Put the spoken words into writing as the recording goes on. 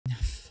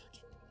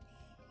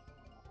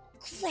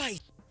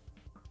Christ!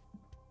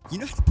 You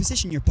know how to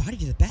position your body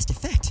to the best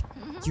effect.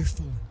 Your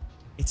form.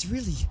 It's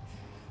really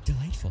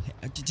delightful.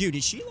 Dude,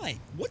 is she like...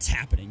 What's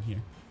happening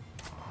here?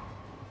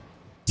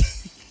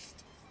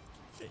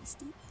 Face,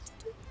 dude.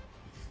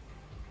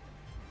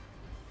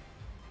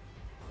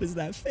 What is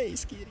that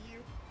face, kid?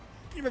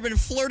 You ever been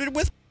flirted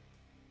with?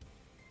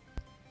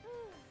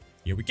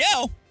 Here we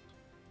go.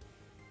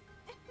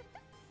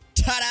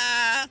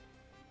 Ta-da!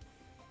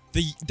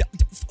 The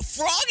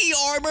froggy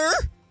armor.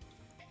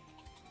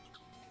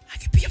 I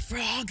could be a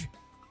frog.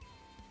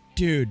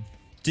 Dude,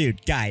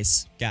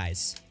 guys.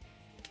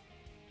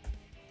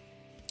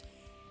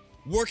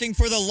 Working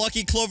for the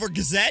Lucky Clover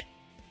Gazette?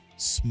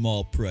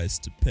 Small price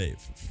to pay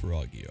for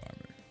froggy armor.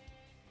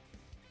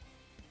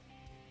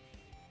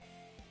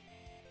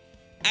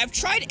 I've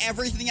tried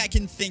everything I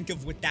can think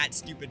of with that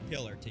stupid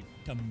pillar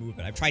to move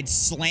it. I've tried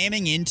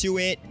slamming into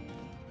it.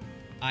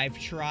 I've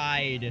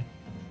tried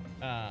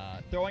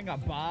throwing a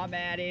bomb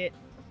at it.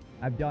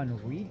 I've done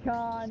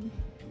recon.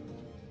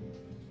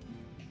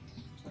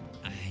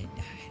 I don't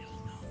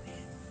know,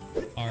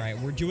 man. Alright,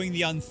 we're doing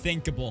the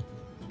unthinkable.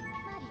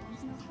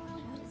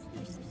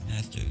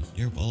 Master,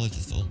 your bullet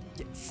is old.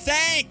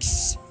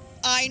 Thanks!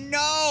 I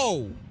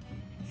know!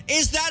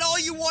 Is that all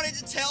you wanted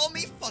to tell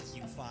me? Fuck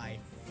you, Fi.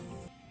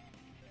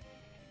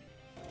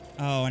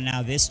 Oh, and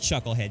now this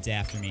chucklehead's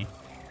after me.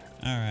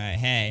 Alright,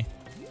 hey.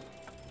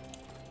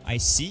 I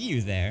see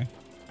you there.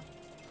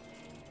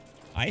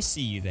 I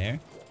see you there.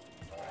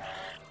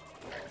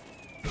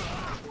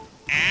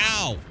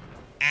 Ow!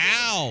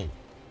 Ow!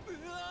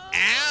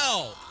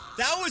 Ow!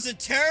 That was a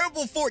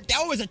terrible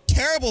that was a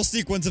terrible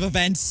sequence of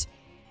events.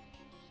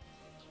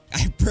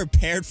 I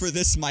prepared for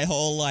this my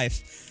whole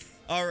life.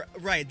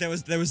 Alright, there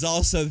was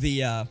also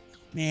the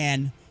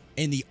man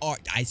in the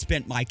I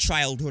spent my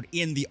childhood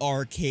in the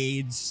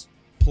arcades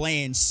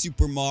playing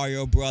Super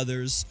Mario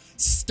Brothers,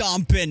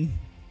 stomping.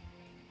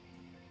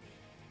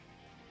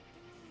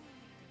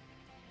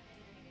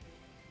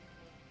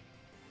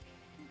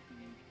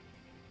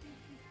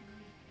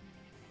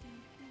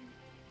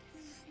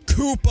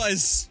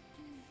 Koopas!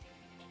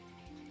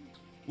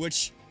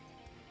 Which,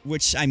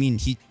 I mean,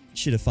 he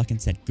should have fucking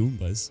said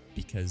Goombas,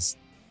 because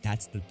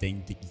that's the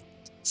thing that you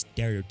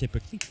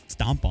stereotypically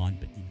stomp on,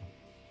 but, you know.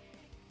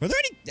 Were there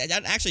any...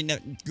 Actually, no,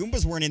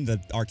 Goombas weren't in the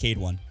arcade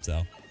one,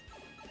 so...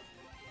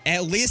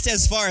 At least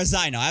as far as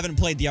I know. I haven't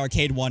played the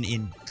arcade one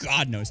in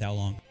God knows how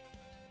long.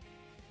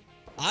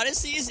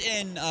 Odyssey's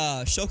in,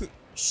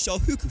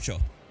 Shohukusho.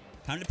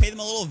 Time to pay them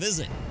a little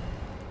visit.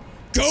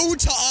 Go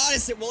to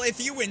Odyssey! Well, if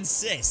you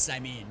insist, I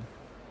mean...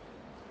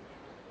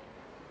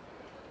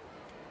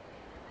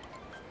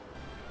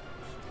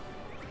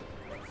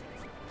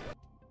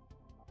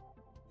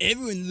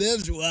 Everyone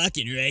loves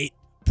walking, right?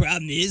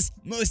 Problem is,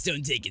 most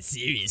don't take it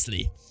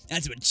seriously.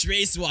 That's what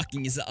trace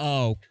walking is.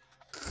 Oh,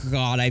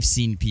 God, I've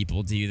seen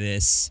people do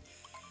this.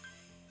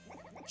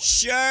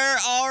 Sure,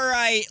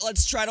 alright,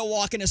 let's try to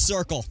walk in a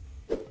circle.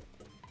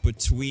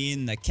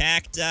 Between the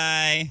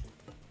cacti.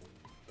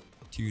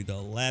 To the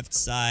left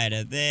side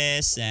of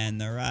this, and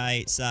the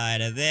right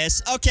side of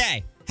this.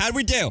 Okay, how'd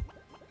we do?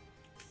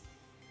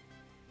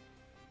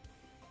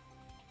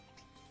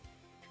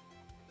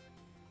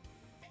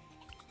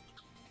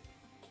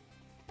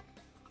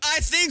 I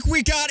think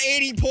we got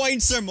 80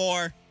 points or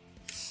more.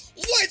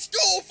 Let's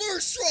go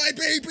first try,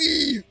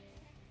 baby!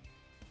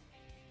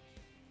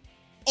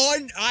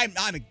 I'm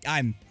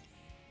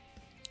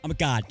a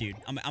god, dude.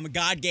 I'm a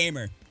god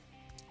gamer.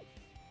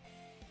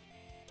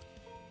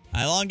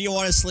 How long do you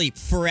want to sleep?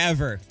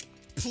 Forever.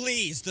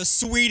 Please, the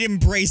sweet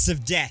embrace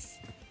of death.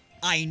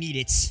 I need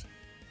it.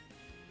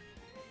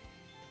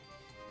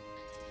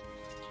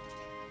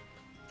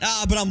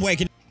 Ah, but I'm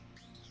waking.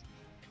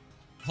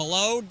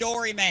 Hello,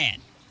 Dory Man.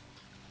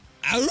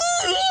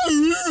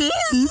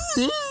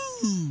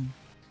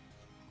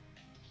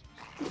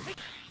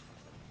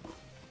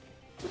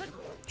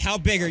 How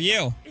big are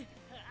you?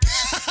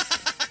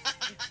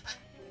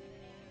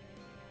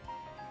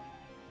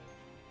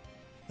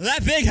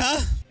 That big,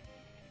 huh?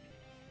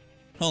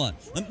 Hold on.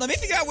 Let me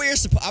figure out where you're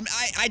supposed.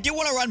 I do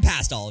want to run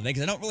past all of it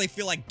because I don't really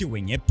feel like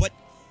doing it. But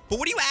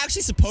what are you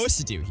actually supposed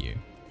to do here?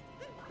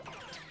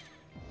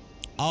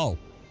 Oh.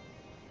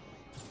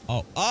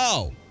 Oh.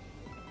 Oh.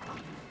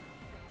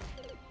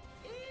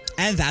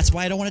 And that's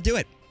why I don't want to do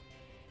it.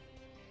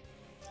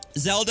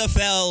 Zelda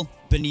fell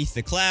beneath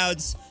the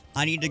clouds.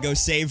 I need to go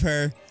save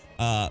her.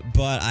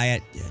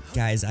 But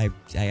guys, I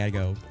gotta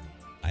go.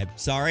 I'm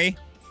sorry.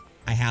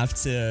 I had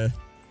to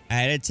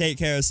take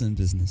care of some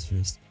business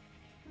first.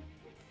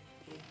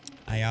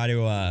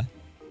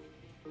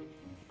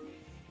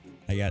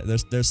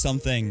 There's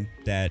something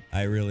that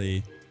I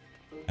really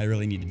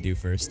need to do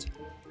first.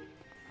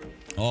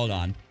 Hold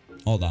on.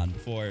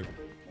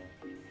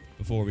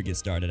 Before we get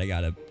started, I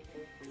gotta,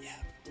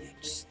 yeah,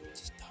 just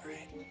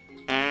alright.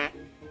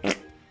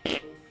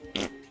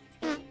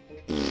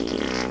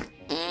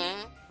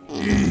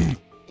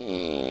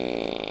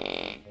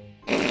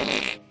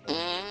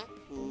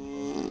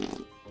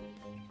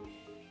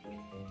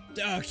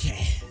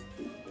 Okay.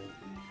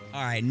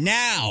 Alright,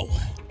 now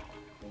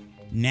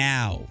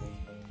Now,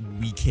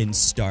 we can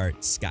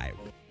start Skyward.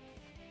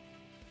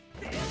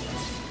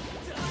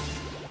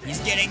 He's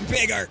getting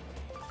bigger.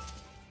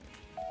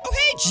 Oh,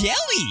 hey,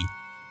 Jelly.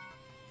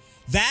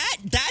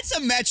 That's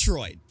a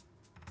Metroid.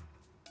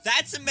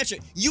 That's a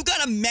Metroid. You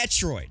got a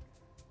Metroid.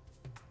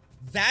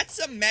 That's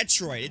a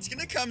Metroid. It's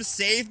gonna come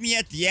save me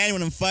at the end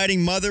when I'm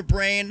fighting Mother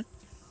Brain.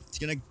 It's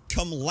gonna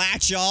come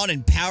latch on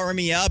and power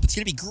me up. It's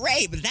gonna be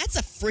great, but that's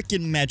a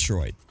freaking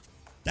Metroid.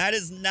 That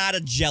is not a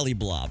Jelly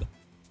Blob.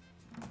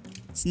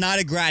 It's not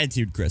a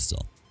Gratitude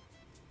Crystal.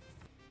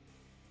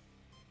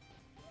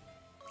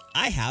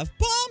 I have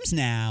bombs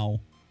now.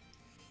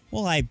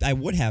 Well, I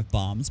would have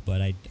bombs,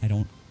 but I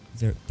don't.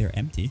 They're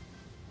empty.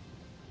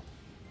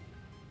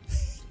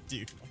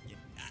 Dude, fucking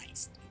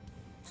nice.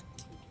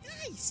 Fucking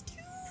nice, dude.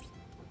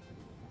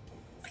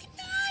 Fucking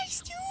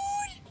nice,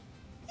 dude.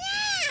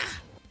 Yeah.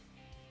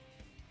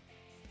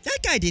 That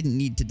guy didn't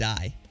need to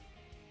die.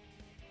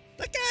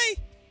 That guy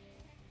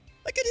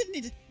didn't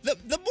need to.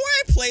 The more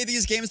I play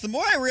these games, the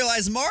more I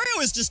realize Mario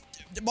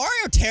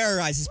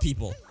terrorizes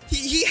people.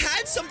 He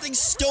had something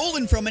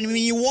stolen from him and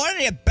when you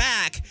wanted it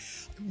back,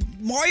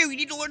 Mario, you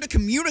need to learn to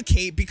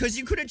communicate because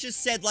you could have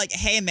just said like,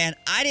 hey man,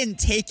 I didn't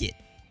take it.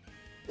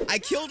 I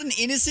killed an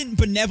innocent,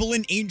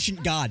 benevolent,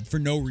 ancient god for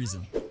no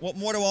reason. What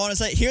more do I want to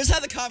say? Here's how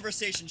the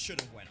conversation should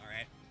have went,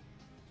 alright?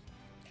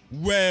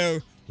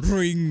 Where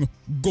ring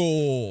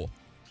go?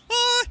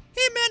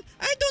 Hey man,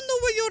 I don't know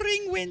where your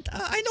ring went.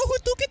 I know who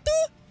took it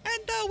though,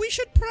 and we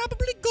should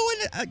probably go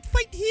and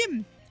fight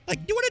him. Like,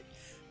 you wanna...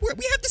 We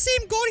have the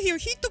same goal here.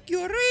 He took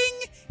your ring.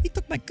 He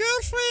took my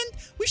girlfriend.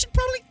 We should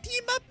probably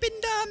team up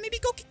and maybe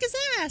go kick his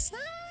ass.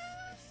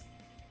 Huh?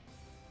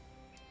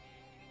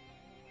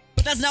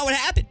 But that's not what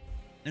happened.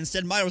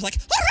 Instead, Mario was like,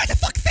 alright, the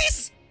fuck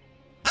face!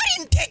 I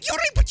didn't take your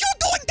ring, but you're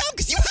going down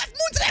because you have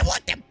moons and I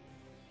want them!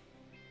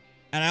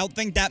 And I don't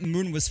think that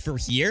moon was for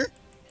here.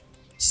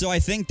 So I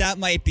think that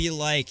might be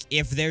like,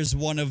 if there's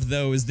one of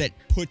those that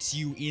puts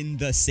you in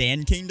the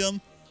Sand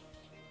Kingdom.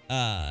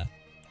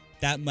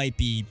 That might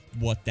be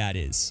what that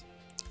is.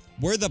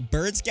 Where the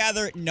birds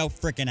gather? No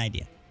frickin'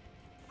 idea.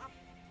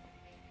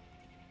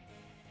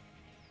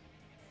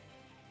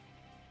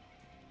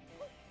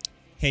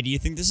 Hey, do you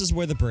think this is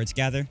where the birds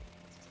gather?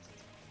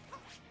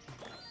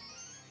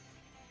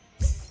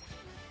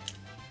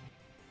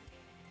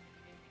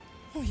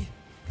 Oh yeah,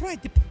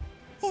 ride the pole.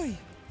 Oh yeah,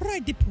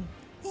 ride the pole.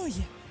 Oh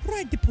yeah,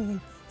 ride the pole.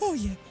 Oh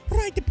yeah,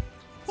 ride the pole.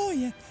 Oh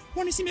yeah,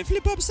 wanna see me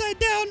flip upside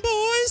down,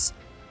 boys?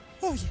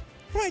 Oh yeah,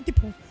 ride the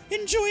pole.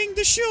 Enjoying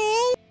the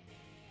show?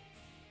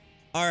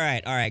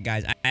 Alright,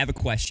 guys. I have a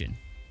question.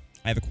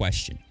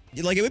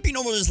 Like, it would be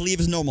normal to just leave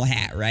his normal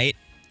hat, right?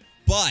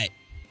 But,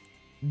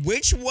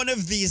 which one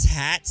of these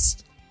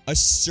hats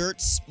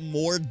asserts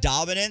more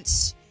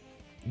dominance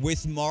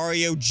with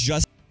Mario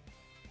just...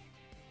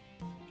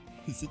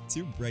 Is it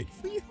too bright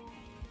for you?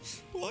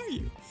 Who are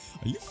you?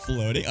 Are you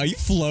floating? Are you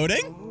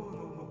floating?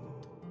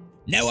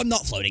 No, I'm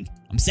not floating.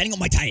 I'm standing on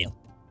my tail.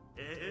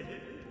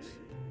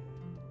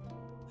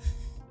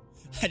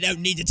 I don't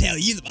need to tell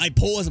you that my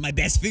paws are my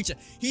best feature.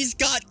 He's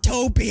got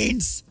toe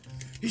beans.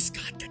 He's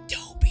got the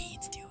toe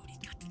beans, dude. He's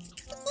got the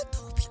little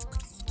toe beans.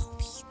 Little toe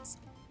beans.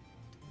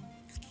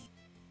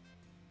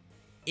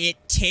 It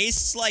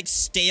tastes like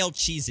stale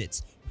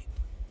Cheez-Its.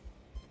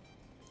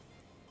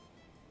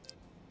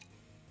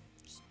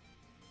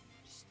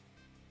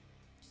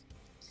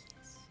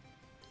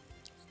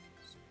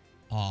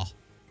 Aw.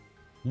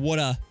 What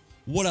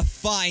a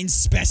fine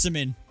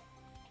specimen.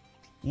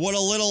 What a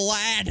little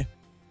lad.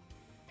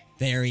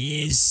 There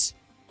he is.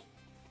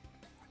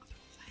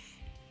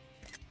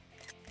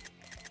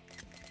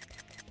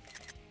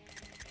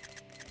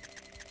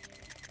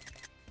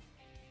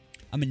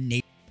 I'm a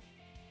native.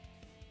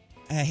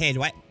 Hey,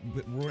 do I...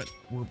 Were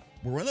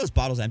one of those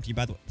bottles empty,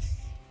 by the way?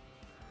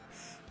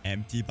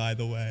 Empty, by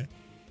the way.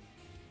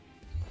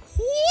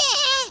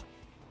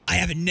 I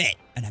have a net,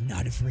 and I'm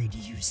not afraid to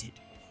use it.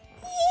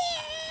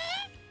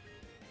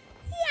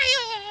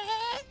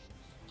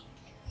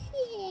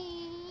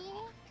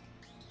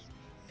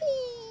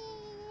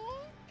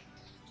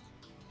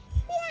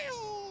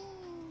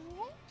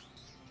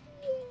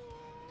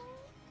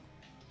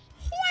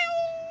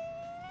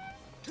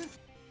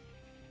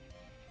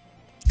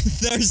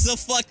 There's a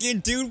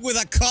fucking dude with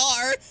a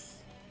car.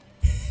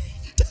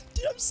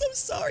 Dude, I'm so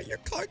sorry. Your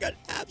car got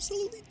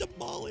absolutely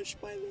demolished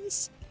by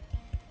this.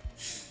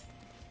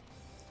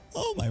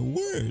 Oh my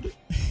word.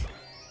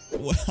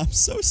 Well, I'm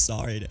so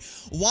sorry.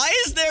 Why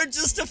is there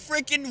just a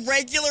freaking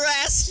regular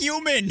ass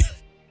human?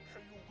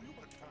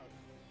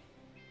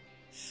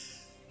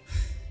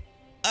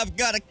 I've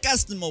got a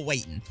customer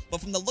waiting,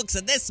 but from the looks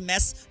of this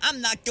mess,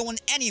 I'm not going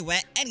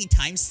anywhere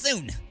anytime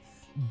soon.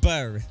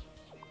 Burr.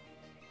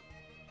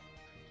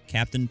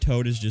 Captain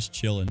Toad is just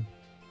chilling.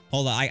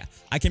 Hold on,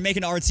 I can make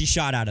an artsy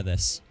shot out of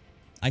this.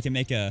 I can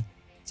make a...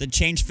 It's a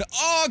change...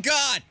 Oh,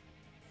 God!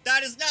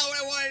 That is not what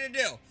I wanted to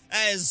do.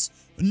 That is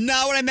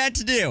not what I meant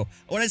to do.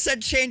 When it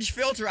said change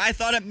filter, I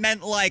thought it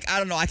meant, like, I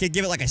don't know, I could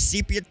give it, like, a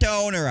sepia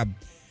tone or a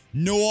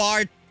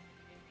noir.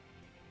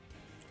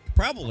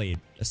 Probably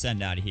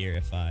ascend out of here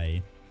if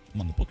I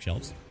I'm on the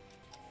bookshelves.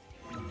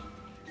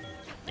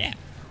 Yeah.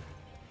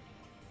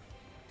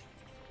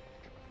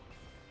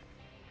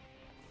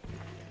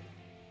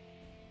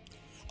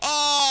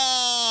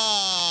 Oh,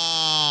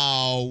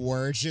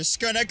 we're just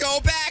gonna go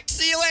back.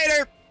 See you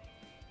later.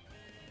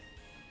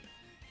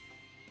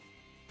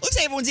 Looks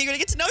like everyone's eager to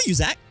get to know you,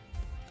 Zach.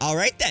 All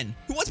right, then.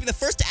 Who wants to be the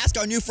first to ask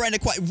our new friend a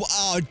question?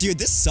 Oh, dude,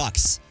 this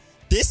sucks.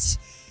 This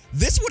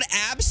would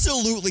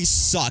absolutely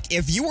suck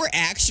if you were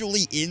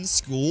actually in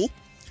school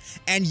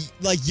and,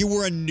 like, you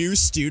were a new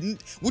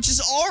student, which is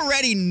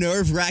already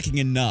nerve-wracking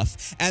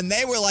enough, and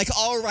they were like,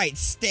 all right,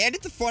 stand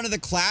at the front of the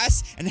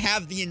class and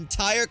have the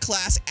entire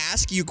class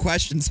ask you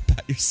questions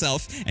about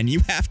yourself, and you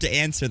have to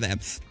answer them.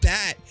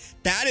 That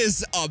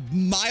is a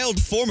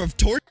mild form of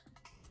torture.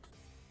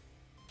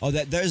 Oh,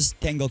 there's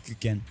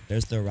Tengokuken.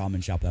 There's the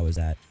ramen shop that was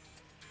at.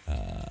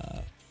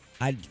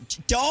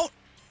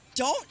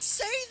 Don't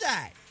say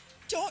that.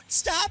 Don't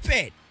stop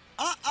it.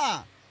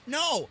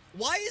 No.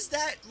 Why is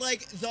that,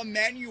 like, the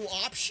menu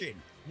option?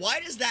 Why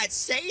does that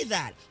say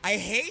that? I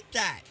hate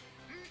that.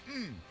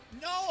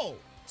 No.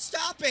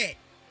 Stop it.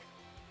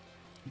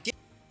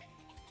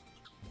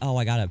 Oh,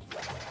 I gotta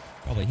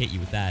probably hit you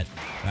with that,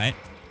 right?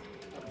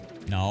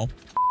 No.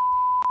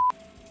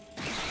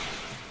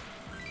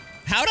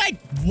 How'd I...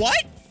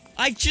 What?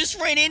 I just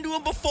ran into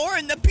him before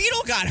and the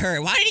beetle got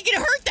hurt. Why did he get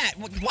hurt that?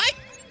 What?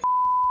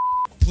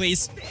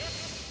 Please.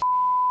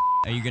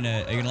 Are you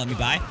gonna let me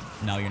by?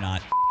 No, you're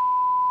not.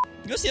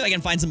 Go see if I can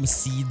find some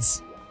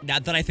seeds.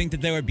 Not that I think that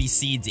there would be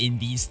seeds in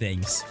these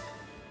things.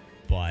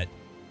 But...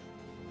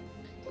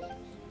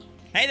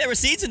 Hey, there were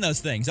seeds in those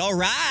things. All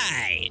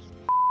right.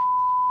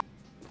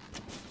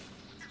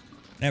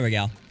 There we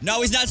go.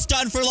 No, he's not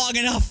stunned for long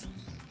enough.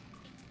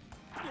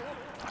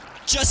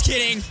 Just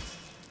kidding.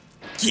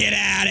 Get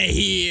out of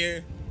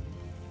here.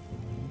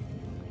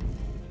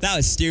 That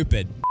was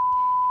stupid.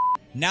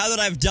 Now that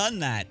I've done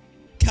that,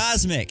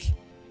 Cosmic,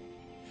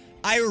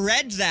 I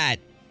read that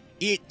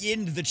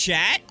in the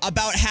chat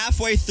about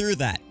halfway through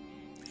that.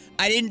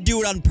 I didn't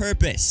do it on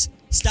purpose.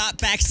 Stop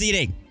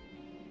backseating.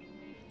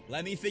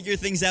 Let me figure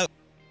things out.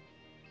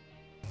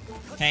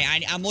 Hey,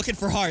 I'm looking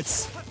for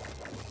hearts.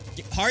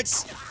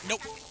 Hearts?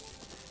 Nope.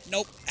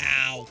 Nope.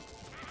 Ow.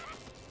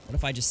 What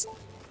if I just...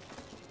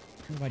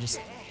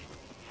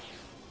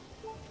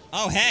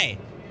 Oh, hey.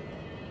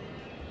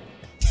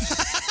 Did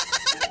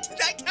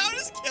that count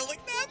as killing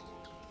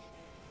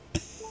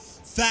them?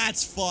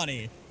 That's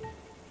funny.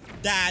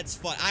 That's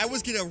fun. I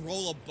was gonna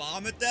roll a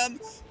bomb at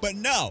them, but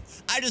no.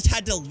 I just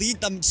had to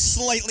lead them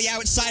slightly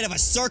outside of a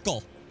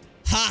circle.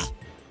 Ha!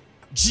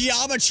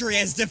 Geometry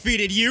has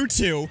defeated you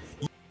two.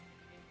 You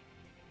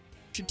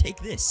should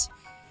take this.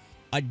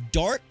 A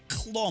dark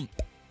clump.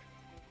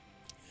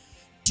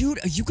 Dude,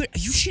 are you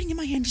shitting in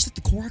my hand just like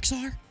the Koroks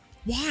are?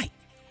 Why?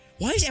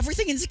 Why is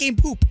everything in this game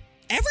poop?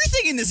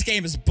 Everything in this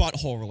game is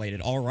butthole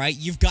related, alright?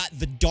 You've got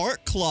the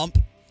dark clump,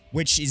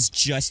 which is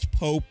just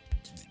Poe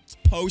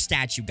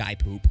statue guy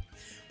poop.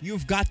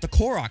 You've got the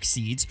Korok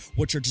seeds,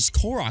 which are just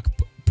Korok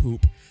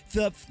poop.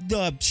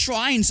 The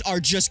shrines are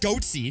just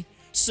Goatsy.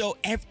 So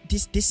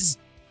this is...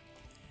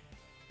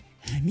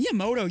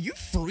 Miyamoto, you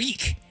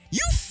freak.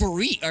 You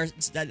freak. Or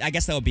I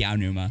guess that would be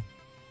Aonuma.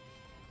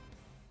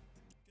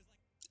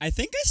 I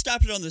think I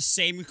stopped it on the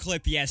same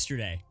clip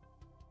yesterday.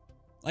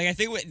 Like, I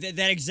think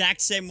that exact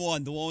same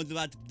one. The one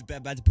about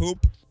the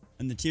poop.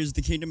 And the Tears of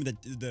the Kingdom.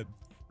 The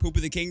poop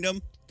of the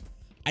kingdom.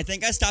 I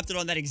think I stopped it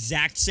on that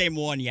exact same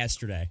one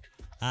yesterday.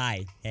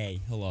 Hi.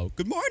 Hey. Hello.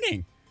 Good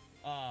morning.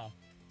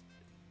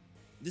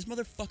 This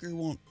motherfucker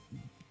won't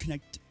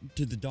connect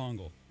to the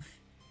dongle.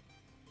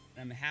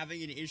 I'm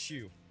having an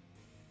issue.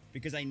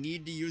 Because I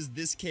need to use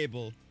this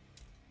cable.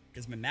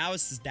 Because my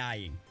mouse is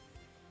dying.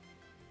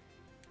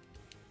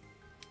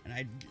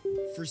 And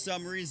for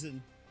some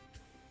reason...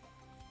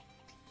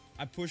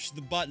 I push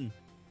the button.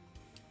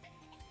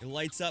 It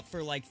lights up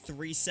for like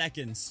 3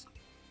 seconds.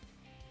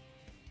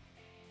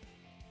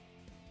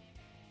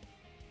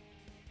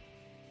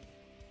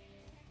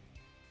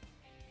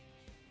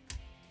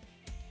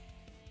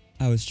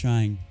 I was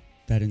trying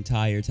that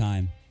entire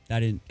time.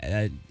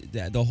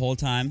 The whole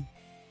time.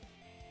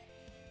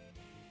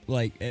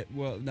 Like,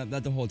 well,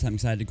 not the whole time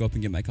because I had to go up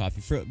and get my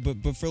coffee.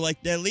 But for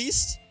like at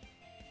least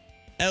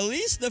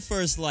the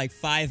first like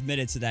 5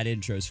 minutes of that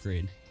intro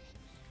screen.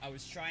 I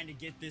was trying to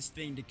get this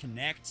thing to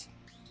connect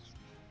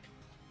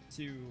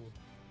to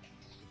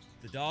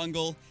the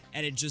dongle,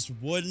 and it just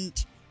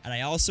wouldn't. And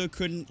I also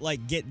couldn't,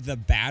 like, get the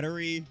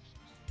battery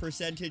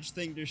percentage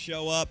thing to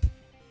show up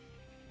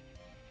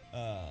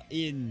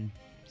in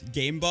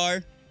Game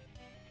Bar.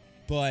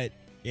 But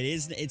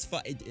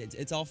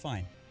it's all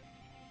fine.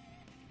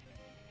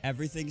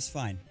 Everything's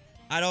fine.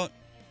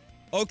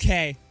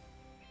 Okay.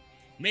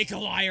 Make a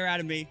liar out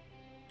of me.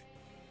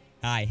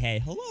 Hi, hey,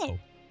 hello.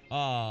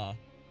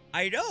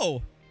 I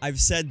know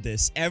I've said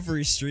this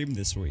every stream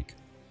this week,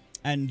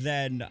 and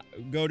then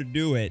go to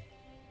do it,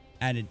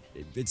 and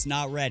it's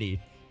not ready.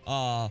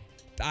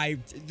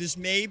 This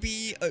may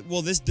be,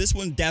 well, this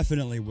one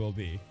definitely will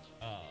be,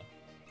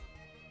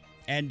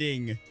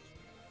 ending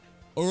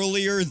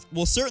earlier,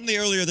 well, certainly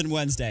earlier than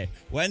Wednesday.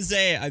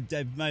 Wednesday, I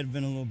might have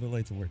been a little bit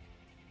late to work.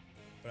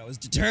 But I was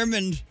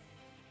determined to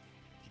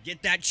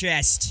get that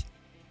chest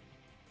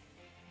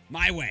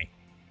my way.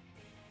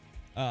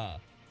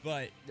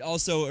 But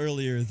also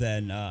earlier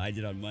than I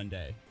did on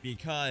Monday.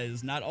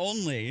 Because not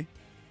only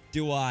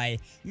do I,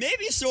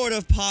 maybe sort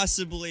of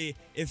possibly,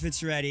 if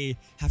it's ready,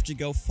 have to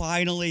go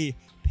finally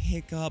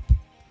pick up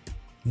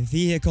the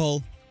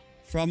vehicle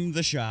from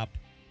the shop.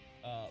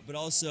 But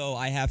also,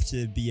 I have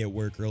to be at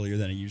work earlier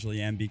than I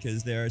usually am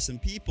because there are some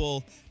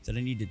people that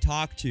I need to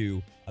talk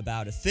to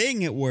about a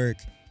thing at work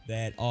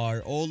that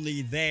are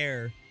only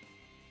there,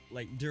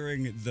 like,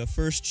 during the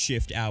first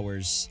shift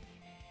hours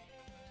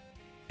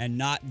and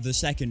not the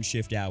second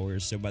shift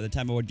hours. So by the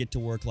time I would get to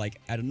work,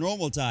 like, at a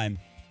normal time,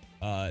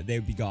 they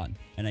would be gone.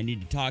 And I need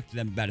to talk to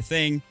them about a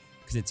thing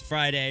because it's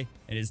Friday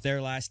and it's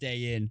their last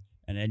day in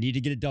and I need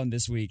to get it done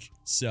this week.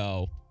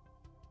 So,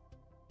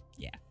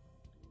 yeah.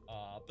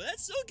 But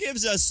that still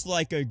gives us,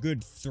 like, a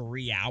good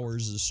 3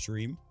 hours of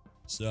stream.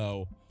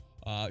 So,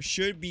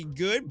 should be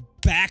good.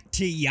 Back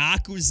to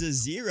Yakuza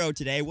 0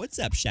 today. What's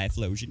up,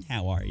 Shyflosion?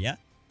 How are ya?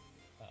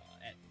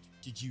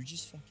 Did you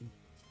just fucking...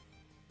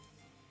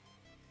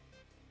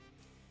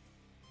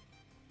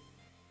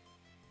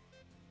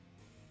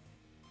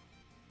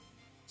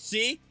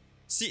 See?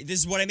 See, this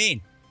is what I mean.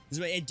 This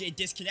is what it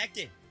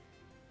disconnected.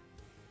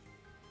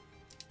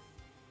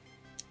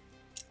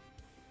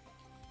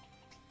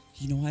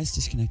 You know why it's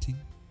disconnecting?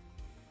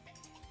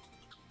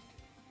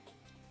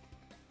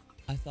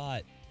 I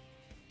thought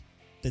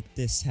that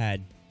this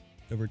had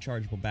a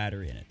rechargeable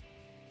battery in it.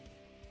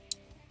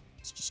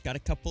 It's just got a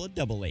couple of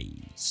double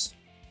A's.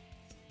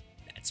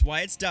 That's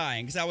why it's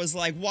dying. Because I was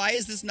like, why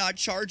is this not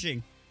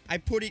charging? I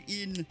put it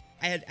in.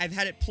 I've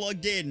had it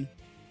plugged in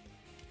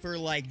for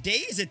like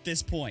days at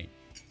this point.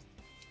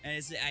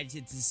 And I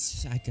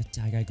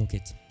gotta go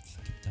get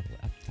fucking double.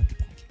 I'll be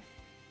back.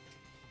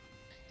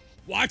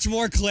 Watch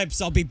more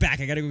clips. I'll be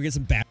back. I gotta go get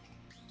some battery.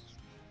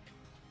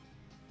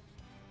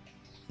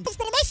 That's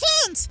one of my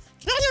fans!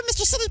 Get out here,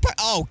 Mr. Silly Part.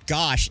 Oh,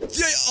 gosh.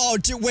 Oh,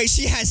 wait,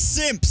 she has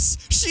simps.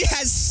 She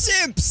has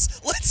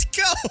simps. Let's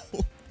go.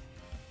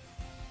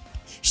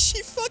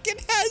 She fucking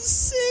has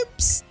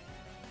simps.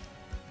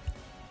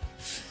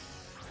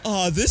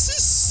 Oh, this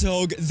is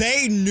so good.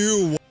 They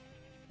knew.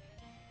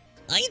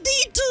 I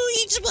need to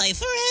reach my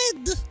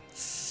friend.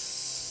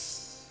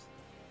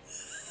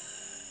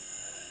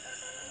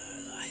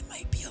 I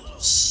might be a little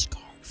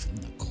scarred from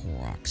the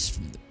Crocs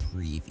from the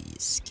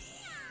previous game.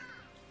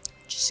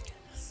 Just gonna...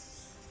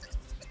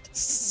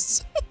 It's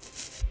so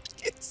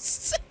fucking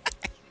sad.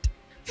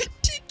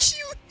 Did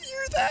you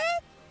hear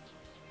that?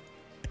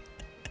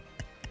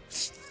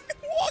 He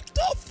walked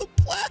off the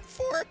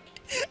platform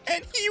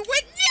and he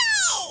went,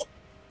 no!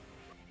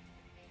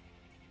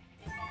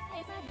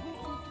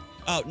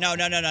 Oh, no.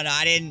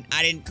 I didn't.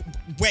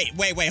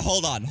 Wait.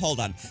 Hold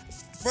on.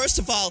 First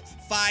of all,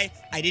 Fi,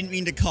 I didn't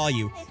mean to call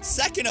you.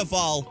 Second of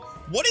all,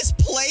 what is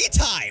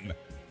playtime?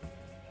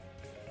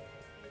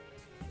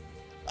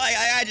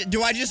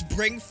 Do I just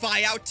bring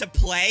Fi out to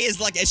play? Is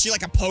she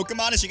like a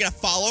Pokemon? Is she gonna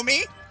follow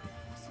me?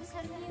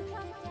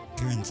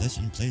 You're in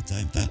session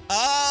playtime.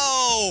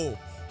 Oh,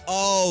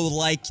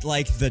 like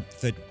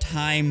the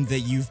time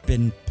that you've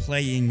been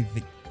playing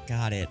the.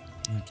 Got it.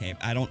 Okay,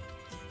 I don't.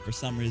 For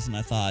some reason,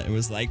 I thought it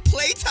was like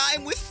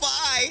playtime with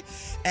Fi.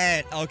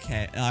 And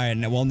okay, all right.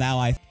 Well, now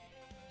I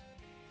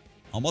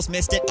almost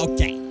missed it.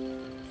 Okay.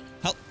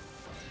 Help.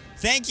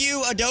 Thank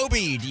you,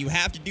 Adobe. Do you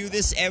have to do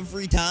this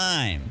every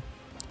time?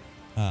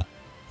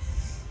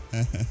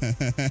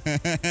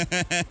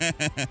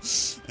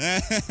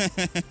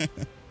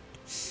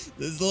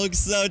 This looks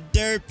so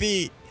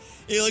derpy.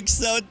 He looks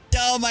so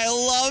dumb. I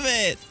love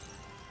it.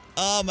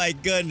 Oh my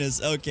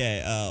goodness.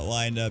 Okay.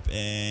 Wind up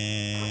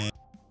and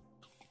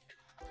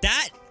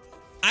that.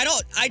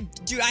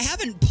 I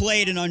haven't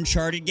played an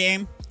Uncharted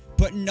game,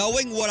 but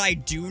knowing what I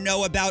do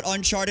know about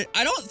Uncharted,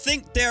 I don't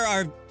think there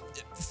are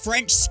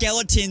French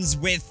skeletons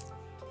with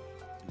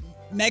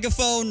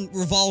megaphone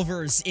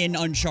revolvers in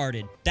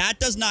Uncharted. That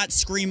does not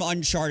scream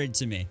Uncharted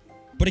to me.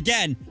 But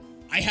again,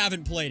 I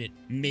haven't played it.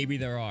 Maybe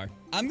there are.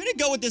 I'm gonna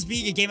go with this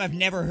being a game I've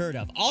never heard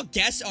of. I'll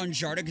guess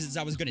Uncharted because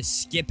I was gonna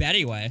skip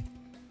anyway.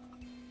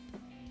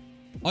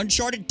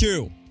 Uncharted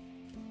 2.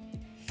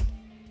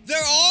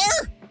 There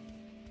are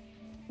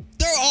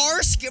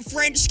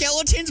French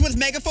skeletons with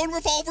megaphone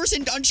revolvers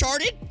in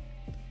Uncharted?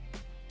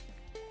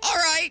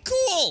 Alright,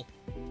 cool.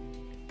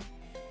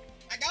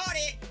 I got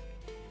it.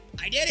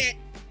 I did it.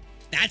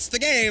 That's the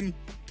game.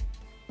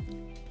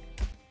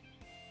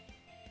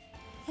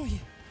 Oh yeah,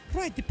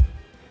 ride the pole.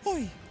 Oh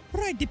yeah,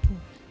 ride the pole.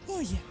 Oh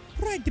yeah,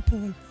 ride the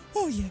pole.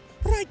 Oh yeah,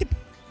 ride the pole.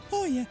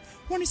 Oh yeah,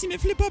 wanna see me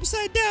flip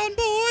upside down,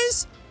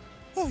 boys?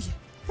 Oh yeah,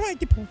 ride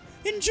the pole.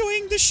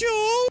 Enjoying the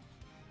show?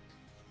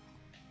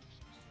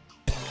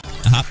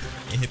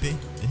 There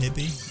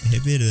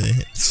it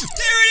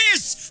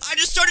is! I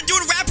just started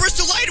doing Rapper's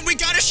Delight and we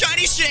got a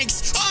Shiny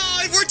Shanks!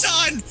 Oh, we're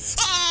done!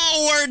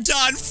 Oh, we're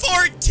done!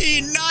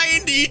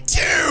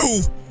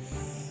 1492!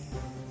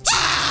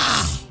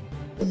 Ah!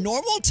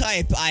 Normal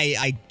type,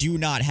 I do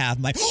not have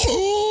my...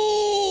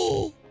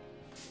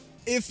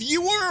 If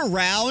you were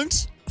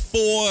around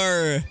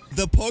for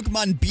the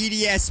Pokemon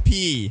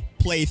BDSP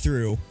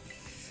playthrough,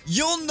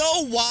 you'll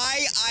know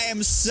why I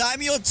am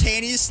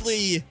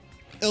simultaneously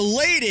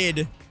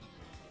elated,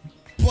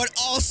 but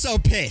also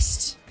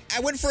pissed. I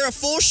went for a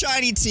full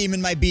shiny team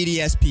in my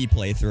BDSP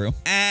playthrough,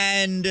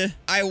 and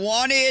I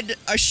wanted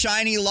a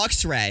shiny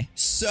Luxray.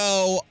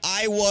 So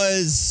I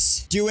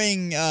was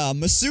doing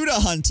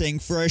Masuda hunting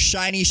for a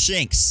shiny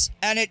Shinx,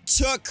 and it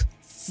took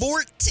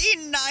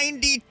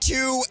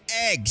 1492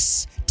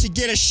 eggs to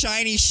get a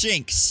shiny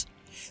Shinx.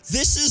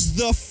 This is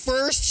the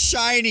first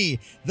shiny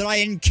that I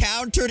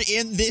encountered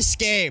in this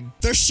game.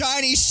 The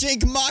shiny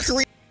Shink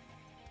Mockery.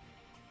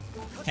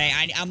 Hey,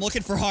 I'm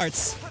looking for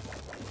hearts.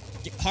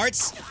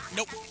 Hearts?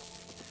 Nope.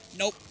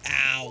 Nope.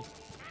 Ow.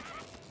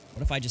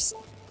 What if I just...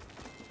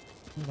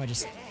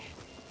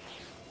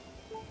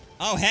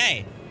 Oh,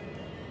 hey.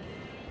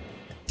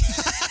 Did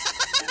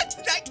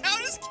that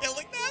count as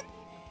killing them?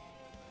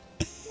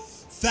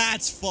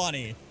 That's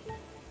funny.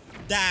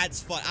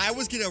 That's fun. I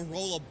was gonna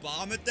roll a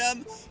bomb at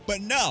them,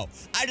 but no.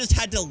 I just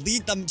had to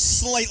lead them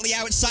slightly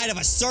outside of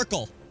a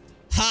circle.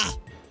 Ha!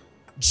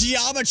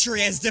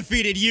 Geometry has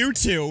defeated you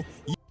two.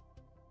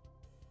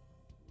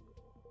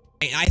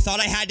 I thought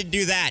I had to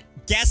do that.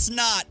 Guess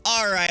not.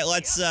 Alright,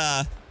 let's,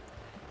 I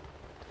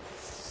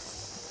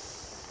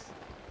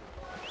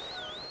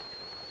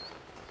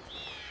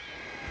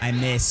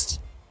missed.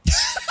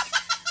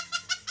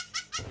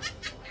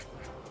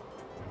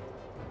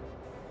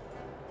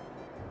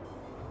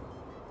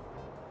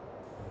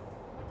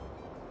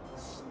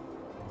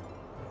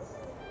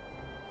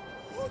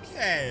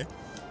 Okay.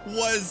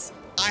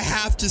 I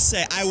have to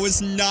say, I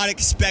was not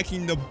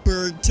expecting the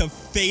bird to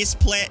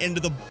faceplant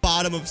into the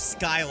bottom of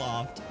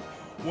Skyloft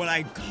when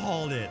I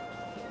called it.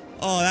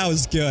 Oh, that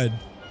was good.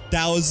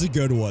 That was a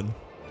good one.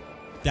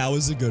 That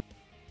was a good.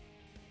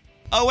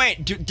 Oh,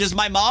 wait. Does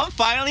my mom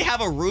finally have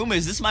a room?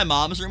 Is this my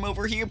mom's room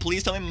over here?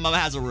 Please tell me my mom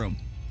has a room.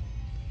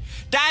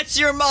 That's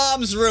your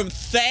mom's room.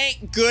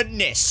 Thank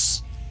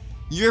goodness.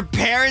 Your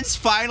parents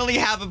finally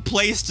have a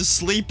place to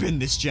sleep in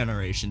this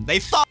generation. They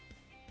thought...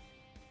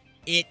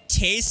 It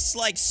tastes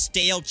like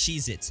stale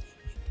Cheez-Its.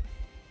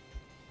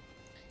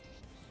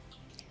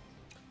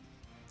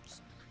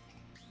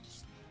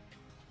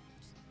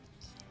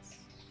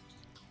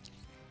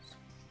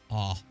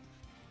 Aw.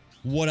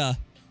 What a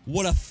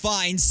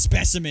fine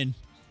specimen.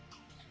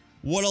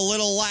 What a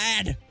little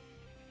lad.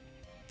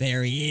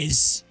 There he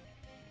is.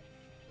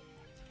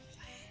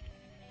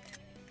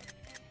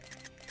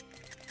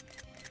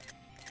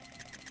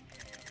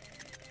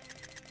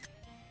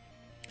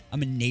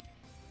 I'm a native.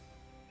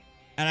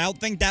 And I don't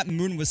think that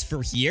moon was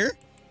for here.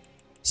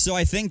 So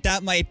I think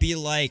that might be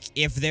like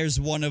if there's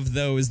one of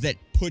those that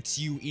puts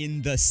you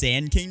in the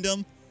Sand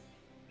Kingdom.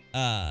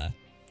 That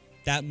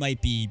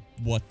might be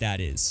what that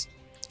is.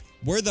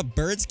 Where the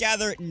birds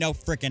gather? No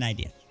frickin'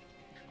 idea.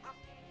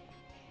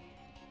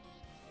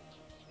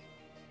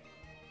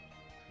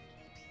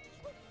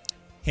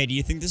 Hey, do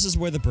you think this is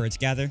where the birds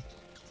gather?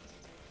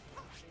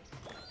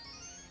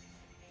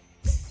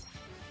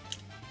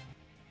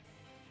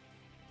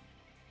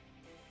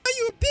 Are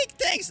you a big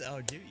thanks?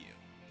 Oh, do you?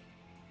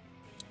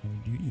 Oh,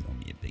 do you owe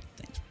me a big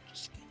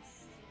thanks?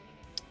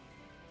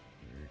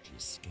 We're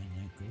just gonna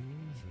go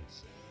over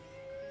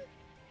here.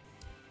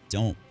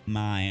 Don't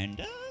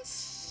mind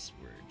us.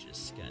 We're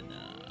just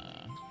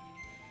gonna...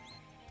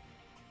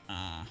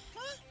 Uh-huh.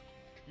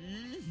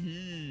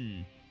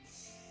 Mm-hmm.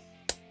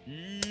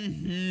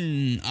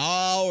 Mm-hmm.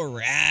 All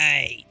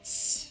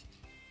right.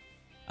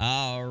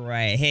 All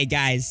right. Hey,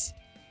 guys.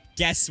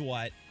 Guess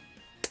what?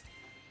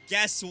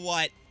 Guess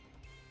what?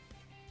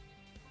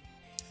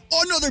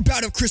 Another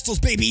bout of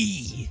crystals,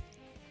 baby!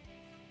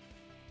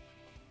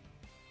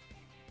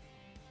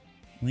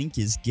 Link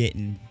is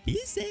getting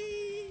busy.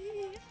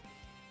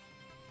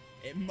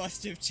 It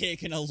must have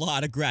taken a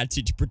lot of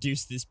gratitude to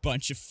produce this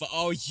bunch of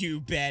oh,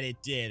 you bet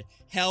it did.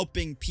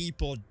 Helping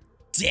people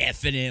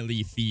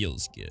definitely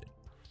feels good.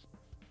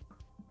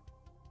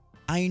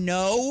 I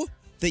know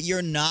that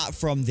you're not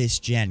from this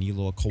gen, you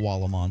little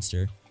koala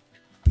monster.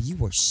 But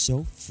you are so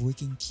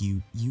freaking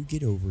cute. You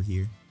get over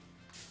here.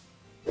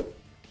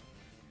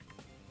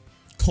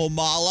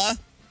 Kamala?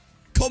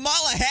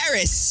 Kamala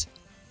Harris!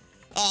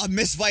 Oh,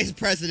 Miss Vice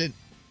President.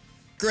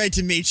 Great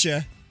to meet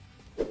you.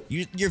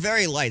 You're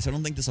very light, so I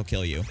don't think this will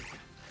kill you.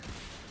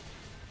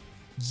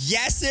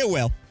 Yes, it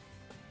will.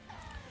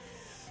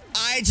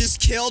 I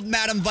just killed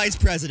Madam Vice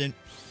President.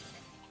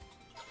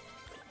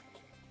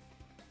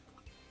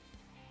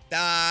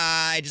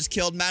 I just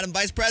killed Madam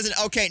Vice President.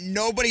 Okay,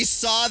 nobody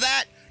saw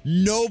that.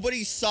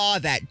 Nobody saw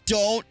that.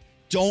 Don't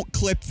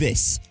clip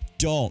this.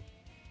 Don't.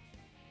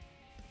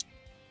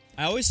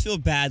 I always feel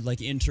bad,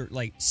 like,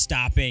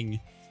 stopping,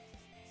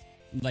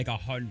 like,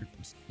 100,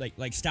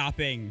 like,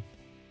 stopping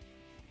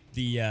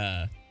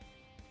the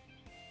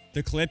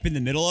clip in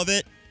the middle of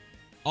it.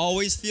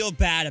 Always feel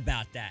bad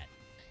about that.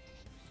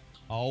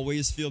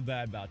 Always feel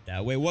bad about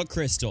that. Wait, what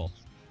crystal?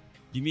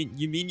 You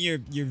mean your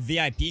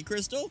VIP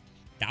crystal?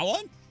 That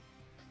one?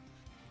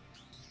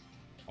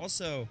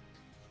 Also,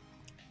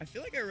 I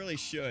feel like I really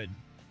should.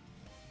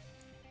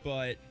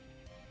 But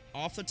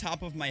off the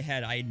top of my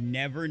head, I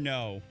never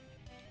know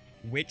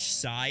which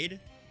side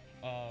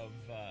of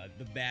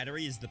the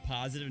battery is the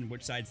positive and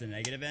which side's the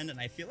negative end. And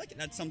I feel like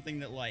that's something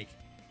that, like,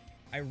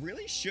 I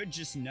really should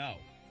just know.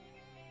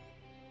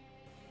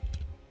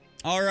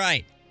 All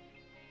right.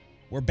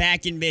 We're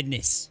back in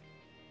business.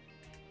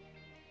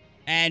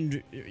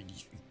 And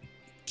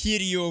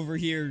Kiryu over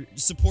here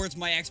supports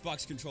my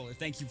Xbox controller.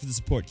 Thank you for the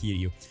support,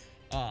 Kiryu.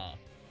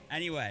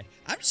 Anyway,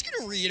 I'm just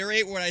gonna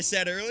reiterate what I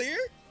said earlier.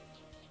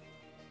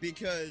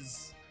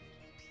 Because...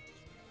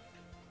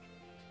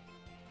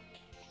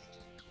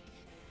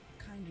 what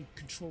kind of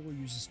controller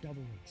uses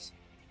double A's?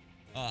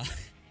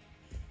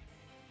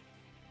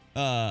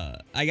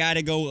 I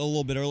gotta go a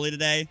little bit early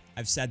today.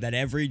 I've said that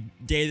every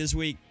day this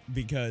week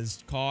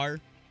because car,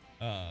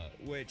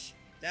 which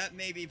that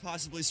maybe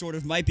possibly sort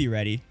of might be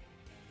ready.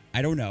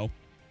 I don't know.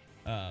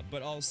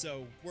 But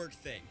also work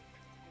thing.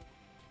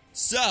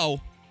 So,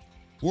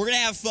 we're gonna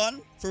have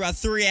fun for about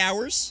 3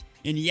 hours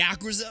in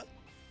Yakuza.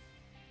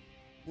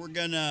 We're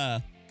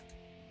gonna...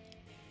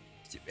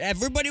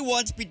 Everybody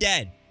wants to be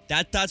dead.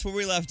 That's where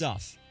we left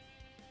off.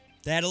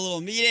 They had a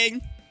little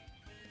meeting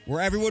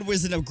where everyone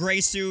was in a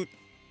gray suit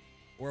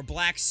or a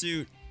black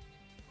suit,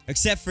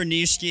 except for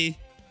Nishiki,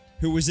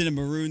 who was in a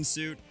maroon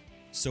suit,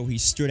 so he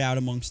stood out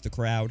amongst the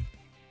crowd.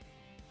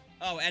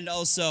 Oh, and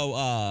also,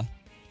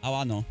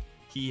 Awano,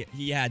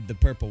 he had the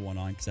purple one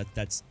on, because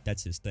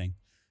that's his thing.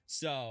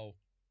 So,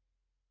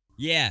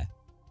 yeah.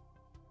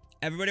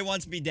 Everybody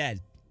wants to be dead.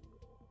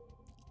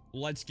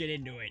 Let's get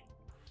into it.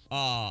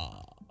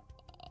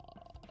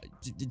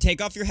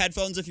 Take off your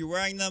headphones if you're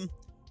wearing them.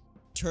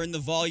 Turn the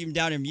volume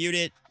down and mute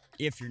it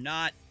if you're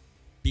not.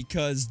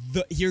 Because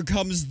here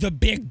comes the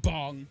big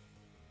bong.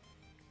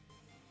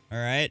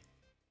 Alright?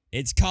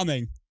 It's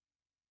coming.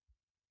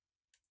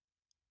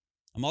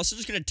 I'm also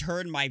just gonna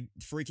turn my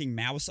freaking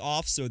mouse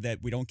off so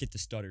that we don't get the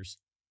stutters.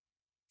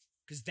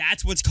 Because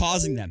that's what's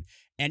causing them.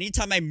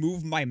 Anytime I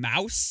move my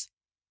mouse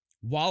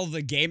while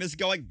the game is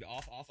going...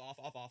 Off.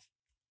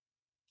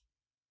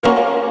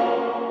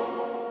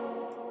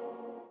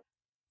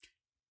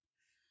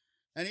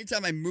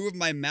 Anytime I move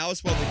my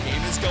mouse while the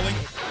game is going,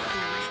 it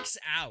freaks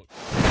out.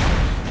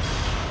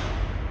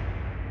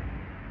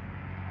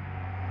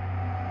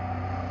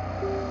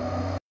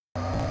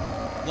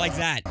 Like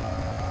that.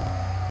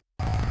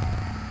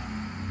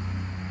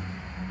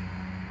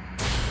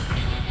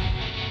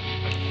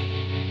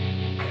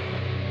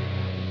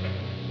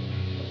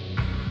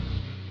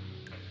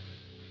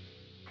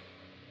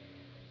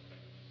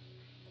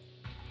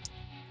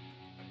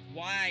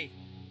 Why?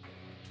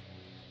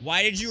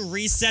 Why did you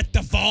reset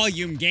the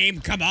volume, game?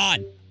 Come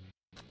on.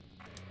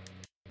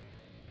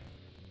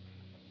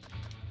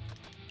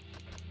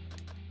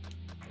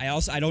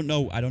 I don't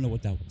know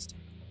what that was.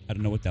 I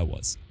don't know what that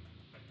was.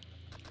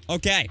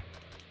 Okay.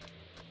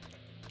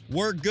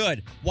 We're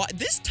good. What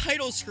this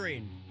title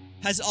screen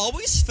has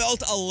always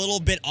felt a little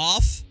bit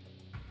off.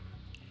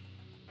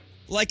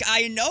 Like,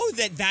 I know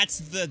that that's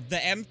the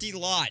empty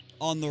lot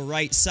on the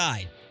right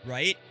side,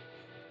 right?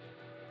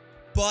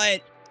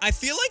 But I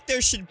feel like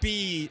there should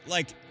be,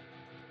 like,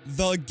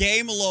 the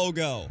game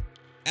logo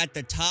at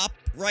the top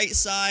right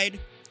side,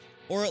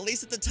 or at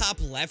least at the top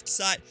left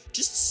side,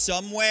 just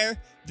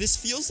somewhere. This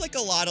feels like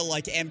a lot of,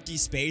 like, empty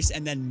space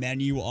and then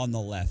menu on the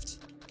left.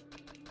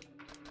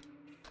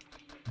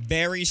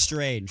 Very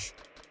strange.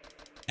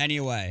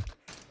 Anyway.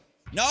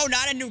 No,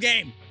 not a new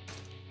game!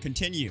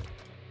 Continue.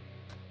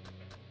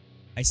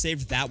 I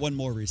saved that one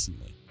more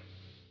recently.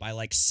 By,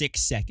 like, 6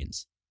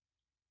 seconds.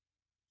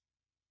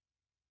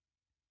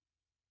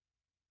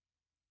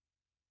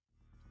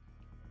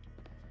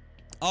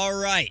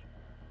 Alright.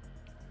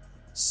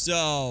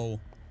 So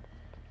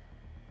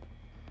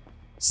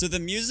the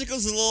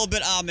musical's a little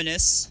bit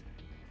ominous.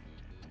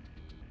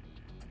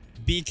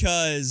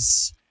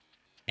 Because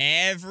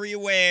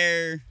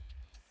everywhere,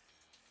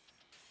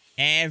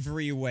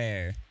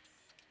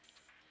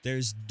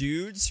 there's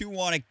dudes who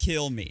want to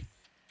kill me.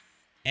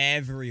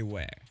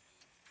 Everywhere.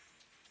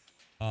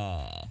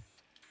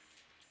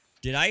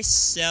 Did I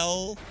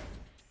sell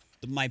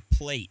my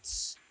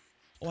plates?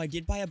 Oh, I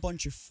did buy a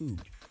bunch of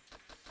food.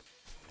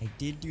 I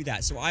did do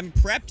that. So I'm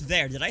prepped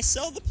there. Did I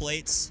sell the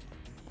plates?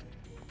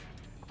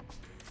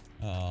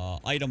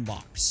 Item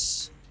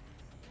box.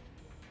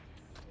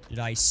 Did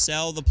I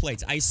sell the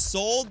plates? I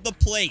sold the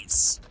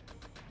plates.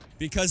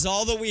 Because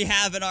all that we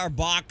have in our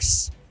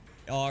box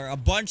are a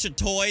bunch of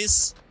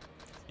toys.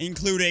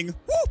 Including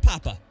Woo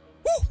Papa,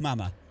 Woo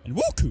Mama, and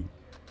Woo Coo.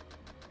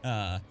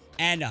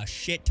 And a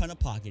shit ton of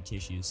pocket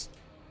tissues.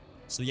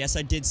 So yes,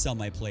 I did sell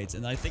my plates.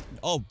 And I think...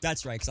 Oh,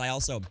 that's right.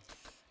 Because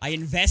I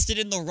invested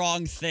in the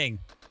wrong thing.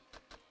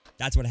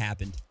 That's what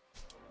happened.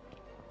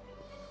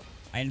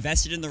 I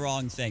invested in the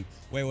wrong thing.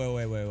 Wait.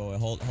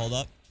 Hold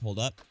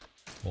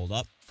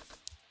up.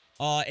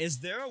 Is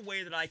there a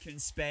way that I can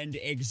spend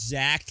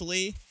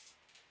exactly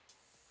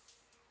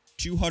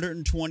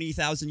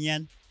 220,000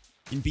 yen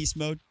in beast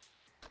mode?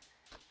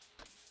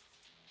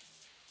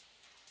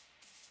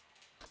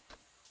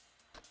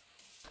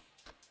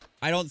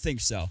 I don't think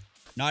so.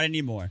 Not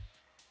anymore.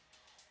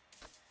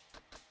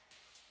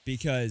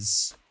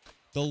 Because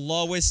the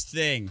lowest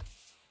thing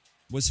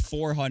was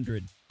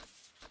 400.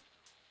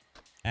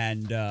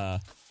 And,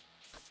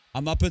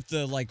 I'm up at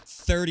the, like,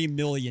 30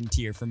 million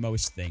tier for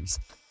most things.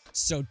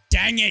 So,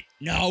 dang it!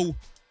 No!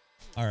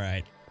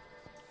 Alright.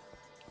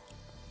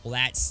 Well,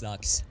 that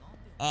sucks.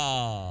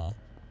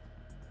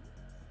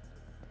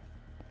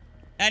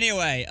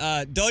 Anyway,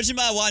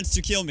 Dojima wants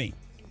to kill me.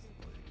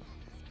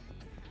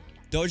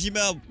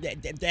 Dojima,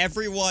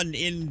 everyone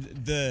in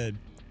the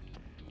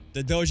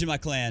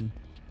Dojima clan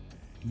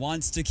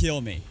wants to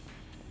kill me.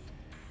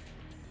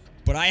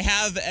 But I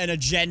have an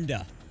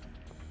agenda.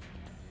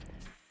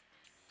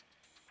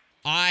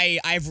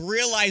 I've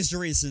realized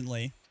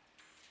recently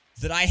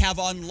that I have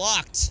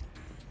unlocked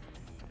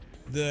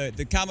the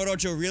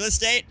Kamurocho real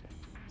estate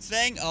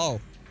thing. Oh.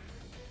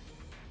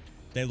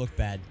 They look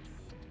bad.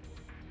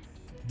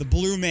 The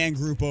blue man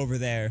group over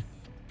there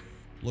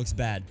looks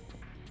bad.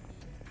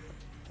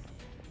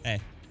 Hey.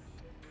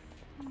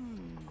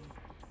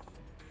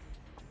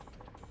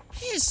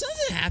 Hey, has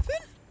something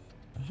happened?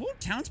 The whole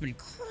town's been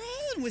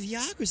crawling with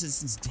Yakuza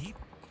since day.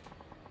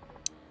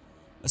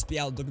 Must be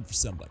out looking for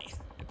somebody.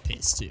 I'm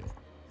pissed too.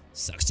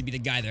 Sucks to be the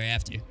guy they're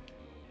after.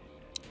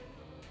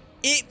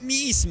 It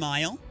me,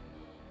 Smile.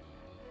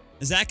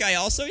 Is that guy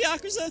also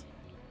Yakuza?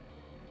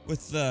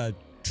 With the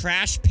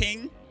trash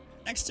ping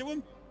next to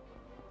him?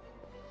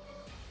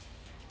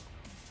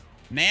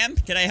 Ma'am,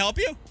 can I help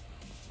you?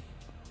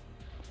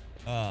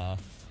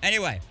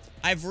 Anyway,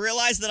 I've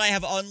realized that I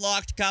have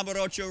unlocked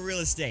Kamurocho real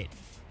estate,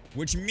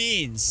 which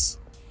means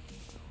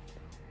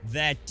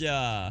that,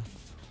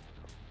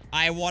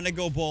 I want to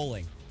go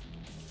bowling.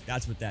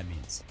 That's what that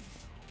means.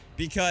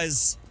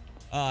 Because,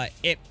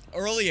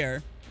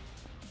 earlier,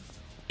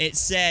 it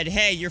said,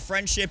 hey, your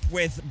friendship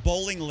with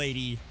Bowling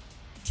Lady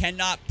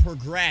cannot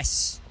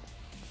progress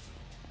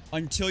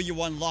until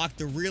you unlock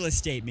the real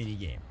estate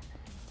minigame.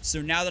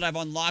 So now that I've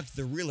unlocked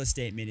the real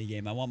estate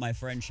minigame, I want my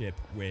friendship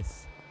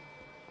with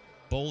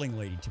Bowling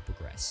Lady to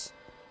progress.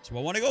 So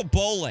I want to go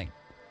bowling.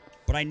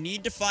 But I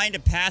need to find a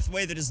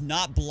pathway that is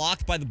not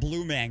blocked by the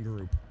Blue Man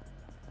group.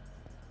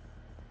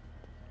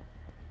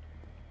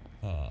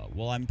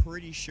 Well, I'm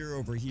pretty sure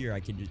over here I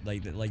can just,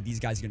 like these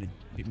guys are gonna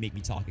make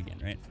me talk again,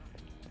 right?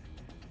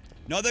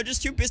 No, they're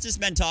just two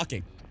businessmen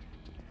talking.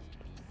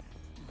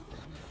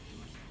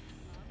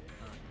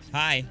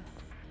 Hi.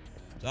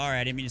 Sorry,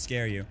 I didn't mean to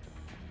scare you.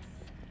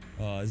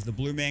 Is the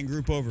Blue Man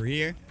group over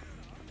here?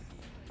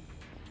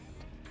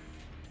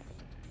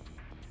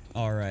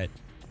 Alright.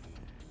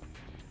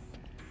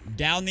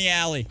 Down the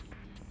alley.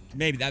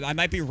 Maybe. I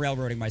might be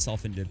railroading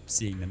myself into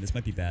seeing them. This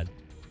might be bad.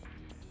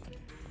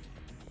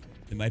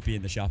 They might be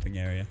in the shopping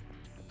area.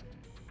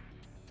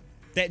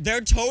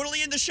 They're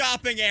totally in the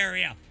shopping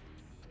area!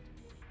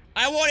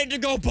 I wanted to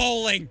go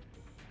bowling!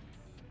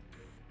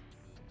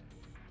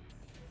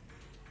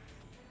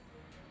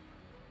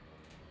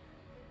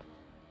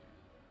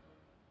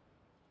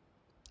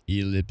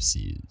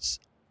 Ellipses.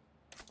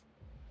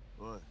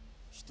 Oi,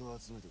 人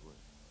集めてこい。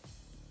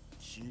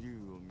桐生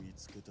を見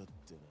つけたっ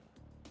てな。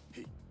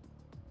へい。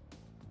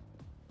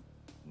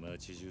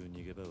街中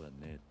逃げ場はね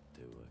えっ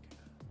てわけ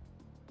か。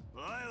お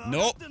い、分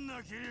かってん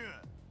な、桐生。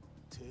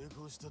抵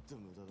抗したって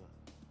無駄だ。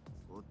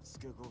おっつ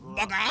けここ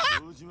は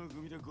堂島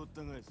組でごっ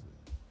た返す。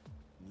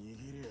逃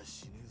げりゃ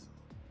死ねえぞ。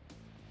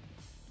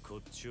こ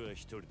っちは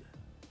一人だ。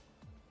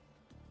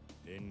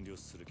遠慮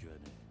する気はね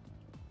え。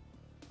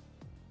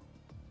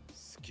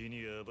好き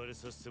に暴れ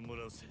させても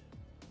らうぜ。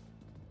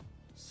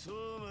そ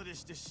うまで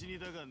して死に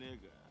たがねえ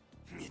か。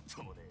みっ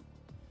ともねえ。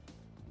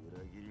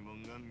裏切り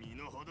者が身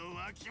の程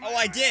わきまえ。 Oh,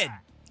 I did.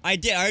 I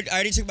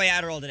already took my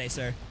Adderall today,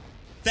 sir.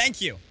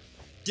 Thank you.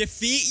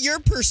 Defeat your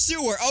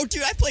pursuer. Oh,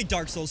 dude, I played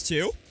Dark Souls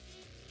 2.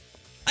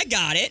 I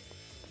got it.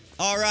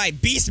 All right,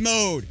 beast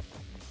mode.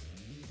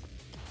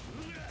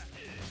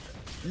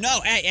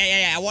 No,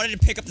 hey, I wanted to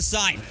pick up the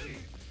sign.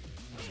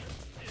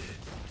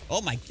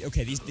 Oh my,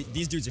 okay,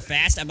 these dudes are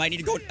fast. I might need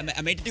to go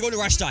to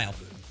rush style.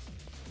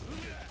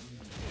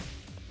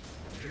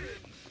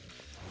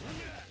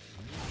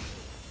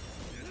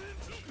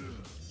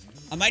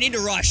 I might need to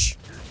rush.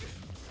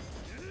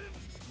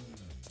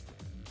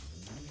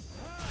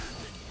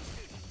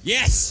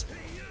 Yes!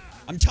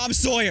 I'm Tom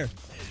Sawyer.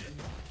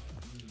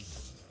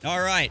 All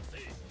right.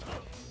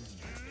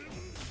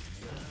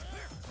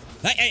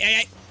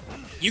 Hey.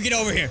 You get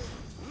over here.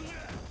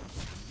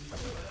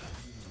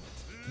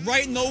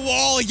 Right in the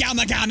wall,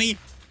 Yamagami.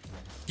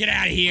 Get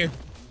out of here.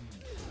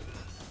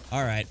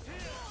 All right.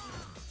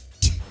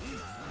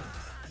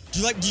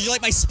 Did you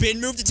like my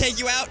spin move to take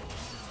you out?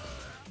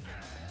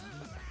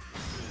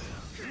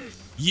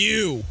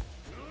 You.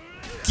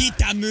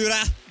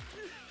 Kitamura.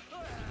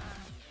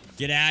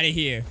 Get out of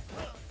here.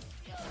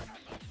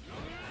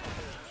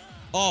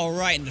 All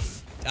right.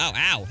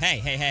 Ow. Hey.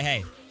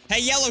 Hey,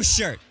 yellow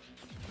shirt.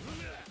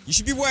 You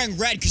should be wearing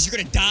red because you're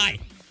going to die.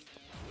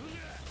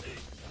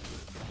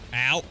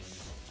 Ow.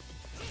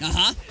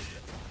 Uh-huh.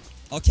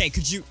 Okay,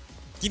 could you...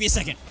 Give me a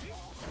second.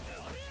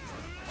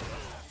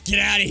 Get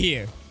out of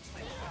here.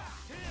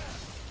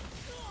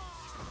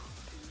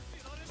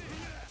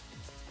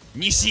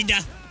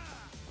 Nishida.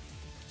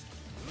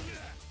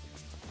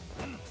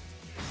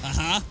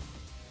 Uh-huh.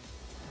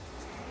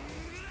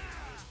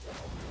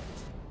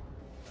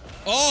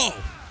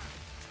 Oh!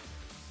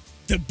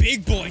 The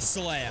big boy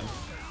slam.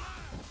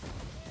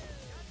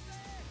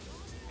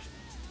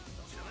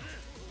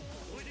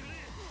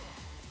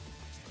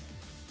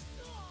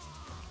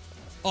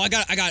 Oh, I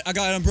got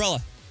an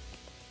umbrella.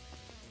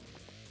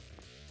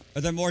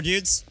 Are there more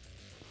dudes?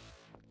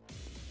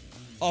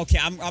 Okay,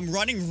 I'm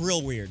running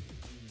real weird.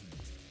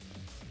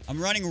 I'm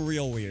running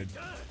real weird.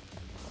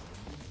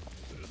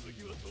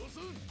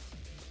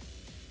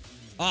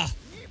 Ah,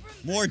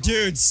 more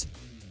dudes.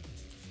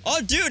 Oh,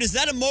 dude, is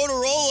that a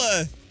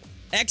Motorola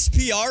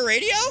XPR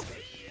radio?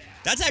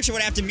 That's actually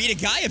what I have to meet a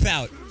guy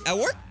about at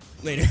work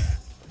later.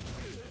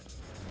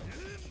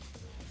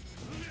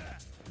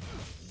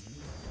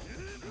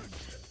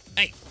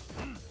 Hey.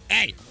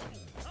 Hey.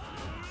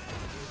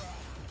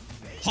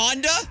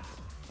 Honda?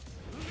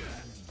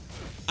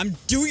 I'm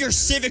doing your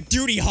civic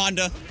duty,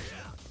 Honda.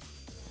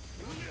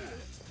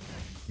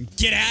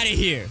 Get out of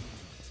here.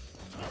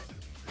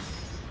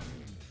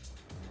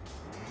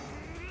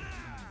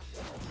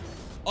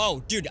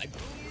 Oh, dude.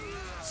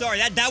 Sorry,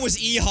 that was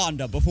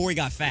E-Honda before he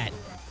got fat.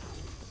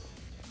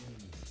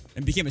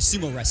 And became a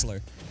sumo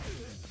wrestler.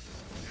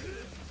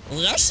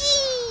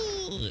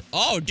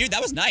 Oh, dude,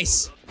 that was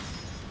nice.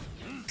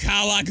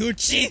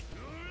 Kawaguchi.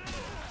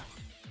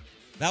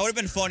 That would have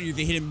been funny if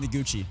they hit him in the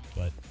Gucci,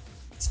 but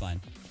it's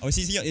fine. Oh, is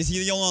he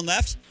the only one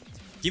left?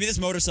 Give me this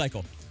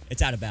motorcycle.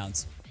 It's out of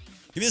bounds.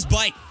 Give me this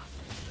bike.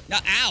 No,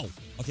 ow.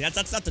 Okay,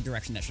 that's not the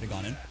direction that should have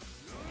gone in.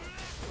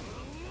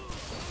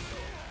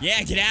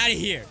 Yeah, get out of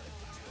here.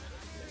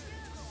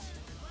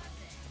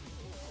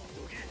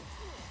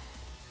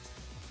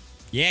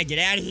 Yeah, get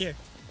out of here.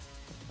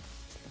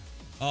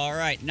 All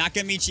right,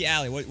 Nakamichi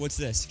Alley. What's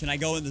this? Can I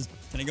go in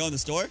the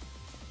store?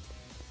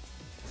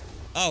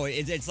 Oh,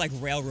 it's like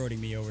railroading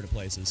me over to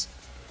places.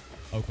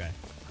 Okay.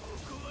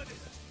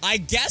 I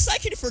guess I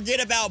can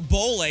forget about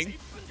bowling.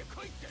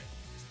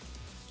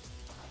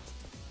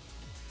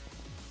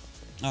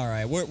 All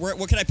right,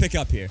 what can I pick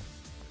up here?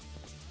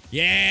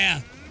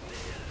 Yeah.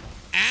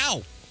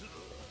 Ow.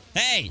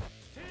 Hey.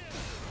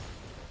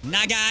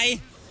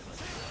 Nagai.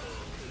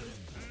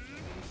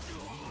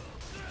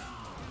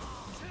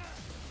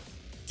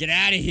 Get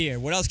out of here.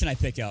 What else can I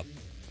pick up?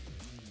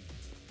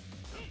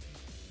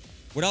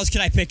 What else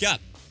can I pick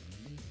up?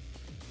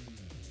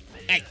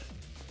 Hey.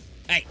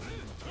 Hey.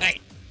 Hey.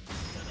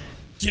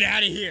 Get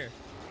out of here.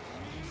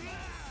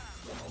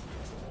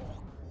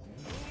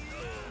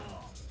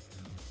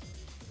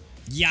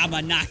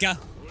 Yamanaka.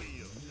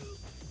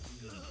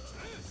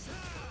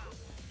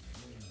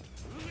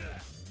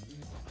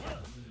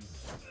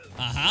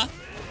 Uh-huh.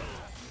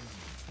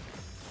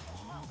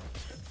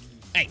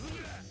 Hey.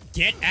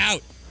 Get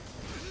out.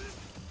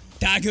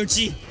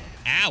 Taguchi.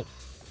 Ow.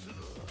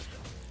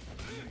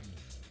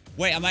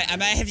 Wait, I might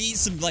have to eat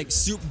some, like,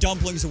 soup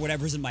dumplings or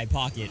whatever's in my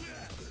pocket.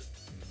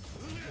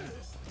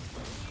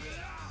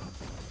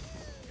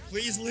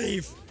 Please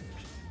leave.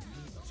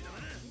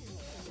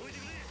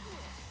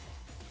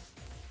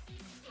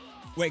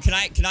 Wait, can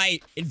I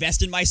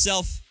invest in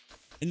myself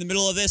in the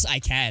middle of this? I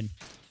can.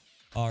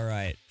 All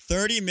right.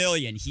 30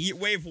 million. Heat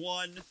wave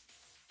 1.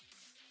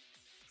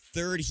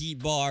 Third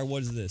heat bar.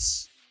 What is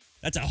this?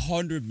 That's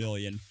 100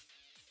 million.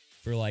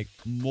 For, like,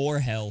 more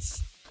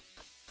health.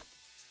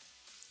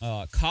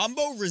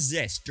 Combo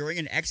resist. During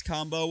an X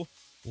combo,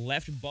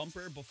 left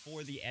bumper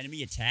before the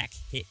enemy attack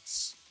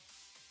hits.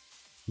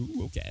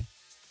 Ooh, okay.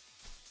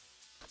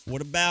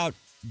 What about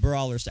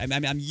Brawler?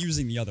 I'm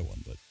using the other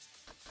one, but...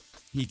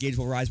 Heat gauge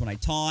will rise when I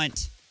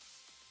taunt.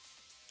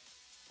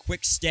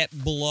 Quick step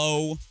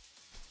blow.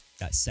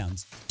 That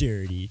sounds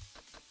dirty.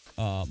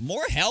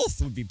 More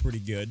health would be pretty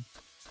good.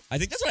 I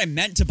think that's what I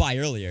meant to buy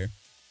earlier.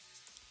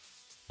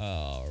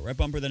 Right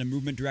bumper, then a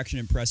movement direction,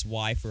 and press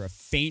Y for a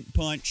feint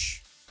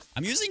punch.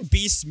 I'm using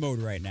beast mode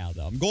right now,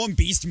 though. I'm going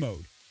beast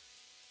mode.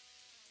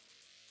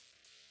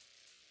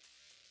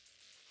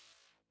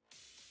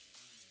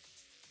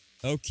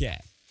 Okay.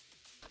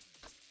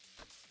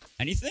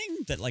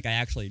 Anything that, like, I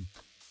actually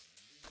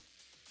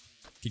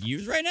could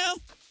use right now?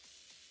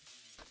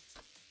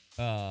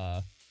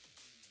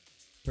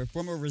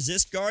 Perform a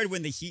resist guard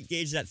when the heat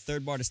gauge that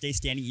third bar to stay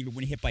standing even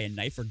when hit by a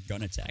knife or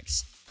gun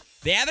attacks.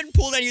 They haven't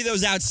pulled any of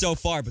those out so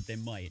far, but they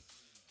might.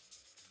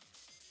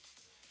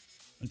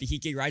 Let the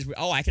heat gauge rise.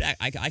 Oh, I could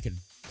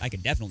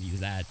definitely use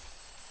that.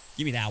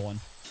 Give me that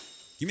one.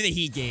 Give me the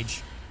heat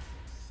gauge.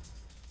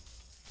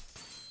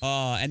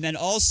 And then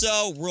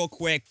also, real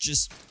quick,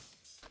 just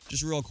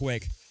real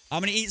quick,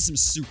 I'm gonna eat some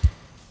soup.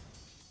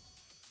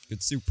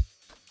 Good soup.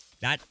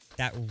 That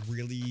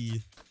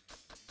really,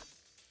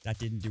 that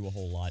didn't do a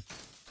whole lot.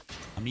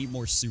 I'm gonna eat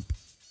more soup.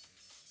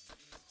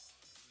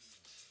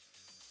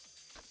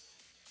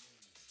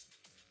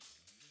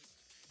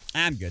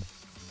 I'm good.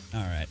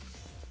 Alright.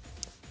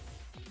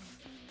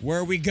 Where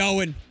are we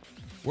going?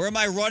 Where am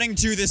I running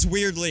to this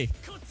weirdly?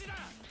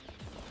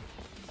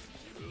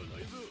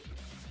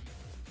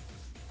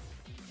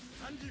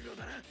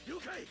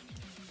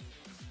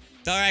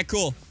 Alright,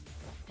 cool.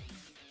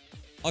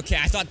 Okay,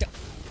 I thought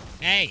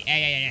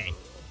Hey.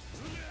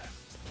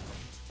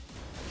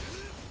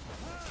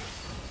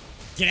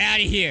 Get out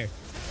of here.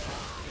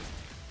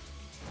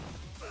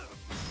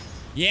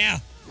 Yeah.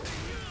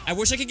 I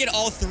wish I could get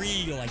all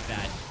three like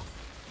that.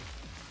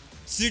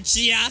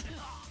 Tsuchiya.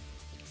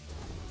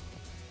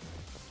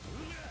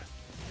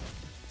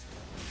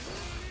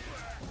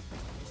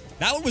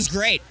 That one was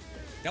great.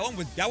 That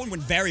one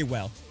went very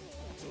well.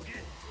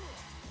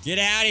 Get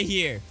out of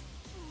here.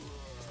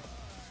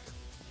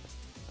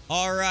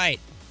 All right.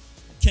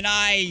 Can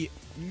I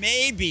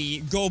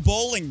maybe go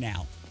bowling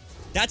now?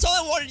 That's all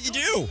I wanted to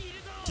do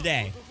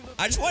today.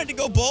 I just wanted to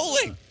go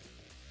bowling.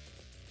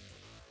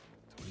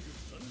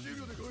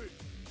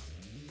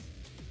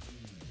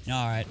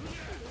 All right.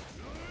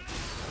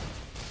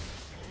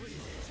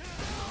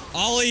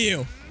 All of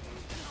you,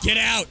 get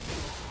out.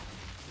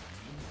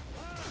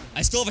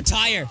 I still have a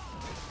tire.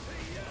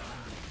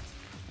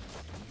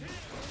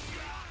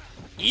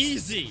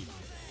 Easy.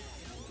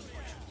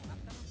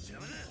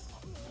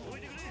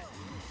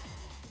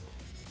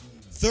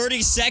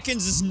 "30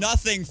 seconds is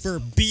nothing for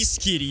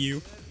Beast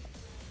Kiryu.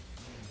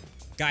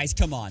 Guys,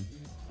 come on.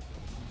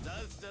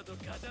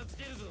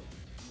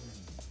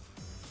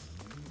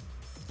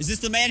 Is this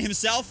the man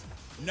himself?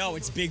 No,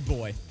 it's Big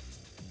Boy.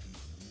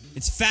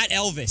 It's Fat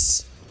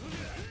Elvis.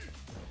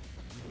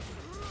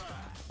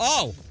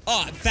 Oh,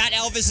 Fat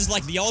Elvis is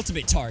like the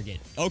ultimate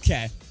target.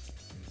 Okay.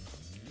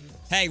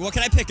 Hey, what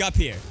can I pick up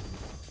here?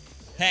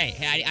 Hey,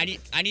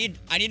 I need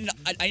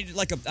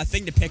like a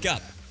thing to pick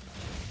up.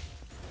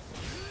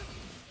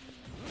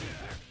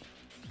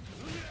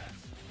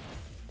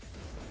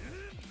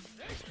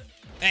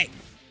 Hey,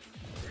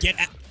 get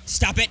out.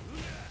 Stop it.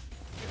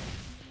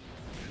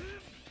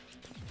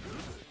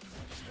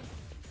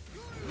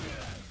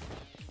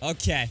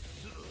 Okay.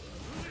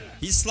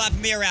 He's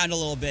slapping me around a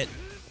little bit.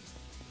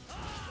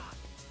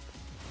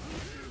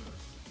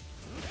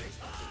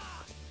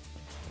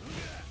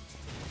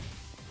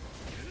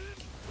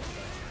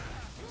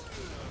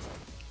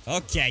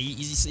 Okay,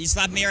 he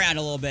slapped me around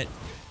a little bit.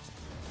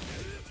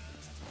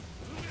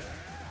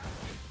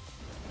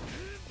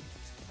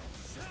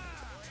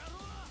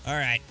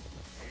 Alright.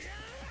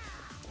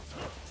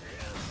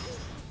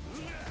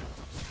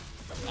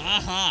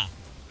 Aha!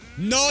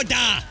 No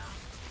da!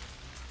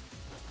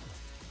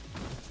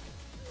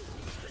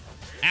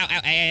 Ow,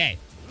 hey.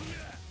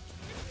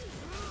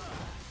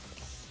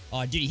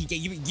 Oh, dude, he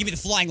give me the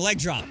flying leg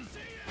drop.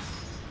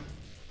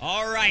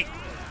 Alright,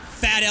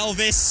 Fat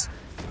Elvis.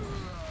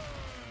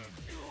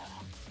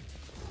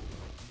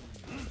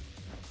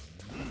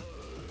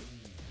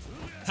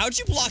 How'd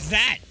you block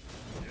that?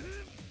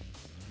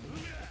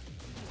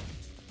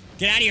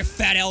 Get out of here,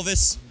 Fat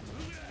Elvis.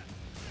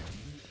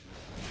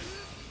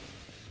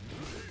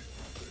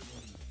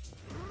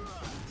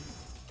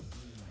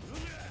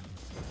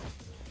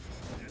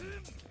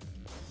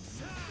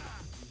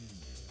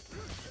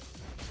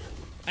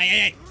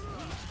 Hey.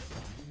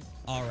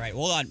 Alright,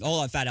 hold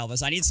on, Fat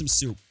Elvis. I need some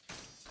soup.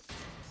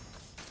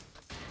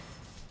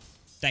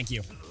 Thank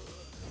you.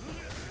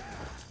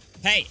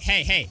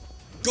 Hey.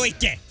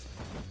 Goite.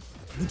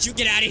 Would you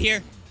get out of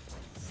here?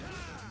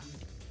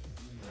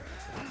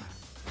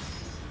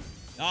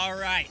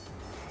 Alright.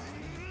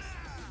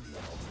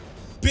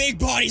 Big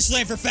body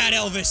slam for Fat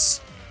Elvis.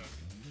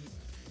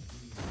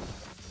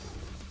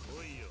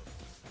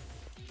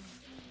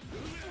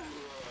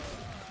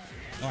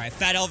 Alright,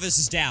 Fat Elvis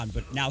is down,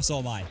 but now so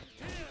am I.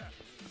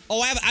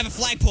 Oh, I have a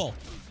flagpole.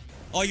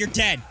 Oh, you're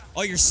dead.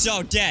 Oh, you're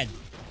so dead.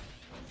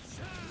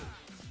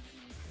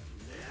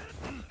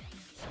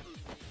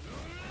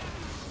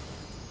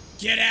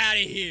 Get out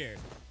of here.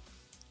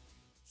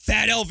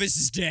 Fat Elvis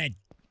is dead.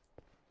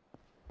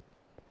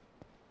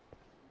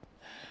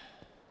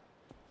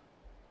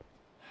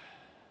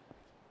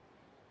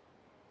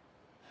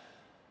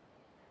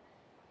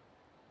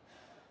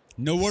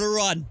 Nowhere to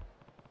run.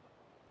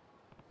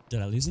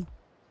 Did I lose him?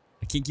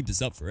 I can't keep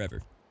this up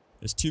forever.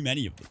 There's too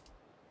many of them.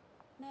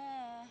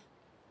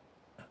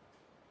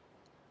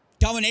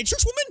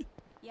 Dominatrix woman?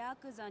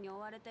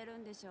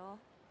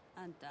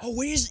 Oh,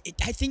 wait,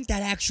 I think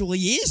that actually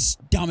is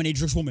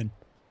Dominatrix woman.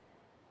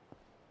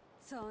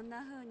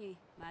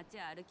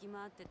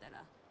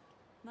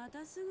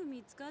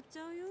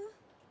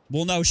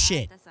 Well, no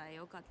shit.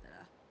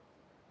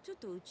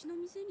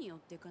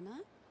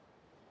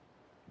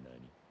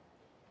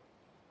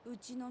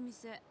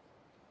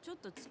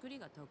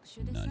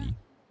 Nani?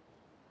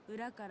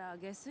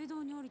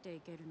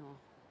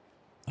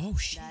 Oh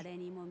shit.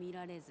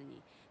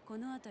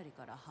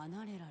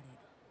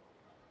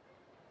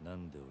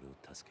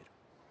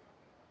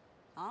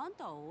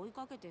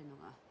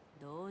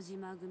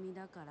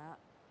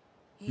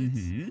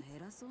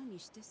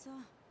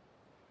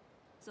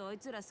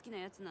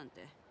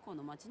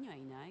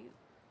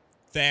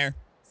 Fair.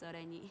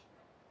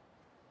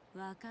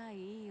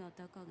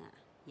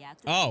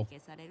 Oh.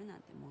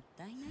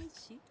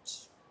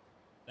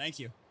 Thank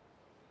you.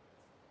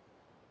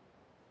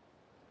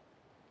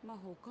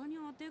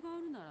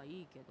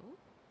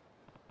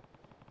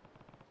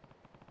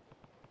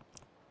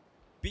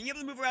 Being able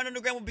to move around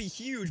underground would be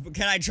huge, but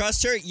can I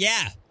trust her?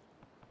 Yeah.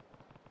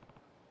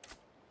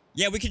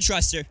 Yeah, we can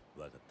trust her.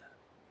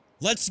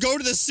 Let's go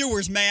to the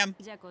sewers, ma'am.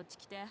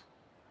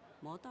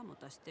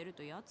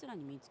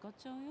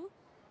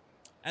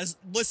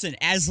 Listen,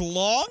 as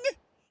long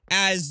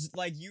as,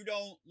 like, you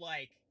don't,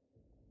 like...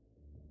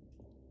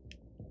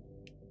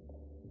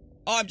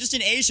 Oh, I'm just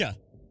in Asia.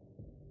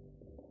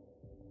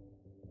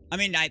 I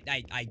mean, I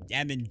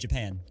am in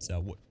Japan,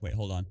 so wait,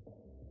 hold on.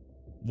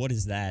 What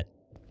is that?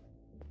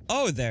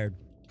 Oh, they're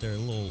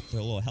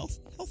little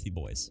healthy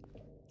boys.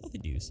 Healthy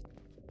dudes.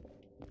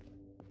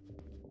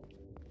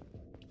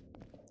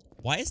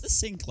 Why is the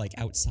sink, like,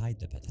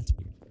 outside the bed? That's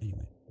weird.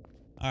 Anyway.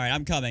 Alright,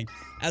 I'm coming.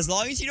 As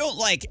long as you don't,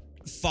 like,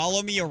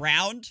 follow me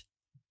around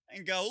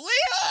and go,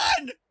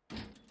 Leon! I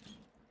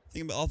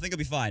think I'll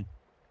be fine.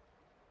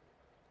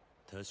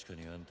 Hey,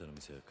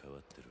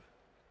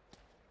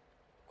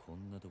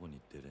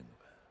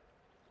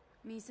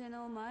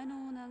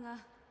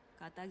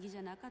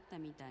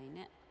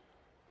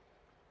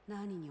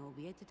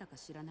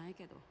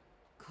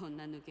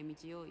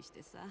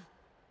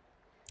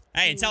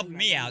 it's helping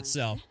me out,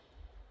 so.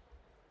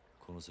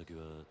 この先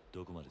は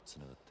どこまでつ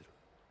ながってる？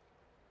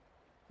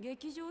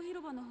劇場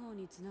広場の方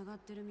につながっ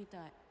てるみた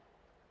い。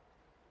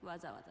わ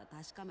ざわざ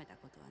確かめた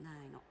ことはな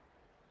いの。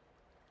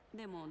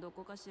でもど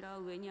こかしら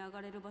上に上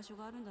がれる場所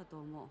があるんだと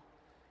思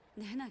う。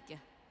でなきゃ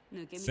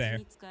抜け道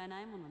に使え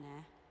ないもの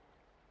ね。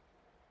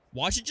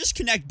Why don't you just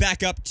connect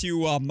back up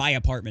to my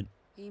apartment?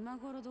 今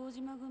頃堂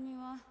島組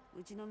は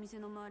うちの店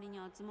の周りに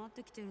集まっ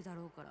てきてるだ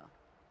ろうから、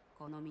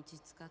この道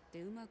使っ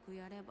てうまく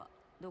やれば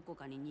どこ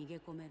かに逃げ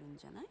込めるん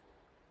じゃない？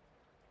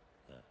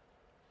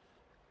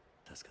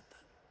 助かっ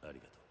た。あり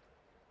がと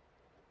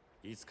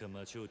う。いつか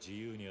街を自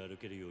由に歩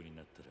けるように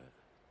なったら、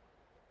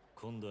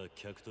今度は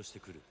客として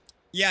来る。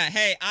Yeah,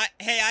 hey, I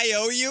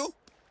owe you.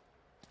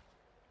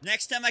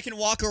 Next time I can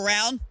walk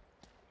around.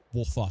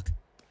 Well, fuck.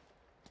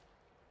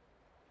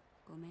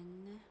 ごめ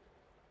んね。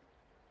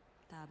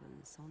多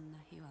分そんな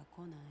日は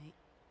来ない。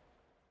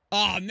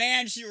Oh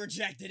man, she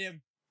rejected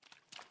him.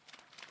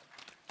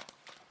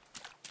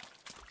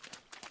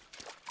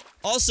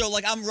 Also,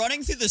 like, I'm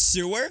running through the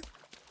sewer.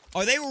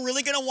 Are they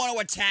really gonna want to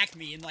attack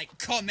me and, like,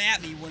 come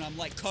at me when I'm,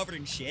 like, covered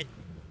in shit?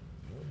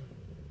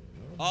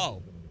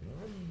 Oh.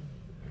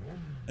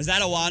 Is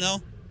that a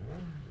Wano?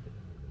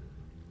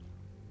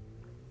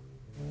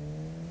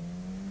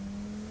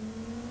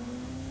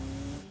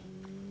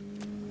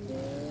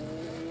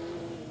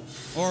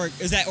 Or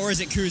is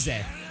it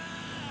Kuze?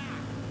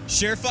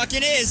 Sure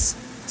fucking is.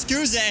 It's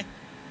Kuze.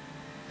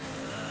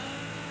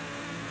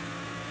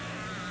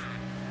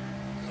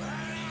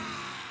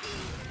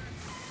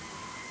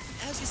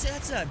 As you said,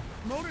 that's a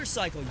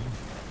motorcycle, you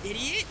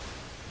idiot.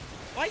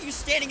 Why are you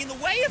standing in the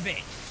way of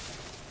it?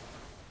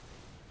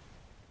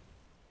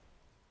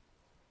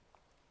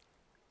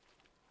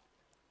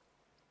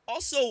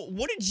 Also,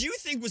 what did you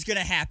think was gonna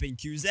happen,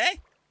 Kuze?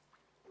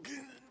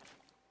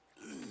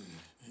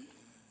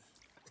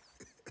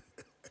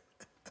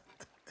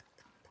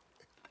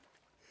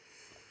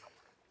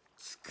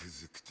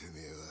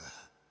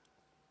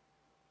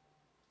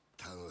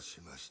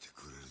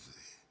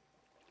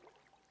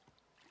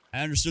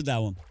 I understood that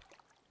one.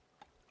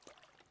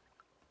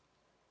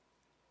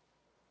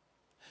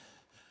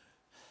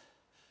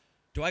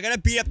 Do I gotta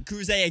beat up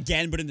Kuze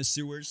again, but in the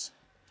sewers?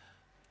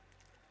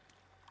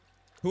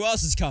 Who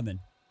else is coming?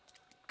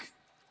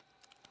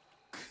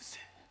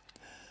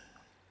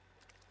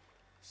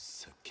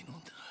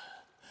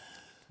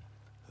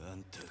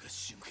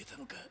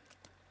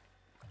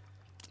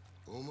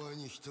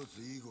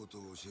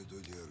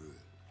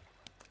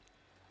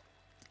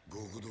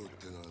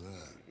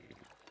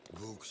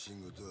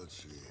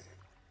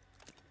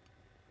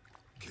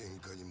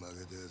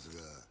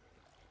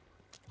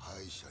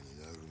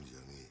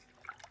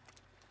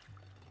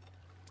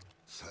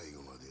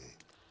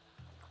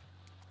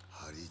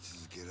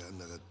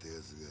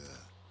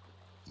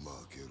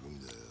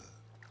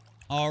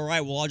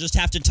 Alright, well, I'll just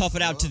have to tough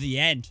it out to the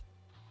end.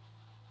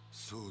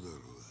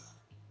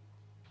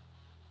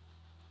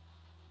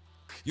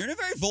 You're in a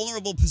very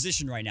vulnerable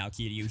position right now,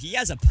 Kiryu. He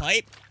has a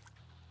pipe.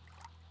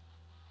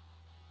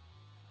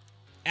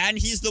 And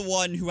he's the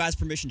one who has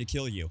permission to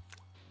kill you.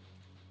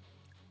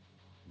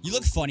 You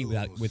look funny You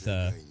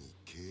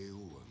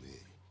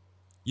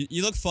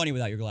look funny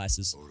without your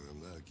glasses.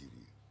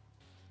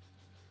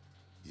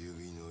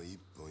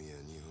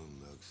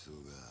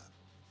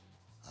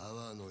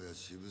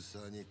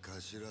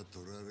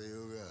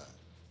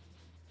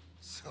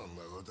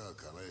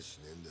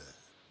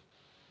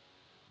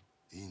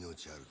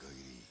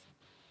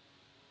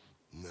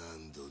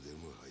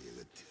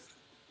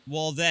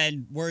 Well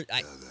then,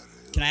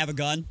 can I have a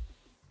gun?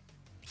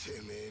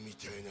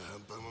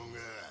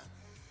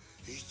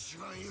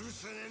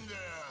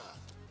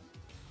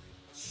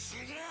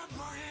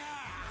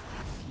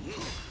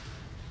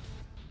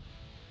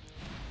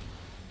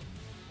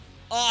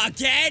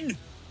 Again?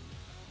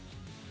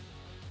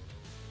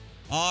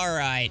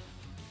 Alright.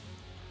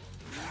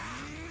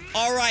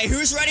 Alright,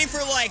 who's ready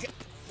for like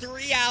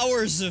 3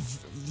 hours of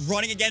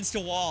running against a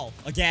wall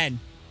again.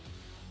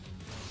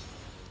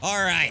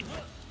 All right.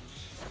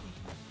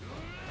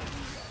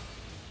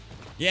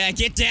 Yeah,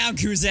 get down,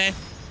 Kuze.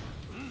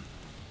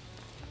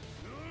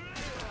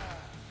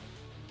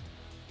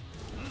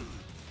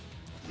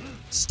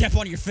 Step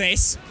on your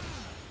face.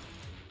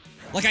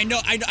 Like I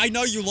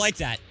know you like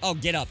that. Oh,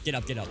 get up, get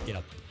up, get up, get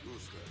up.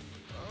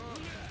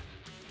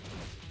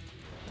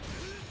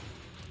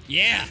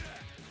 Yeah.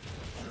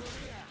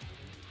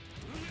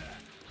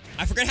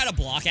 I forgot how to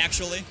block,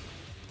 actually.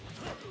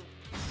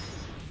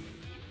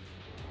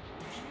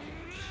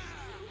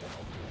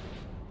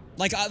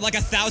 Like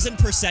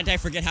 1000% I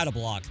forget how to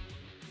block.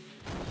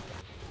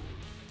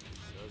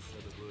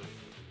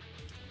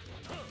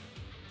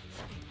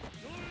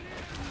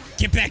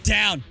 Get back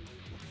down.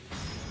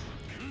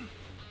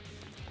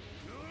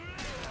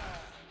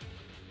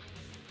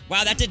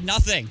 Wow, that did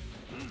nothing.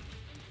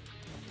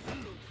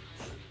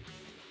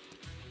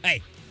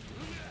 Hey.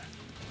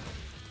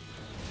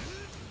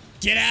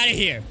 Get out of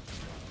here.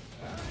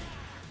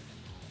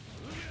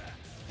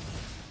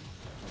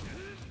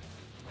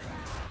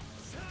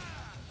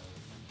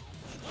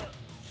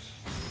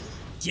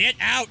 Get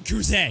out,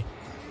 Kuze.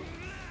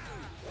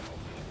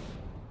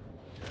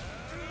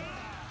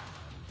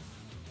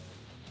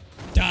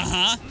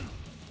 Uh-huh.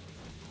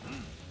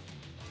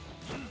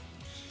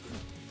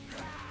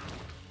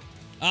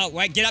 Oh,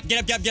 wait, get up, get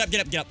up, get up, get up,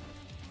 get up, get up.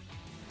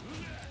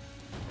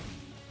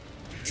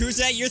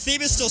 Kuze, your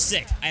theme is still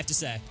sick, I have to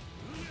say.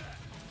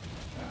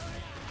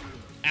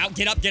 Out,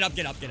 get up, get up,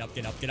 get up, get up,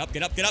 get up, get up,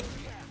 get up, get up.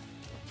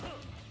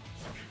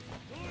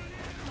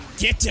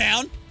 Get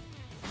down.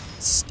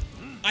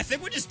 I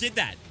think we just did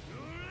that.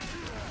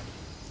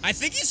 I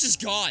think he's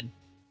just gone.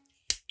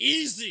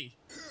 Easy.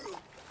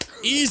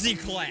 Easy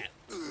clap.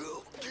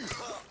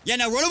 Yeah,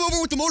 now run him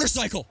over with the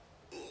motorcycle.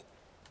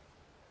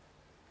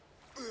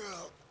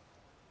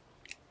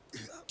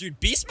 Dude,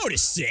 beast mode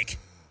is sick.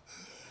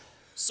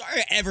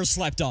 Sorry I ever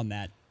slept on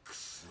that.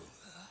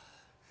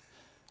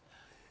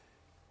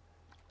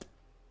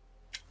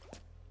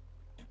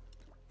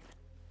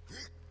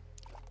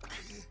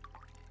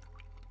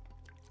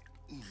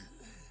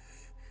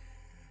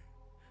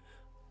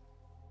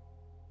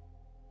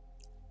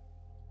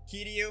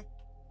 Kiryu,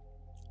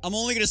 I'm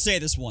only gonna say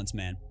this once,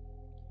 man.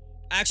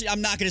 Actually,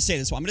 I'm not gonna say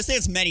this one. I'm gonna say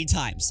this many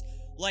times.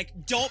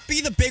 Like, don't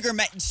be the bigger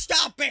man.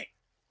 Stop it!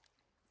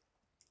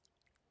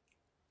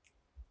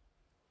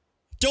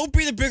 Don't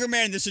be the bigger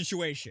man in this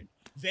situation.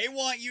 They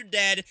want you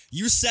dead.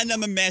 You send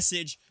them a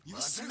message. You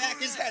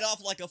smack his head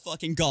off like a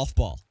fucking golf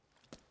ball.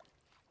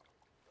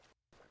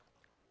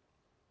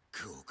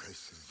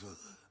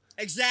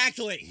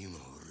 Exactly.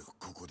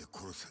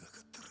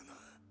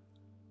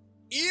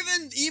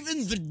 Even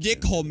the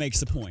dickhole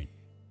makes a point.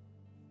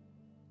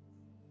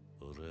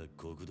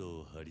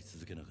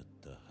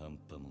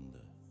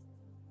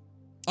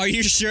 Are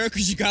you sure?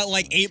 Because you got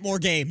like 8 more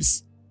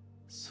games.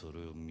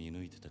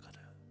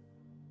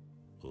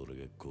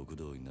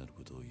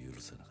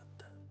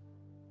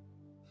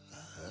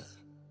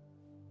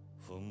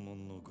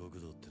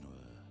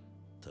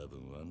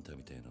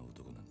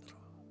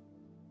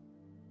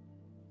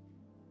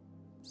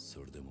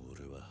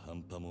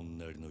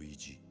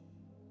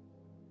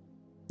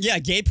 Yeah,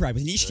 gay pride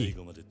with Nishiki.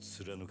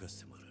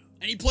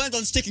 And he plans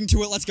on sticking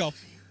to it. Let's go.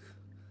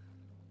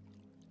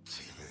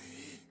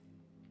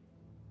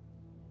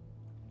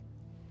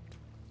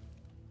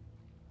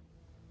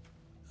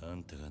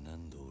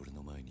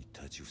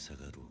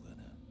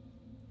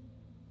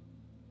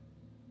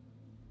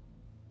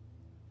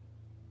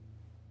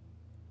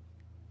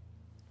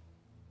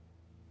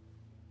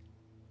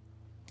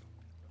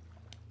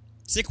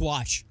 Sick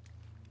watch.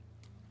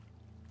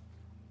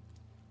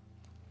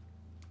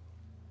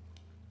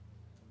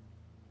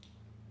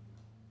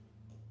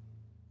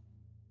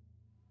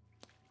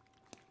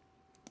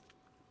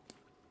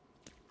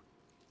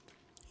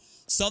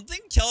 Something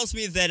tells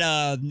me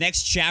that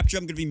next chapter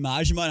I'm gonna be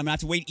Majima and I'm gonna have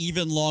to wait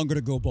even longer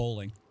to go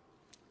bowling.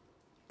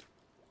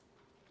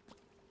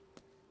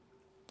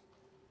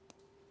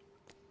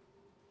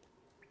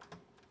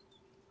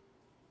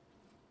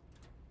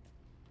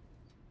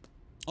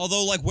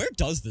 Although, like, where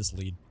does this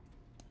lead?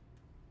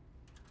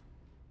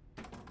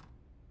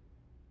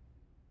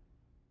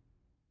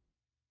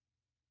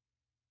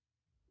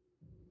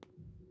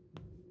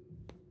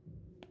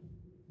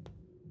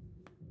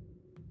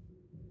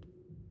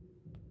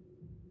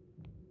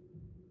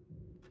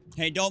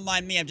 Hey, don't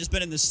mind me. I've just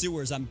been in the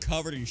sewers. I'm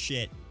covered in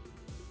shit.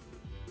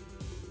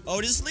 Oh,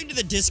 does this lead to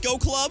the disco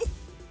club?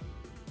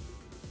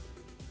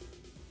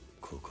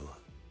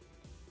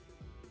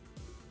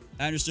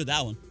 I understood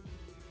that one.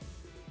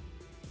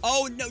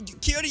 Oh, no.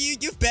 Kyoto,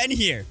 you've been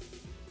here.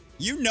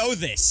 You know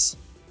this.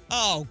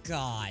 Oh,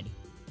 God.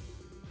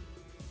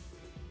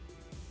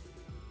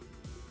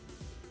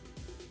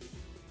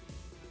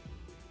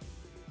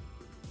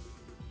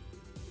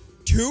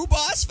 Two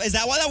boss? Is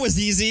that why that was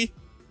easy?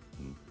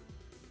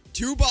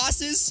 2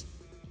 bosses?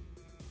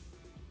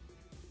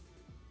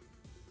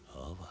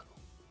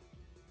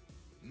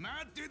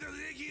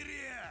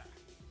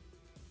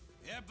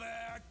 やっぱ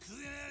クゼ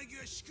の兄貴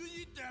はしく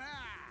じったな。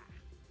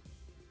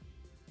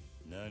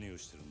何を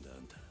してるんだあ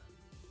んた。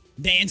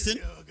Dancing.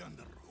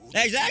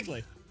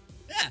 Exactly.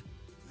 Yeah.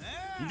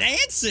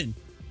 Dancing.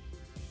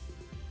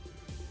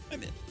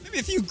 Maybe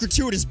a few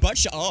gratuitous butt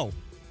shots. Oh.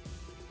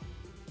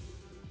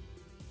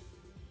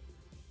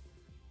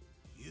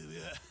 ゆうべ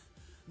は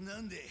な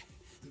んで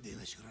電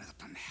話してくれなかっ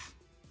たんだよ。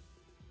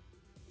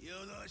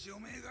夜通しお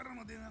めえから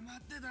の電話待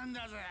ってたん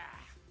だぜ。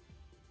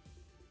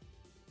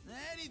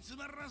何つ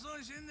まらなそう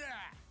にしてんだ。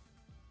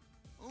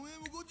おめえ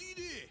もこっち来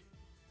て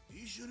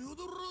一緒に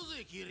踊ろう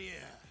ぜキリア。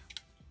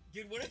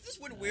 Dude, what if this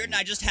went weird and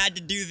I just had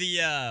to do the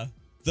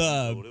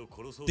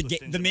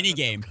mini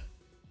game?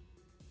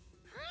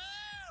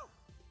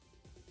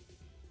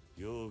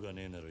 用が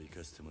ねえなら行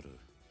かせてもらう。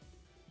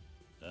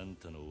あん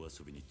たのお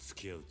遊びに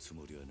付き合うつ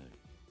もりはない。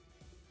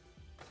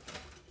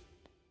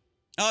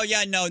 Oh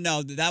yeah, no.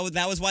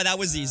 That was why that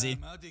was easy.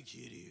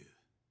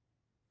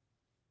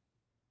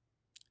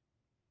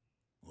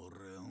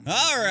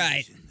 All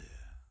right.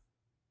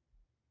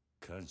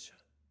 感謝。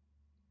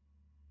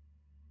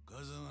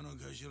風間の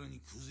頭に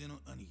クゼ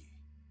の兄貴。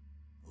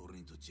俺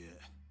にとっちゃ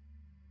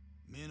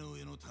目の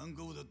上の単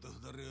行部だった二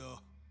人を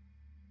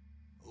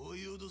追い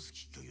脅す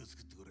きっかけを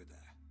作ってくれた。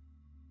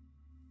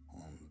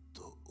ほん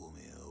とお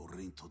めえは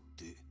俺にとっ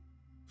て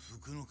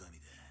福の神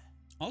だ。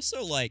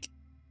 Also, like,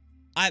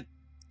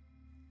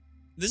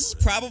 this is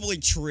probably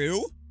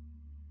true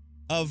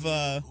of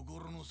a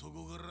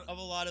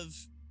lot of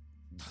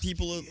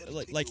people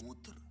like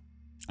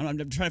I'm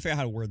trying to figure out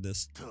how to word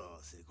this.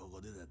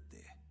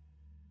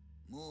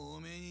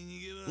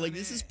 Like,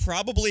 this is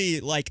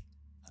probably like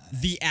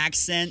the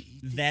accent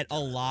that a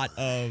lot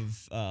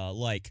of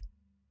like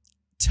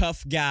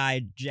tough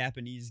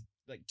Japanese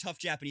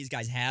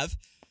guys have,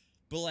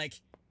 but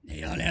like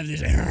they don't have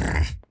this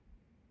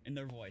in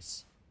their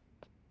voice.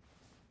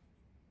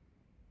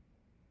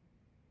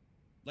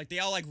 Like, they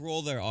all, like,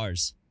 roll their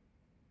R's.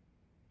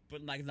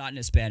 But, like, not in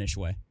a Spanish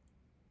way.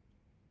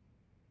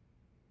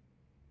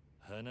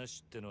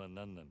 話ってのは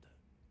何なんだ。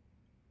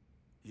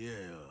いやい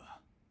や、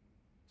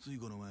つい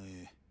この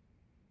前、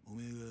お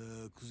めえ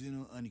がクゼ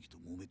の兄貴と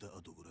揉めた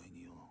後ぐらい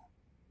によ、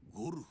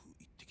ゴルフ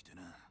行ってきて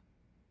な。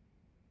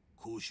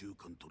甲州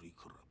カントリー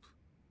クラブ。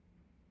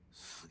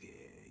すげ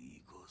えい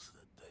いコース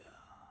だっ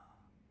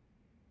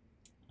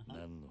たよ。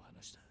何の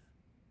話だ。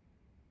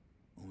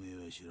おめえ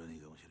は知らね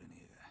えかもしれね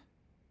えが。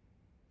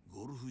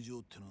ゴルフ場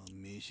ってのは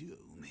飯がう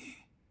めえ。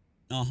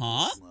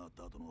ま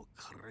た後の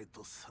カレー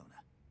とサウ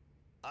ナ。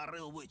あれ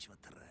覚えちまっ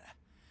たら、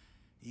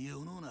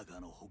世の中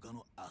の他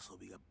の遊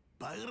びが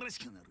バカらし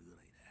くなるぐら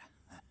い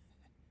だ。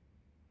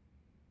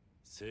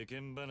世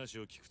間話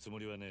を聞くつも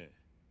りはねえ。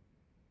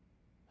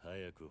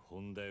早く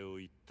本題を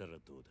言ったら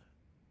どう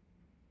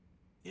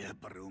だ。やっ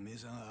ぱりおめえ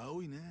さん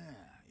青いな。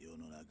世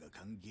の中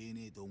関係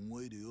ねえと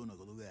思えるような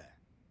ことが。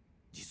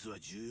実は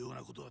重要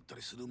なことだった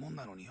りするもん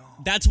なのによ。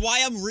That's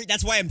why I'm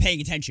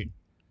paying attention.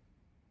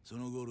 そ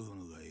のゴルフ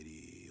の帰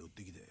り寄っ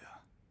てきたよ。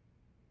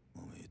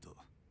おめえと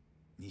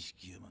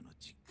錦山の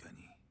実家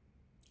に。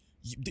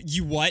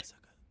You what?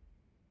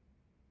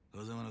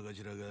 風間の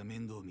頭が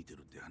面倒見てる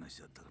って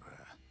話だったか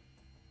ら、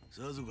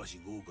さぞかし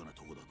豪華な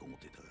とこだと思っ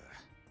てたが、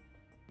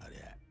あり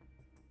ゃ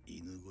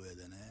犬小屋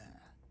だな。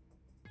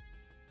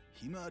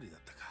ひまわりだっ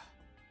たか。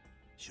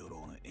初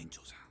老の園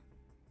長さん。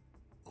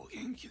お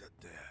元気だっ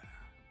たよ。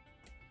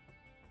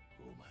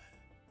お前、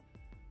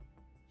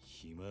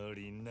ひまわ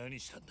りに何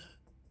したんだ。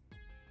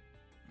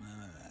ま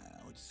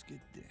あ、落ち着けっ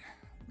て、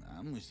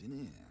何もして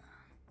ね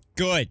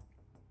え。Good.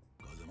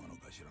 風間の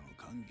頭の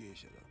関係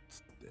者だっ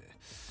つって、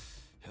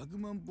100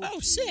万ポ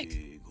ッチ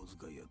で小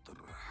遣いやったら、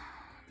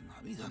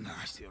涙流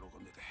して喜ん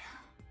でたよ。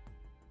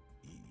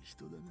いい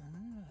人だな、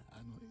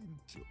あの園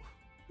長。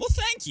Well,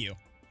 thank you.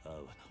 あ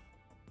わな。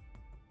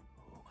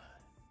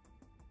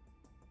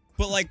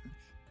But like,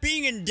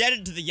 being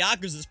indebted to the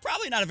Yakuza is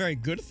probably not a very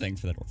good thing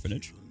for that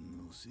orphanage.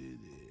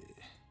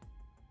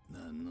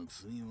 何の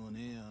罪も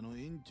ねえあの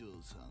園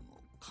長さん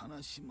を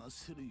悲しま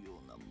せるよ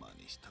うな真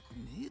似したく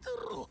ねえだ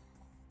ろ。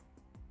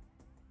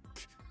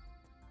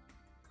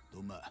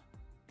とまあ、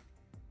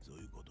そう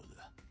いうこと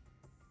だ。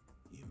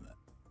今、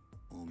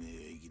おめえ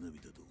が生き延び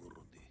たところ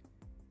で、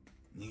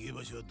逃げ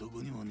場所はど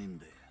こにもねえん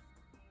だよ。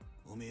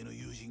おめえの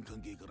友人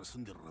関係から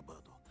住んでるアパー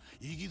ト、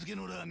行きつけ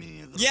のラーメン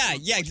屋から。Yeah,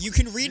 you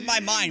can read my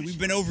mind. We've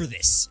been over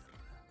this.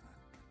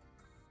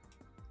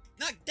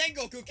 Not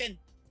Tengoku-ken.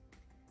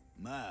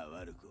 まあ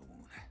悪く思う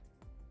な。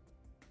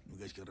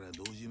昔から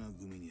堂島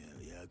組には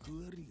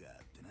役割があっ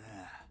てな。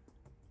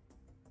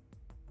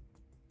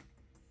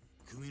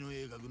組の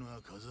絵描くの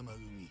は風間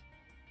組、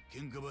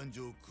喧嘩番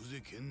長久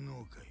世剣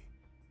能会、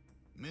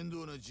面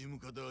倒な事務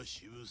方は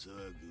渋沢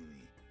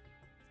組。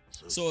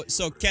So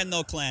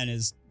Kenno clan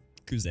is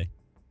Kuze.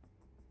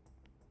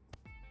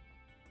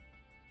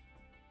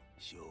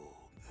 生涯、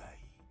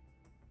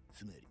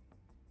つまり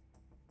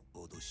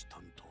脅し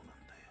担当なん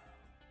だよ。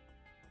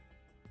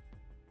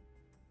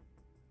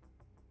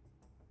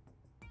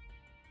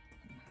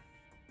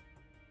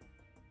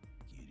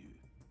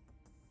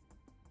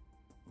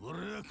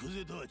俺はク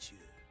ゼとは違う。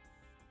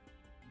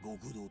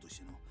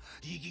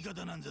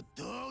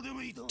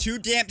Two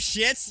damp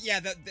shits? Yeah,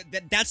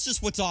 that's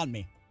just what's on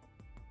me.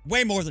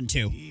 Way more than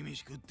two.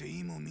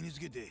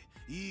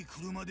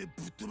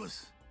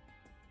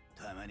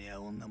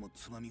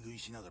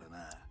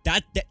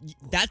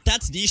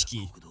 That's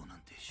Nishiki.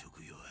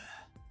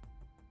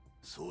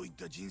 そういっ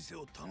た人生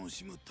を楽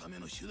しむため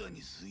の手段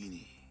に過ぎね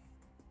え。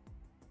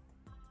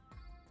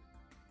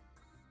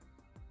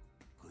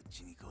こっ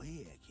ちに来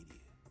いや、キ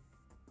リ。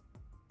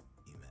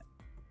今、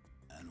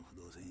あの不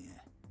動産屋、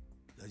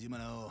田島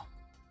直、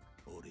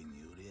俺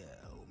によりゃ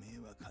おめえ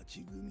は勝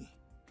ち組。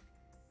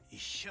一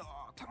生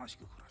楽し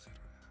く暮らせる。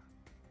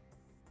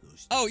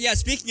Oh yeah,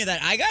 speaking of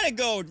that, I gotta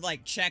go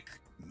like check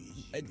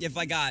if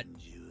I got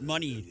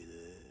money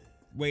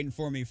waiting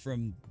for me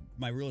from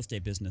my real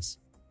estate business.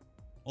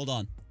 Hold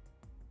on.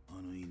 あ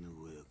の犬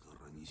小屋か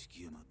ら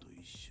錦山と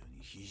一緒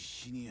に必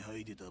死に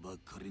入れたばっ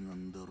かりな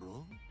んだ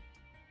ろ。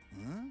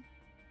ん？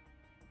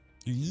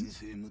人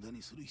生無駄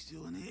にする必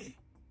要はね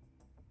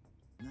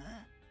え。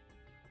な？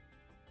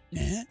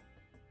ね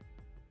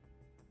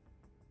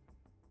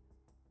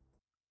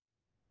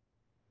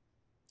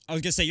？I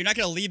was gonna say, you're not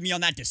gonna leave me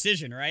on that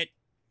decision, right?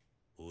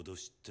 Oh,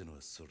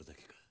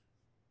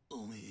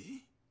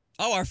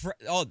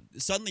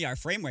 suddenly our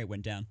frame rate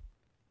went down.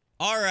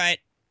 All right.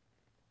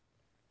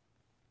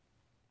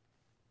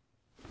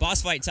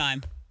 Boss fight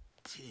time.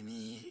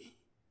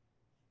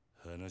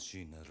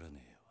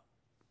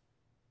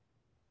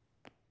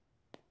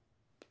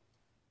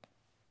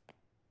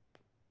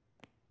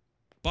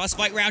 Boss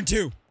fight round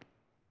 2.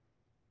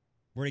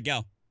 Where'd it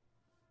go?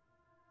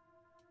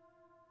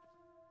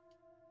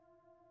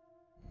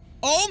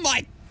 Oh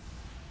my!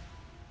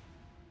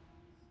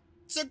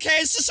 It's okay,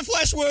 it's just a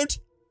flesh wound.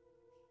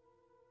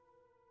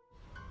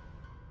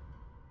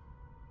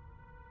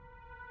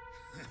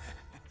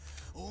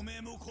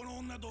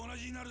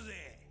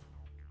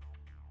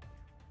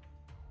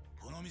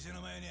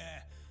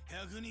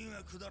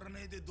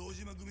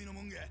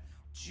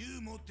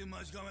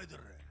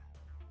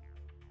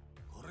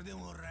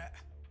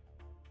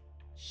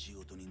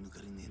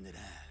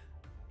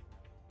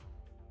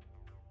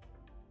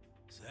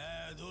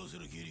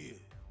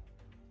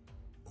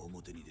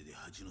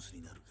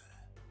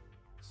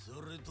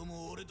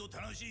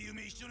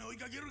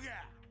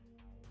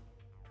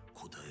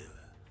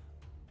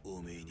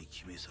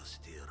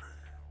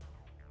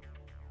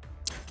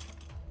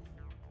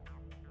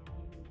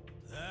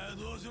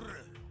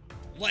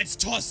 Let's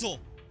tussle.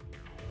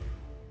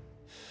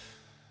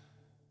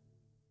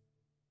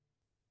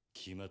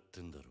 決まって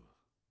んだろ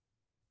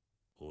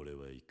う。俺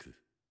は行く。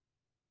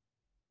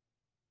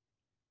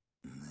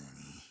何？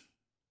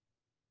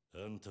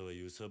あんたは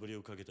揺さぶり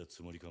をかけた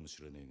つもりかも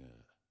しれねえが、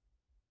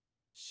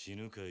死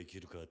ぬか生き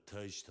るか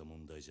大した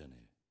問題じゃね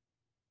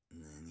え。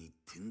何言っ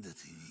てんだて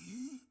め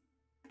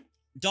え。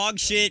Dog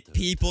shit,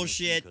 people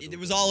shit, it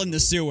was all in the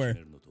sewer.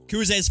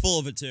 Kuze's full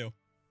of it too.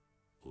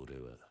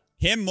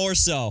 Him more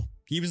so.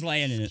 He was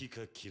laying in it.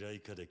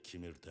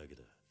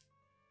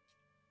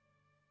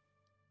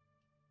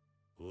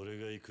 俺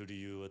が行く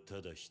理由は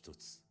ただ一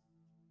つ。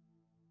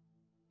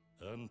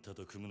あんた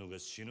と組むのが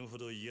死ぬほ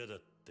ど嫌だっ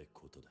て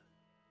ことだ。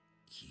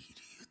キリ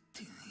言っ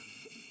てね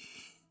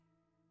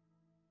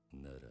え。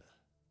なら。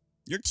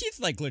Your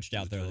teeth like glitched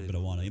out there a little bit,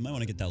 Awana. You might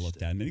want to get that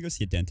looked at. Maybe go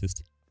see a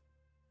dentist.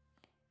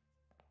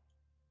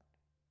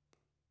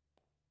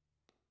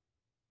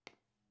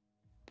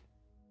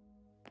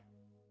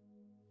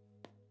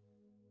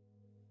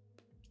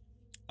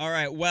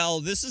 Alright,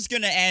 well, this is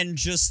gonna end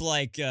just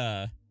like,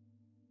 when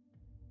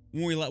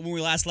we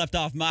last left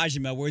off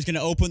Majima, where he's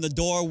gonna open the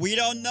door. We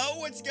don't know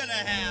what's gonna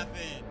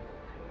happen.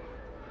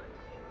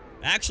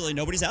 Actually,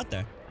 nobody's out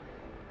there.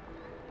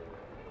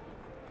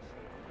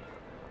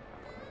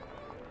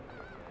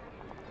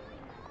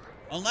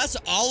 Unless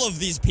all of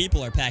these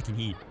people are packing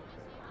heat.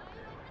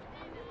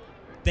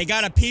 They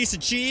got a piece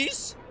of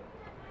cheese?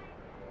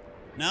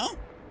 No?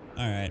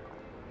 Alright.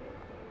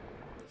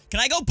 Can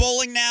I go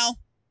bowling now?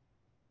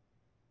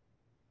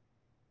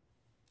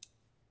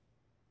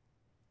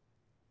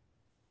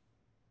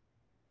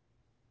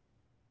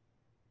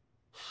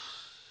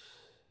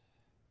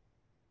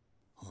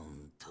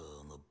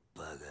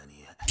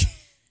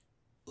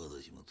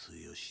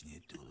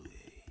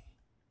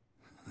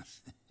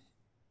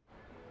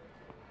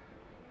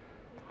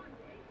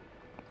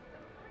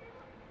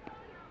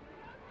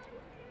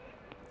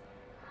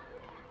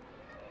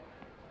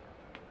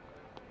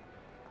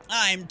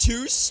 I'm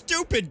too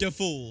stupid to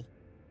fool.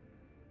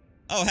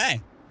 Oh,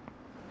 hey.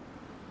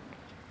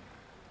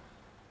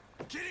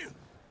 Kiryu!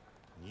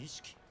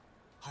 Nishiki.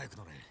 早く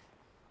乗れ。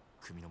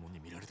組の者に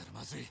見られたら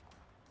まずい。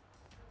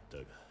だ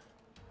が。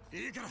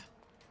いいから。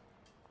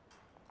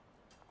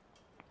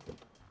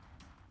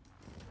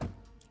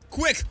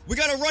Quick! We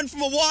gotta run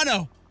from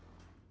Awano!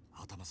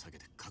 頭下げ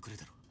て隠れ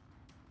てろ。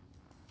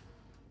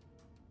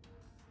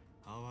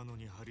阿波野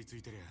に張り付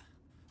いてりゃ、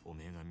お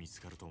めえが見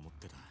つかると思っ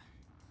てた。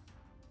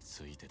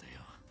ついてたよ。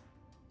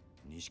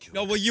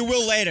No, well, you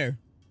will later.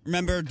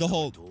 Remember the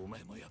whole.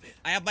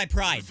 I have my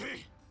pride.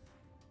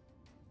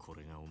 こ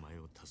れがお前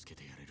を助け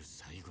てやれる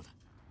最後だ。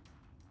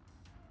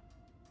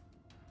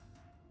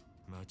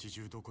街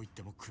中どこ行っ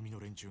ても組の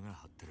連中が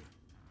張ってる。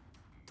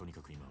とに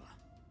かく今は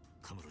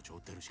カムロ町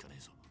を出るしかね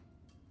えぞ。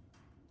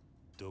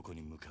どこ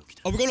に向かう気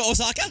だ。 Are we going to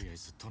Osaka? とりあえ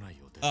ず都内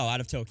を出る。 Oh,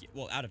 out of Tokyo.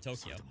 Well, out of そ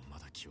Tokyo. れでもま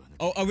だ気は抜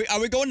け Oh, are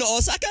we going to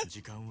Osaka?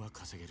 時間は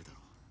稼げるだろ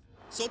う。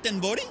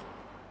 Sotenbori?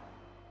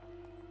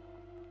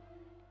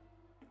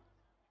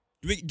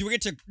 Do we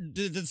get to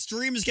do the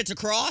streams get to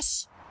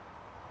cross?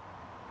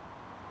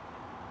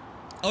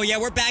 Oh yeah,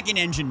 we're back in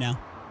engine now.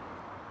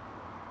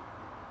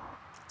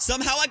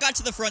 Somehow I got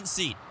to the front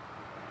seat.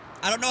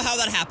 I don't know how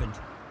that happened.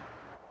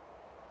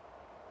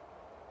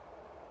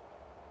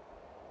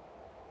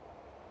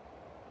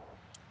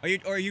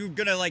 Are you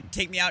gonna like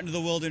take me out into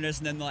the wilderness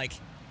and then like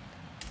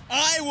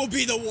I will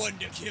be the one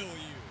to kill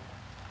you?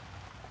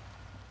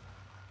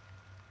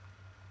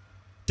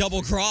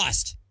 Double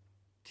crossed.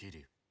 キリ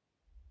ュウ。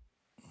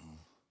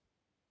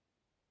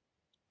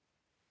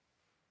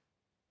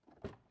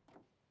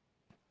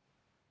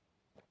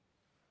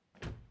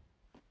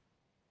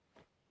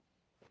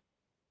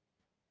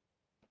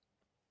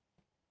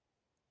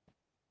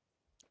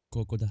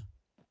ここだ。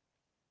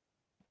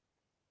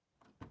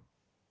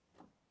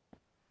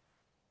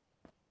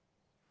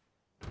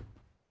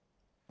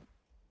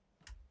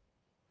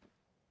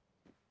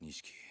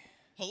錦。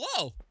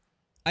 Hello.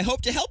 I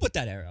hope to help with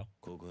that arrow.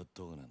 ここは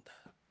どこなんだ。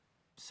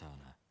さあ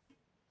な。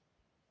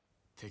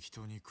適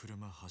当に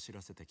車走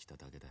らせてきた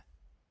だけだ。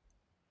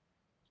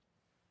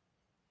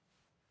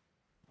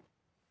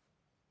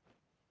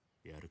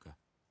やるか。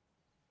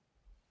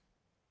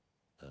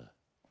ああ。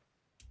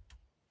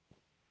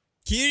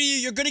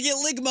 Kiryu, you're gonna get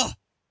Ligma.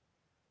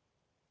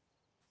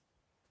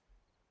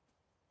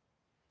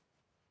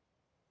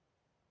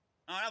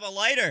 I don't have a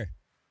lighter.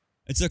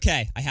 It's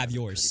okay. I have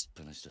yours.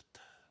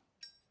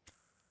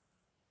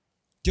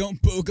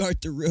 Don't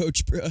bogart the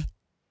roach, bruh.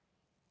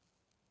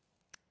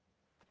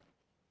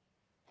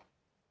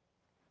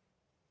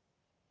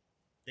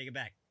 Take it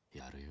back.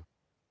 やるよ。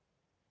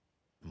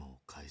も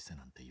う返せ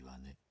なんて言わ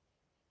ねえ。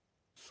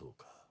そう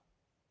か。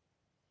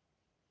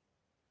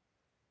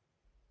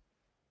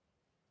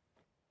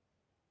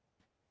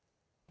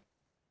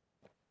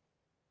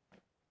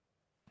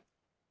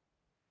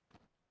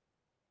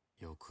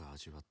よく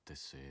味わって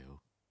据え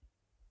よ。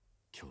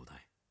兄弟。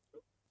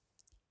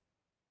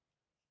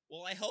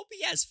 Well, I hope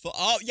he has fun.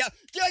 Oh, yeah.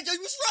 Yeah, he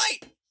was right.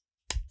 He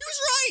was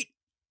right.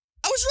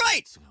 I was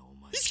right.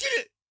 He's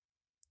gonna...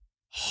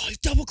 Oh, he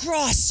double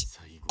cross.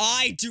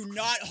 I do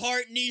not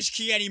heart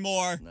Nishiki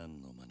anymore.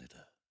 何の真似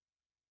だ。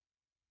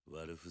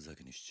悪ふざ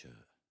けにしちゃ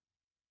う。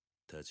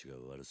たちが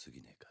悪す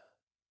ぎねえか。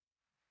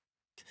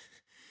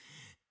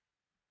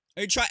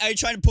Are you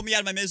trying to put me out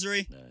of my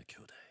misery? なあ、兄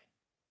弟。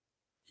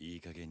い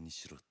い加減に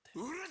しろって。う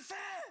るせ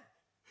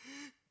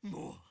え。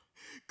もう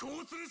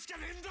こうするしか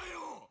ねえんだ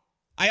よ。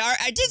I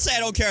did say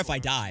I don't care if I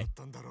die.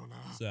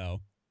 So.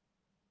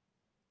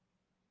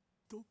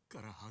 どっ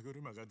から歯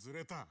車がず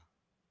れた。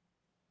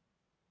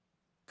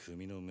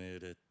組の命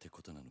令って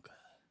ことなのか、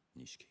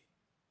錦。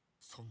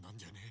そんなん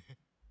じゃねえ。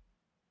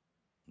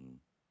う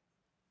ん。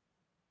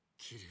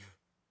桐生。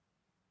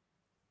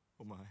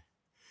お前、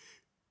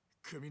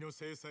組の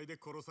制裁で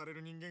殺され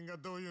る人間が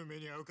どういう目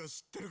に遭うか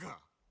知ってる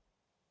か。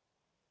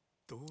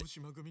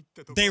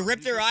 They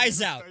rip their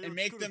eyes out and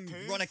make them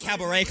run a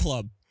cabaret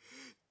club.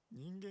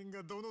 人間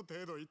がどの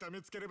程度痛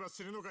めつければ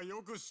死ぬのか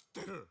よく知っ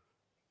てる。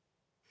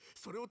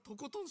それをと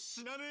ことん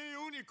死なねえ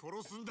ように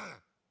殺すんだ。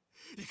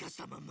生かし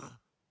たまんま。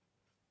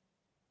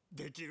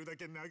できるだ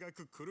け長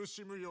く苦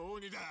しむよう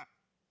にだ。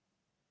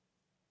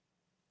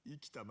生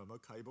きたまま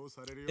解剖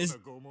されるような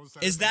拷問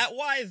される。Is that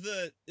why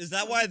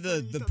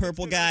the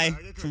purple guy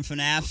from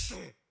FNAF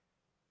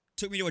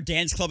took me to a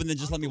dance club and then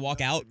just let me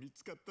walk out?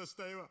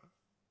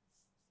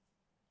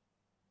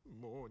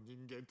 もう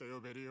人間と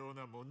呼べるよう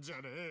なもんじゃ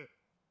ねえ。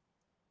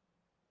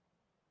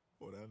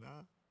ほら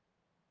な。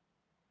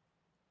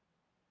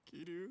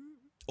桐生。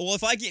 Well,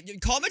 if I get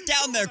calm it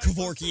down there,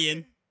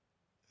 Kevorkian.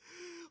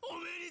 お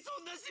めえにそ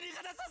んな死に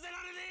方させ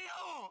られねえ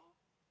よ。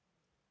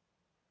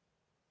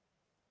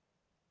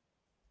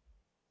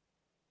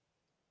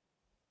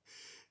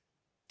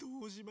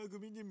堂島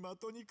組に的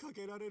にか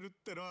けられるっ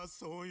てのは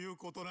そういう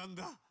ことなん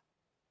だ。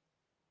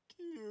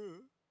桐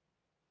生。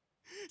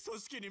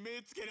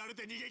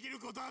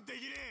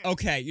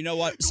 Okay, you know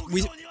what?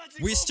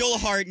 We still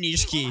heart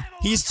Nishiki.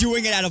 He's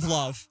doing it out of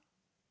love.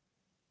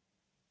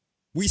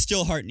 We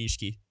still heart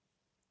Nishiki.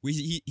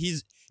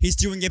 He's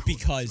doing it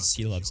because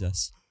he loves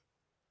us.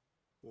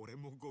 俺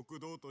も極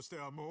道として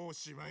はもう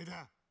しまい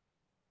だ。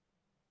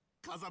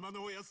風間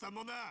のおやつさん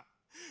もな。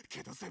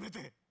けどせめ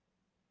て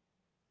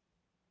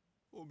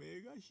おめ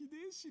えがひで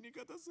え死に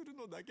方する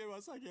のだけ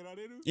は避けら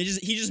れる。He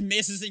just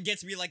misses and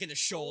gets me like in the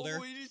shoulder.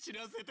 思いに知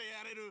らせて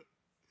やれる。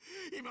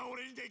今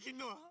俺にできん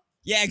のは。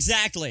Yeah,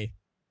 exactly.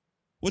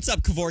 What's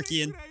up,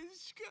 Kevorkian?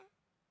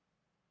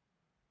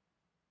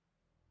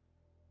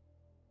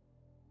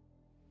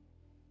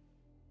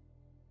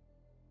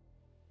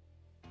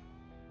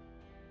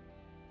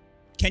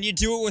 Can you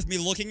do it with me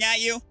looking at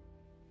you?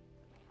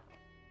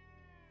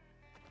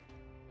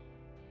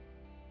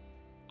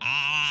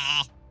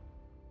 Ah.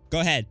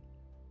 Go ahead.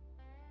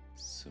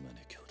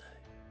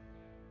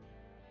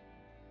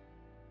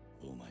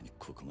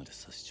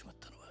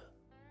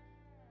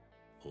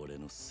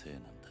 せいな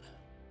んだな。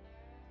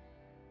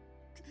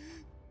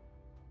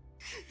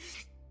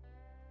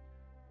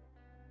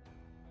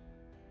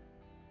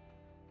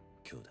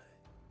兄弟、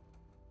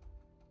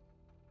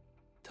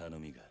頼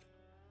みがある。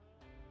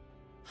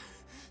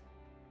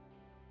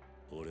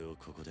俺を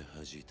ここで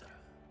弾いたら。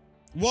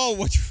Whoa,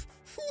 what?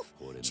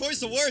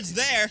 Choice of words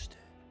there.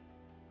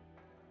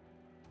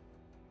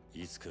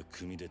 いつか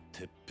組で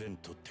てっぺん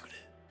取ってくれ。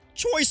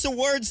Choice of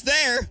words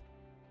there.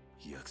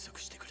 約束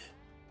してくれ。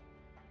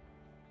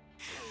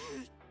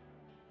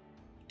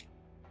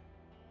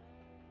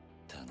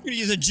You're gonna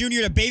use a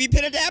junior to baby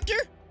pin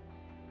adapter?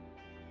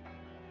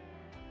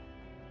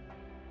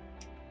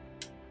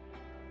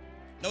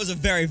 That was a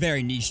very,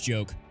 very niche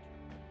joke.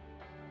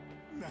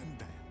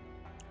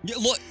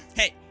 Look,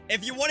 hey,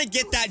 if you want to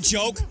get that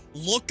joke,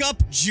 look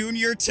up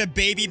junior to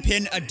baby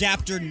pin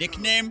adapter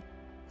nickname.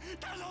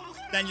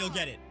 Then you'll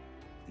get it.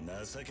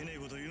 情けねえ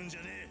こと言うんじ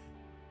ゃねえ。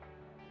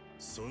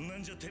そんな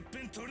んじゃてっ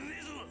ぺん取れね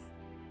えぞ。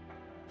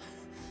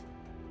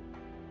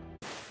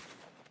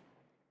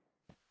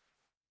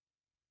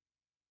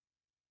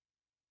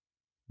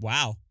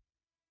Wow.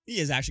 He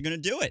is actually gonna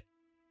do it.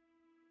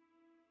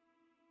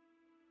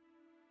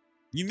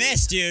 You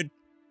missed, dude.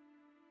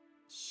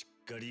 し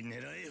っかり狙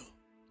えよ。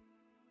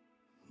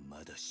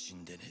まだ死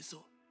んでねえ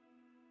ぞ。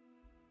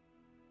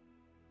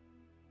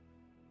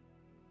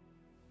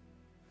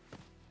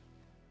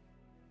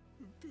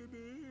撃てねえ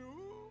よ。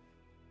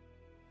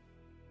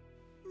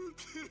撃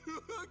てる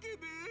わけね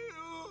え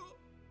よ。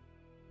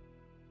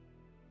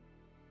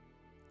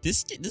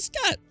This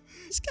got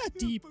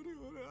deep.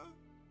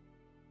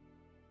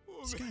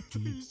 おめえと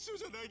一緒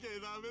じゃなきゃ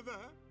ダメだ。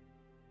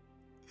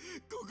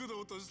国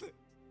道として。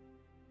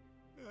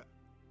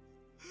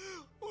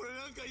俺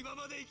なんか今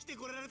まで生きて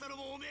こられたの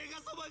もおめえ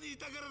がそばにい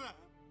たからだ。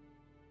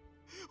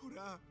ほ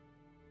ら。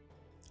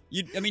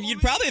I mean,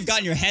 you'd probably have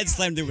gotten your head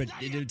slammed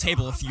into a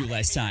table a few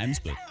less times,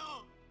 but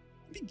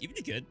you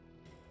did good.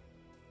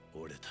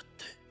 俺だっ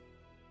て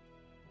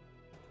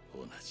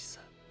同じ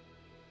さ。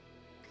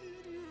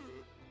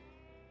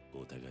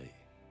お互い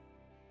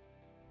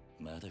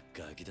まだ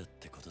ガキだっ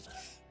てことだ。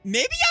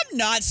Maybe I'm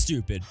not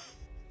stupid.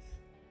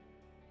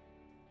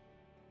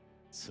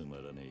 つま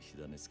らねえ火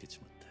種つけち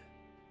まって。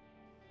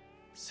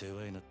世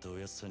話になったお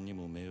やっさんに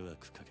も迷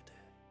惑かけて。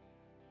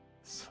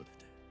それで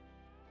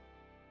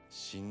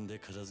死んで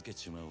片付け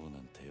ちまおうな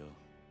んてよ。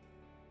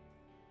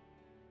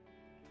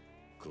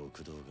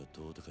極道が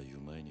どうとか言う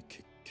前に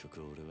結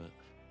局俺は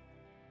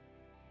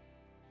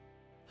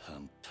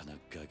半端な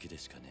ガキで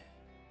しかねえ。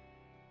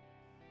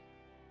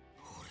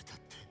俺だっ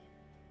て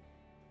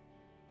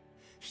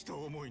人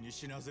思いに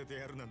死なせて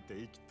やるなんて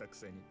言い切ったく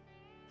せに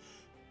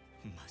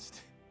マジ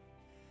で。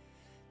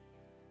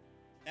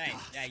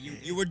Hey,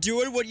 you were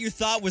doing what you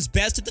thought was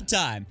best at the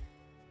time.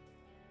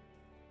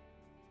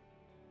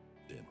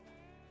 でも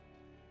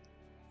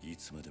い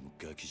つまでも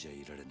ガキじゃ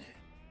いられねえ。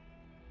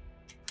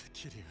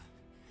キリ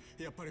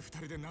ア、やっぱり二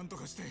人で何と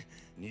かして。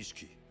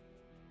錦、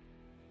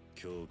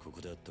今日ここ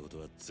であったこと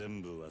は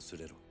全部忘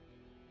れろ。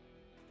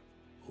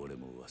俺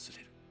も忘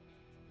れる。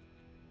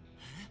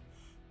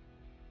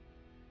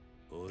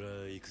俺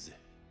は行くぜ。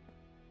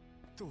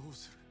どう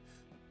する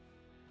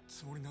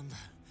つもりなんだ。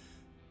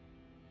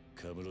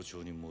カムロ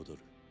町に戻る。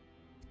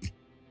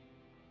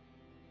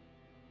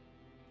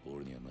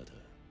俺にはまだ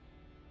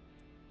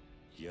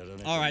やらな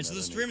きゃならない。 Alright, so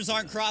the streams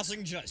aren't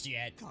crossing just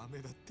yet. ダ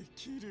メだって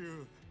キリ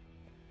ュウ。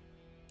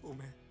お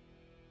めえ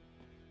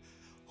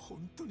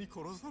本当に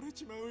殺され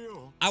ちまう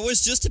よ。 I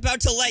was just about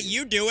to let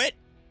you do it.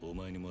 お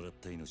前にもらっ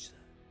た命だ。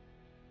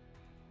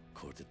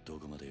これでど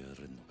こまでやれんの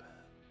か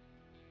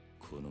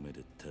この目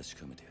で確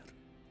かめてやる。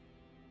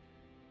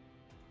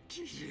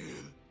キリ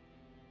ュウ。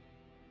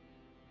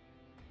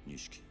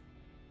錦、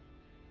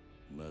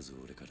まず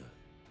俺から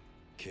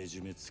け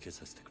じめつけ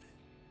させてく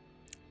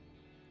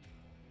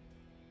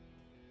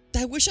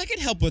れ。 I wish I could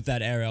help with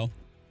that, Arrow.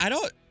 I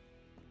don't...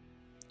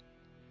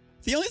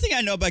 The only thing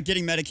I know about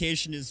getting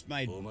medication is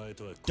my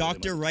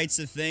doctor writes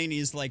a thing,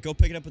 he's like, go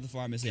pick it up at the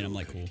pharmacy, and I'm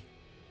like, cool.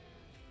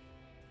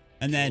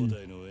 And then...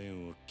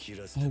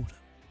 Oh.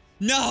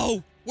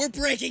 No! We're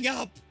breaking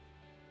up!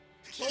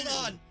 Hold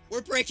on!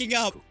 We're breaking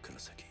up!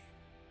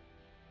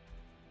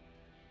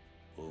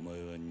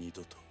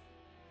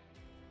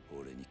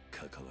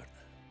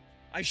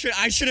 I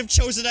should have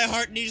chosen I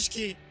Heart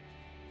Nishiki.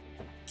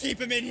 Keep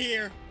him in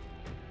here.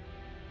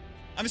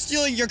 I'm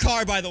stealing your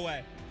car, by the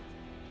way.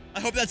 I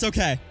hope that's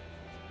okay.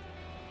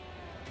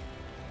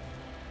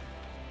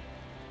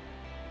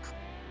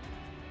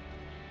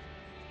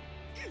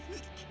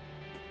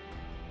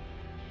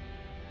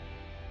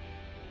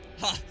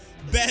 Ha!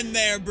 Been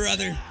there,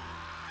 brother.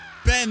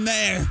 Been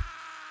there.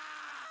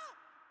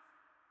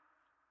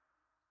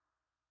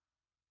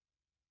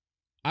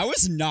 I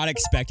was not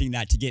expecting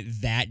that to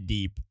get that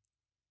deep.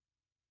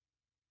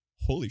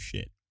 Holy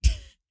shit.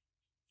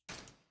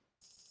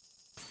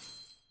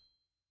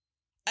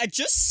 I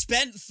just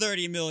spent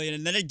 30 million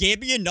and then it gave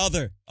me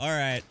another.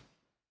 Alright.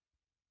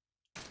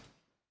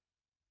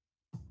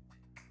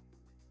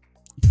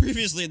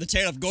 Previously in the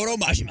tale of Goro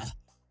Majima.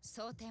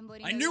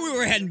 I knew we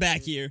were heading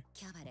back here.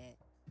 キャバレ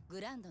ー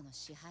グランドの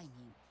支配人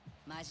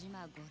真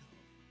島五郎。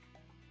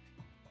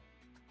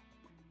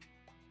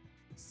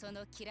そ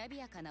のきらび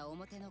やかな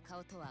表の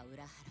顔とは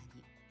裏腹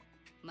に、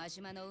真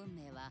島の運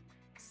命は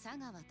佐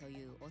川と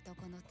いう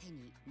男の手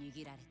に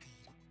握られてい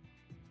る。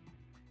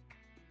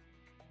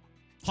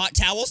 Hot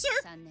towel, sir?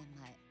 3年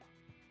前、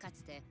か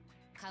つて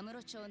カム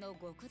ロ町の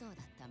極道だっ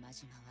た真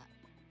島は、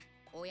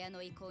親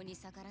の意向に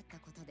逆らった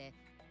ことで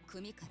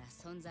組から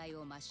存在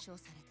を抹消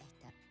されてい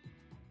た。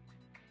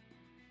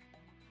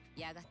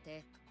やが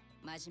て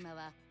真島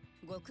は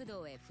極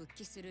道へ復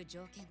帰する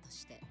条件と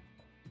して、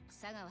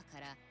佐川か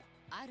ら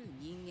ある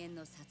人間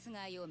の殺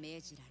害を命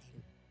じられ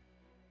る。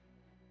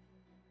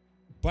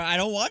 But I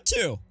don't want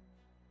to.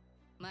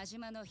 真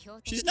島の標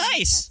She's 的になった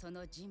nice そ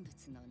の人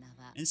物の名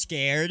は And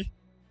scared.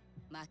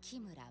 牧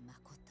村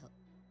誠。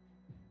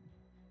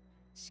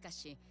しか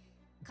し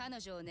彼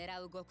女を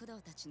狙う極道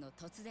たちの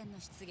突然の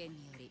出現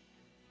により、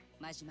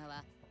真島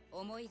は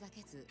思いが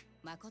けず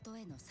誠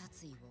への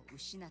殺意を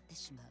失って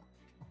しまう。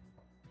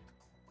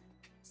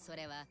そ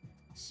れは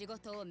仕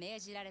事を命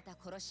じられた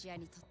殺し屋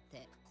にとっ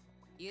て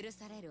許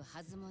される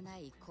はずもな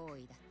い行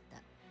為だっ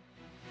た。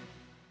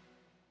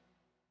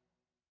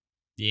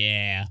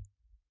 Yeah.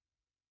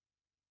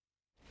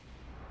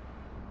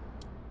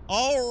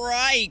 All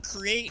right,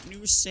 create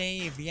new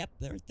save. Yep,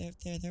 there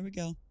we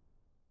go.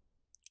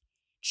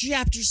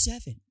 Chapter 7,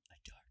 A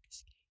Dark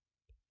Escape.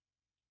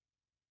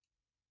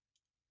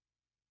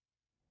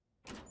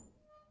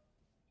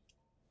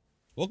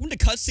 Welcome to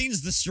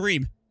Cutscenes, the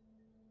stream.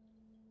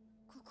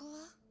 ここは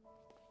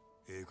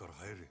から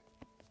入れ。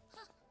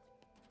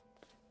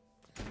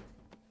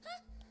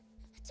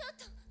ちょっ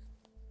と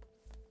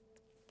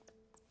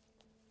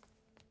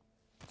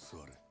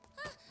座れ。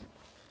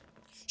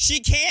 She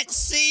can't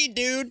see,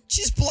 dude.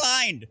 She's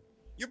blind.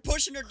 You're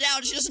pushing her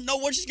down. She doesn't know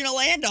what she's gonna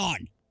land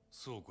on.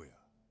 倉庫や。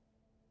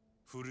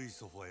古い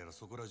ソファーやら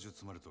そこら中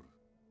積まれとる。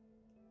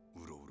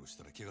うろうろし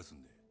たら怪我す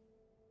んで。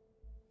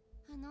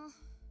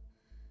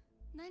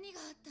何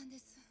があったんで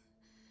す。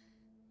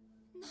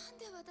なん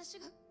で私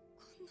がこ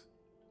んな。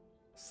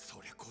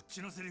そりゃこっ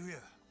ちのセリフや。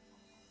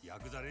ヤ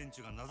クザ連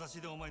中が名指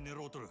しでお前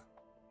狙おうとる。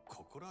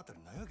心当た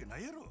りないわけな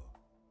いやろ。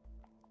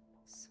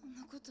そん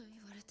なこと言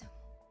われても。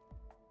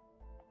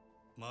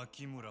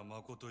牧村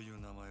誠という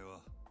名前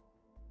は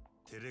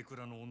テレク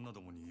ラの女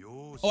どもに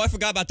よーし。 Oh, I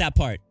forgot about that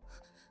part.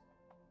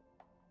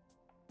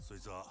 そい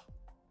つは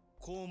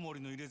コウモリ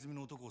の入れ墨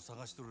の男を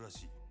探しとるら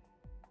しい。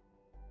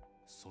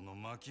その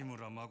牧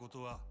村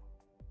誠は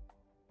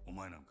お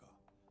前なんか、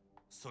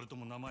それと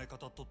も名前語っ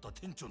とった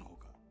店長の方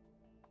か。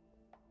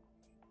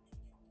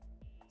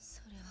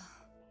それは。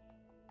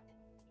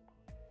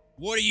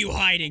 What are you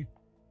hiding?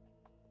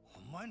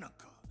 お前なん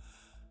か、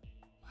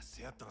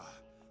せやったら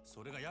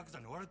それがヤクザ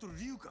に追われとる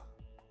理由か。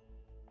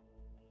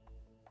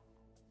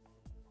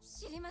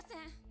知りません。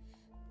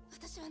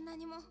私は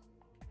何も。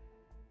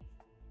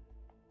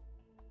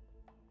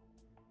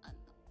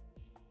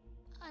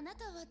あな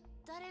たは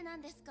誰な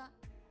んですか？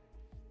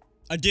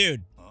 A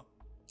dude. あ、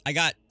 I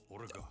got.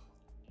 俺か。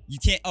 You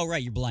can't. Oh,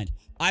 right. You're blind.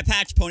 Eye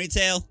patch,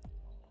 ponytail.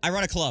 I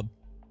run a club.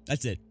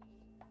 That's it.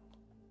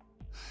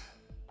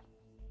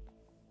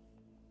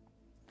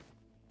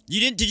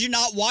 Did you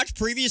not watch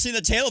previously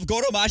The Tale of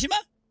Goro Majima?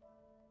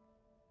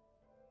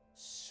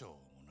 しょう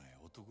もない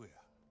男や。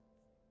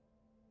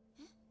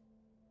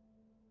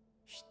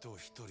人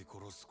一人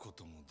殺すこ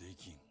ともで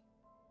きん。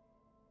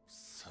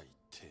最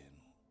低の。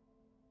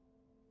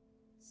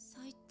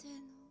最低の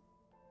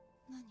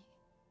何？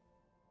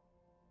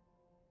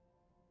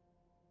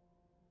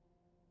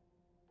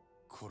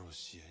殺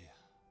し屋や。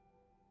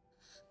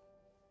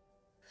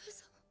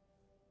嘘。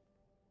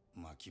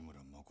牧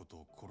村誠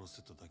を殺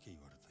せとだけ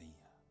言われたんや。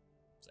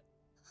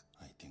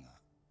相手が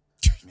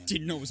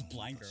Didn't know it was a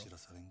blind girl. 知ら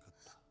されんかっ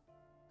た。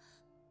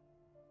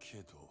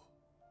けど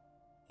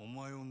お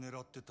前を狙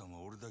ってたの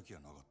は俺だけや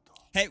なかっ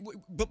た。 Hey,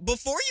 but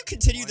before you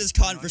continue this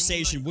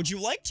conversation, would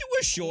you like to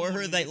assure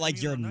her that, like,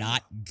 you're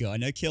not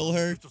gonna kill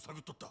her? 探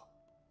っとった。いや、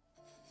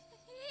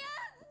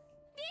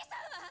リーさん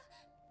は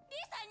リー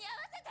さんに合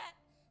わせて。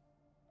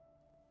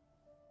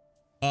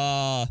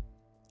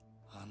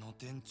あの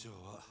店長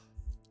は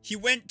He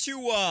went to,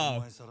 お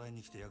前さらい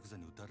に来てヤクザ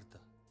に撃たれた。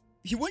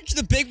 he went to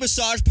the big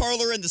massage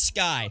parlor in the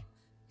sky.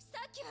 さ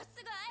っきは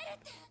すぐ会える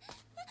って。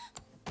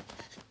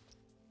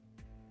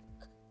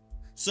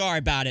 Sorry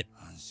about it.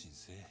 安心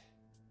せえ。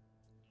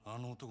あ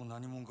の男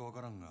何者かわ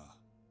からんが、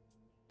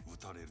撃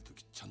たれると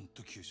きちゃん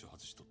と急所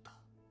外しとった。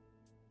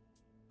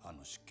あ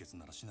の出血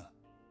ならしな。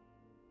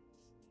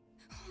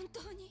本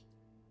当に？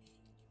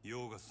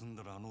用が済ん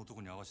だらあの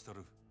男に会わした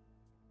る。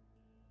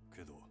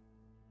けど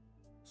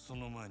そ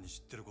の前に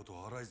知ってること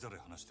を洗いざらい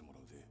話してもら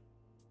うで。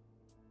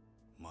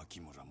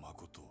牧村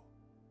誠。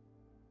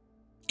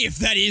 If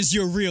that is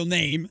your real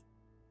name.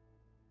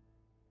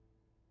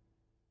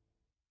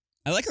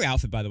 I like her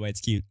outfit, by the way.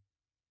 It's cute.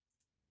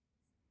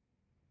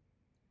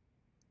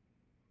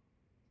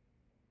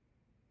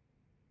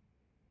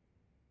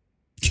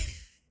 I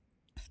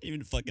didn't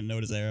even fucking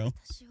notice Arrow.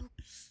 私を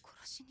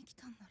殺しに来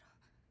たんなら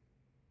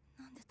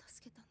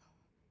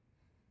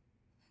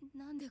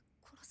なんで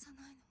殺さ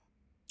ないの？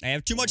 I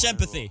have too much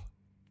empathy.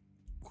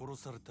 殺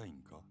されたい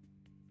んか？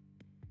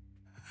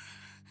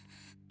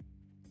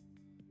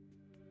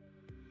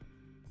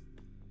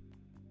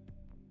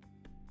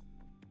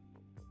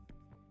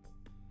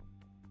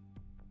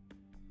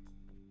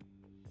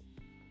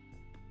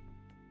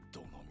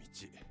どの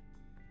道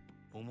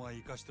お前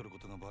生かしとるこ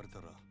とがバレた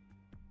ら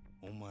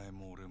お前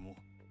も俺も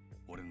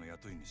俺の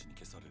雇い主に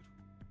消される。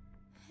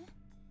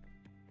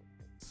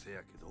せ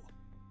やけど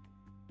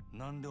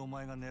なんでお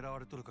前が狙わ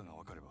れとるかが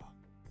分かれば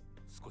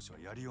少しは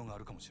やりようがあ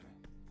るかもしれん。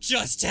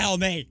 Just tell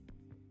me.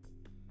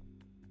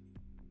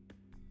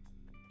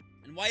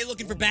 And why are you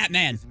looking for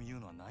Batman?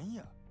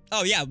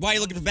 Oh yeah, why are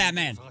you looking for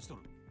Batman?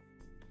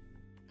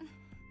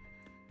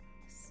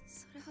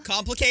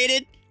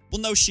 Complicated?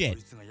 Well, no shit. そ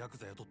いつがヤク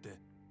ザ雇って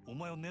お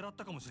前を狙っ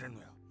たかもしれんの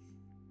や。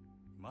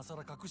今さ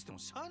ら隠しても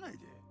しゃあないで。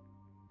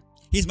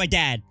 He's my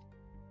dad.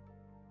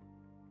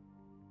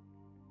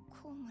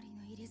 コウモリ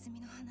の入れ墨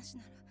の話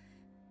なら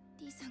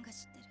リーさんが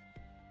知ってる。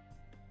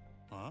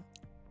あ？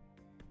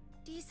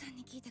リーさん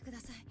に聞いてくだ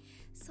さい。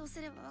そう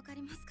すればわか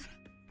りますか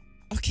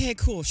ら。 Okay,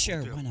 cool,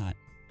 sure, why not?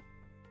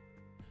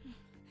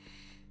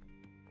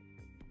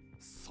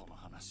 その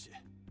話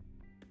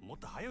もっ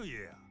と早い言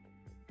えや。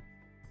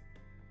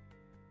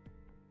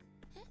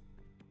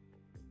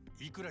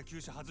いくら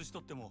急車外しと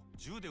っても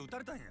銃で撃た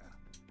れたんや。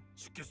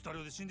出血多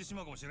量で死んでし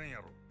まうかもしれんや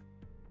ろ。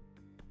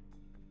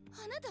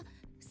あなた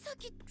さっ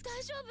き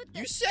大丈夫って。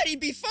 You said he'd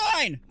be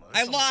fine!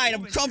 I lied,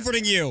 I'm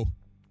comforting you!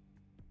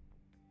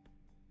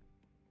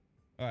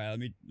 Alright,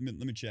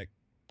 let me check.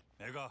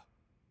 ええか、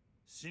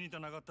死にた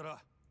なかったら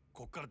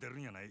こっから出る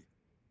んやない。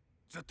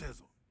絶対や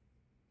ぞ。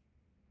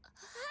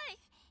はい。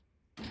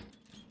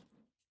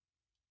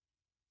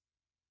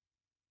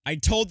 I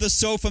told the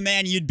sofa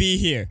man you'd be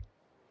here.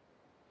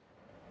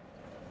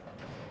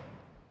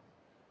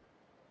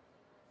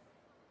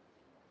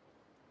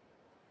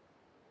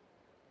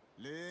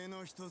 例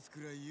の一つ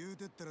くらい言う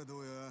てったらど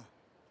うや。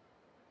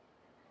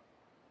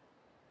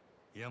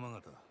山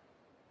形、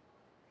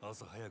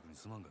朝早くに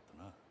すまんかっ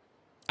たな。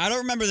I don't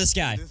remember this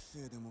guy. デッセ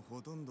イでも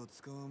ほとんど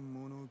使わん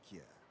物置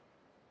や。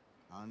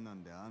あんな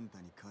んであん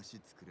たに菓子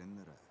作れん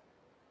なら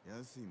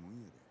安いもん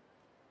や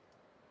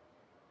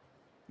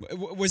で。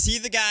Was he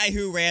the guy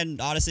who ran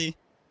Odyssey?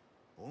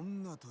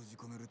 女閉じ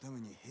込めるため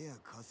に部屋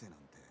貸せなん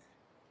て。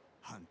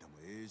あんたも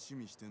ええ趣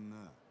味してんな。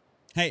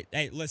Hey,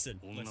 listen.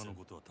 女の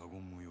ことは他言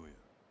無用や。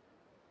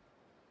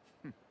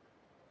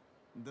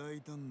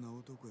大胆な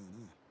男やな。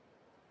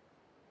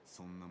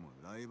そんなもん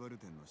ライバル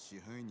店の支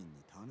配人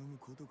に頼む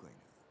ことかいな。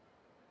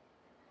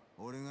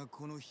俺が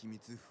この秘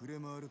密触れ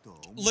回るとは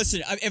思う。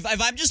 Listen, if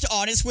I'm just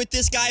honest with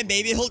this guy,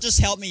 maybe he'll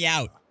just help me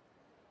out.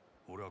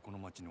 俺はこの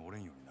町におれ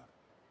んようになる。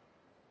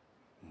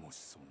もし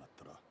そうなっ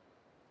たら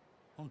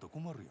あんた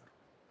困るやろ。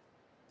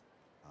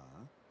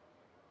あ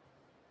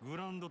あ？グ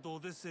ランドとオ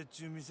デッセイっ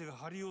ちゅう店が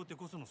張り合うて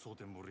こその蒼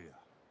天堀や。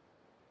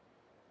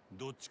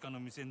どっちかの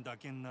店だ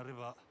けになれ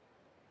ば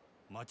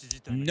町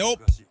自体の人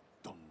がし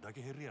どんだ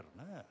け減るやろ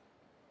な。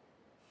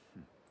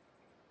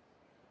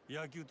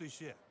野球と一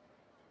緒や。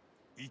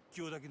一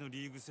強だけの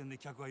リーグ戦で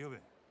客は呼べ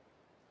ん。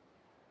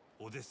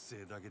オデッ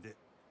セイだけで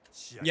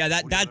試合。 Yeah,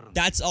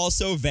 that's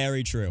also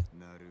very true.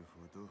 なる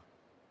ほど。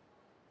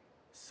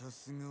さ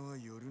すがは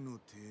夜の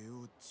帝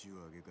王っちゅ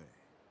うわけか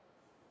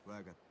い。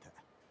わかっ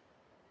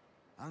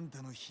た。あん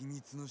たの秘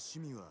密の趣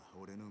味は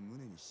俺の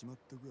胸にしまっ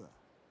とくわ。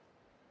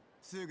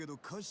せやけど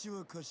貸し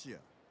は貸しや。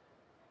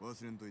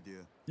忘れんといてや。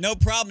 No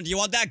problem. Do you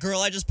want that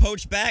girl I just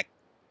poached back?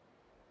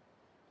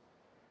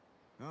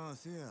 ああ、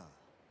せや。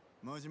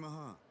真島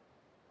藩。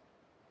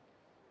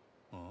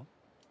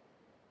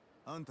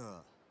あん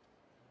た、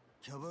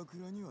キャバク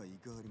ラには行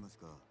かはります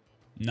か？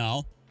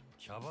 No.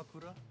 キャバク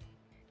ラ？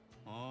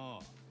あ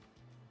あ、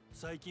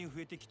最近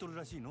増えてきとる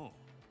らしいの。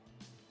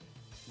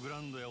グラ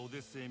ンドやオデ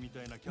ッセイみ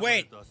たいなキャバレ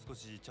ーとは少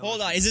し。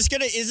 Hold on. Is this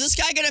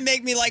guy gonna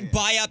make me like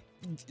buy up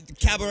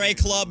cabaret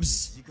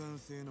clubs?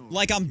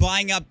 Like I'm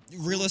buying up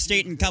real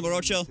estate in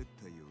Kamurocho?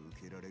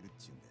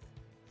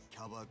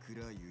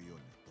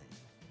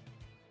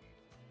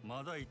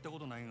 まだ行ったこ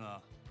とない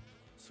が、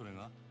それ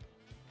が。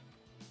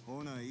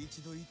ほな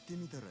一度行って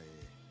みたらええ。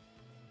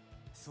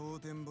蒼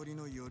天堀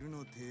の夜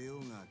の帝王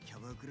がキャ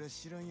バクラ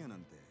知らんやなん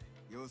て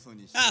よそ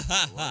にして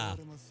笑わ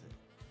れます。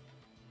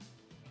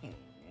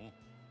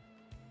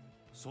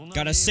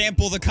 Gotta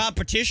sample the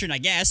competition, I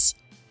guess.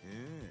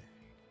 ええ、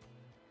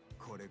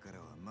これから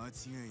は間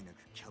違いなく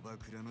キャバ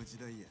クラの時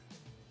代や。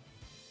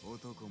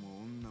男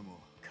も女も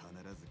必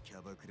ずキ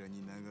ャバクラ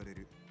に流れ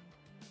る。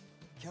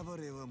キャバ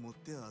レーは持っ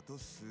てあと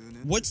数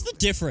年。 What's the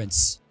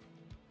difference?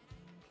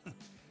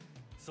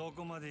 そ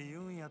こまで言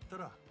うんやった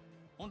ら、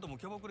あんたも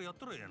キャバクラやっ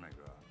たらええやないか。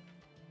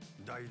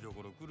台所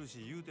来る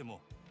し言うても、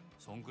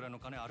そんくらいの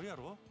金あるや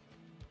ろ。も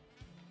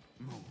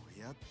う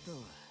やったわ。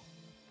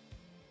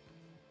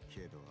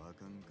けどあ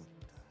かんかっ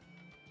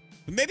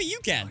た。 Maybe you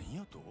can. 何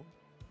やと？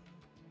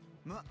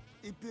ま、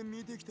いっぺん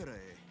見てきたら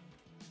え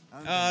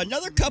え。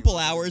Another couple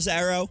hours,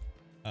 Arrow.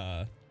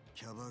 I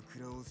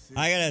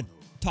gotta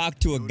talk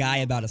to a guy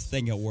about a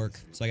thing at work,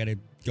 so I gotta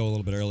go a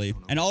little bit early.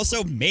 And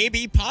also,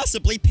 maybe,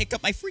 possibly, pick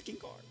up my freaking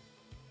car.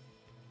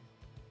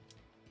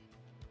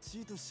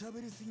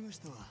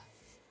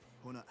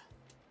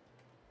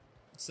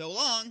 So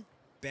long.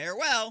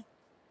 Farewell.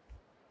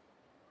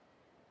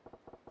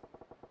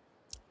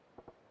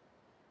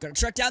 Gotta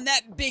track down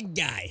that big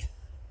guy.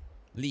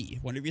 Lee,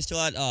 wonder if you're still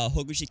at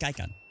Hogushi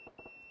Kaikan.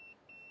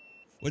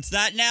 What's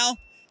that now?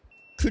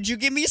 Could you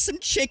give me some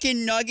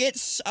chicken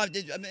nuggets? I'm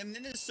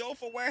in the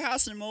sofa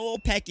warehouse and I'm a little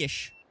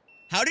peckish.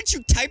 How did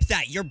you type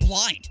that? You're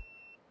blind.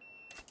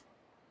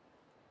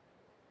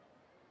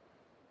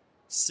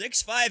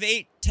 6, 5,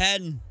 8,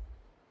 10.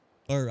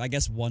 Or I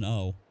guess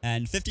 1-0.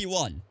 And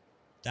 51.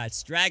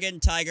 That's dragon,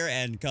 tiger,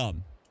 and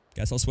come.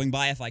 Guess I'll swing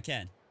by if I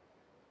can.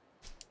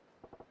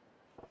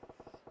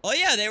 Oh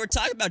yeah, they were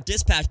talking about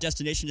dispatch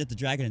destinations at the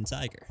Dragon and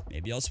Tiger.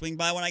 Maybe I'll swing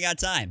by when I got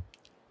time.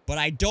 But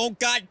I don't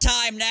got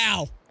time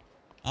now.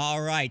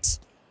 Alright.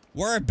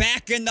 We're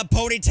back in the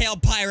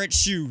ponytail pirate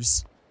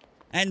shoes.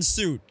 And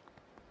suit.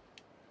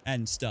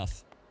 And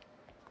stuff.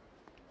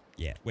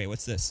 Yeah, wait,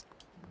 what's this?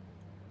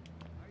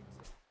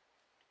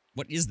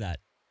 What is that?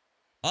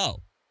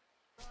 Oh.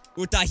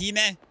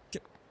 Utahime?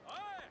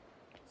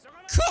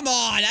 Come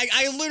on!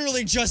 I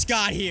literally just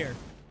got here.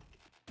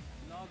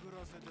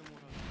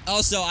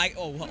 Also,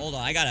 oh, hold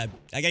on. I gotta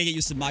get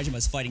used to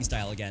Majima's fighting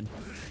style again.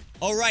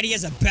 Oh, right, he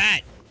has a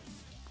bat.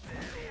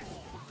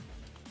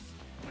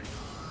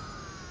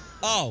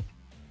 Oh.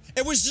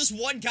 It was just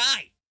one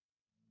guy.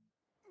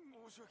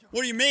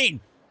 What do you mean?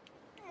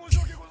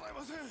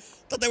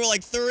 Thought they were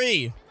like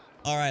 3.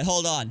 Alright,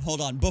 hold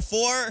on.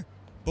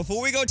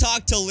 Before we go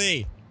talk to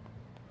Lee.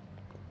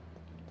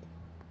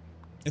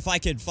 If I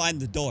could find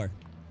the door.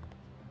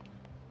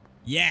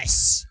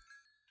 Yes.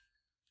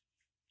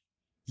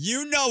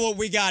 You know what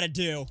we gotta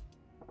do.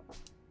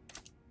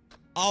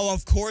 Oh,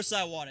 of course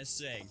I want to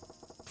sing.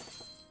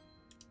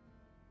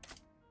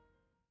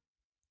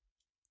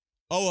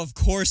 Oh, of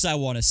course I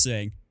want to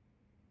sing.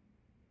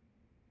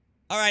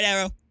 Alright,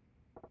 Arrow.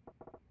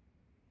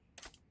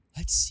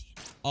 Let's see.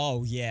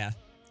 Oh, yeah.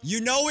 You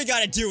know we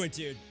gotta do it,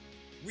 dude.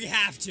 We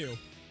have to.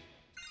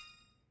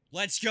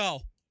 Let's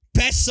go.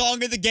 Best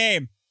song of the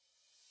game.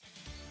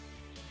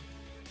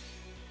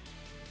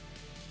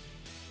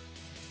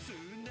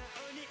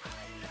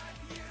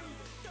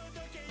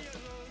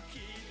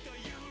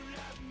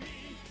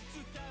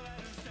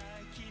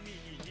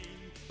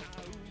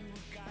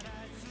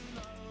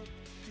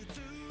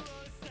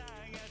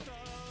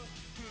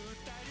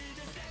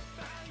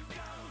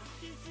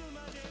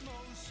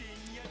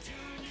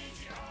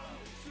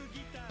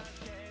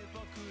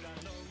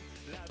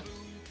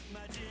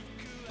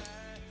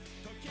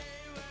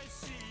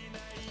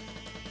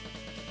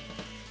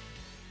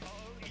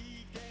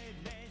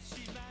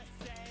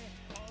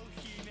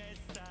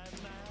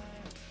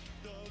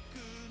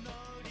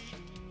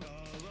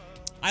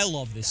 I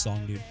love this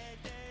song, dude.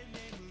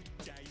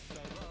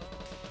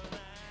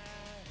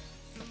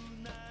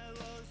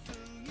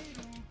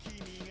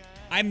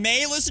 I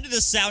may listen to the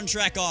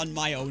soundtrack on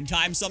my own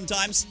time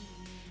sometimes.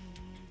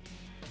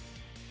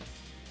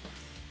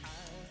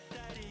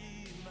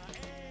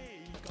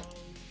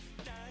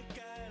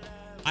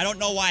 I don't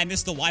know why I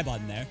missed the Y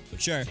button there, but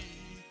sure.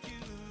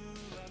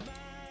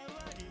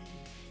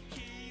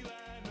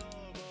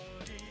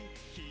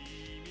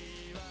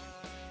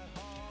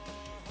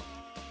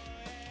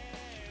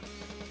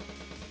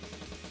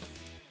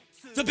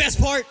 The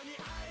best part!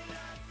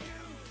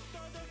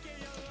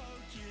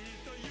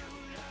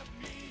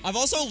 I've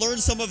also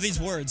learned some of these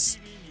words.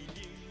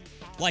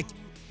 Like,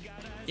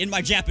 in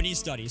my Japanese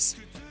studies.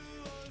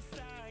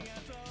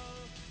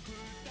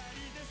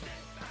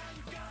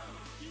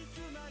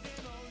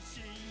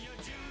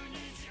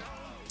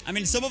 I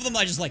mean, some of them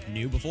I just, like,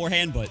 knew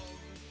beforehand, but...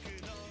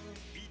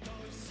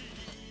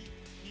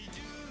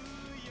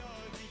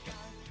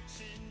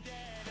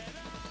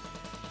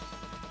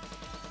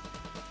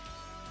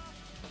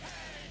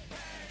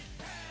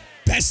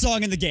 Best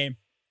song in the game.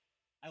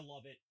 I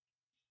love it.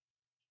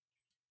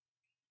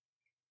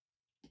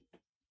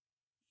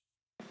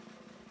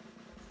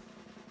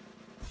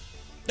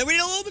 Then we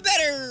did a little bit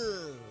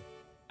better.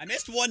 I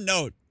missed one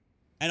note.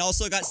 And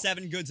also got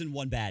 7 goods and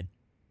 1 bad.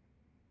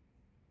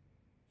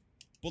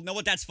 Well, know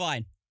what? That's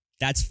fine.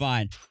 That's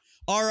fine.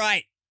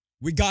 Alright.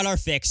 We got our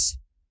fix.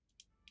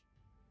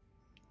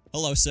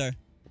 Hello, sir.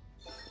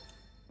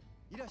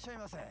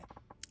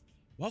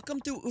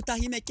 Welcome to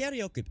Utahime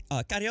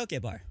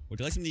karaoke bar. Would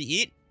you like something to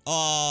eat?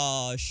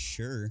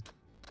 Sure.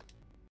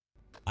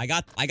 I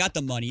got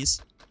the monies.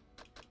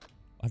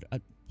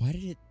 Why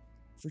did it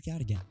freak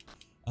out again?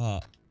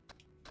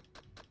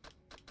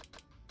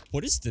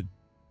 What is the...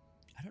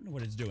 I don't know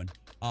what it's doing.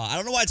 I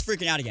don't know why it's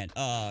freaking out again.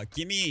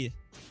 Give me...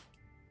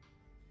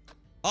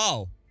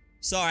 Oh.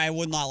 Sorry, I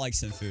would not like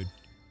some food.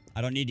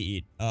 I don't need to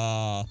eat.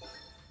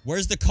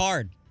 Where's the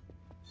card?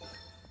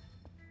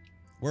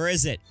 Where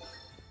is it?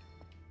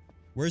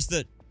 Where's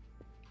the...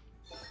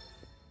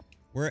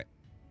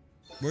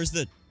 Where's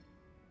the...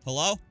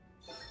 Hello?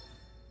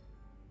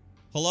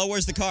 Hello,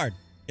 where's the card?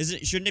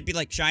 Shouldn't it be,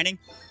 like, shining?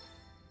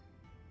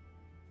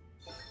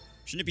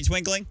 Shouldn't it be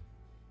twinkling?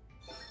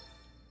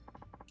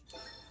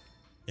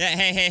 Yeah,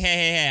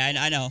 hey,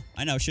 I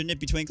know. Shouldn't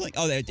it be twinkling?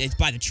 Oh, it's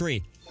by the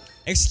tree.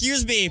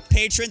 Excuse me,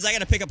 patrons, I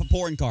gotta pick up a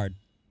porn card.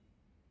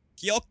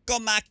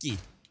 Kyokomaki.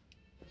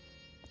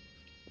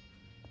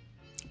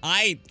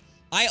 I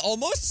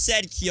almost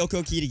said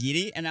Kyoko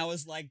Kirigiri, and I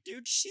was like,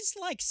 dude, she's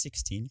like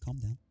 16. Calm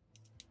down.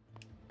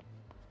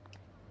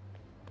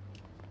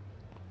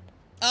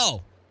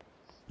 Oh.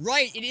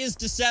 Right, it is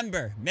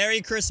December.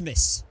 Merry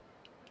Christmas.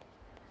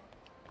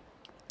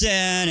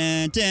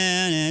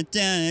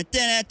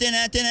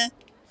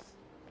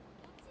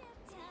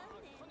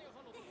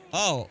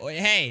 Oh,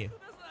 hey.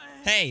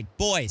 Hey,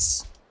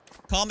 boys.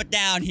 Calm it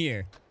down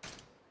here.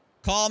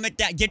 Calm it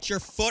down. Get your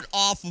foot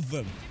off of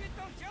him.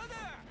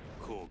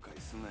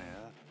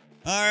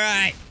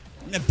 Alright.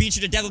 I'm gonna beat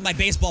you to death with my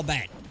baseball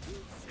bat.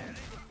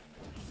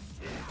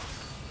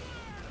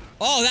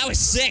 Oh, that was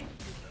sick.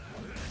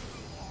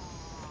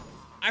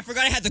 I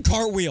forgot I had the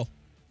cartwheel.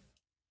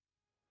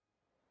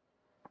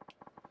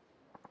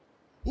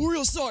 We're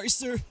real sorry,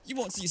 sir. You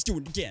won't see us do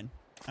it again.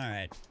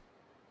 Alright.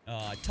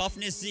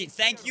 Toughness Z.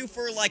 Thank you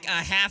for, like, a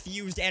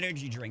half-used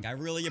energy drink. I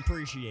really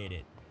appreciate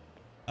it.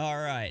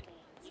 Alright.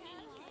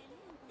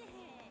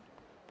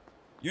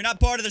 You're not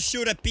part of the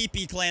Shura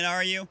Pee-Pee clan,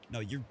 are you? No,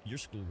 you're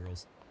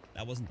schoolgirls.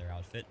 That wasn't their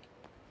outfit.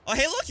 Oh,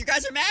 hey, look, you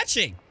guys are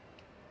matching.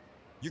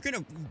 You're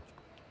gonna...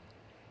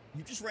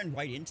 You just ran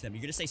right into them.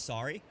 You're gonna say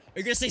sorry? Are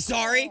you gonna say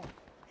sorry?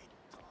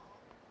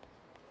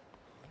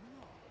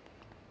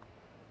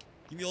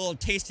 Give you a little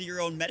taste of your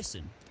own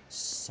medicine,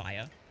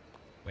 Saya.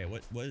 Wait,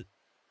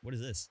 what is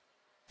this?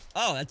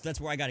 Oh,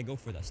 that's where I gotta go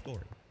for that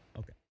story.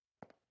 Okay.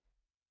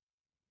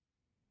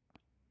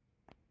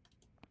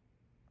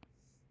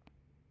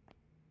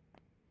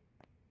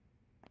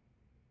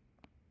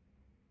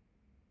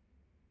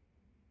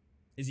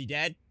 Is he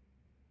dead?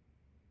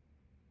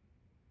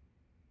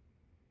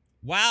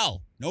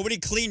 Wow, nobody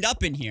cleaned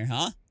up in here,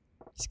 huh?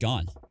 He's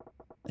gone.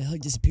 The hell, he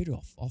disappeared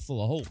all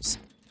full of holes.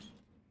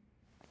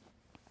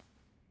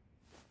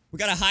 We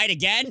gotta hide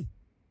again?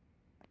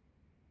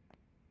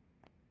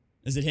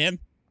 Is it him?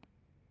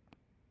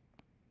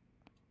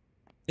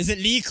 Is it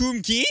Lee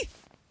Kum Ki?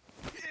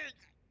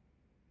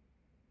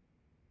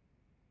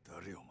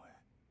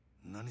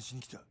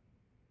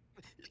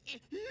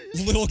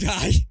 Little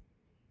guy.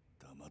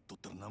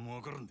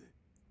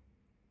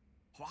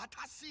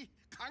 私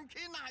関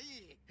係な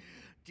い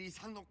リー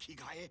さんの着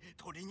替え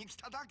取りに来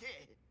ただ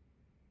け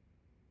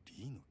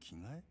リーの着替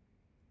え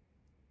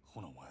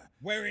ほなお前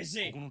Where is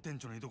he? ここの店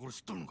長の居所知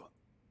っとるのか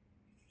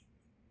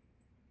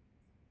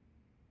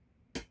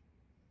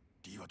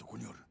リーはどこ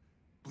におる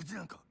無事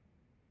なんか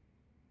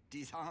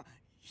リーさん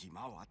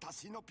今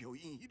私の病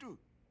院いる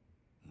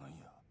なん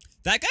や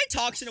That guy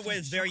talks in a way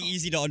that's very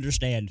easy to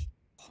understand.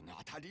 この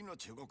辺りの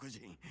中国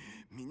人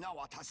みんな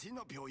私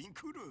の病院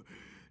来る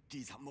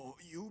リーさんも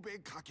夕べ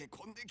駆け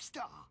込んでき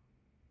た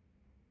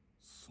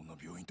その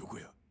病院どこ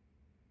やい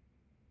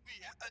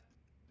や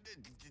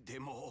で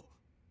も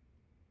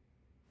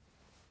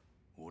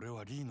俺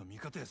はリーの味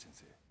方や先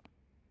生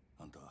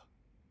あんた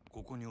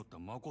ここにおった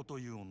マコと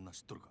いう女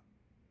知っとるか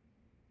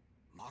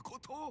マコ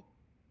ト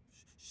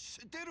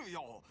知ってる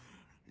よ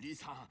リー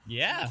さん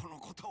Yeah この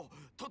こと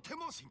とて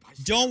も心配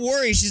Don't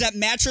worry, she's at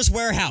Mattress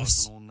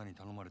Warehouse. その女に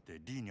頼まれて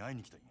リーに会い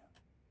に来たんや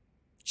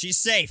She's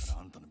safe.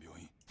 あんたの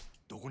病院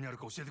どこにある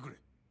か教えてくれ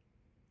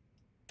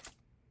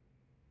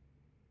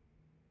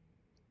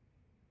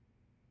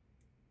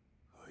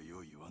は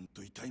よ言わん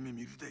と痛い目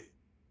見るで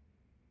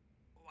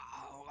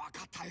わ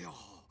かったよ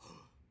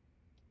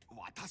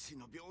私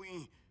の病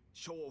院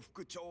小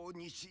副長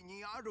西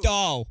にある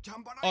Oh,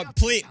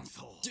 please.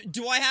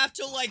 Do I have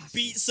to, like,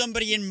 beat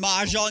somebody in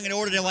Mahjong in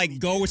order to, like,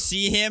 go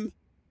see him?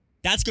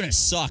 That's gonna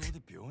suck.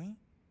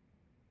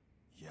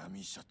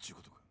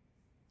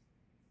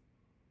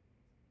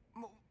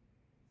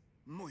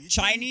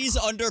 Chinese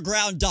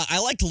underground dot. I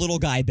liked little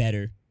guy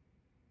better.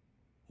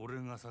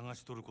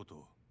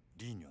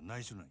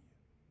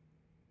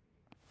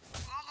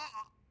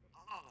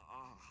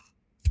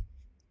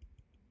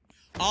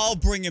 I'll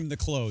bring him the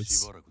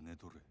clothes.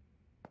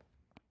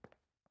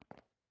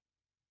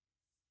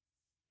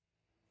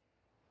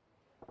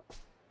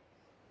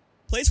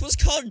 Place was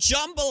called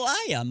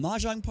Jambalaya,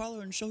 Mahjong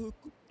Parlor in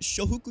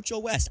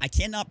Shohokucho West. I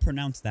cannot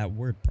pronounce that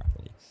word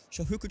properly.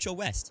 Shohokucho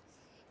West.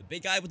 The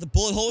big guy with the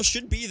bullet hole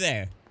should be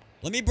there.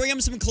 Let me bring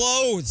him some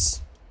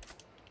clothes.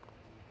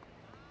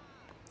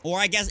 Or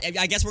I guess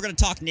we're gonna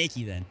talk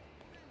Nakey then.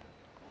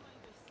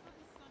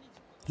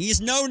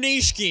 He's no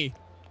Nishiki,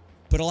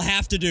 but it'll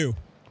have to do.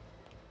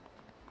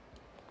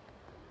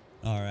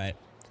 Alright.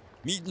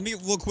 Let me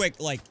real quick,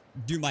 like,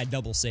 do my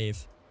double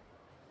save.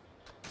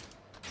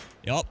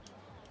 Yup.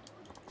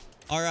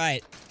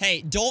 Alright.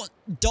 Hey, don't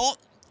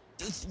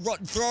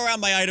throw around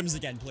my items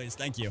again, please.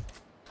 Thank you.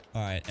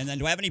 Alright, and then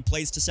do I have any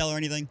plates to sell or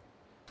anything?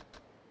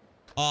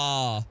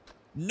 No,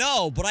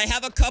 but I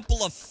have a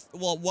couple of,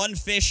 well, one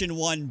fish and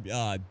one,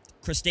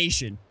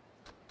 crustacean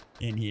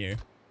in here.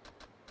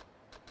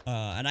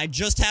 And I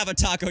just have a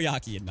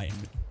takoyaki in my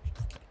inventory.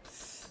 Okay.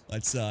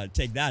 Let's,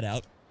 take that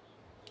out.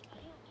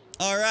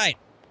 Alright.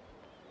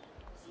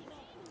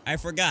 I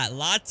forgot.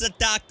 Lots of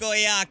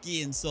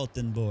takoyaki in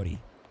Sotenbori.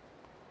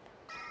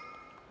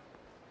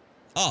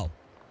 Oh.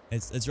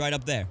 It's right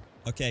up there.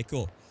 Okay,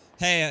 cool.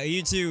 Hey,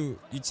 you two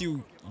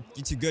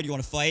good? You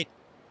wanna fight?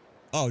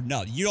 Oh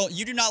no,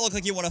 you do not look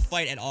like you wanna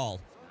fight at all.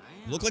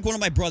 You look like one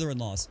of my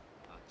brother-in-laws.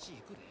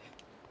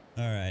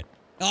 Alright.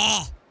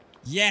 Ah!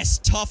 Yes,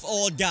 tough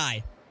old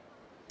guy.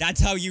 That's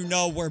how you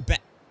know we're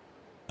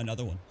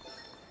Another one.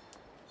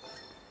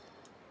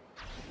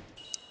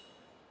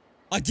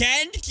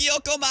 Again?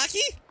 Kyoko Maki?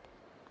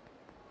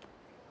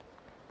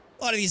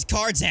 A lot of these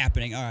cards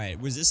happening. Alright,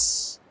 was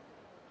this...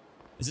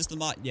 Is this the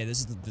Yeah, this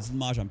is the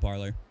Mahjong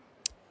parlor.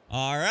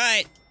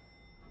 Alright.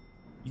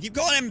 You keep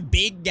calling him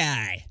big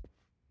guy.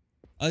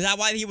 Oh, is that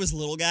why he was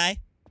little guy?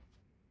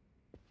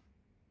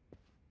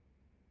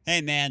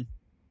 Hey, man.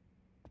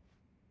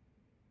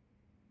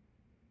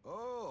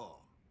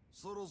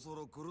 そろそ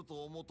ろ来る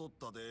と思っとっ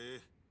たで。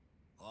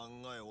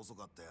案外遅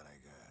かったやない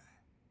か。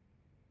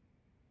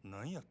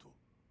なんやと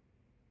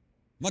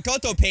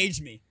Makoto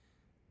paged me.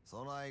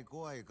 そない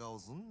怖い顔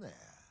すんなや。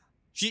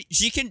She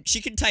can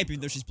type even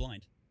though she's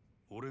blind.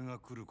 俺が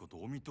来ること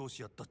お見通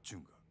しやったっちゅう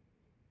んか。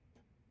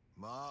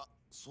まあ、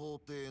想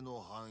定の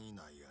範囲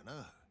内や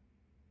な。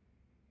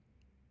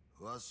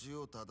わし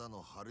をただ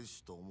のハリ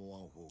シと思わ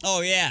ん方が。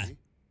Oh yeah.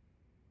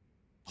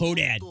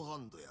 Hodad. ハ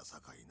ンドや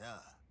さかい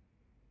な。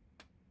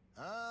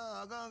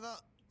あかんあかん。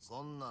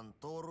そんなん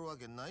通るわ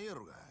けないや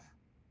ろが。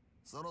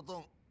そのと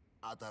ん、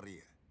当たり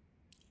や。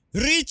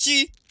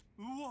Richie!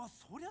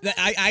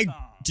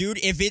 Dude,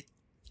 if it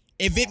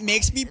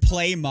makes me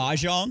play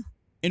Mahjong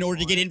in order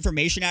to get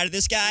information out of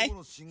this guy,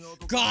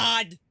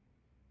 God,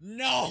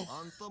 no!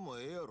 あんたも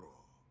ええやろ。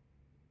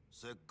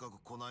せっかく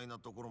こないな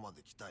ところま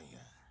で来たんや。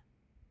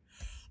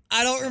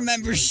I don't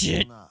remember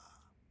shit.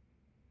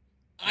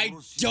 I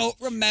don't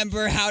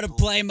remember how to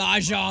play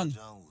Mahjong.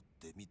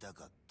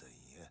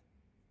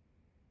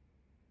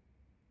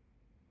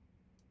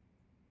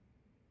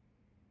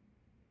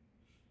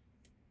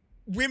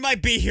 We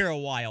might be here a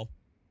while.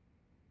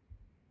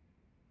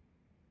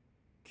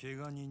 怪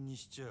我人に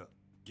しちゃ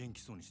元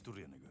気そうにしと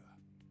るやね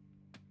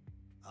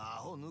が。ア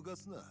ホ抜か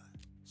すな。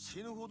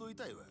死ぬほど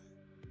痛いわ。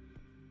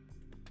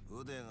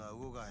腕が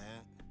動かへ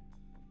ん。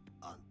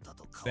あんた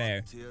と変わ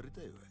ってやり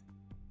たいわ。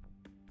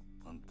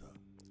あんた、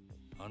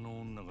あ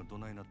の女がど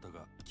ないなった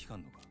か聞か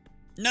んのか。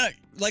 No,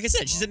 like I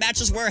said, she's at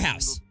Matchless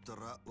Warehouse.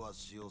 わ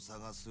しを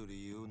探す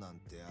理由なん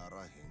てあ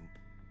らへん。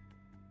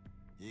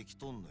生き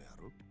とんのや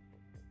ろ。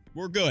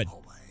 We're good.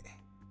 お前、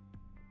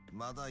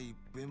まだいっ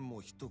ぺん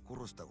も人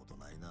殺したこと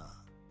ないな。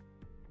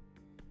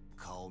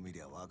顔見り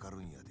ゃわか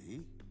るんやで。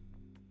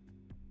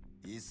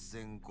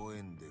1000コエ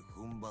ンで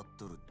踏ん張っ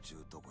とるっちゅ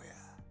うとこや。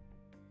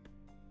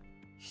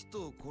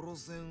人を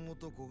殺せん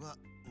男が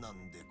な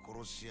んで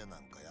殺し屋な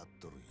んかやっ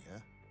とるんや。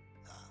な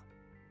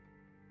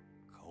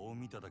あ、顔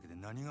見ただけで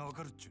何がわ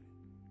かるっちゅう。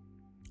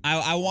I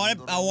want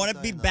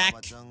to be back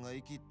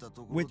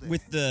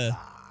with the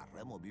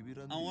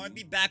I want to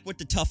be back with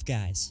the tough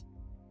guys.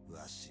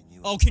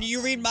 Oh, can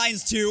you read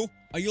minds too?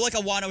 Are you like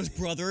Awano's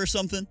brother or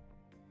something?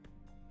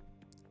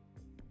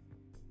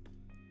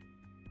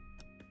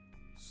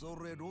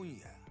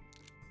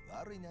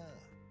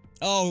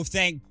 Oh,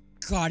 thank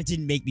God it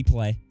didn't make me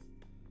play.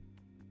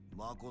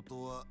 That's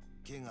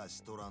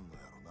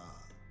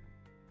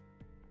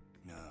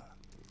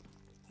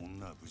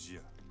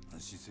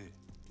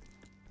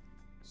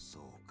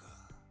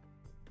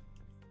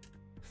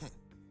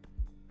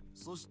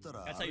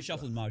how you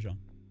shuffle in Mahjong.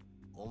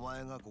 お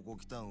前がここ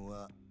来たん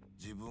は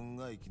自分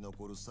が生き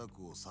残る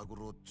策を探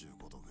ろうっちゅう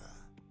ことか。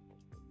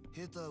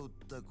下手打っ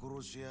た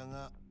殺し屋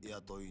が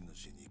雇い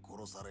主に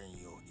殺されん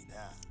ように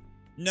な。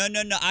No.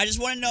 I just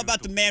want to know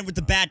about the man with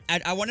the bat. I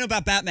want to know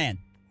about Batman.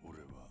 俺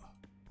は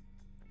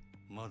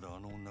まだあ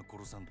の女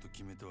殺さんと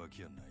決めたわ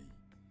けやない。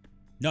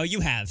No, you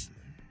have.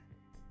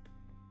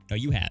 No,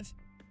 you have.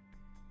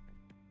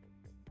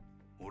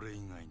 俺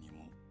以外に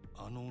も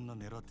あの女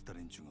狙ってた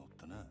連中がおっ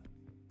たな。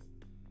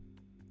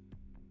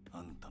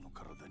あんたの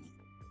体に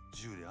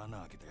銃で穴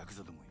開けたヤク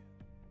ザどもや。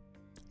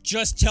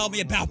Just tell me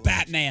about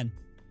Batman.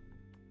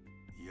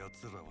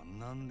 奴らは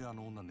なんであ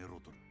の女狙う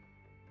とる。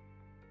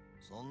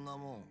そんな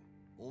もん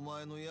お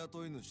前の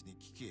雇い主に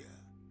聞けや。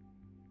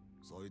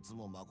そいつ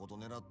も誠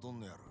狙っとん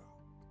のやろ。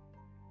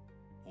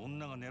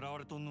女が狙わ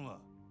れとんのは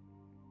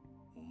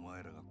お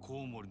前らがコ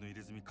ウモリの入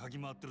れ墨嗅ぎ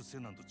回ってるせ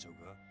いなんとちゃう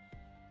か。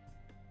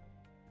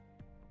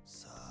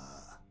さ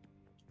あ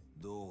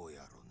どう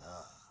やろ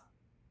な。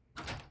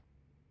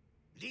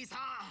リさん、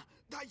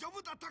大丈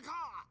夫だった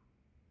か。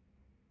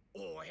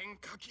応援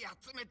かき集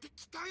めて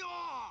きたよ。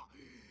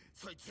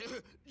そい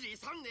つ、リ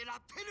さん狙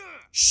ってる。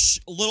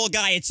Shh, little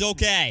guy, it's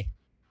okay.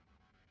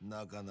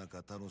 なかな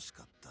か楽し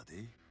かった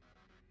で。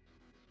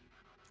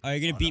Are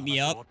you gonna beat me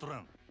up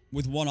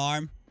with one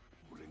arm?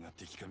 俺が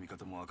敵か味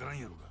方もわからん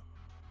やろが。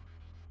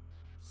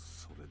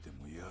それで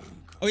もやる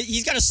んか。Oh,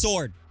 he's got a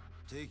sword.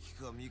 敵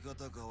か味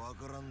方かわ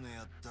からんの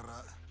やった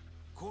ら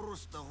殺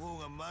した方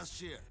がマ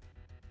シや。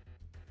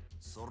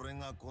それ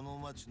がこの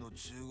町の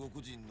中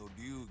国人の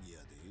流儀や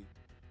で。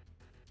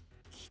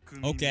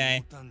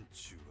Okay.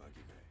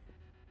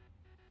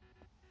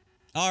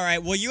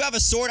 Alright, well, you have a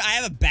sword, I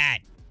have a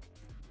bat.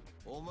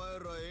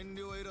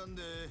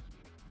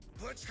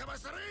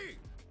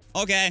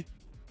 Okay.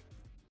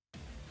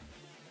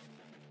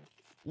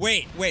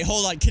 Wait,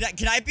 hold on.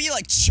 Can I be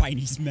like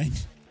Chinese men?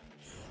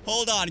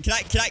 Hold on. Can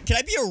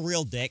I be a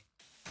real dick?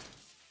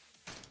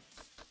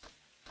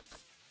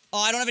 Oh,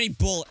 I don't have any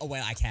bullet. Oh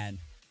wait, I can.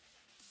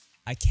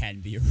 I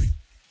can be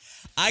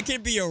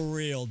a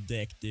real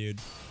dick, dude.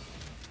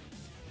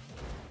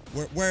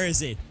 Where is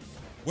he?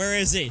 Where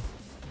is he?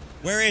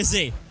 Where is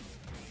he?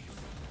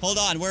 Hold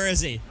on, where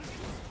is he?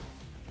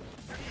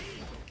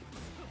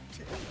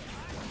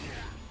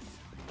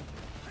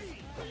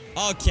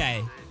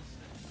 Okay.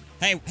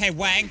 Hey,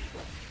 Wang.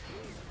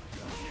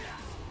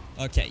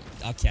 Okay.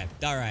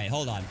 Alright,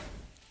 hold on.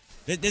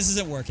 This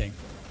isn't working.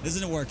 This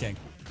isn't working.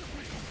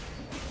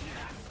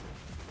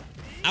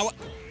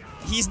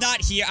 He's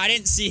not here. I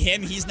didn't see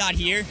him. He's not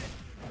here.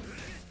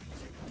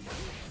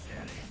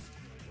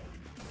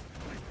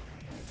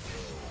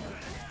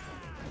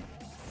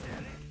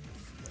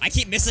 I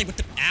keep missing with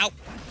the... Ow.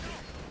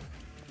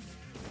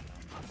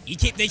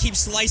 They keep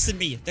slicing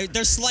me.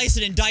 They're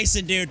slicing and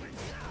dicing, dude.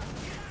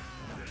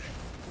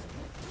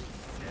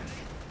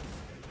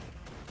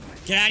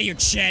 Get out of here,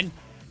 Chen.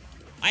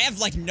 I have,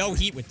 like, no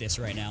heat with this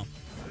right now.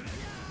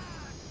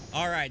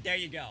 Alright, there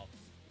you go.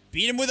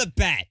 Beat him with a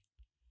bat.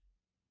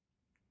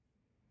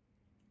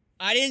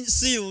 I didn't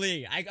see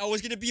Lee. I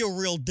was gonna be a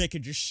real dick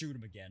and just shoot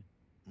him again.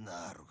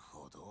 なる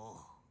ほど。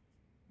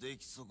出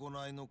来損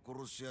ないの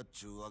殺し屋っ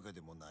ちゅうわけ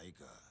でもない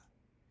か。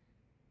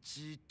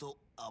ちいと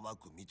甘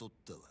く見とっ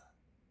たわ。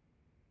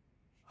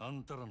あ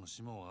んたらの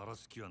島を荒ら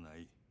す気はな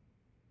い。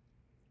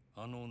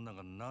あの女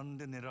がなん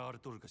で狙われ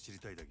とるか知り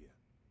たいだけや。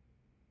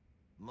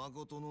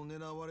誠の狙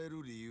われ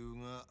る理由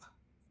が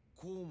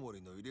コウモ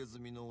リの入れ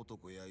墨の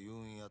男や言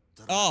うんやっ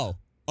たら。Oh,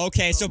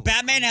 okay, so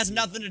Batman has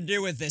nothing to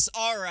do with this.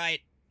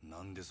 Alright.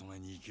 なんでそない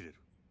に言い切れる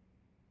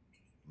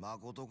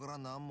誠から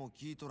何も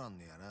聞いとらん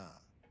ねやな。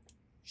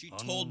She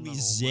told me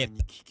zip.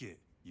 聞け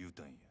言う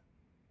たんや。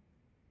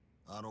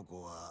あの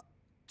子は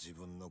自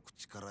分の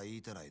口から言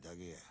いたないだ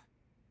けや。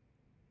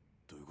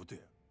どういうこと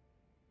や。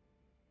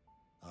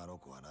あの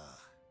子はな、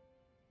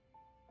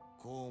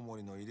コウモ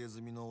リの入れ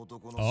墨の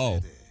男のせ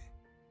いで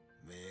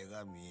目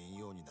が見えん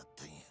ようになっ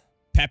たんや。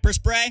Pepper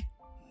spray?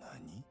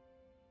 何？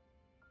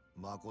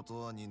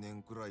誠は2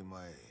年くらい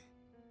前、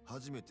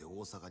初めて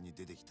大阪に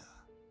出てきた。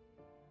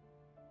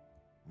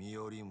身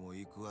寄りも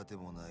行くあて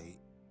もない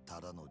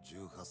ただの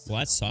18歳の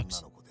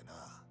女の子でな。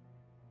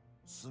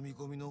住み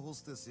込みのホ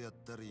ステスやっ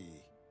た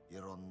り、い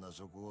ろんな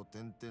職を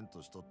転々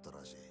としとった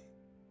らしい。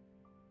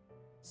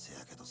せ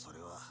やけどそれ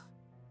は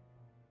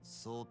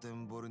蒼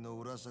天堀の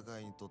裏社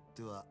会にとっ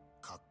ては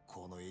格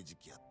好の餌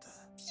食やっ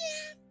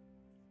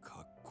た。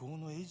格好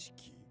の餌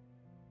食？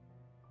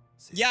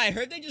 Yeah, I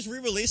heard they just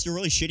re-released a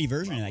really shitty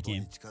version of that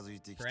game. 近づい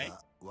てき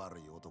た悪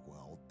い男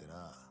がおって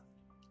な。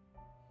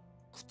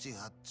口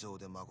八丁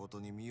で誠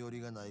に身寄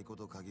りがないこ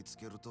と嗅ぎつ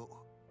けると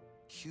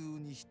急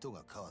に人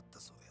が変わった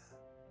そう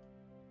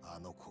や。あ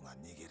の子が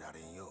逃げら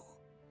れんよう。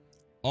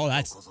Oh,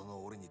 that's こそ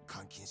の俺に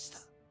監禁した。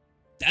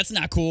that's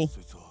not cool. そ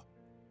いつは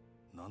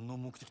何の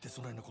目的で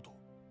そないなこと？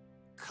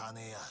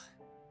金や。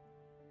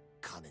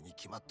金に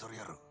決まっとる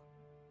やろ。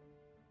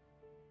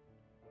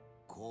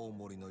コウ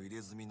モリの入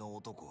れ墨の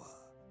男は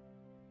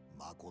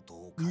誠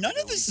を。None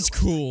of this is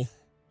cool.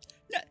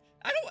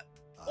 I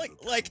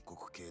don't like.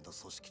 I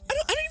don't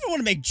even want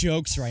to make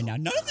jokes right now.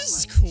 None of this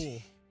is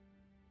cool.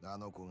 あ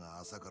の子が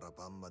朝から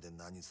晩まで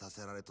何さ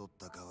せられとっ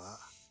たかは。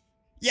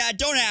Yeah,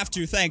 don't have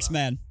to. Thanks,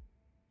 man.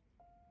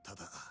 た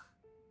だ、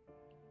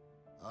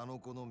あの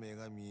子の目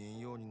が見えん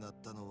ようになっ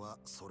たのは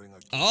それが。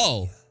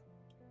Oh.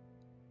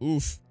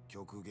 Oof.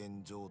 極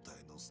限状態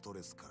のスト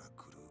レスから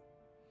来る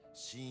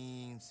心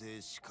因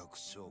性視覚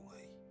障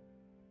害。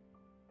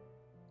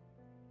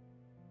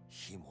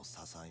火も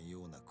刺さん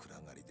ような暗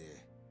がり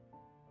で、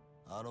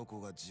あの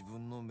子が自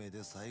分の目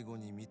で最後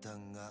に見た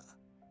んが、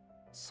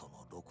そ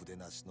のろくで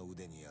なしの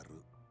腕にあ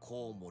る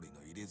コウモリ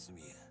の入れ墨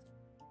や。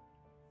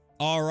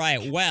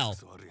Alright, well.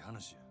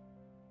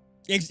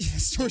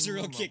 Stores a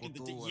real kick in the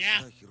dick.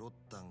 Yeah. 拾っ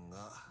たん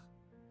が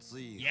つ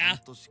い Yeah. 半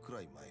年く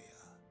らい前や。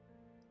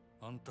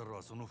あんたら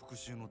はその復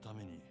讐のた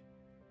めに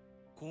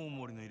コウ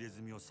モリの入れ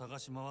墨を探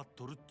し回っ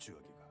とるっちゅう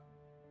わけか。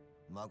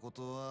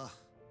誠は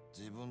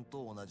自分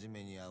と同じ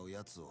目に遭う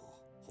やつを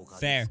他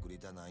に作り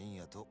たないん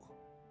やと。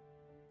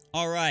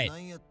Alright. な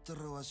んやった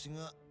らわし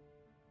が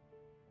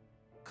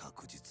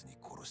確実に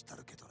殺した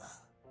るけどな。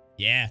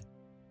Yeah.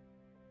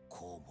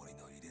 コウモリ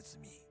の入れ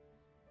墨、皮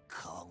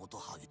ごと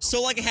剥ぎと。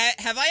 So like,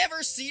 have I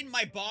ever seen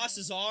my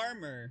boss's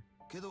arm or?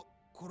 けど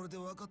これで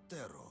分かった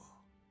やろ。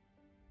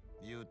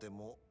言うて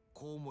も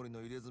コウモリ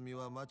の入れ墨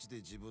は街で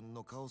自分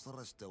の顔さ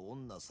らして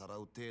女さらう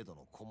程度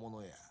の小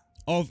物や。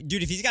Oh,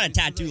 dude, if he's got a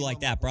tattoo like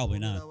that, probably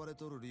not. 狙われ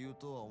とる理由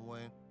とは思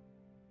えん。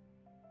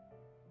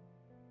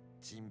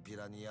チンピ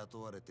ラに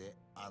雇われて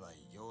あな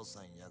い行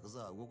さんヤク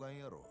ザは動かん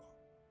やろ。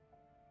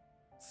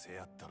せ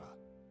やったら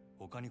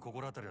他に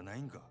心当たりはな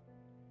いんか。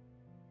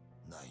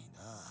ない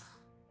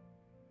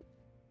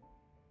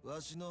な。わ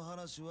しの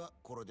話は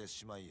これで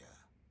しまいや。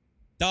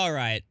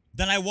Alright,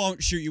 then I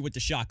won't shoot you with the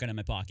shotgun in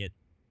my pocket.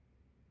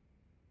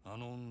 あ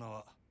の女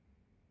は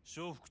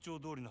小福町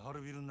通りの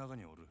春ビルの中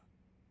におる。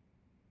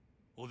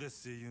オデッ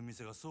セイいう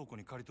店が倉庫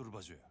に借り取る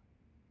場所や。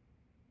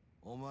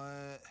お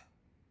前、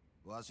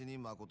わしに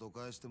誠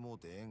返してもう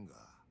てええんが。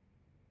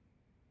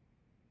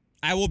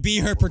I will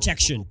be her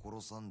protection.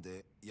 殺さん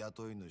で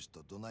雇い主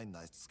とどない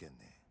なしつけん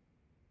ね。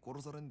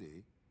殺されん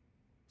で。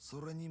そ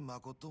れに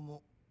誠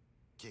も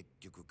結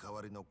局代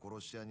わりの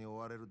殺し屋に追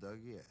われるだ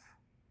けや。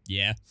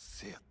Yeah.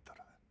 せやった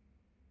ら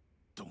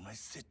どない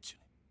せっちゅう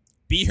ね。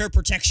Be her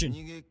protection.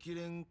 逃げき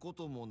れんこ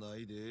ともな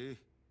いで。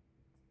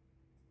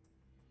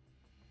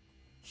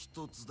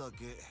一つだ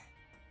け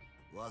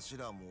わし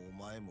らもお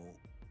前も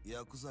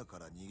ヤクザか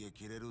ら逃げ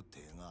きれる手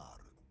があ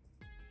る。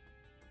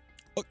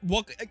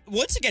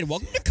Once again,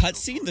 welcome to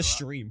cutscene the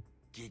stream.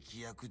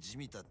 劇薬じ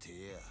みた手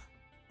や。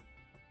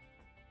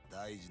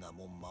大事な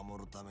もん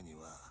守るために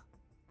は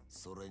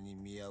それに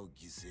見合う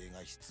犠牲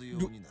が必要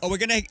になる。Are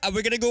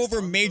we gonna go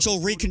over major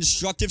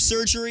reconstructive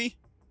surgery?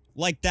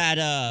 Like that,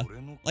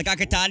 like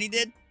Akatani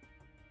did?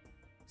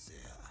 せや。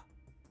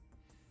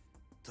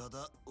た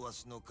だわ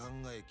しの考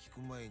え聞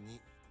く前に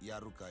や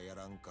るかや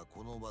らんか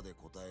この場で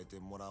答えて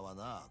もらわ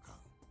なあかん。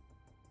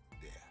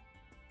で、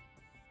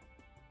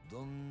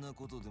どんな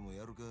ことでも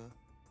やるか。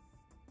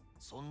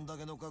そんだ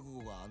けの覚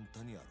悟があん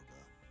たにあるか。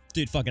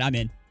 Dude, fuck it, I'm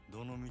in.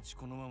 どの道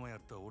このままや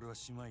ったら俺は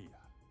しまいや。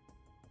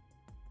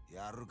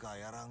やるか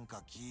やらん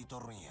か聞いと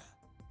るんや。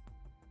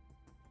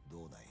ど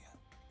うなんや。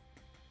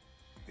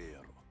ええや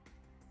ろ。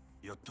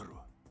やったる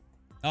わ。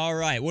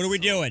Alright, what are we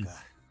doing?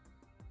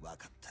 わ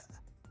かった。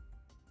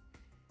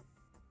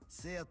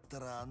せやった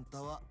らあん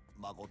たは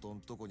誠ん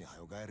とこには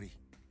よ帰り。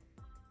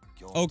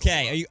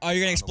Okay, are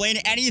you gonna explain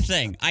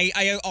anything? I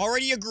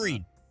already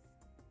agreed.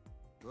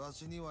 わ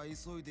しには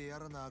急いでや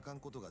らなあかん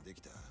ことがで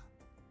きた。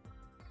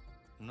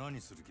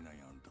何する気なん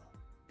やあんた。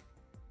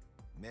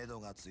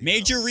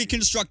Major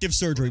reconstructive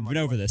surgery. We've been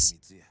over this.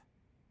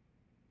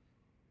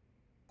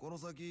 この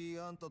先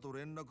あんたと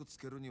連絡つ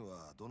けるに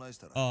はどないし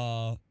たら。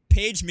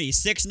Page me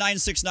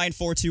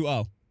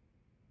 6969420.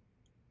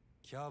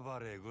 キャバ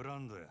レーグラ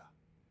ンドや。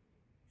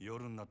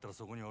夜になったら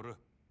そこにおる。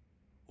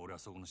俺は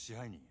そこの支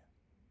配人や。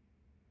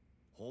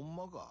ほん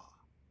まか。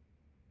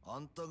あ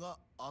んたが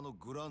あの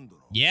グランド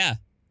の。Yeah.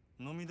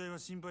 飲み代は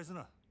心配す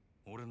な。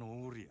俺の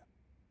おごりや。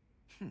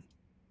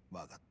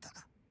わかった。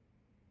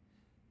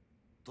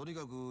とに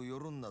かく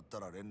夜になった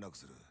ら連絡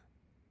する。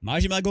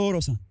真島五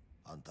郎さん。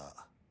あん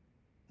た、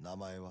名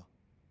前は？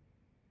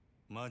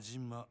真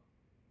島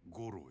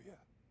五郎や。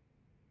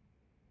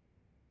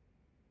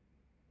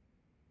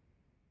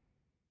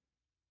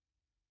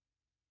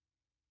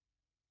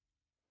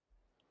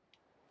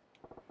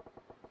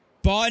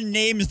Bond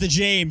names the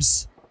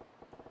James.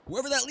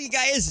 Whoever that lead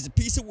guy is a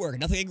piece of work.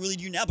 Nothing I can really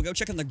do now but go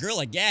check on the girl,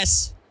 I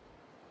guess.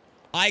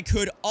 I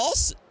could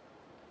also...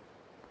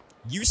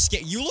 You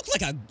look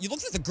like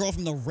the girl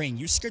from The Ring.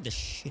 You scared the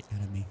shit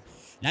out of me.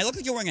 Now I look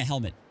like you're wearing a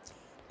helmet.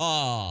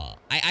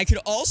 I could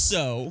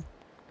also...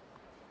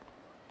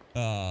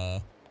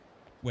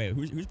 Wait,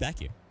 who's back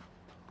here?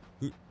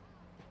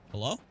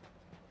 Hello?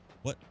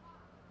 What?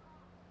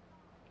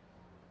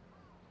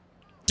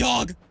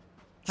 Dog!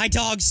 Hi,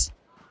 dogs!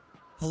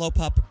 Hello,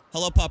 pup.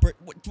 Hello, pupper.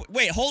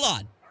 Wait, hold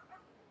on.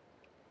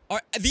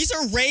 These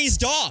are Ray's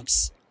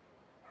dogs.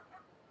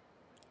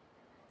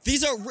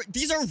 These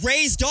are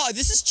Ray's dogs.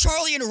 This is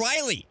Charlie and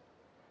Riley.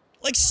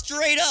 Like,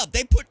 straight up.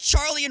 They put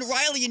Charlie and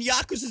Riley in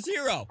Yakuza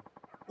 0.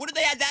 What did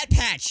they add that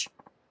patch?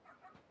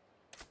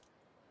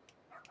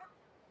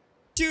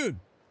 Dude.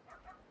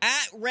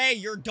 At Ray,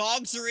 your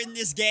dogs are in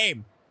this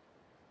game.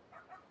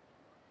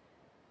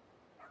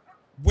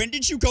 When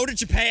did you go to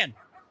Japan?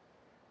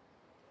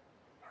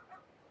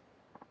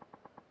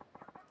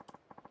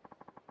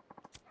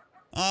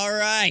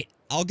 Alright.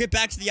 I'll get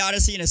back to the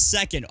Odyssey in a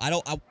second.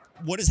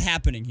 What is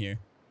happening here?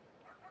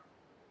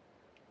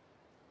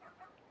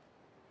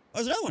 Oh,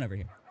 there's another one over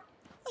here.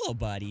 Hello,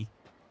 buddy.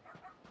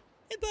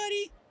 Hey,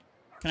 buddy.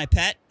 Can I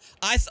pet?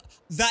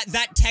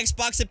 That text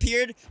box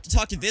appeared to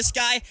talk to this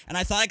guy, and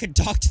I thought I could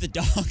talk to the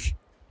dog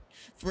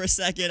for a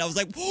second. I was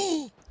like,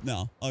 whoa!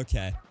 No,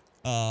 okay.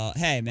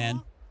 Hey,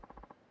 man.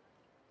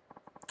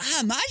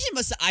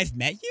 Majima, I've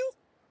met you?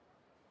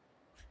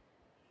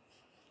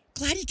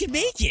 Glad you can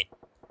make it.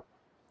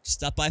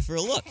 Stop by for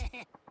a look.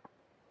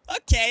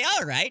 Okay,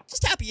 alright.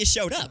 Just happy you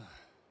showed up.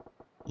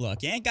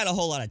 Look, you ain't got a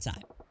whole lot of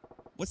time.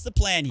 What's the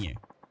plan here?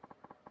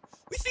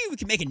 We figured we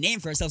could make a name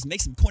for ourselves and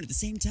make some coin at the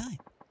same time.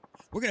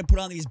 We're gonna put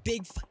on these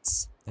big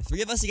fights. The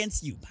three of us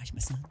against you,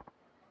 Majima-san.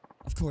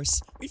 Of course,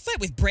 we'd fight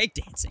with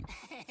breakdancing.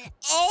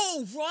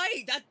 Oh,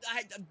 right!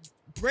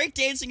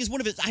 Breakdancing is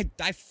one of his...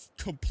 I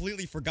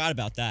completely forgot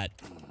about that.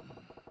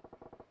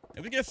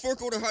 If we get a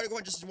fork over hard to go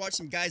and just watch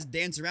some guys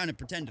dance around and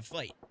pretend to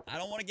fight. I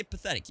don't want to get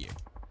pathetic here.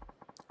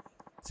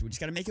 So we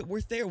just gotta make it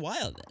worth their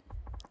while, then.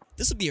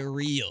 This will be a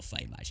real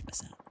fight,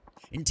 Majima-san.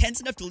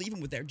 Intense enough to leave them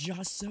with their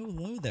jaws so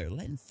low they're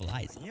letting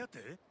flies.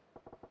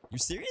 You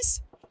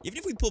serious? Even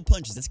if we pull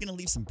punches, that's gonna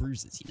leave some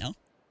bruises, you know?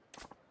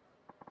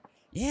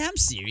 Yeah, I'm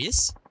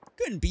serious.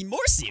 Couldn't be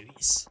more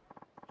serious.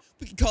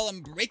 We could call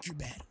them breaker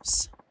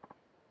battles.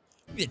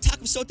 Maybe a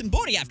taco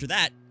sotembori after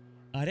that.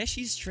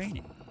 Areshi's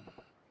training.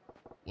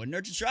 Wouldn't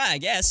hurt to try, I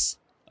guess.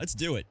 Let's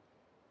do it.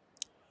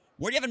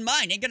 What do you have in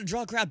mind? Ain't gonna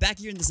draw a crowd back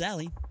here in this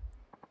alley.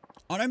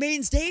 On our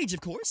main stage,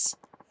 of course.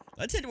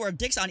 Let's head to our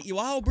dicks on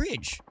Iwao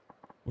Bridge.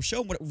 We'll show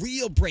them what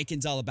real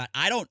breaking's all about.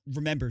 I don't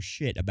remember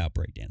shit about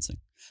breakdancing.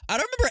 I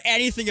don't remember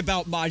anything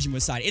about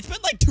Majima's side. It's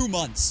been like 2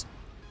 months.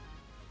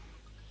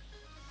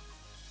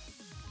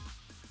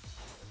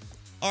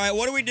 Alright,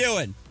 what are we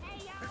doing?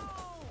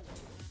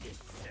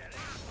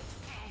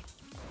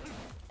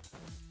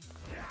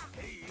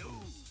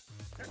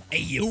 Hey,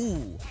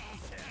 you.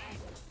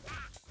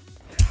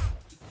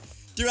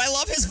 Dude, I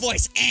love his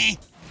voice. Eh.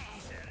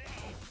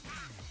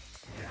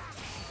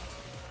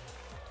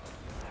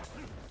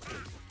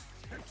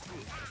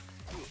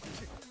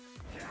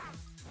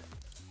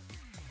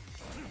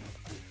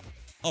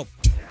 Oh.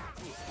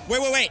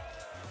 Wait.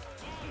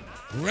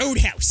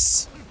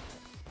 Roadhouse.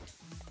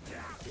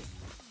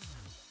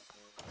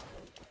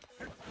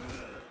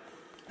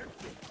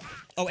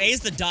 Oh, A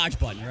is the dodge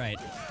button, right.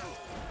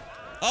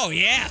 Oh,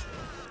 yeah.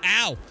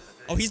 Ow.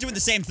 Oh, he's doing the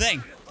same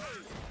thing.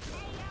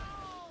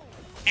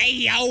 Hey,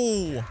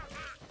 yo.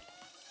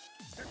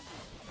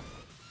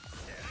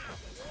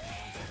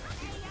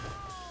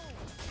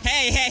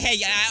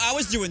 Hey, I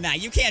was doing that.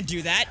 You can't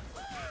do that.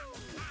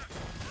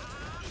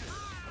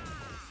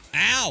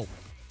 Ow.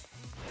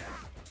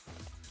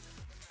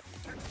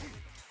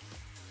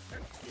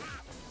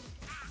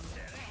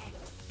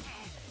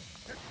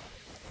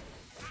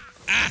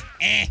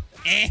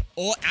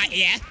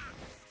 Yeah.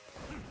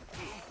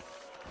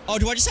 Oh,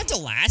 do I just have to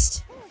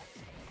last?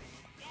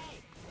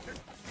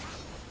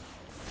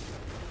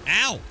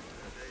 Ow.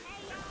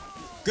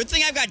 Good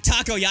thing I've got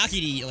takoyaki to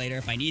eat later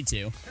if I need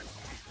to.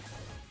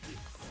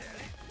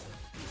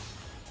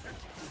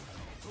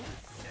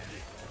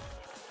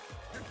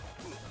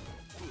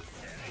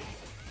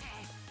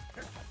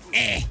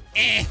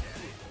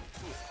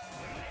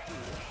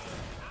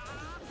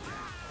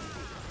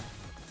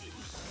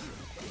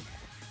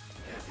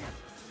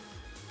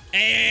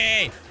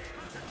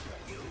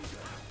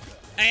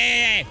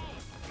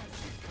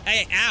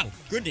 Hey, ow.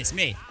 Goodness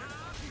me.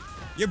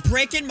 You're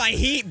breaking my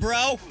heat,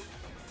 bro.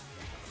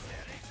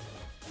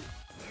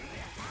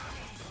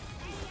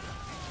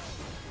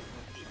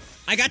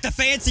 I got the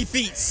fancy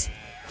feats.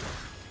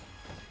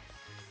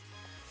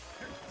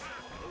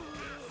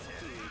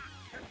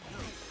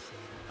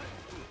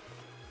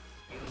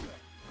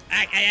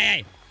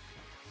 Hey.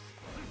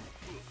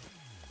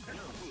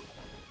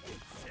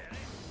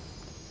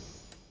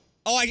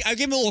 Oh, I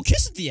gave him a little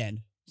kiss at the end.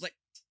 I was like,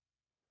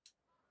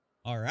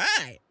 all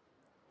right.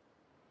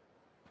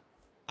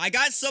 I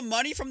got some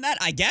money from that,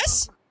 I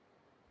guess?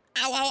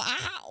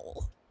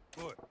 Ow.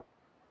 What?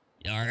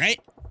 All right.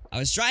 I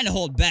was trying to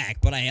hold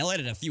back, but I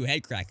landed a few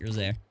head crackers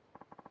there.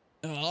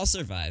 Oh, I'll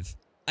survive.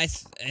 I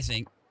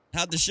think.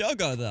 How'd the show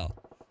go, though?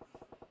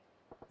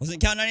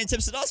 Wasn't counting on any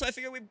tips at all, so I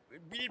figured we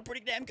did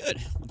pretty damn good.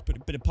 Let's put a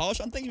bit of polish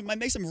on things, we might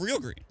make some real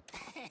green.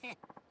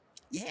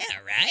 Yeah,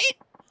 right?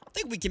 I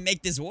think we can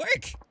make this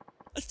work.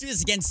 Let's do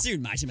this again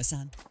soon,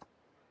 Majima-san.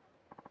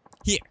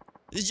 Here,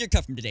 this is your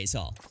cut from today's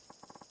haul.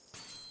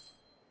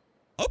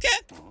 Okay.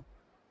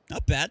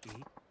 Not bad.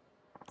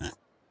 Huh?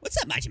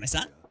 What's up,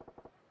 Majima-san?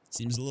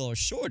 Seems a little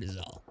short is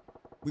all.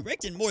 We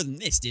raked in more than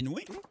this, didn't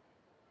we?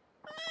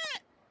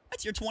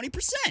 That's your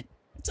 20%.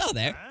 It's all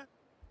there.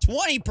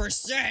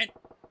 20%? I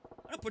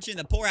don't put you in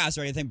the poorhouse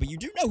or anything, but you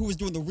do know who was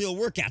doing the real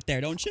work out there,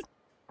 don't you?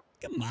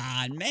 Come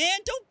on, man.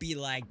 Don't be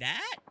like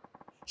that.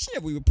 Sure,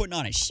 we were putting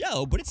on a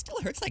show, but it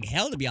still hurts like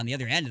hell to be on the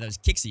other end of those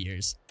kicks of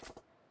yours.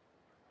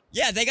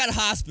 Yeah, they got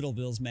hospital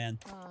bills, man.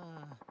 I'm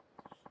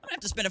gonna have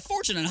to spend a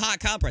fortune on hot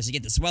compress to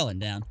get the swelling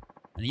down.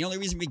 And the only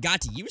reason we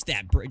got to use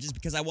that bridge is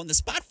because I won the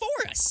spot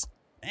for us.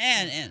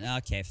 And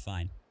okay,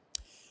 fine.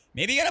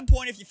 Maybe you got a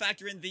point if you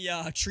factor in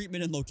the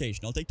treatment and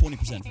location. I'll take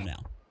 20% for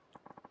now.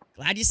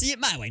 Glad you see it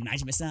my way,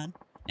 Majima-san.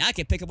 Now I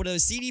can pick up one of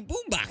those CD boom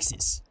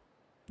boxes.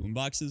 Boom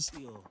boxes?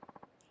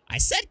 I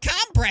said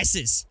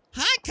compresses!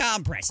 Hot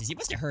compresses! You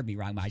must have heard me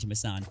wrong,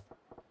 Majima-san.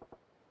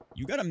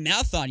 You got a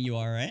mouth on you,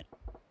 alright?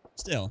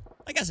 Still,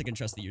 I guess I can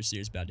trust that you're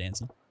serious about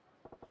dancing.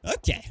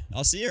 Okay,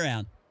 I'll see you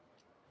around.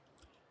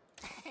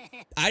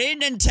 I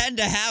didn't intend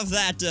to have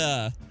that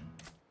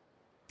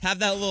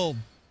little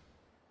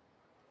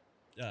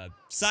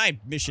side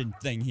mission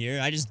thing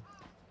here.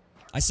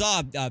 I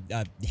saw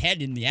a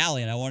head in the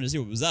alley and I wanted to see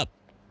what was up.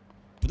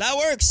 But that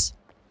works.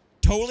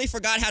 Totally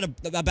forgot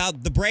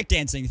about the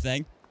breakdancing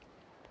thing.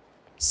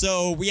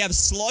 So we have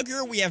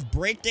Slugger, we have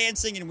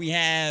breakdancing, and we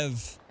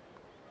have...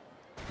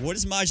 What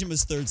is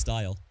Majima's third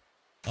style?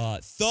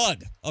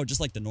 Thug. Oh, just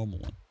like the normal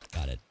one.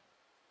 Got it.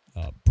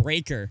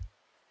 Breaker.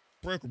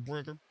 Breaker.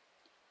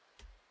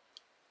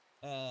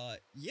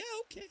 Yeah,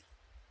 okay.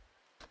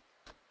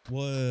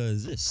 What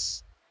is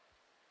this?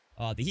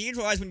 The heat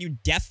control when you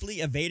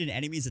deftly evade an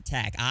enemy's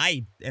attack.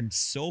 I am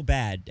so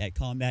bad at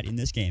combat in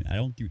this game. I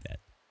don't do that.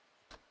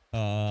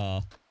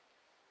 I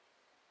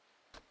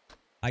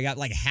got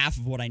like half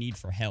of what I need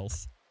for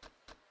health.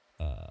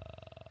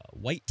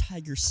 White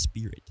Tiger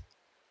Spirit.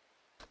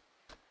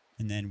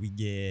 And then we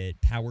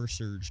get Power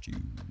Surge 2.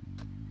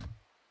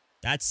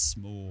 That's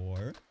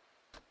more.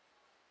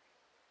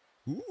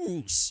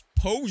 Ooh,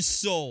 Pose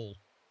Soul.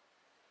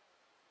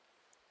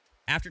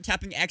 After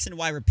tapping X and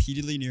Y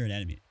repeatedly near an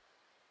enemy.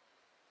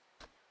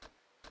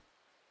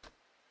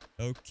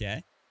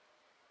 Okay.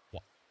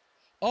 What?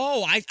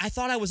 Oh, I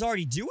thought I was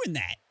already doing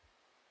that.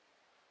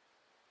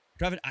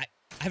 I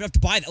have to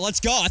buy that. Let's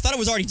go. I thought I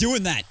was already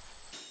doing that.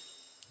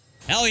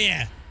 Hell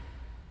yeah.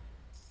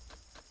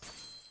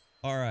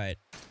 Alright.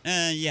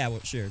 Yeah,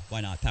 well, sure.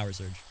 Why not? Power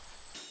Surge.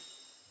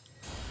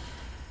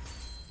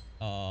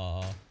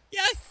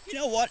 Yeah, you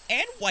know what?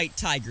 And White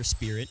Tiger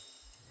Spirit.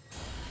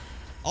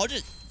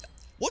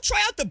 We'll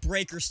try out the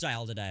Breaker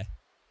style today.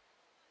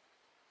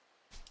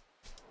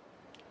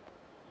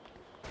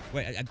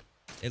 Wait,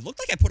 it looked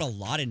like I put a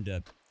lot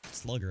into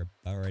Slugger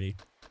already.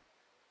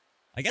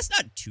 I guess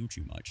not too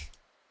much.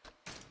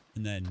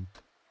 And then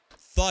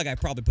Thug I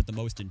probably put the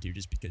most into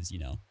just because, you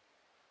know.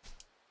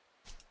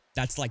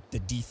 That's like the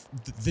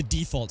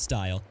default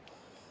style.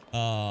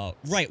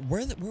 Right,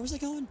 where was I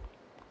going?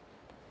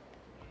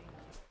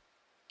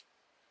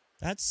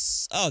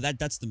 That's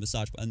the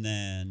massage, and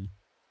then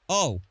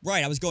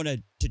right, I was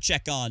going to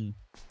check on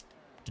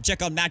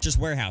Mattress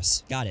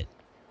Warehouse. Got it.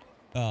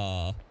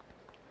 Is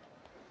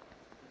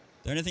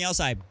there anything else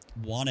I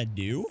want to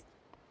do?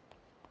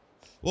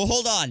 Well,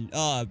 hold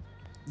on.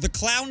 The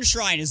Clown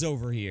Shrine is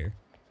over here,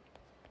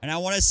 and I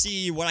want to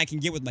see what I can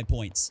get with my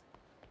points.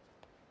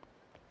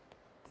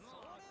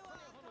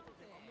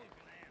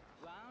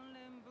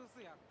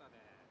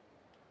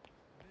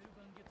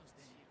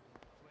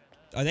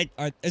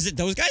 Is it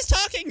those guys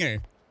talking,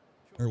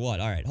 or what?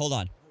 Alright, hold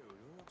on.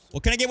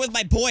 What can I get with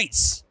my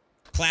points?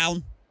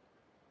 Clown.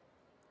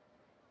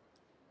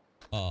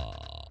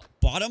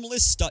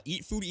 Bottomless stuff.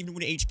 Eat food even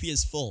when HP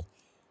is full.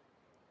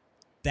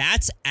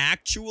 That's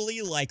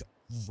actually, like,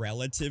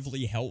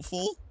 relatively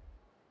helpful.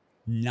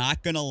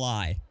 Not gonna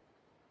lie.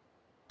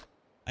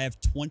 I have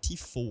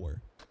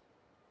 24.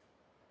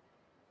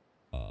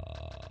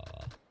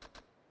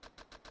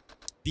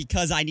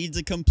 Because I need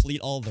to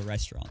complete all the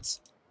restaurants.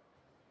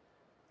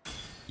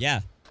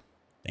 Yeah.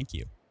 Thank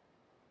you.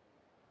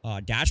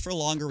 Dash for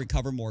longer,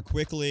 recover more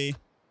quickly.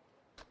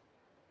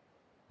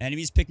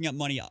 Enemies picking up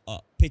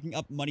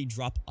money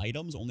drop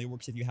items. Only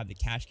works if you have the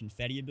cash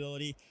confetti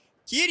ability.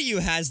 Kiryu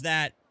has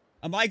that.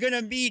 Am I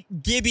gonna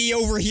meet Gibby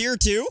over here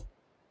too?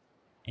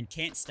 And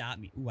can't stop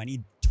me. Ooh, I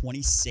need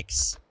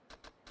 26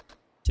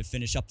 to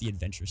finish up the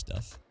adventure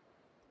stuff.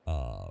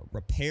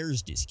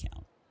 Repairs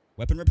discount.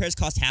 Weapon repairs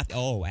cost half.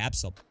 Oh,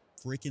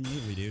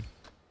 absolutely, dude.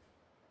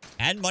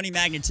 Add money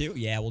magnet too?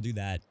 Yeah, we'll do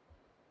that.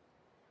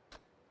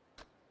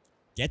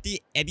 Get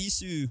the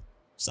Ebisu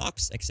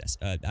socks excess.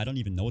 I don't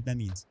even know what that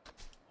means.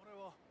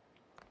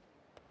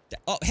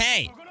 Oh,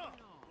 hey!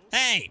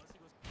 Hey!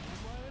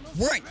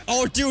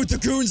 Oh, dude, the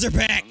goons are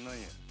back!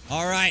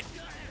 Alright.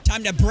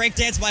 Time to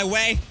breakdance my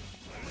way.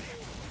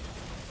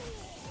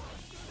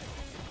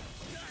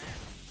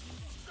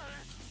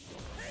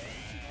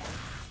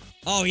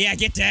 Oh, yeah,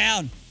 get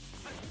down!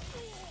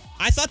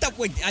 I thought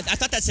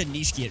that said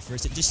Nishiki at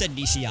first. It just said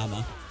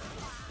Nishiyama.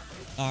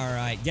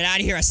 Alright, get out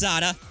of here,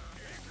 Asada.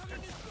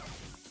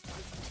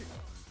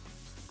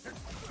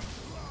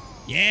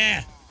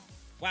 Yeah!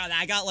 Wow,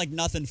 I got, like,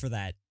 nothing for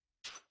that.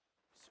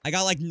 I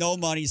got, like, no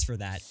monies for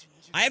that.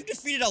 I have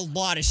defeated a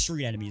lot of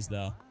street enemies,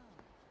 though.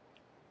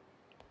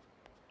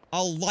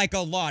 A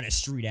lot of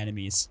street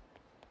enemies.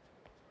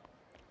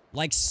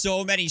 Like,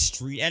 so many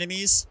street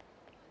enemies.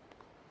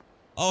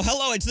 Oh,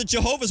 hello, it's the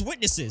Jehovah's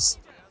Witnesses.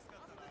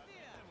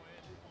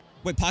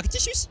 Wait, pocket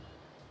tissues?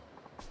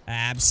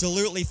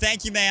 Absolutely.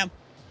 Thank you, ma'am.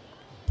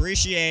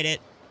 Appreciate it.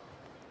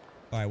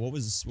 Alright, what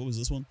was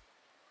this one?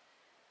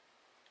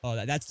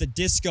 Oh, that's the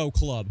disco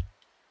club.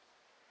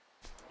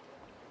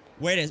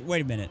 Wait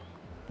a minute.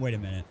 Wait a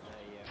minute.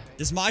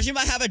 Does Majima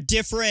have a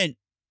different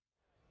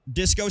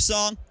disco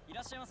song?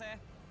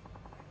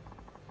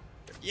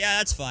 Yeah,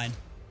 that's fine.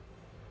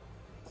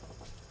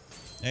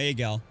 There you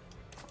go.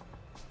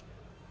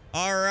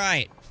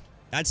 Alright.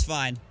 That's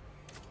fine.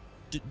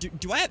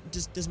 Do I have...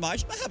 Does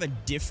Majima have a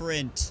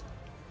different...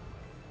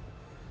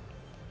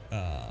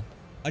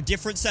 a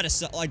different set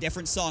of... a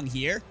different song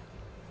here?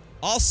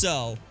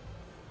 Also...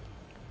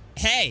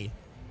 Hey!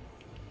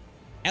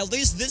 At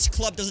least this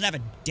club doesn't have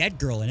a dead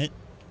girl in it.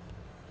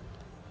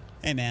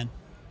 Hey, man.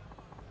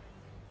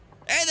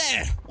 Hey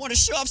there! Want to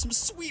show off some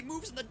sweet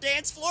moves on the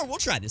dance floor? We'll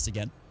try this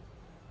again.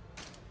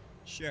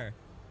 Sure.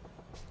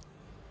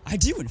 I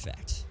do, in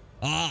fact.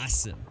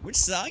 Awesome. Which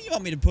song you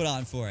want me to put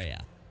on for ya?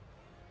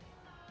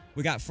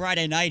 We got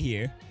Friday Night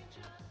here.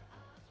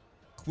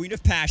 Queen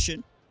of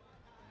Passion.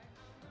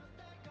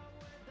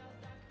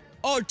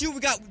 Oh, dude, we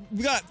got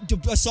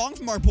a song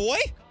from our boy?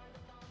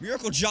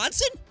 Miracle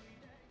Johnson?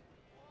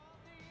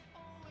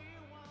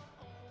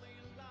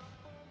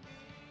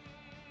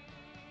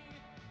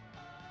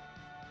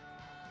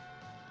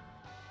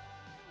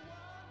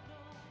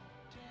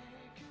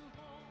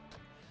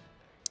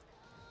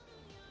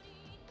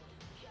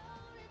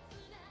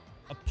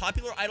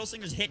 Popular Idol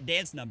singer's hit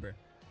dance number.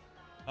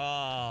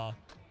 I'm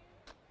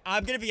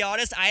gonna be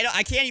honest,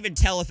 I can't even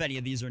tell if any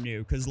of these are new,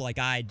 because, like,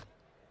 I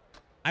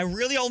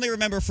really only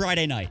remember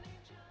Friday Night.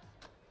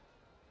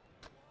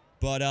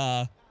 But,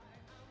 well,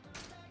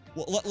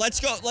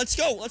 let's go. Let's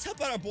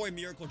help out our boy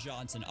Miracle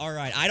Johnson.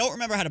 Alright, I don't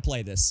remember how to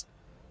play this.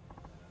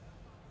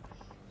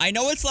 I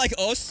know it's like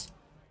us,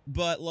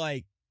 but,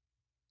 like,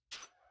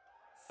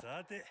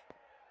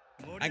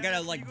 I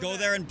gotta, like, go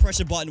there and press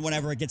a button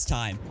whenever it gets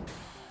time.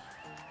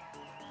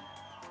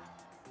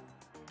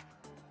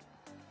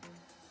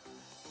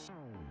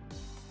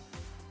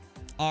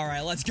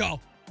 Alright, let's go.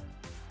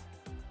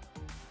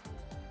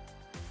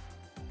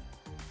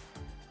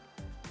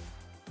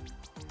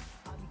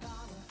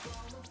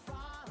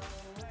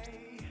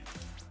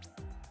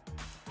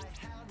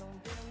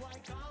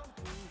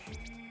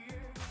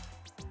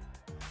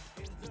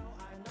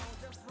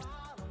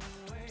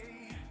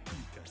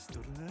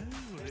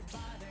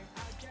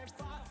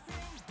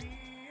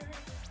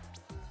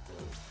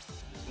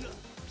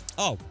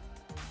 Oh.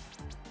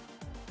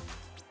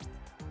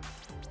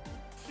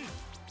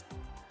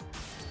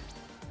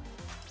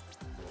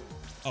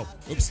 Oh,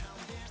 oops.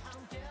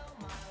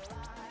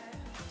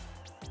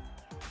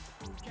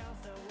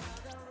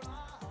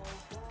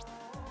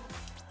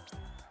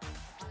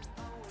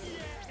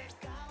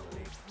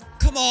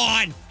 Come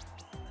on!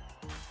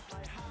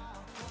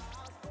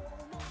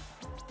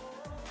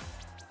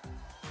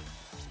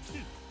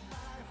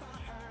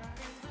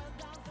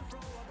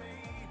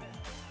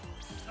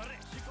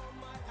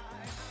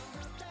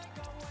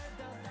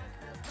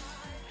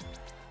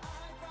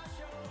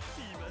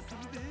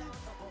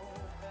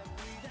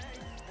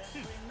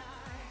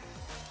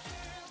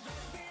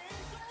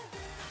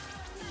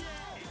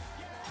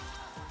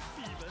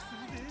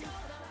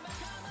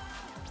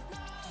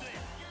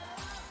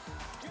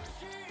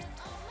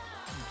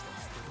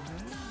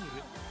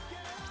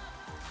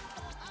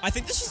 I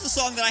think this was the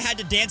song that I had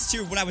to dance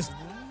to when I was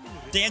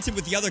dancing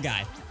with the other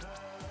guy.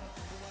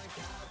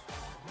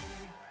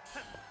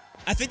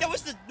 I think that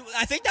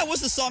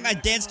was the song I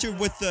danced to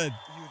with the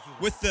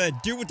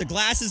dude with the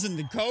glasses and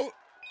the coat.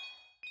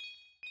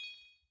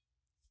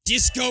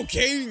 Disco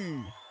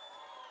King.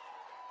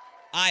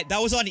 That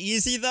was on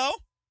easy though.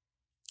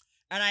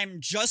 And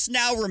I'm just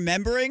now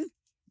remembering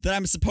that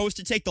I'm supposed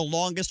to take the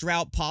longest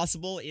route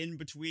possible in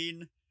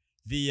between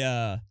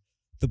the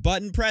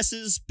button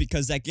presses,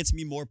 because that gets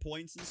me more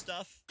points and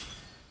stuff.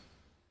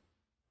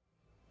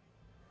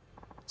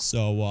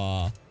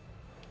 So,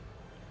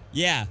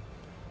 yeah.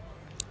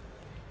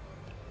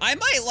 I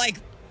might, like,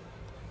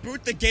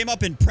 boot the game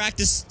up and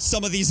practice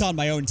some of these on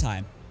my own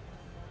time.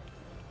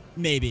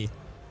 Maybe.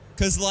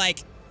 Because,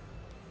 like,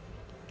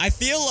 I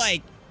feel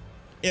like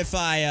if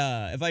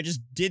I just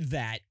did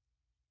that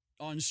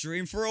on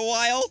stream for a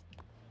while,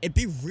 it'd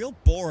be real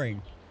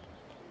boring.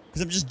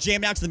 Because I'm just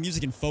jamming out to the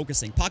music and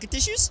focusing. Pocket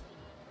tissues?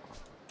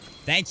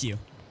 Thank you.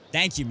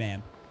 Thank you,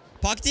 ma'am.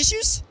 Pocket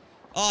tissues?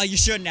 Oh, you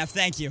shouldn't have.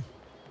 Thank you.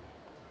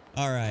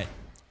 Alright.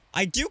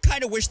 I do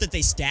kind of wish that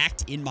they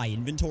stacked in my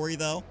inventory,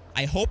 though.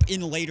 I hope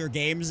in later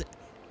games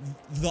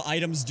the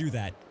items do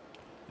that.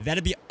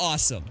 That'd be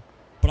awesome.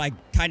 But I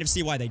kind of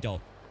see why they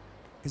don't.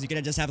 Because you're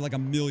gonna just have, like, a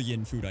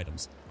million food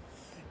items.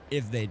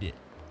 If they did.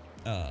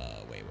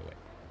 Wait.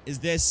 Is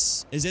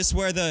this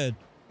where the...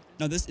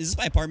 No, is this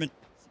my apartment?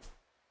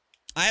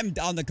 I am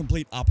on the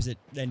complete opposite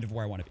end of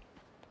where I want to be.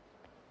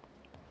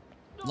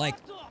 Like,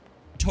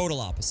 total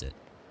opposite.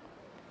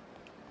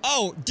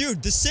 Oh,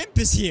 dude, the simp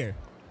is here.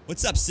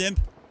 What's up, simp?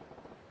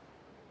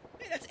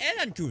 Hey, that's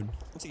Edan-kun.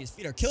 Looks like his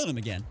feet are killing him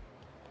again.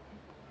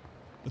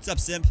 What's up,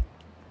 simp?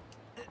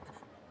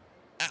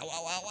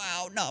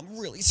 Ow. No, I'm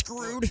really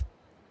screwed.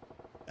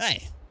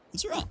 Hey,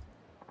 what's wrong?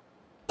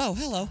 Oh,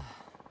 hello.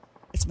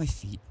 It's my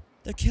feet.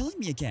 They're killing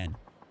me again.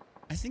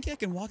 I think I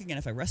can walk again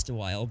if I rest a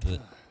while,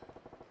 but...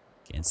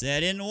 Can't say I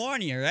didn't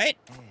warn you, right?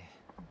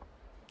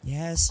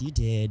 Yes, you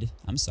did.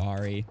 I'm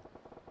sorry.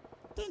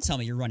 Don't tell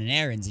me you're running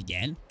errands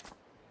again.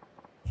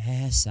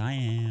 Yes, I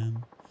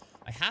am.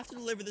 I have to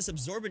deliver this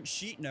absorbent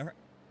sheet in a...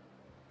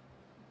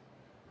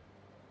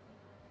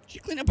 Did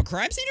you clean up a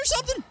crime scene or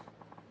something?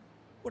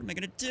 What am I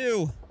gonna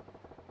do?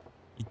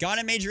 You got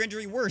a major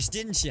injury worse,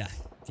 didn't you?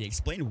 If you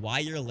explain why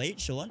you're late,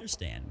 she'll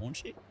understand, won't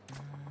she?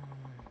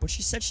 But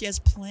she said she has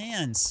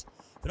plans.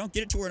 If I don't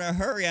get it to her in a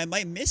hurry, I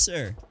might miss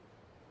her.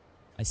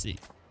 I see.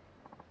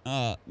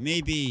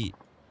 Maybe...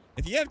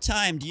 If you have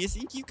time, do you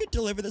think you could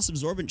deliver this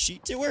absorbent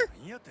sheet to her?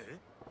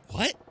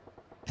 What?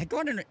 I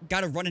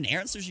gotta run an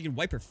errand so she can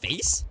wipe her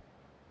face?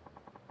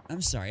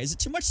 I'm sorry, is it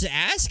too much to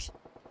ask?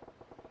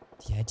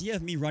 The idea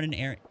of me running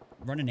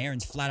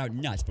errands flat out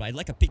nuts, but I'd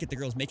like a peek at the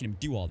girls making him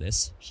do all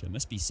this. She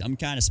must be some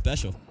kind of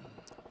special.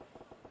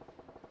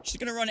 She's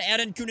gonna run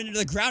Edan-kun into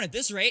the ground at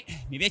this rate.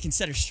 Maybe I can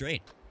set her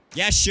straight.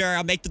 Yeah, sure,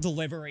 I'll make the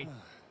delivery.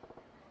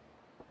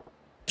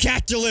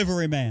 Cat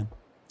delivery, man.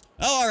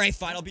 Oh, alright,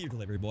 fine, I'll be your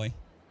delivery boy.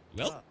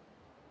 Well,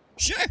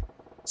 sure.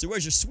 So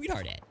where's your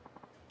sweetheart at?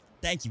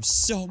 Thank you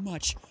so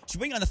much. She's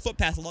waiting on the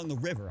footpath along the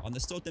river on the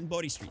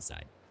Sotenbori Street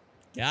side.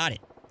 Got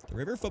it. The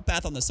river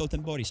footpath on the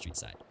Sotenbori Street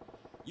side.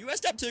 You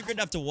rest up till you're good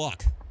enough to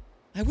walk.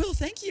 I will,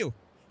 thank you.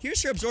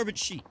 Here's your absorbent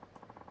sheet.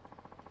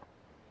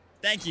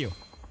 Thank you.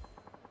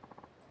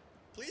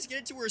 Please get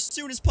it to her as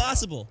soon as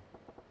possible.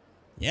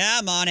 Yeah,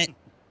 I'm on it.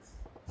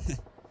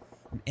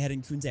 I'm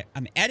adding Kun's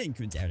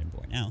errand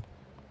boy now.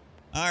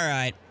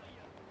 Alright.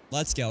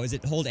 Let's go. Is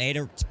it hold A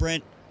to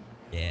sprint?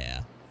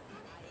 Yeah.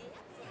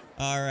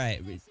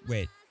 Alright.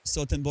 Wait.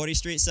 Sotenbori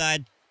Street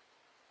side?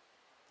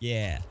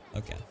 Yeah.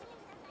 Okay.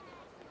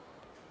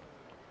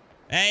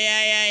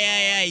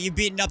 Hey, you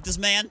beating up this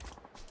man?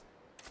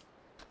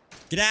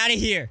 Get out of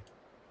here.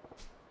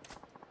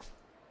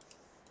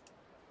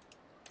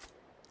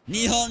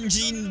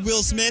 Nihonjin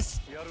Will Smith.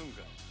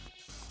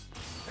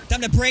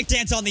 Time to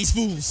breakdance on these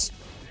fools.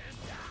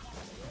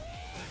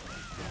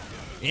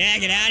 Yeah,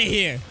 get out of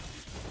here.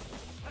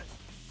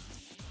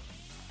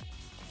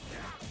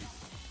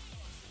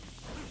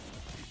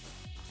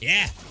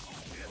 Yeah.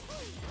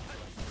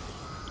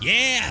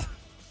 Yeah.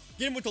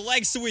 Get him with the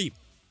leg sweep.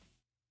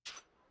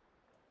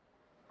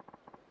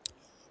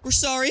 We're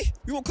sorry.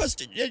 We won't cause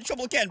any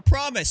trouble again.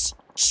 Promise.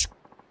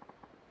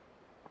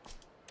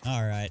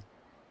 Alright.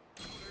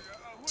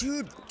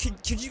 Dude,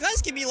 can you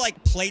guys give me,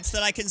 like, plates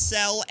that I can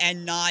sell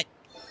and not,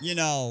 you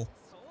know...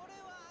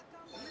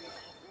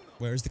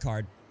 Where's the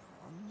card?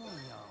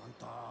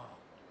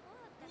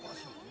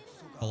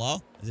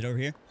 Hello? Is it over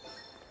here?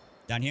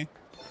 Down here?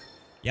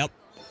 Yep.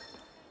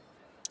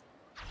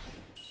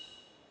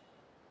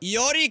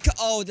 Yorika.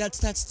 Oh, that's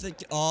the.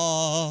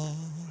 Oh.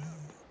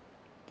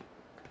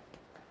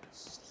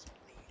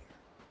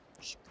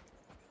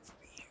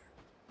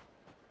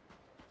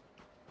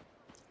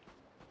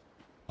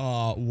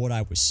 What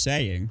I was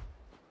saying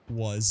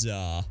was,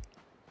 that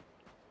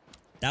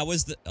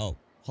was the. Oh,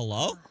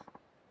 hello?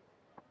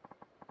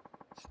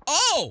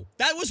 Oh!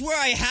 That was where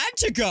I had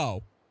to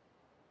go!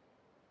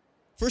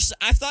 First,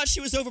 I thought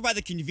she was over by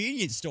the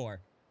convenience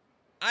store.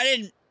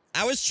 I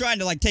was trying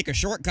to, like, take a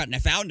shortcut and I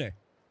found her.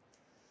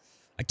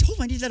 I told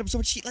him I needed that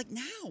absorbed sheet, like,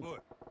 now.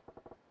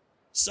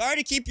 Sorry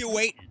to keep you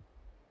waiting.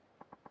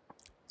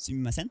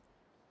 Sumimasen?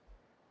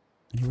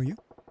 And who are you?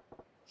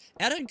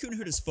 Eren-kun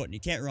hurt his foot and he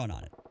can't run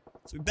on it.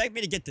 So he begged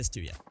me to get this to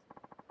you.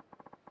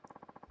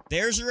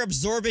 There's your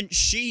absorbent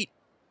sheet.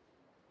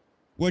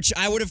 Which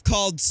I would have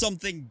called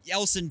something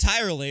else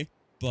entirely,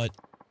 but...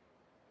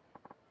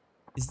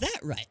 Is that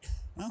right?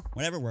 Well,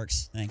 whatever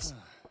works. Thanks.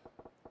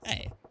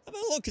 Hey, I'm a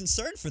little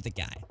concerned for the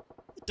guy.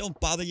 Don't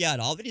bother you at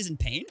all that he's in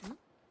pain?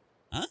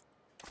 Huh?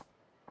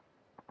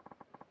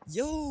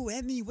 Yo,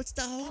 Emmy, what's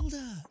the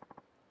holdup?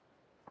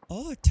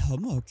 Oh,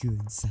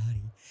 Tomo-kun,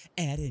 sorry.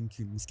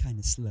 Eren-kun was kind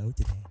of slow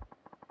today.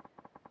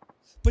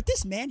 But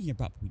this man here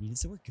brought what we needed,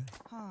 so we're good.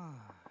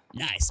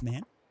 Nice,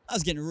 man. I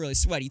was getting really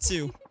sweaty,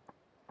 too.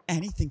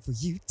 Anything for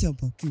you,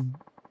 Tomo-kun.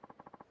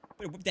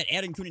 Better whip that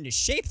Eren-kun into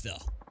shape, though.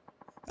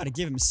 Gotta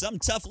give him some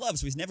tough love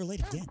so he's never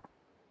late again.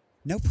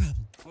 No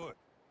problem.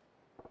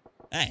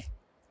 Hey,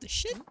 the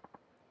shit?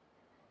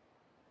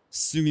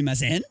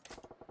 Sumimasen?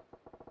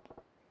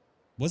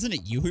 Wasn't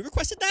it you who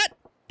requested that?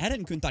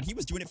 Eren-kun thought he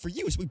was doing it for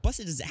you, so we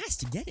busted his ass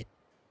to get it.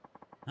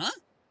 Huh?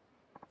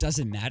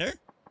 Doesn't matter.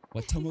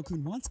 What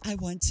Tomo-kun wants, I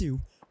want too.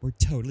 We're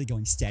totally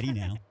going steady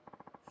now.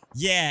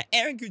 Yeah,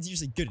 Eren-kun's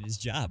usually good at his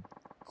job.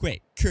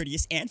 Quick,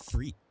 courteous, and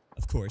free.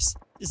 Of course.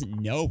 He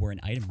doesn't know we're an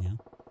item now.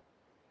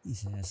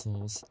 These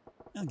assholes.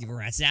 I don't give a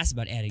rat's ass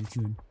about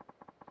Eren-kun.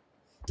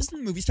 Doesn't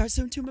the movie start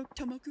soon,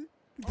 Tomo-kun?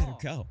 We better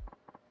go.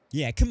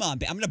 Yeah, come on,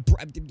 I'm gonna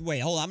wait,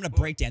 hold on, I'm gonna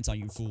breakdance on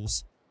you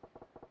fools.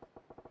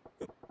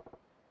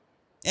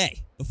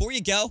 Hey, before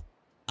you go,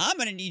 I'm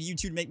gonna need you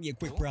two to make me a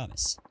quick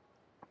promise.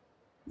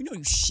 We know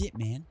you shit,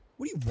 man.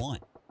 What do you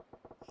want?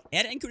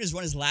 Eren-kun has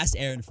run his last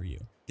errand for you.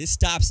 This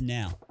stops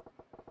now.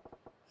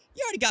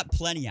 You already got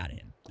plenty out of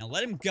him. Now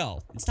let him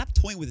go, and stop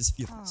toying with his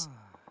feelings.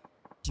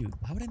 Dude,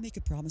 why would I make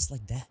a promise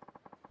like that?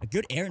 A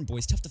good errand boy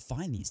is tough to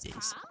find these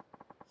days.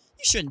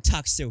 You shouldn't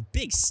talk so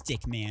big,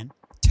 stick man.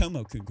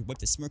 Tomo-kun could wipe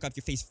the smirk off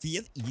your face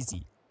real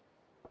easy.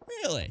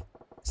 Really?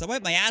 So I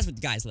wipe my ass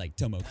with guys like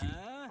Tomo-kun.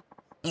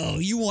 Oh,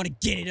 you want to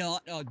get it on?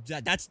 Oh,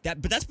 but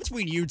that's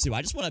between you two.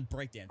 I just want to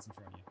breakdance in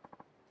front of you.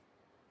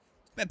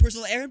 My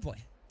personal errand boy.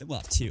 Then we'll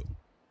have two.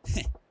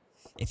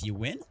 If you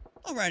win,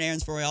 I'll run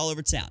errands for you all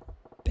over town.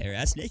 Bare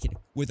ass naked,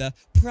 with a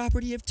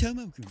property of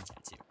Tomo-kun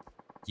tattoo.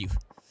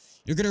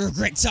 You're gonna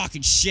regret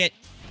talking shit.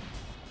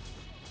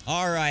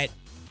 Alright.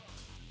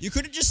 You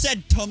could have just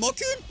said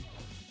Tomo-kun?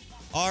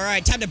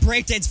 Alright, time to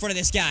breakdance in front of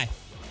this guy.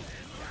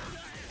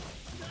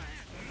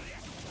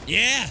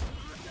 Yeah!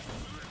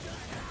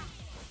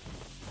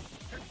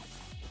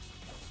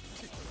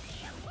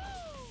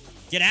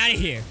 Get out of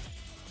here.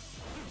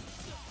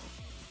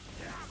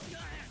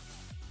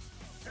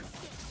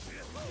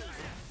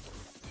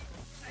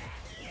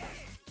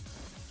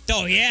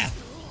 Oh yeah.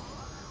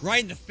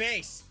 Right in the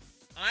face.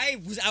 I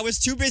was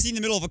too busy in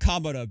the middle of a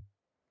combo to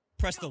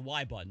press the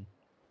Y button.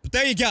 But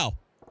there you go.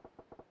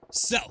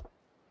 So,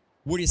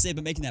 what do you say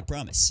about making that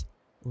promise?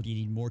 Or do you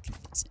need more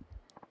convincing?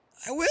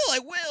 I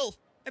will.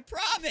 I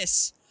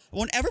promise. I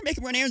won't ever make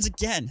him run errands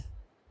again.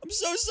 I'm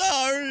so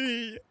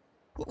sorry.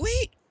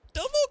 Wait,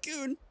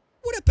 Tomo-kun.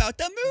 What about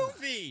the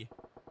movie?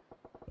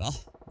 Well,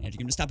 you're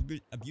gonna stop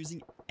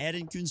abusing Ed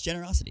and Kun's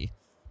generosity.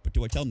 But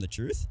do I tell him the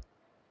truth?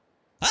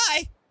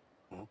 Hi!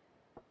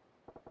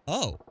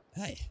 Oh,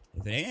 hey.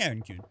 If it ain't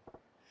Aaron Kun.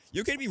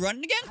 You're gonna be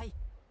running again? Hi.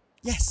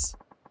 Yes.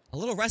 A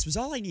little rest was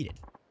all I needed.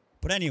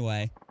 But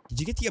anyway, did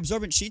you get the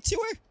absorbent sheet to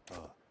her?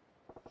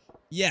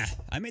 Yeah,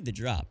 I made the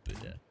drop, but...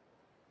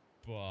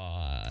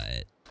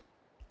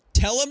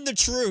 Tell him the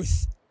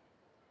truth!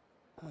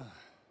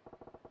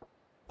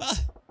 I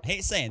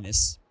hate saying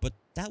this, but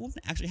that woman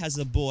actually has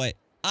a boy.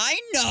 I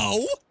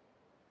know!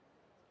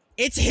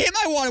 It's him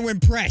I want to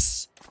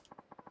impress!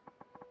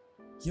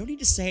 You don't need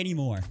to say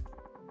anymore.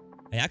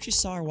 I actually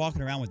saw her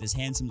walking around with this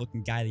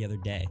handsome-looking guy the other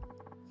day.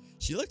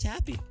 She looked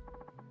happy,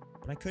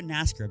 but I couldn't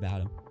ask her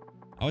about him.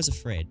 I was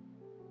afraid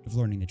of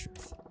learning the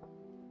truth.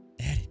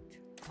 Eric.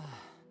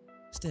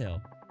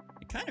 Still,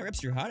 it kind of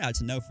rips your heart out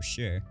to know for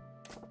sure.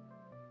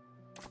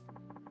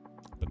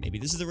 But maybe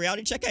this is the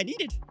reality check I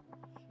needed.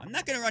 I'm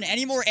not going to run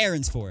any more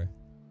errands for her.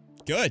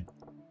 Good.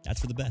 That's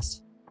for the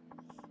best.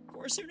 Of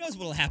course, who knows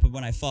what'll happen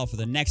when I fall for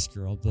the next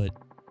girl, but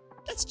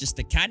that's just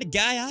the kind of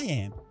guy I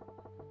am.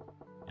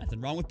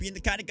 Nothing wrong with being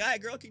the kind of guy a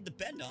girl can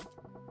depend on.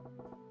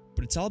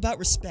 But it's all about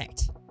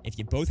respect. If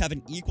you both have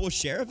an equal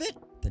share of it,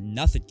 then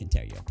nothing can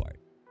tear you apart.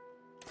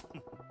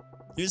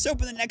 You just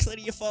hoping the next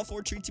lady you fall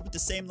for treats you with the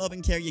same love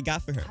and care you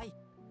got for her. Hi.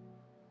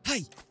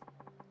 Hi.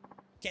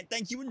 Can't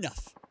thank you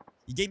enough.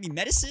 You gave me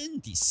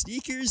medicine, these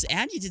sneakers,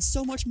 and you did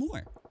so much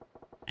more.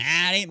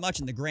 It ain't much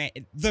in the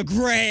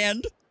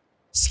grand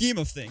scheme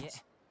of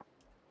things.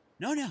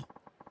 Yeah. No.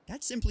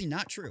 That's simply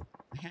not true.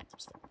 My hat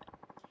keeps falling down.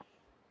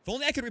 If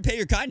only I could repay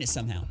your kindness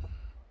somehow.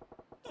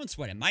 Don't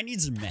sweat it. My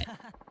needs are met.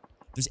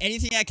 If there's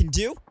anything I can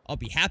do, I'll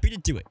be happy to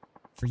do it.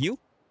 For you,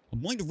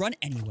 I'm willing to run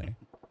anywhere.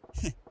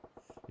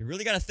 You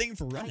really got a thing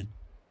for running.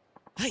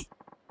 Hi. If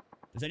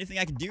there's anything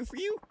I can do for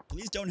you,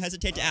 please don't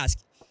hesitate to ask.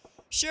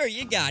 Sure,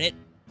 you got it.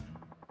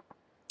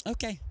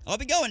 Okay, I'll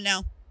be going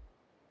now.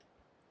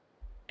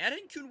 Ed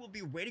and Kun will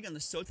be waiting on the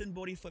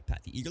Sotenbori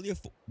footpath. He eagerly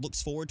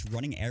looks forward to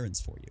running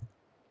errands for you.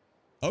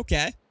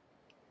 Okay.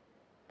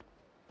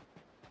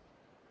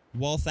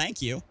 Well,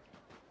 thank you.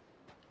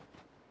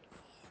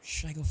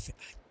 Should I go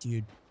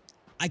dude,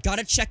 I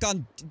gotta check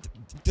on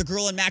the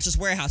girl in Mattress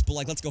Warehouse, but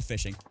like, let's go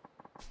fishing.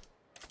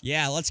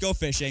 Yeah, let's go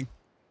fishing.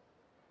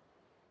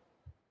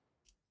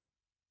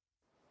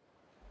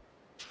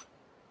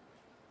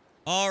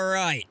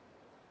 Alright.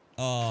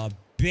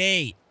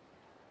 Bait.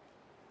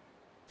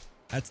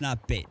 That's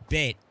not bait.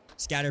 Bait.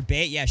 Scatter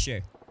bait? Yeah, sure.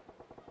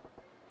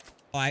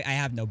 Oh, I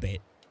have no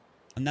bait.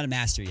 I'm not a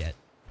master yet.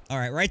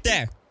 Alright, right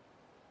there.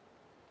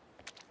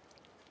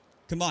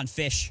 Come on,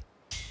 fish.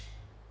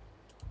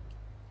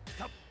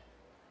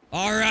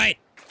 Alright.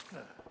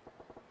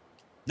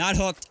 Not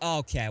hooked.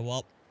 Okay,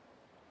 well.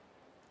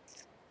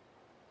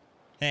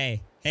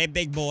 Hey. Hey,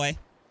 big boy.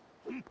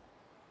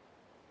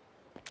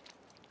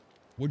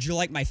 Would you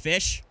like my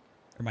fish?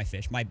 Or my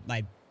fish. My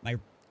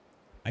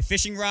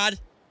fishing rod?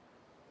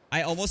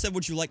 I almost said,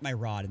 would you like my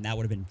rod? And that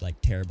would have been, like,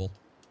 terrible.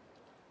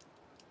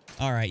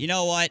 Alright, you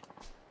know what?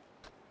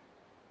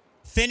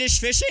 Finish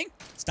fishing?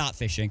 Stop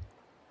fishing.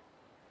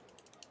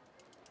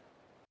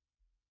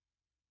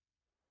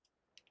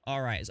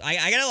 Alright, so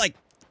I gotta, like,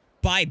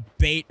 buy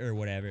bait or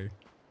whatever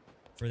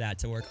for that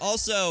to work.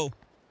 Also,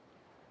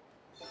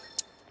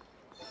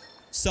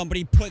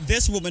 somebody put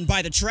this woman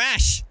by the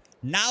trash.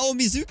 Nao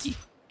Mizuki.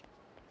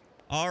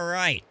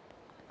 Alright.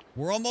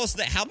 We're almost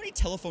there. How many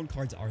telephone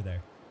cards are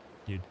there?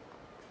 Dude.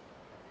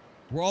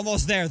 We're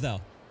almost there,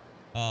 though.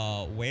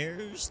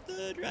 Where's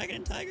the Dragon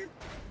and Tiger?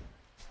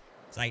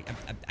 I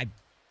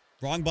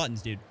wrong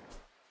buttons, dude.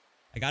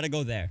 I gotta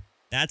go there.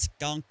 That's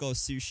Gonko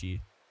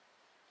Sushi.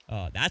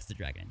 Oh, that's the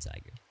Dragon and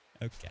Tiger.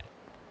 Okay.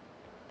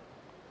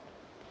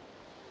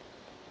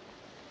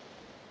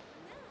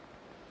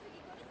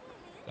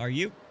 Are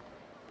you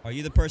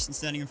the person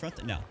standing in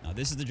front? No,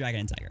 this is the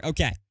Dragon and Tiger.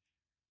 Okay.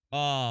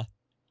 Oh,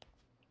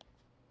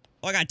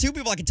 I got two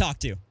people I can talk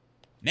to.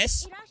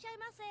 Miss?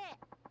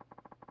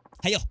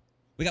 Hey, yo.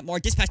 We got more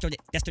dispatch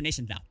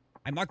destinations now.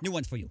 I marked new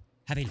ones for you.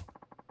 Have a look.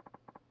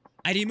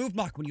 I remove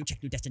mark when you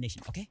check new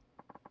destination, okay?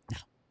 Now,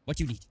 what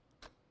you need?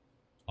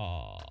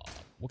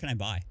 What can I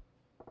buy?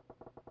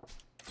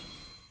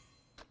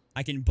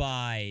 I can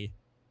buy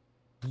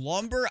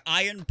lumber,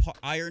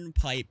 iron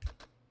pipe,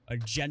 a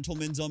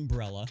gentleman's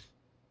umbrella,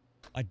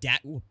 a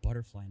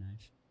butterfly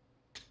knife.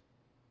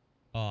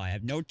 I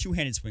have no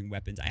two-handed swing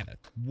weapons. I have a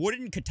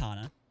wooden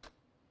katana,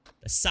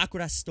 the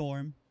Sakura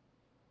Storm,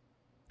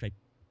 which I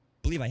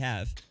believe I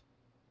have,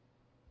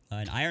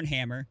 an iron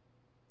hammer,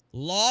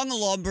 long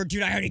lumber.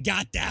 Dude, I already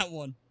got that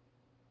one.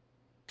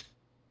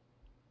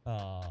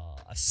 A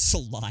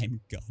slime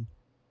gun.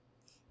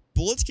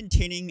 Bullets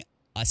containing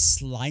a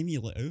slimy...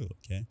 Oh,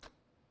 okay.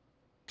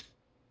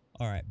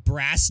 Alright,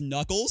 brass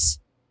knuckles.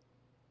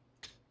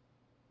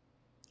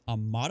 A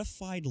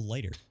modified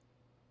lighter.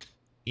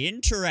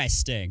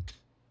 Interesting.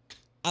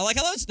 I like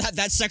how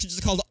that section is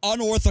called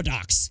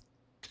unorthodox.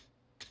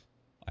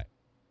 Alright.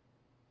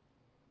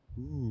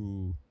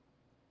 Ooh.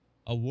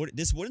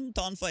 This wooden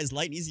tonfa is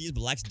light and easy to use,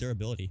 but lacks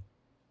durability.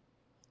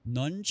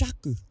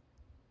 Nunchaku.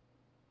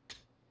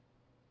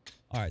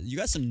 Alright, you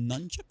got some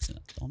nunchucks in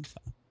a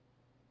tonfa.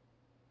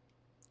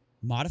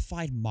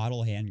 Modified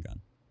model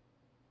handgun.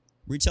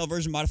 Retail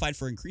version modified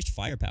for increased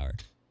firepower.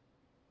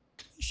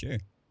 Sure.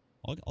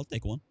 I'll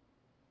take one.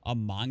 A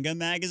manga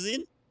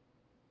magazine?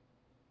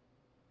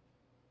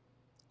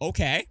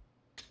 Okay.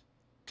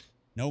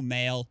 No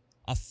mail.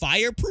 A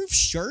fireproof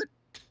shirt?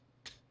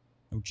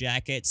 No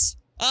jackets.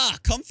 Ah,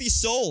 comfy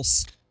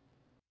soles.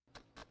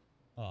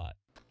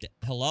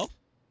 Hello?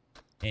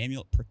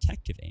 Amulet.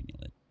 Protective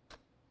amulet.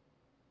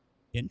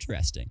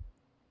 Interesting.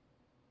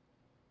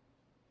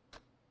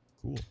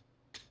 Cool.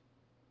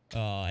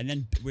 And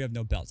then we have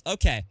no belts.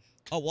 Okay.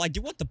 Oh, well, I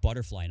do want the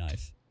butterfly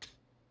knife.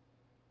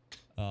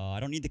 I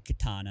don't need the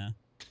katana.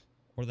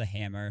 Or the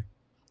hammer.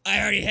 I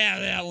already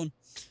have that one.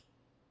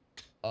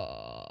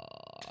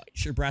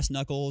 Sure brass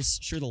knuckles.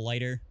 Sure the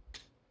lighter.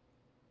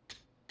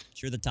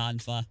 Sure the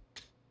tonfa.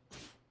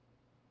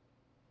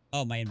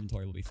 Oh, my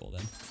inventory will be full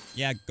then.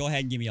 Yeah, go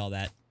ahead and give me all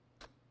that.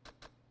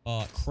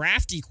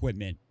 Craft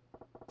equipment.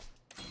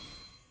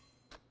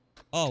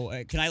 Oh,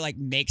 can I, like,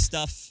 make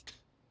stuff?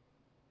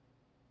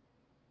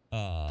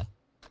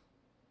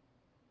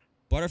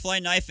 Butterfly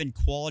knife and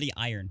quality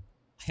iron.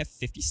 I have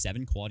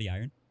 57 quality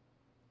iron.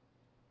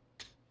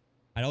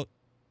 I don't...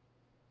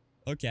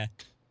 Okay.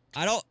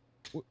 I don't...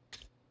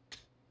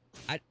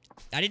 I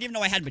didn't even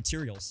know I had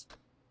materials.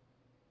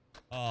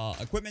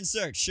 Equipment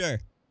search, sure.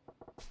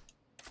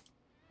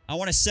 I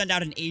want to send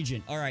out an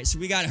agent. Alright, so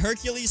we got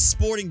Hercules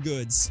Sporting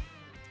Goods.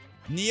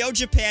 Neo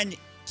Japan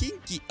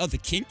Kinky... Oh, the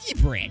Kinky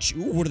branch.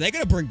 Ooh, what are they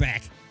gonna bring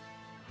back?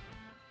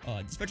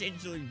 Dispatch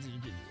agency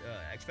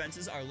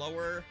expenses are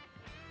lower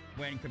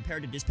when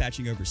compared to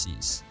dispatching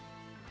overseas.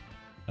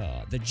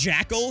 The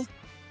Jackal,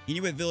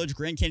 Inuit Village,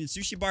 Grand Canyon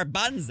Sushi Bar,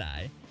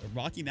 Banzai, the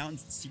Rocky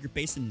Mountains Secret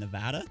Base in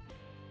Nevada.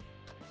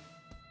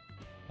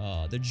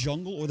 The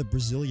Jungle or the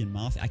Brazilian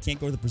Mafia. I can't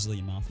go to the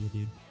Brazilian Mafia,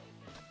 dude.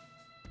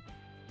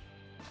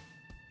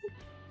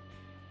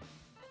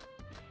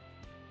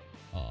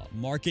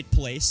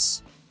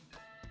 Marketplace.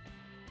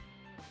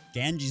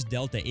 Ganges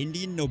Delta,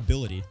 Indian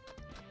Nobility.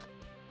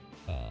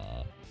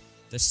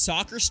 The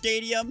soccer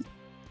stadium,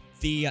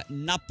 the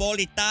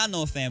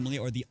Napolitano family,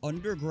 or the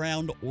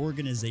underground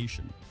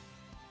organization.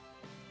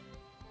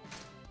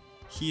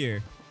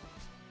 Here.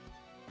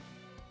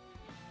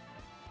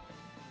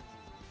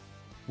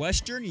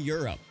 Western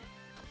Europe.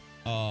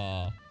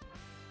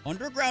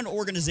 Underground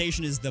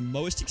organization is the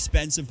most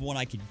expensive one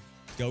I could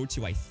go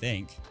to, I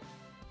think.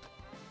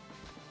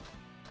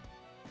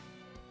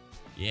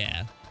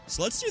 Yeah.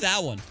 So let's do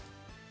that one.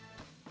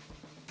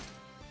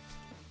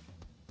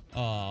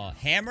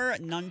 Hammer,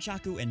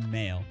 nunchaku, and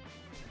mail.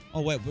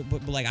 Oh, wait,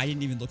 but like, I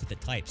didn't even look at the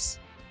types.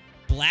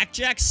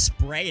 Blackjack,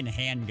 spray, and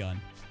handgun.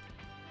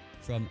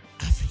 From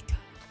Africa.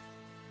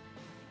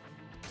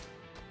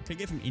 Can I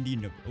get from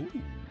Indian? Ooh.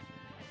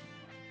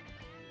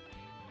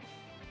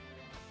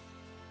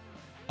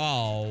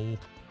 Oh.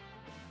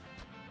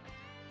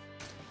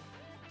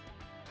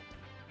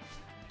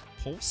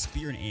 Pole,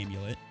 spear, and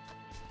amulet.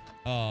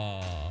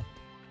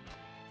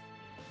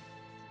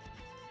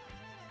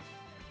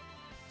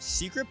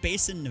 Secret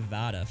base in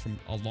Nevada from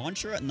a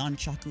launcher,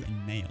 nunchaku,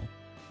 and mail.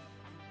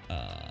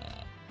 Nah.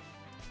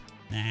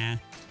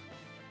 What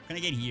can I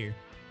get here?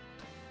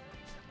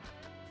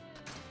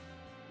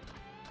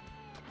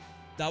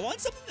 I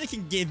want something that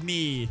can give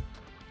me,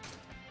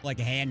 like,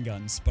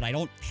 handguns, but I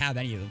don't have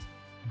any of them.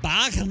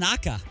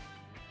 Baganaka.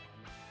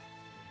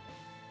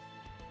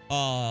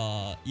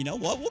 You know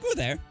what? We'll go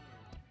there.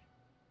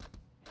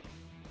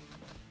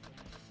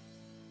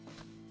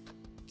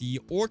 The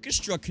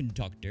orchestra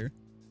conductor.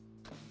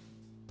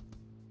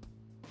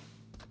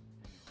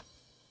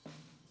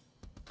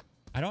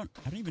 I don't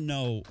even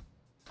know.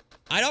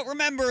 I don't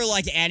remember,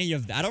 like, any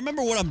of that. I don't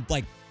remember what I'm,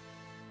 like,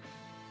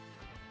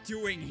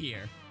 doing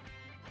here.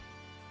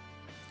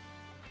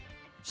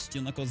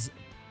 Steel knuckles,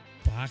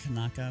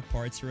 Bakanaka,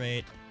 parts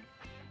rate.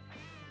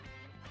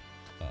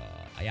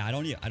 Yeah, I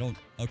don't,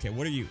 okay,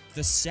 what are you?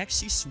 The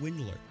sexy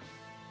swindler.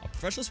 A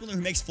professional swindler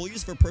who makes full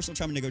use for personal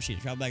trauma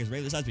negotiating. Travel bag is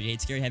regular size, but he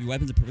hates scary heavy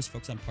weapons and prefers to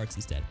focus on parts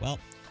instead. Well,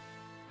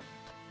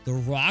 the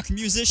rock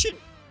musician?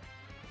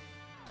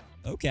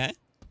 Okay.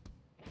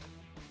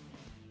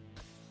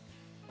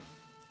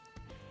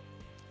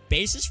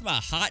 Bassist from a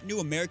hot new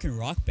American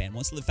rock band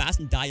wants to live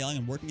fast and die young,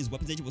 and working his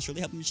weapons agent will surely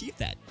help him achieve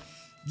that.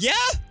 Yeah!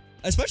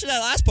 Especially that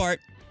last part.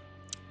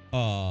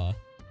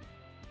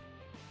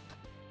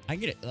 I can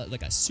get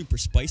like a super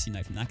spicy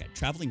knife from that guy.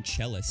 Traveling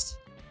cellist.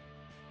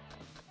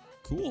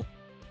 Cool.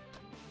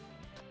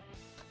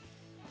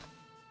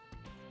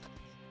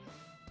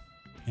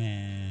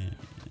 And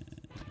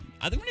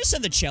I think we're gonna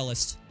send the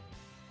cellist.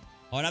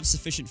 I don't have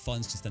sufficient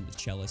funds to send the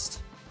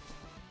cellist.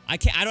 I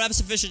don't have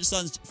sufficient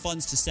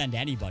funds to send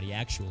anybody,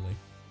 actually.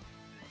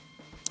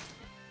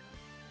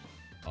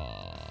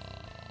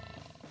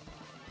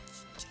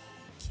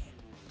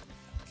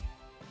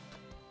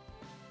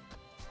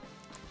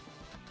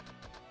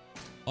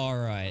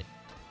 Alright.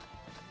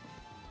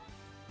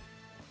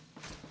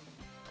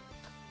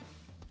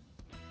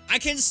 I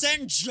can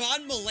send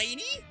John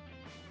Mulaney?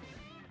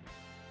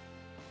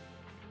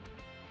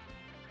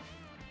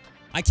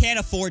 I can't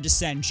afford to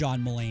send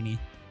John Mulaney.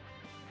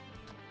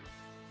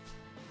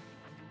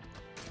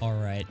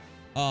 Alright.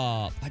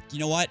 You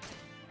know what?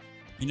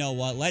 You know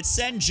what? Let's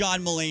send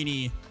John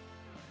Mulaney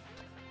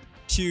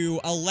to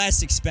a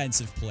less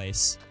expensive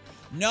place.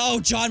 No,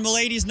 John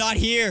Mulaney's not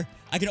here.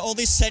 I can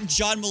only send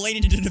John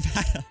Mulaney to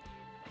Nevada.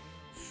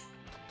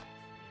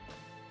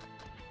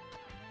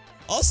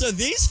 Also,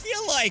 these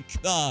feel like,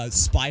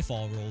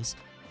 Spyfall rules.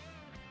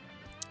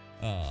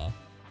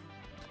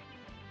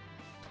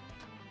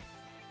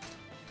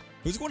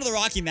 Who's going to the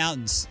Rocky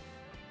Mountains?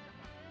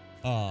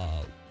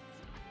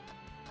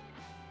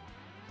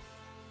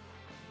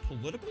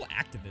 Political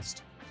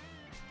activist.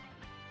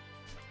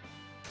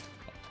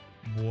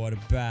 What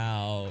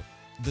about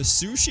the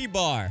sushi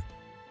bar?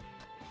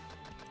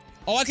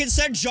 Oh, I can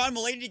send John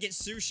Mulaney to get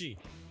sushi.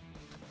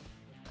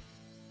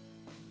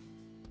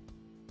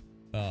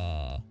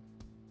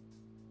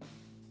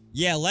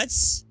 Yeah,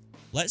 let's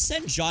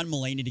send John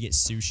Mulaney to get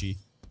sushi.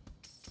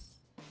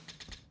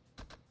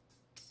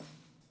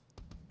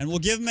 And we'll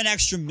give him an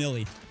extra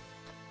milli.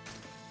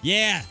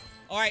 Yeah.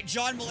 All right,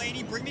 John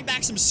Mulaney, bring me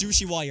back some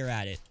sushi while you're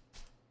at it.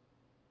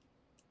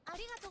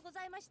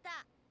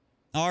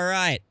 All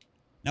right.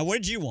 Now, what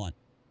did you want?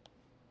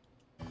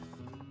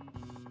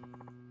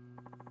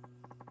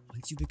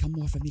 Once you become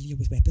more familiar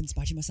with weapons,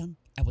 Bajima-san,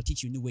 I will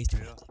teach you new ways to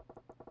wield.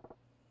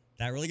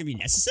 That really gonna be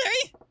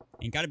necessary?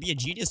 Ain't gotta be a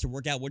genius to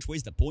work out which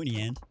way's the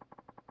pointy end.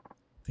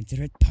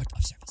 Consider it part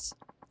of service.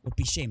 Would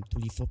be shame to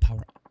leave full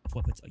power of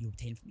weapons you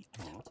obtain from me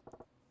untapped.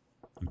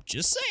 I'm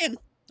just saying,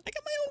 I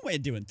got my own way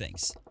of doing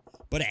things.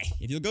 But hey,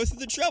 if you'll go through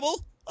the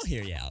trouble, I'll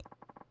hear you out.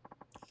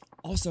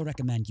 Also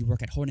recommend you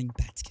work at honing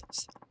bat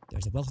skills.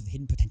 There's a wealth of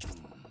hidden potential.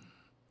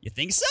 You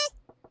think so?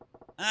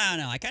 I don't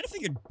know, I kind of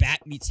figured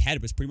bat meets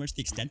head was pretty much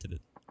the extent of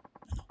it.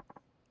 No,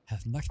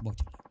 have much more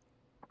to learn.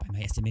 By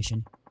my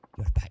estimation,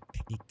 your bat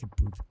technique could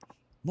prove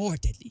more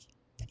deadly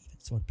than even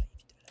swordplay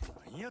if you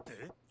develop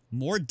it.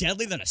 More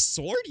deadly than a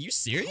sword? Are you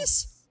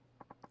serious?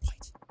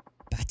 Quite.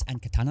 Bat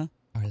and katana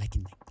are like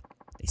in length.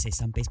 They say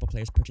some baseball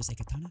players purchase a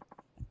katana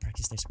and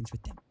practice their swings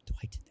with them to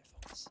heighten their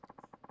focus.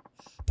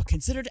 But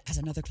considered as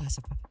another class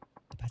of weapon,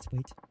 the bat's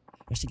weight,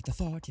 rushing at the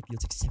far tip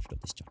yields exceptional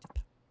destructive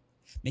power,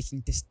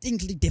 making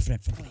distinctly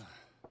different from blade.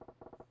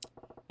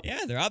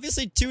 Yeah, they're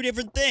obviously two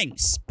different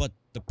things, but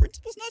the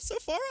principle's not so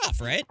far off,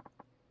 right?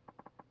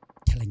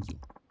 Telling you,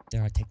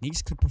 there are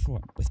techniques could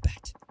perform with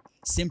bat.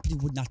 Simply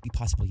would not be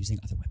possible using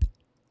other weapon.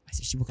 I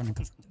suggest you work on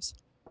uncovering those.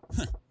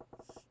 Huh.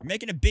 You're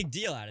making a big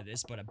deal out of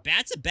this, but a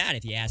bat's a bat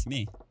if you ask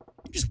me.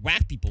 You just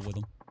whack people with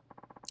them.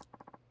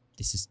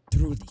 This is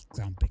truly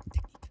groundbreaking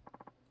technique.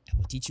 I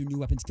will teach you new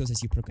weapon skills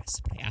as you progress,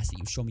 but I ask that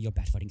you show me your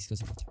bat fighting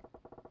skills in return.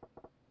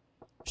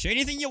 Show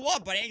anything you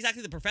want, but I ain't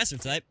exactly the professor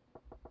type.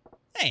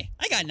 Hey,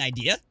 I got an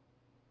idea.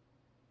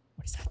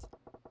 What is that?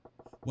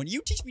 When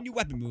you teach me new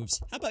weapon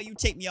moves, how about you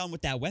take me on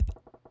with that weapon?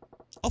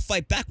 I'll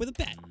fight back with a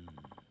bat.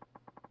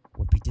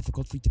 Would be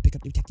difficult for you to pick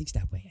up new techniques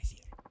that way, I fear.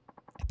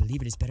 I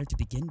believe it is better to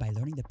begin by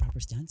learning the proper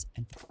stance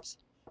and forms.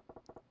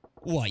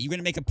 What, you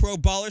gonna make a pro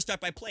baller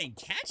start by playing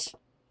catch?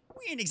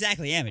 We ain't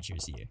exactly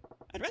amateurs here.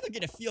 I'd rather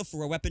get a feel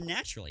for a weapon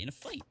naturally in a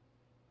fight.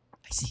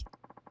 I see.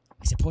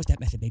 I suppose that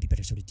method may be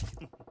better suited to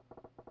you.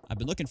 I've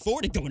been looking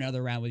forward to going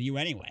another round with you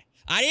anyway.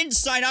 I didn't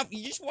sign up,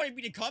 you just wanted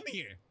me to come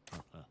here.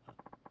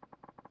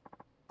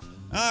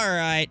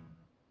 Alright.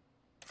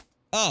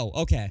 Oh,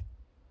 okay.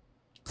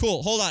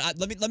 Cool, hold on.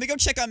 Let me go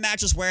check on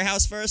Mattress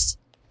Warehouse first.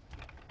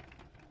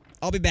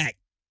 I'll be back.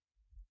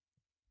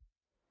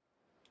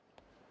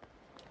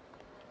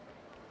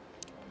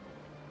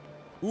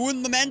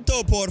 Un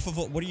momento, por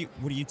favor. What are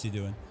you two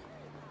doing?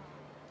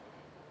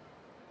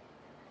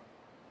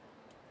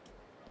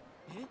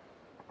 Eh?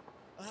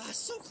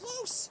 So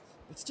close.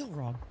 But still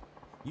wrong.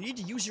 You need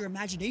to use your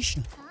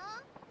imagination.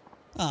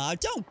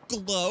 Don't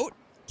gloat.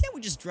 Can't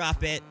we just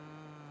drop it?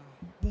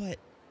 But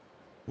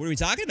what are we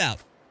talking about?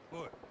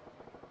 What?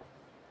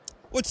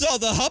 What's all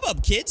the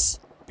hubbub, kids?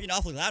 Being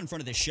awfully loud in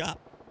front of this shop.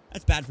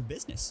 That's bad for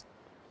business.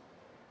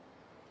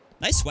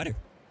 Nice sweater.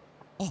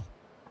 Oh,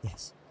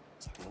 yes.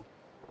 Sorry.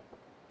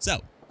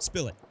 So,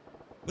 spill it.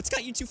 What's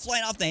got you two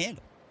flying off the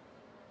handle?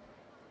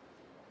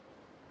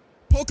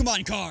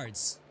 Pokemon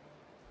cards!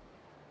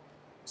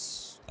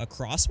 A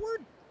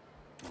crossword?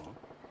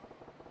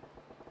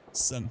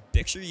 Some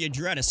picture you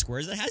drew out of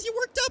squares that has you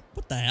worked up?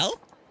 What the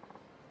hell?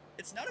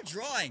 It's not a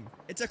drawing.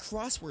 It's a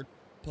crossword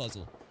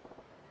puzzle.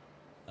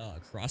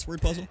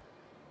 Crossword puzzle?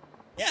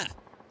 Yeah.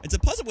 It's a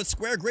puzzle with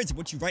square grids in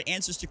which you write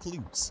answers to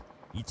clues.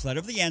 Each letter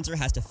of the answer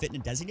has to fit in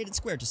a designated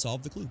square to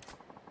solve the clue.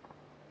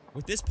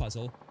 With this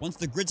puzzle, once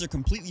the grids are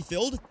completely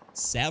filled,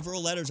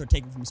 several letters are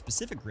taken from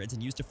specific grids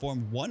and used to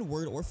form one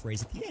word or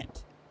phrase at the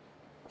end.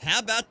 How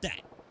about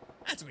that?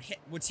 That's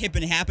what's hip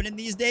and happening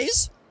these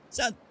days.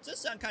 Does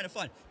sound kind of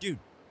fun. Dude,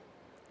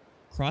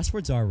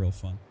 crosswords are real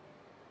fun.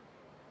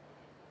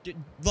 Dude,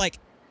 like,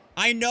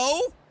 I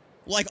know,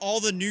 like,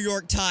 all the New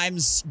York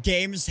Times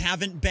games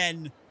haven't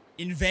been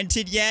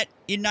invented yet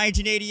in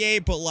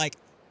 1988, but, like,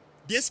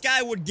 This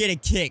guy would get a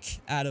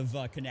kick out of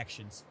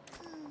connections.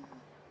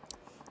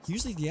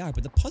 Usually they are,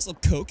 but the puzzle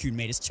Koku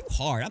made is too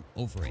hard. I'm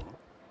over it.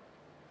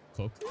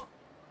 Koku?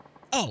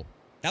 Oh,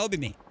 that would be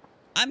me.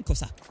 I'm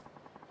Kosaku.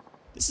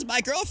 This is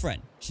my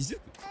girlfriend, Shizuku.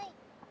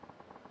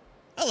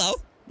 Hello.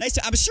 Nice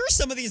to— I'm sure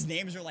some of these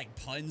names are like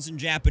puns in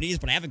Japanese,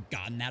 but I haven't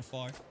gotten that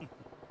far.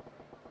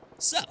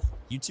 So,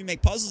 you two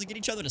make puzzles to get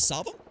each other to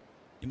solve them?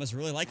 You must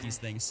really like these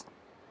things.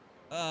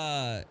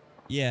 Yeah,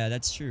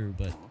 that's true,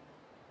 but...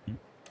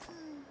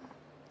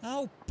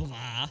 Oh,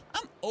 blah.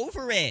 I'm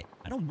over it.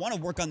 I don't want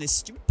to work on this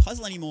stupid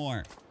puzzle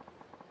anymore.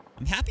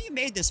 I'm happy you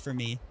made this for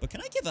me, but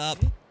can I give up?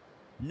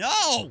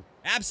 No!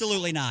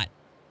 Absolutely not.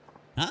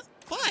 Huh?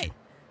 Why?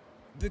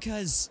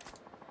 Because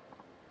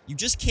you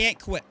just can't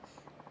quit.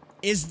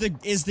 Is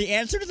the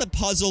answer to the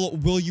puzzle,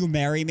 will you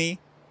marry me?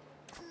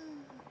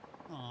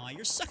 Aw,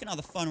 you're sucking all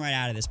the fun right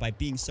out of this by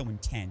being so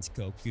intense,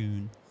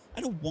 Kokun. I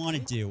don't want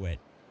to do it.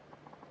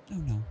 Oh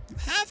no, you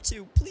have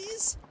to,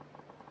 please.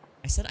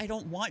 I said I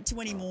don't want to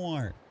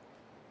anymore.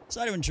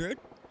 Sorry to intrude.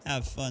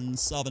 Have fun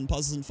solving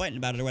puzzles and fighting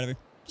about it or whatever.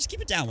 Just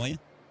keep it down, will you?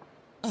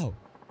 Oh,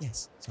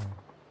 yes, sorry.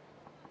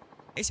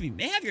 Excuse me,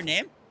 may I have your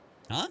name?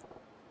 Huh?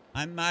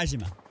 I'm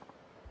Majima.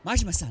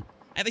 Majima-san,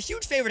 I have a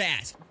huge favor to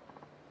ask.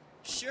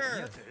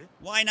 Sure,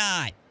 why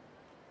not?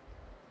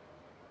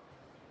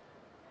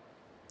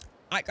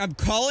 I'm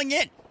calling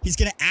it. He's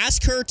gonna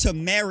ask her to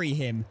marry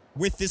him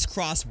with this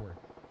crossword.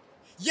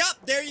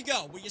 Yup, there you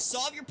go. When you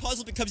solve your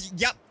puzzle, it becomes,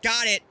 yup,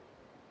 got it.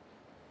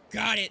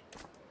 Got it.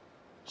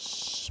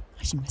 Shh,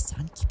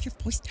 Majima-san, keep your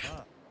voice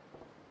down.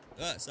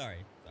 Sorry.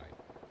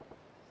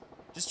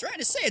 Just trying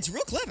to say, it's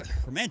real clever.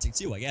 Romantic,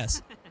 too, I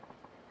guess.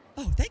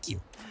 Oh, thank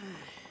you.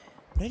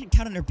 But I didn't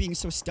count on her being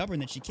so stubborn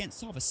that she can't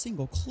solve a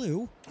single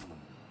clue.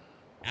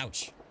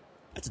 Ouch.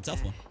 That's a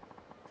tough one.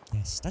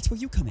 Yes, that's where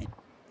you come in.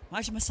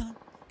 Majima-san,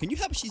 can you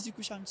help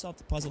Shizuku-san solve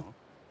the puzzle?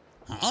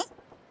 Huh?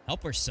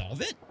 Help her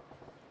solve it?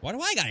 Why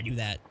do I gotta do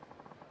that?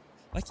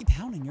 If I keep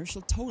hounding her,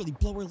 she'll totally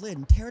blow her lid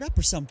and tear it up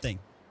or something.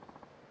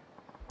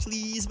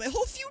 Please, my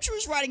whole future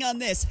is riding on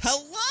this.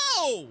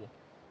 Hello!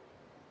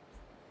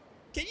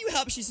 Can you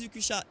help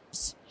Shizuku-san...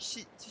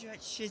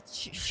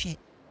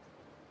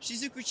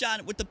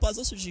 Shizuku-chan with the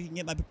puzzle so she can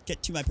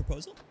get to my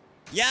proposal?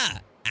 Yeah,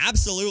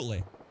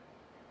 absolutely.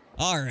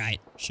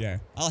 Alright, sure.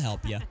 I'll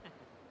help you.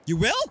 You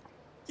will?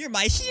 You're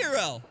my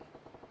hero!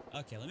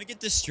 Okay, let me get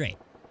this straight.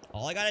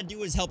 All I gotta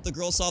do is help the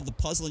girl solve the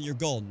puzzle and you're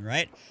golden,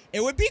 right?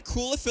 It would be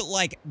cool if it,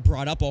 like,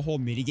 brought up a whole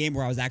minigame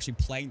where I was actually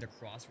playing the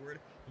crossword.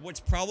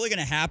 What's probably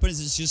gonna happen is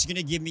it's just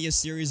gonna give me a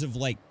series of,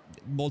 like,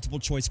 multiple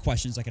choice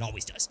questions like it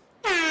always does.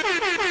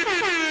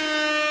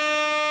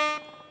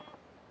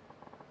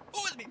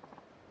 Oh, with me.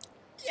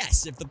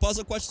 Yes, if the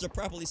puzzle questions are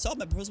properly solved,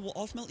 my proposal will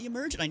ultimately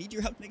emerge, and I need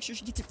your help to make sure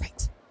she gets it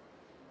right.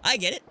 I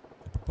get it.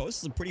 The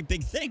proposal's a pretty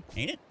big thing,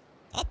 ain't it?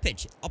 I'll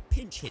pinch it. I'll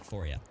pinch hit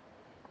for you.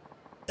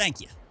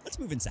 Thank you. Let's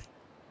move inside.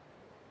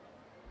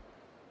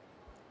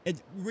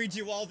 And read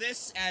you all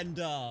this, and,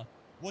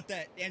 what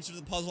that answer to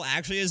the puzzle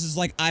actually is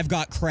like, I've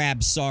got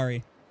crabs,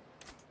 sorry.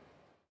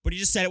 But he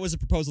just said it was a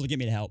proposal to get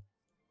me to help.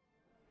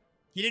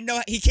 He didn't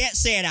know— he can't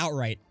say it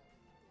outright.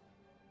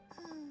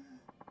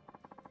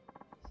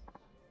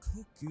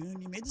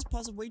 Kokun, you made this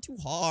puzzle way too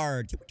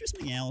hard. Can we do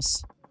something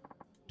else?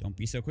 Don't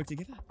be so quick to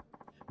give up.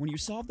 When you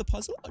solve the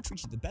puzzle, I'll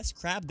treat you to the best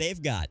crab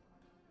they've got.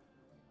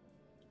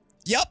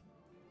 Yup.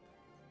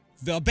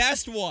 The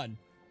best one.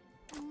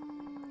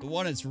 The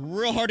one that's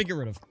real hard to get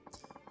rid of.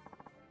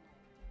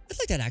 I'd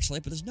like that actually,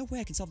 but there's no way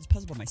I can solve this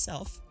puzzle by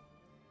myself.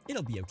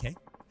 It'll be okay.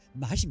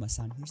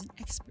 Majima-san here's an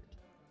expert.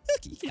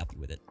 Look, he can help you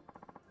with it.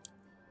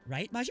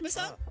 Right,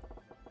 Majima-san?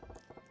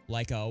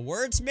 Like a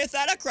wordsmith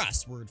at a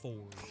crossword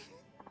forge.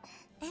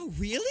 Oh,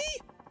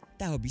 really?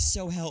 That would be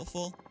so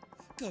helpful.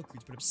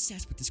 Goku's been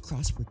obsessed with this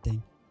crossword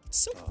thing. It's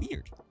so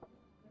weird.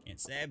 Can't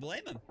say I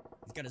blame him.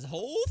 He's got his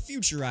whole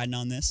future riding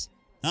on this.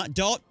 Huh?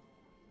 Don't.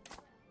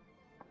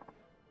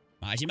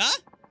 Majima?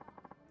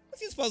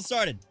 Let's get this puzzle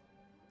started.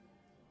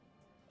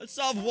 Let's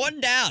solve one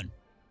down.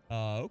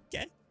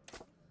 Okay.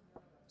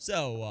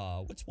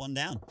 So, what's one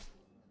down?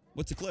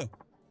 What's the clue?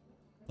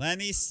 Let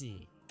me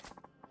see.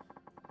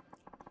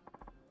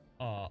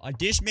 A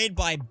dish made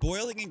by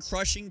boiling and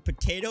crushing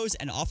potatoes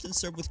and often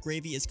served with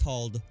gravy is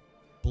called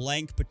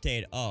blank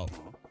potato. Oh.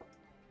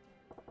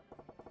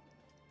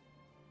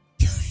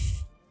 The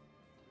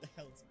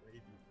hell is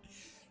gravy?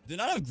 Do they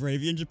not have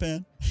gravy in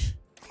Japan?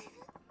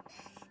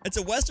 It's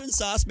a Western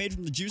sauce made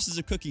from the juices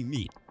of cooking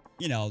meat.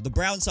 You know, the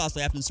brown sauce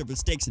they often serve with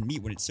steaks and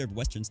meat when it's served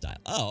Western style.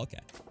 Oh, okay.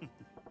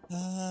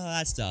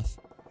 That stuff.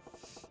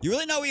 You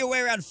really know your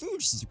way around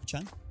food,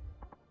 Shizuku-chan.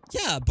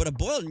 Yeah, but a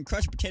boiled and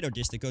crushed potato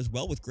dish that goes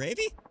well with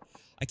gravy?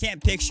 I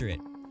can't picture it.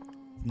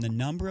 From the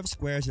number of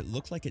squares, it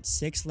looked like it's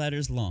 6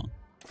 letters long.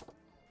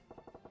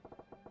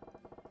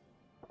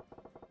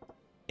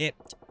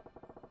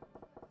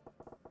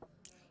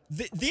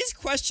 These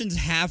questions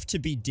have to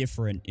be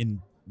different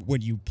in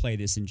when you play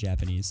this in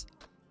Japanese.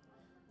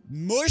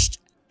 Mushed,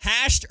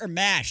 hashed, or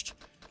mashed?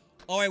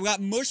 Oh, wait, we got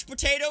mushed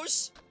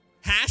potatoes,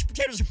 hashed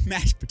potatoes, or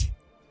mashed potatoes?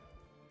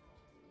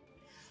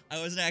 I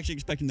wasn't actually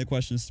expecting the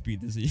questions to be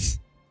this easy.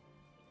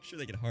 I'm sure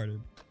they get harder.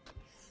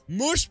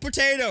 Mushed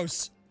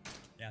potatoes!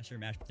 Yeah, sure,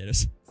 mashed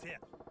potatoes.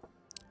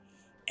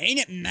 Ain't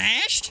it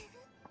mashed?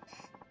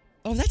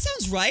 Oh, that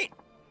sounds right.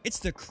 It's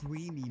the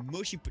creamy,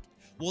 mushy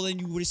well, then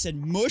you would have said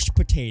mushed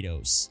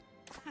potatoes.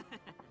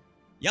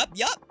 Yup.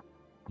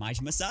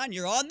 Majima-san,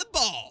 you're on the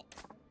ball.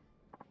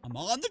 I'm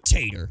on the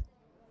tater.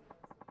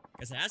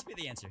 Guess it has to be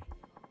the answer.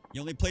 The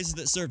only places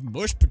that serve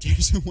mushed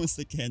potatoes are ones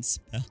that can't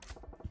spell.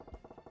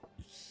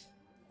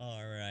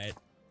 Alright.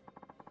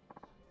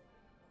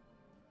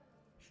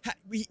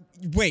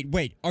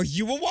 Wait. Are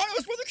you a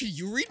Wano's brother? Can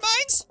you read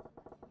minds?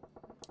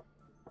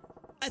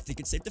 I think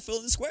it's safe to fill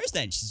in the squares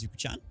then,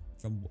 Shizuku-chan.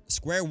 From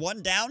square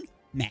 1 down,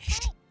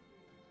 mashed.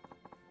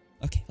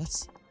 Okay,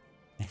 let's...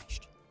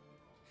 Mashed.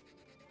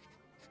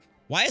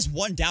 Why is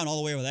 1 down all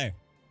the way over there?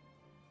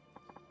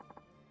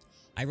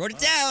 I wrote it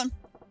down!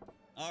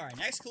 Alright,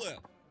 next clue.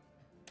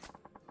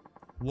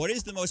 What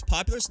is the most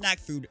popular snack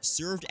food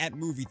served at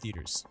movie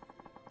theaters?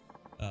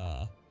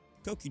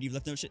 Koku, you've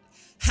left no shit.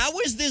 How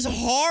is this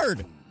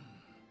hard?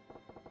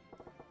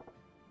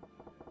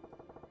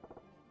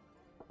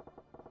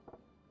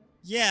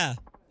 Yeah,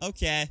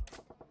 okay.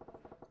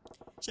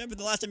 Remember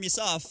the last time you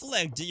saw a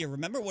flick, do you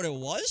remember what it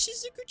was,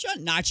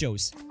 Shizuku-chan?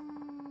 Nachos.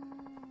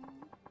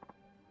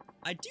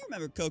 I do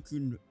remember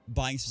Koku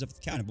buying some stuff at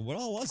the counter, but what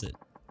all was it?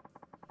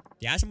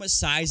 He asked him what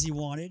size he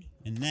wanted,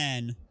 and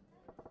then...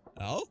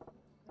 Oh?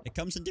 It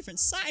comes in different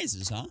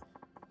sizes, huh?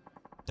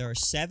 There are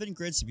 7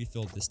 grids to be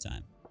filled this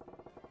time.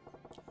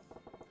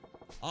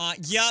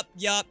 Yup.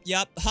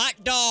 Hot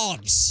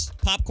dogs!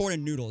 Popcorn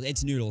and noodles.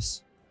 It's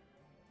noodles.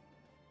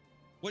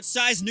 What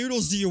size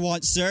noodles do you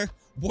want, sir?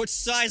 What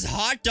size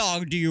hot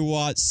dog do you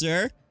want,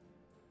 sir?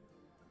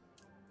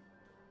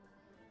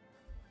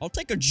 I'll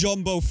take a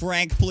jumbo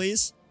Frank,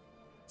 please.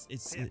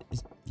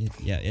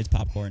 Yeah, it's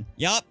popcorn.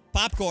 Yup,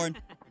 popcorn.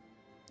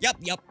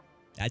 Yup.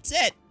 That's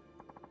it.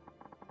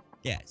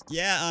 Yes.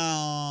 Yeah,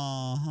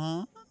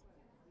 uh-huh.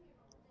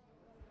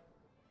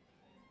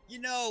 You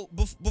know,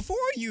 before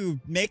you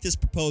make this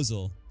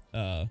proposal,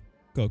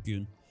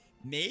 Kokun,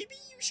 maybe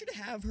you should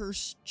have her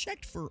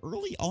checked for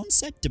early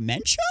onset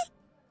dementia?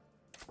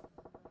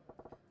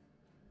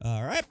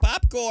 Alright,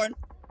 popcorn.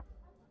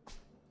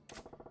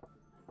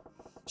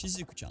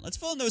 Shizuku-chan, let's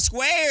fill in those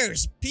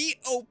squares!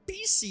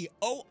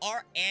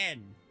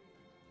 P-O-P-C-O-R-N.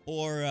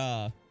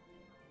 Or,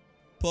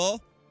 po,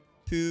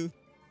 pu,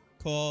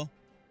 ko,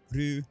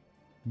 ru,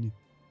 nu.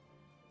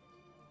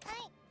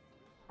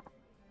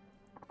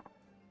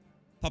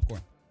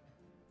 Popcorn.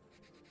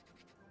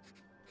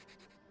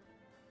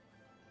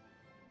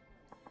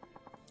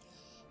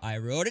 I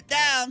wrote it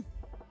down.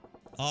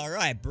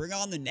 Alright, bring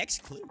on the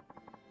next clue.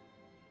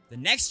 The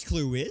next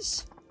clue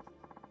is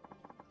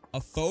a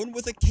phone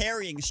with a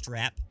carrying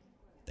strap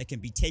that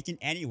can be taken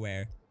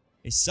anywhere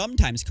is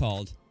sometimes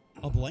called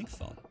a blank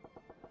phone.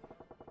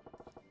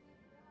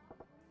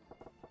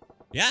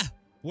 Yeah,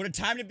 what a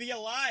time to be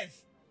alive.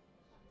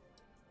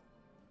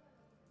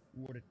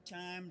 What a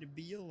time to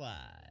be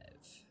alive.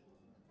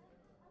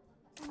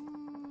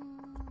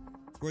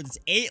 Word that's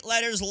 8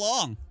 letters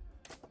long.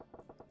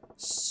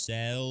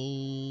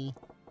 Cellular.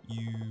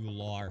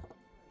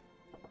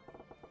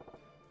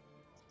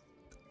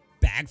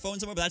 Bag phone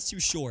somewhere, but that's too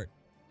short.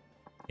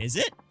 Is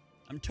it?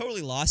 I'm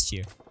totally lost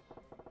here.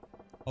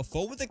 A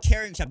phone with a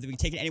carrying strap that can be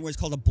taken anywhere is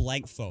called a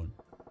blank phone.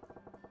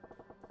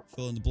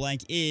 Fill in the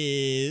blank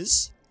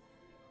is...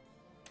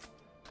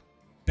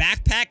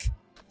 backpack,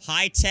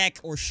 high-tech,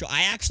 or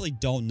I actually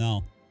don't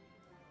know.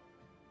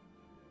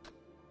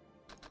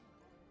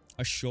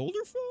 A shoulder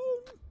phone?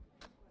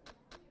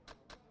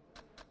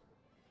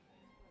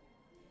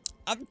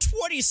 I'm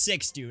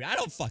 26, dude. I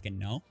don't fucking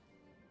know.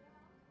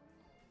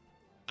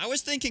 I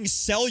was thinking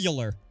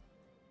cellular.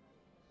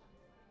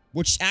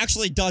 Which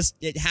actually does...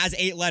 It has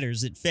 8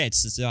 letters. It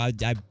fits. So I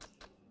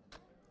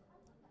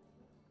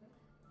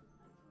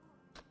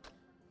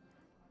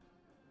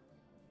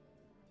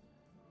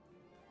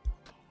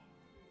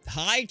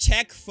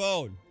high-tech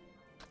phone.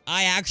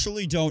 I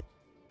actually don't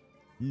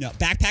know.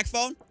 Backpack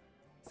phone?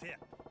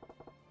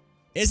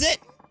 Is it?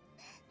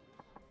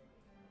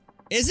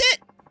 Is it?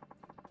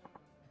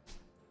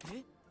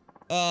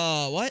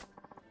 What?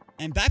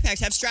 And backpacks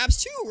have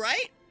straps too,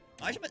 right?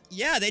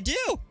 Yeah, they do.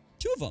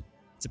 2 of them.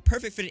 It's a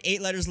perfect fit at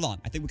 8 letters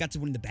long. I think we got to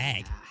win the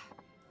bag.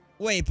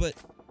 Wait, but...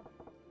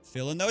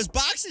 Fill in those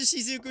boxes,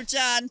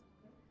 Shizuku-chan.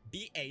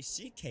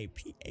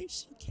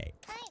 B-A-C-K-P-A-C-K.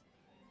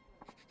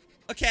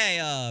 Okay,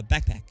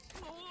 backpack.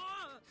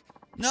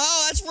 No,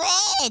 that's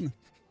wrong!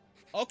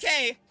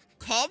 Okay,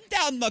 calm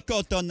down,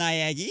 Makoto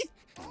Naegi.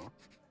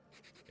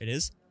 It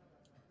is?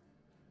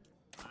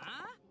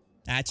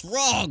 That's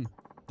wrong!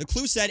 The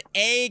clue said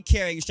a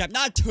carrying strap,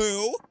 not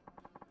 2.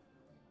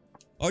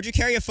 Why would you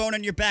carry a phone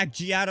on your back?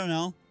 Gee, I don't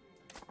know.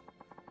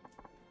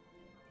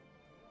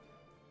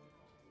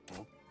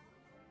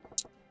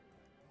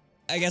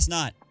 I guess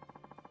not.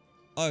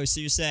 Oh, so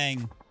you're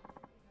saying...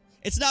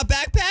 It's not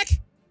backpack?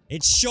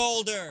 It's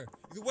shoulder.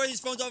 You can wear these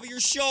phones over your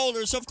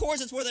shoulder, so of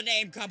course it's where the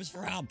name comes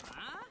from.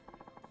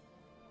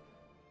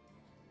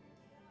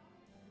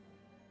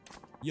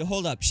 Yo,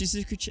 hold up.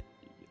 Shizuku-chan.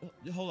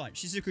 Hold on.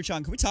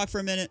 Shizuku-chan, can we talk for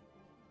a minute?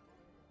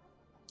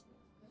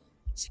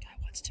 This guy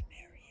wants to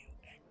marry you,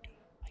 and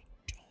I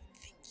don't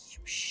think you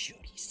should.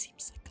 He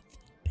seems like a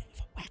little bit of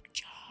a whack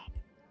job.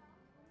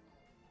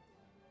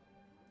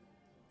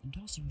 And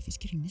also, if he's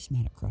getting this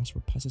mad at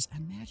crossword puzzles,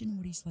 imagine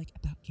what he's like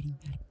about getting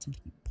mad about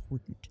something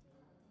important.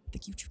 I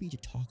think you two need to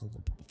talk a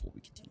little bit before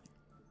we continue.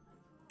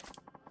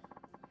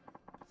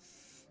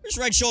 Just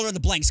right shoulder in the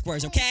blank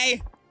squares,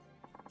 okay?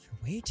 You're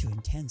way too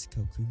intense,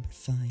 Kokun, but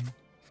fine.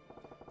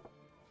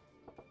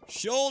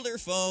 Shoulder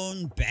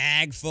phone,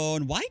 bag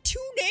phone. Why 2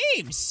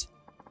 names?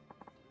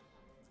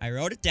 I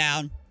wrote it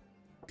down.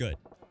 Good.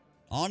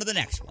 On to the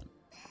next one.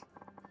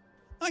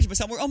 Actually,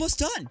 but we're almost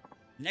done.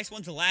 The next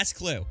one's the last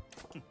clue.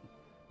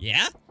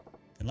 Yeah?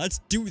 Then let's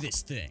do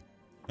this thing.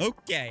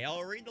 Okay,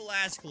 I'll read the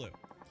last clue.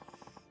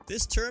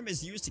 This term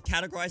is used to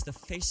categorize the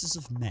faces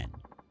of men.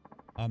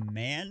 A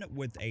man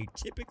with a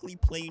typically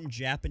plain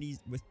Japanese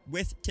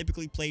with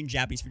typically plain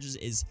Japanese features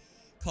is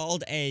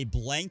called a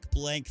blank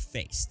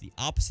face. The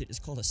opposite is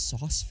called a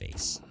sauce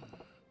face.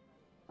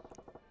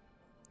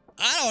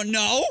 I don't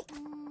know.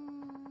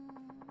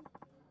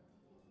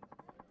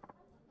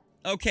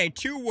 Okay,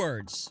 2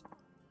 words.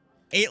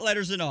 8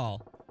 letters in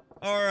all.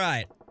 All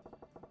right.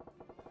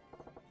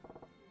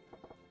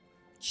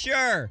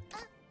 Sure.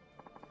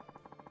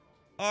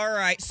 All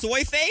right,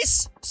 soy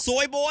face?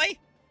 Soy boy?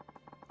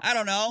 I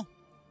don't know.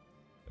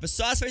 If a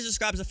sauce face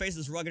describes a face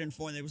that's rugged and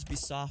foreign, they must be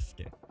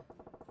softer.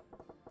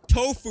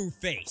 Tofu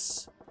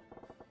face.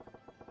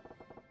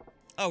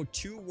 Oh,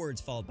 2 words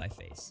followed by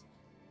face.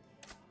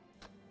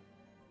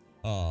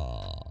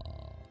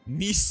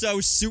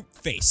 Miso soup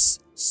face.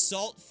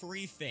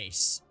 Salt-free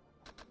face.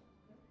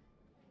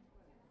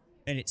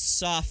 And it's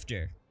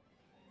softer.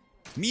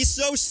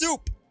 Miso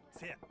soup.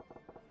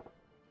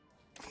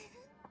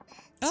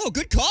 Oh,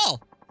 good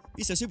call.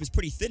 Miso soup is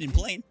pretty thin and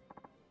plain.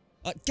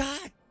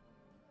 God.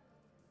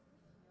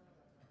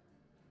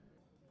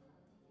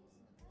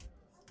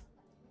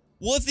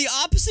 Well, if the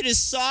opposite is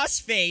sauce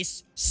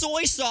face,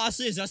 soy sauce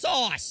is a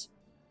sauce.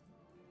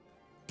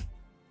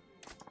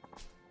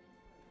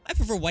 I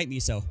prefer white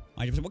miso.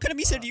 What kind of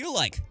miso do you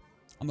like?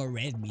 I'm a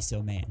red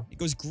miso man. It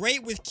goes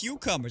great with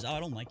cucumbers. Oh, I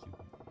don't like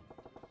cucumbers.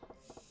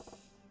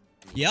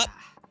 Yep.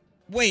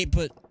 Wait,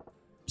 but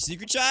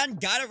Secret-chan,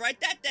 gotta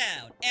write that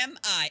down.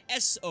 M-I-S-O-S-O-U-P.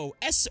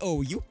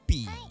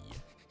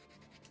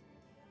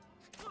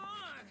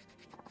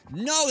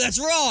 No, that's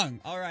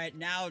wrong. All right,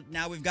 now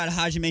we've got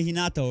Hajime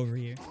Hinata over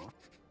here.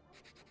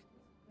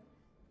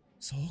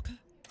 Soka?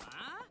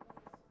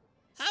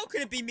 How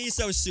could it be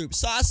miso soup?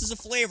 Sauce is a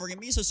flavoring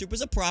and miso soup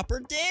is a proper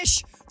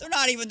dish. They're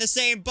not even the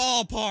same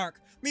ballpark.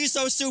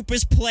 Miso soup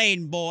is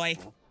plain, boy.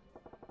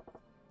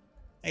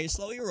 Hey,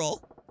 slow your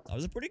roll. That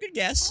was a pretty good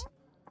guess.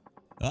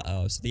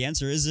 Uh-oh, so the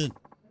answer isn't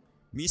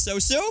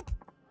miso soup?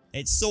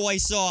 It's soy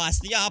sauce.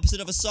 The opposite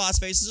of a sauce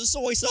face is a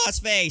soy sauce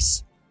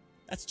face.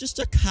 That's just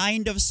a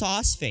kind of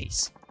sauce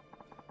face.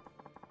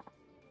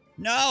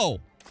 No.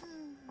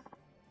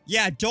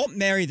 Yeah, don't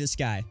marry this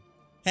guy.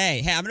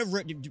 Hey, I'm gonna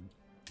rip. Give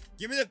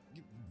me the.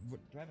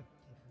 Do I have a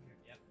paper here?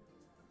 Yep.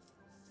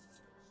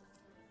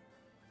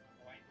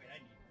 Oh, wait, I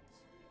need this.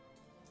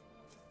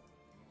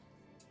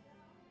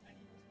 I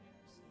need those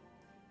papers.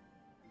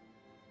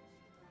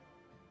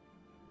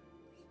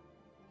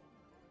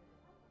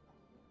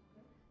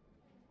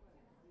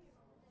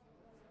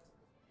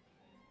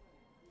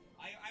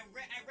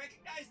 I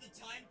recognize the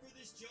time for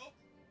this joke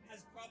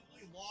has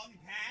probably long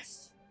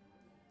passed.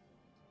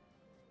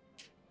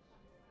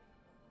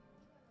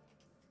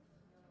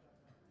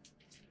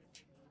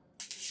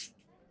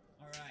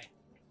 Alright.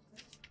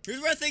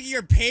 Here's what I think of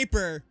your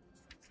paper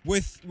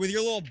with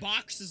your little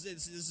boxes.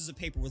 This is a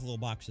paper with little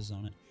boxes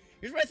on it.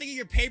 Here's what I think of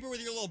your paper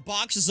with your little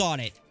boxes on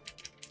it.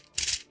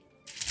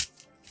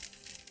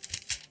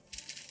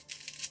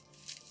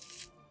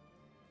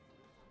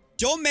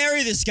 Don't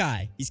marry this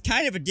guy. He's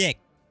kind of a dick.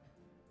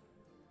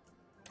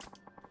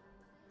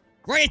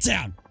 Write it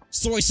down.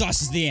 Soy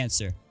sauce is the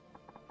answer.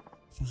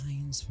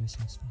 Fine, soy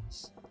sauce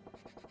face.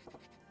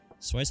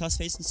 Soy sauce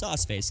face and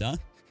sauce face, huh?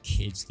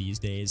 Kids these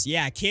days.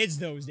 Yeah, kids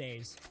those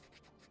days.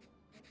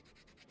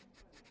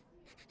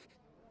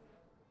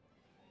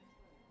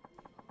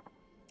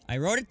 I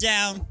wrote it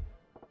down.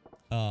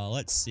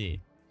 Let's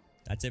see.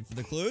 That's it for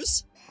the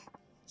clues?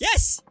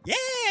 Yes! Yay!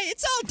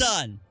 It's all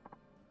done!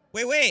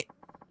 Wait.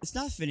 It's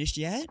not finished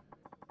yet.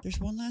 There's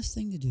one last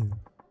thing to do.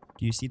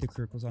 Do you see the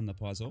circles on the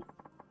puzzle?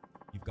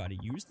 You've got to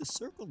use the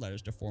circle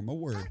letters to form a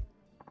word.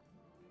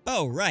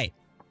 Oh, right.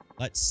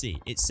 Let's see.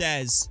 It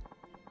says,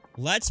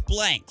 let's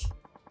blank.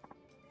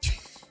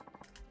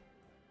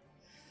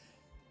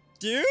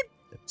 Dude,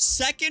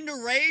 second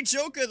array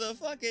joke of the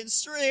fucking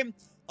stream.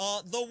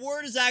 The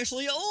word is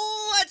actually,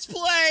 let's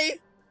play.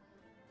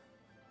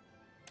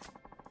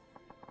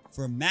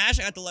 From MASH,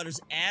 I got the letters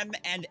M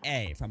and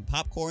A. From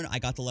popcorn, I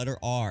got the letter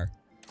R.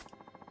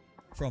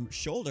 From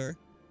shoulder,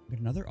 I got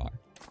another R.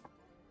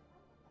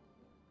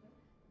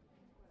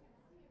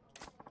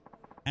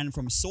 And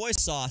from soy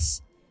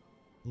sauce,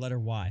 the letter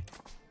Y.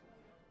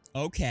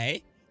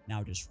 Okay.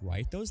 Now just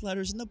write those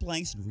letters in the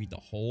blanks and read the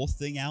whole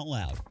thing out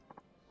loud.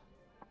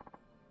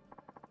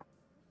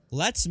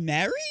 Let's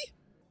marry?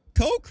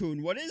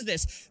 Kokun, what is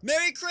this?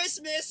 Merry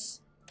Christmas!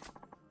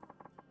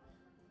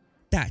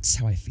 That's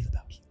how I feel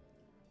about you.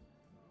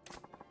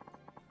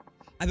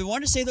 I've been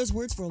wanting to say those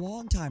words for a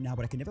long time now,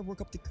 but I can never work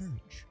up the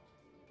courage.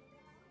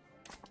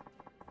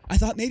 I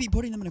thought maybe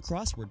putting them in a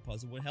crossword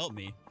puzzle would help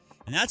me.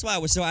 And that's why I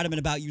was so adamant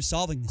about you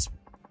solving this one.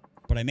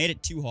 But I made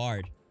it too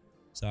hard.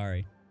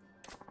 Sorry.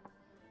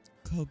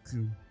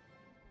 Koku.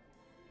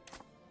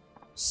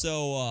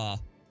 So,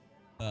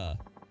 well,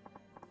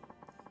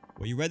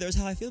 you read there's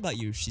how I feel about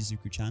you,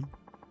 Shizuku-chan.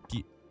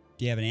 Do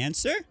you have an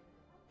answer?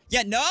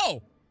 Yeah,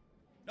 no!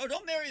 No,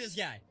 don't marry this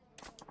guy.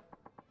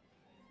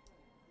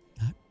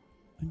 Not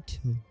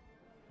until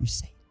you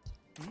say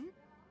it. Hmm?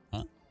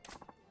 Huh?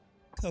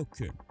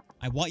 Koku.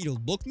 I want you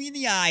to look me in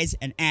the eyes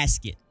and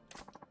ask it.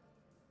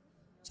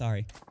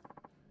 Sorry.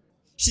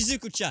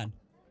 Shizuku-chan,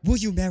 will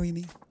you marry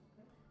me?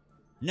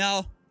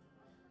 No.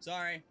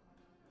 Sorry.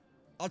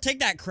 I'll take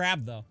that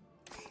crab, though.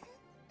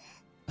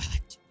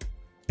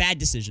 Bad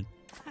decision.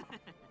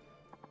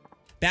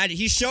 Bad.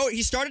 He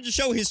started to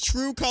show his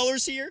true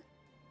colors here.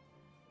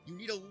 You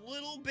need a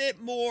little bit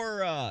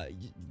more,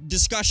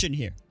 discussion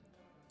here.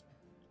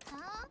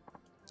 Huh?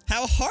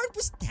 How hard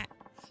was that?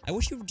 I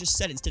wish you would have just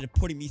said it instead of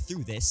putting me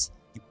through this.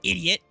 You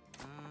idiot.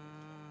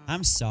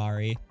 I'm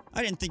sorry.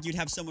 I didn't think you'd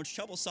have so much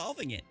trouble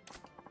solving it.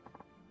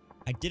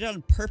 I did it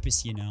on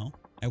purpose, you know.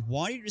 I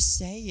wanted you to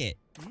say it.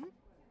 Hmm?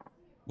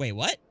 Wait,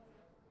 what?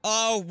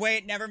 Oh,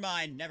 wait, never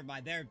mind. Never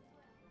mind. They're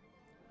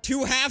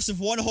two halves of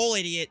one whole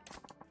idiot.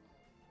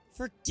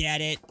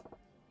 Forget it.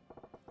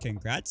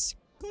 Congrats,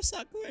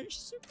 Kosaku and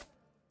Shizuku.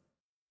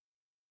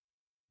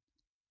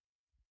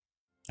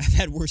 I've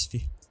had worse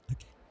feelings.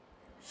 Okay.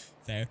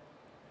 Fair.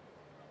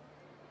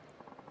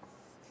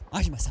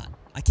 Ajima-san,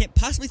 I can't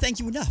possibly thank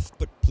you enough,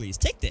 but please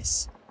take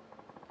this.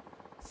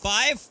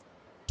 5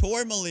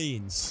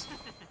 tourmalines.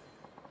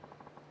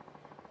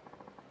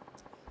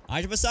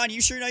 Ajima-san, you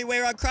sure know your way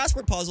around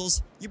crossword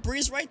puzzles. You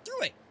breezed right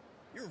through it.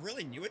 You're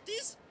really new at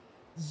these?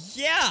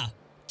 Yeah,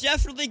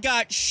 definitely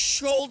got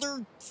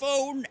shoulder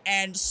phone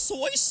and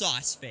soy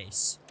sauce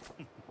face.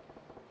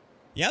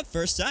 Yep,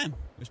 first time.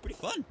 It was pretty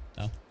fun,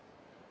 though.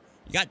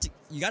 You got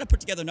to put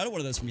together another one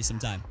of those for me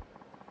sometime.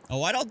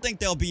 Oh, I don't think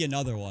there'll be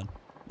another one.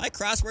 My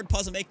crossword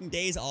puzzle making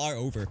days are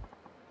over.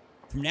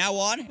 From now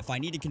on, if I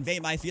need to convey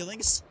my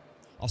feelings,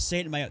 I'll say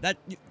it in my own.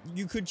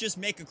 You could just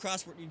make a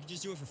crossword. You could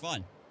just do it for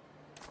fun.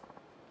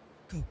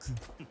 Goku.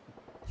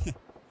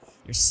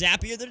 You're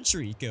sappier than a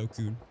tree,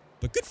 Goku.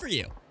 But good for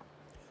you.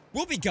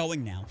 We'll be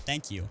going now.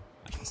 Thank you.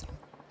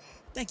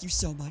 Thank you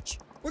so much.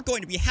 We're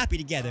going to be happy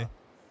together.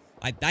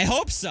 I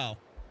hope so.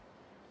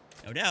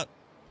 No doubt.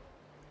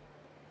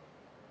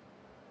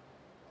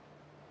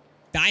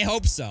 I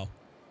hope so.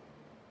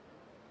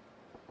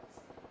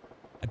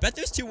 I bet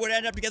those two would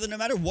end up together no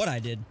matter what I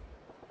did.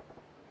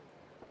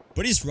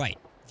 But he's right.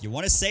 If you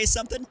want to say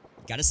something,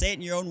 you gotta say it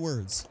in your own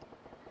words.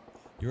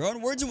 Your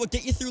own words are what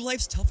get you through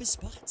life's toughest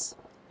spots.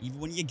 Even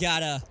when you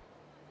gotta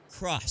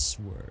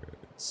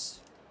crosswords.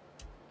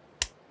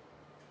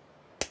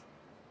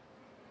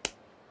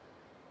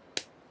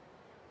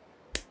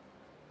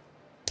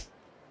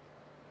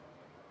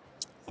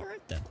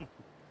 Alright then.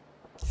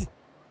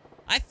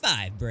 High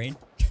five, brain.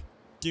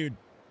 Dude,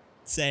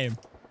 same.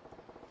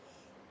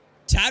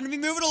 Time to be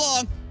moving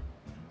along.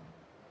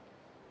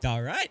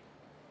 Alright.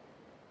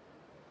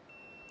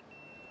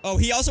 Oh,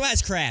 he also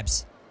has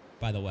crabs,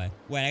 by the way.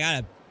 Wait,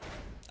 I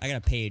got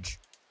a page.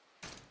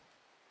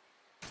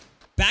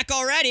 Back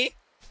already?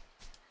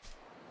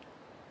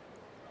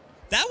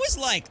 That was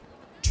like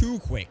too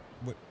quick.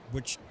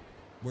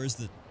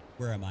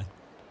 Where am I?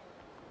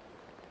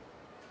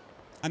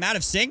 I'm out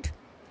of sync?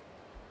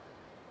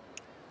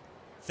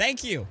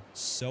 Thank you.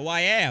 So I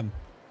am.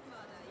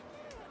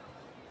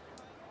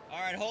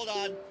 Alright, hold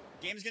on.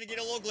 Game's gonna get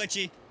a little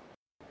glitchy.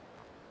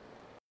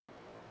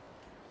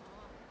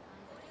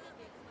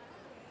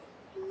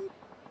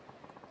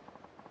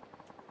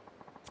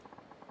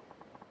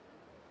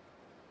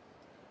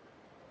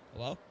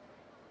 Hello?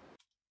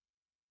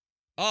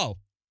 Oh.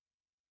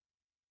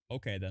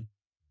 Okay, then.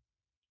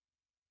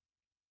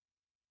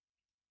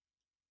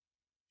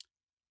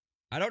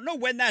 I don't know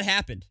when that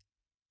happened.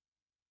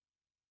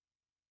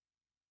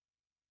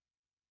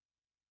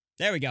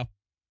 There we go.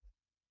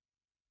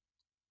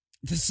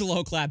 The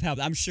slow clap helped.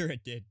 I'm sure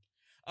it did.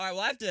 Alright,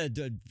 well, I have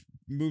to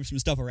move some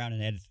stuff around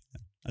and edit.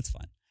 That's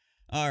fine.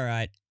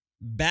 Alright.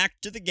 Back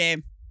to the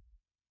game.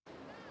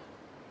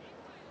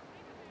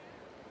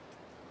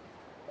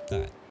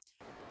 Alright.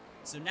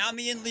 So now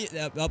me and Lee...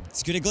 oh,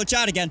 it's gonna glitch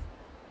out again.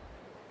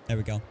 There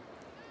we go.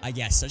 I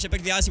guess. I should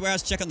pick the Odyssey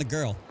Warehouse to check on the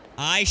girl.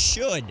 I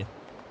should.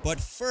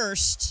 But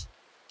first...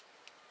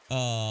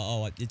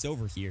 oh, it's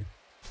over here.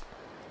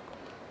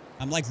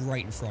 I'm like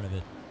right in front of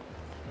it.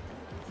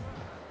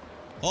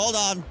 Hold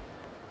on.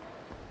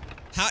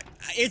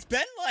 It's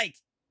been like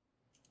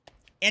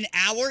an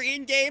hour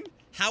in game?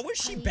 How is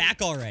she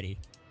back already?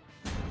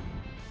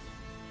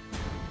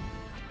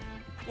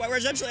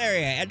 residential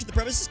area. Enter the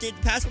premises, gate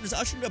the password is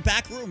ushered into a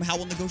back room. How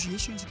will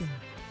negotiations go?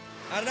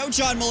 I don't know,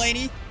 John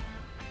Mulaney.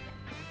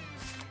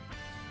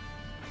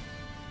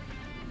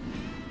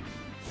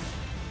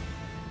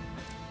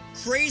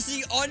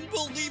 Crazy,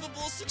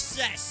 unbelievable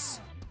success.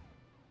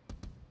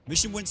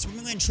 Mission went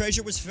swimmingly and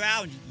treasure was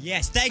found.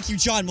 Yes, thank you,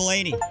 John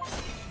Mulaney.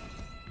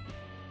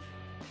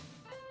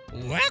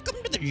 Welcome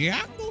to the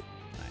jungle.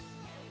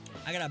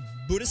 Right. I got a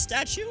Buddha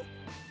statue,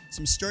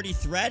 some sturdy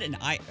thread, and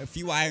a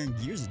few iron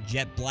gears, a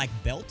jet black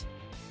belt,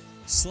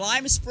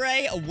 slime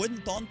spray, a wooden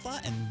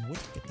tonfa, and wood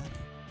katana.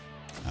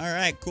 All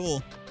right,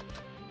 cool.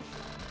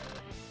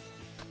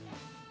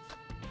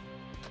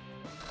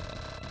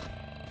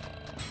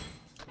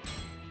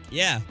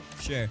 Yeah,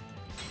 sure.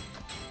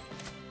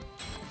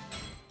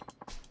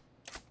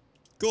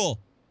 Cool.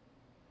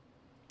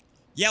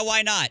 Yeah,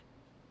 why not?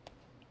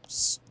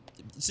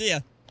 See ya.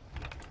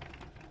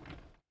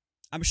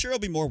 I'm sure it'll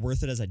be more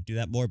worth it as I do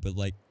that more, but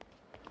like,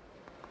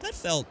 that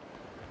felt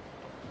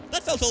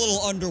a little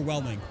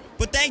underwhelming.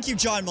 But thank you,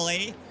 John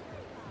Mulaney.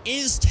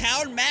 Is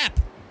town map?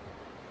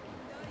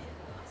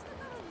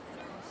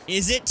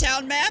 Is it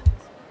town map?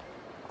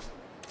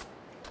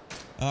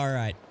 All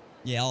right.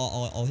 Yeah,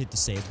 I'll hit the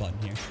save button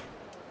here.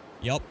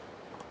 Yup.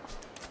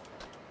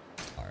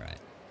 All right.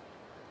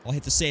 I'll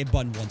hit the save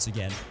button once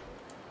again.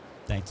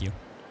 Thank you.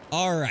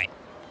 All right.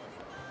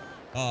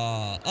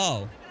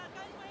 Oh.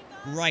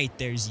 Right,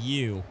 there's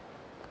you.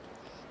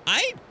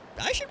 I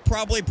should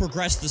probably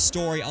progress the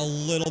story a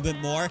little bit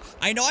more.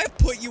 I know I've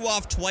put you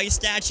off twice,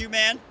 Statue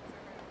Man.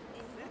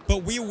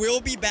 But we will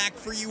be back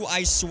for you,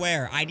 I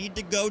swear. I need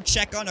to go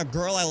check on a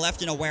girl I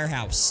left in a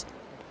warehouse.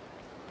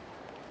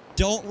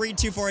 Don't read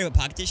too far about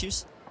pocket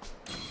tissues.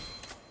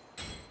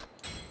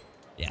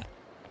 Yeah.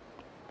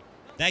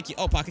 Thank you.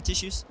 Oh, pocket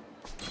tissues?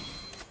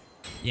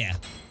 Yeah.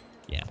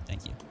 Yeah,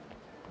 thank you.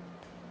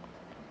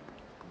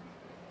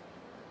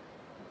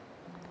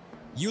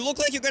 You look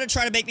like you're gonna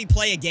try to make me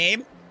play a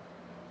game.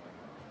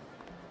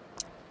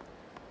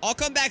 I'll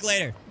come back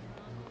later.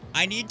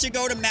 I need to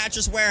go to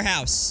Mattress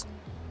Warehouse.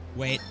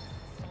 Wait.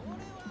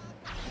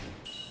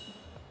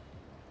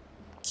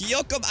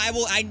 Kyoko,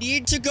 I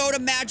need to go to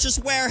Mattress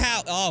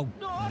Warehouse. Oh,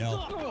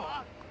 no.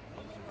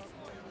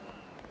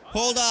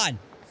 Hold on.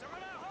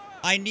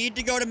 I need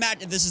to go to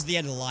this is the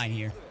end of the line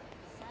here.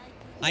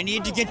 I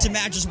need to get to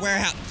Mattress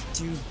Warehouse.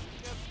 Dude.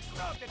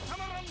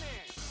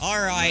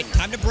 Alright,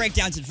 time to break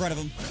downs in front of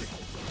him.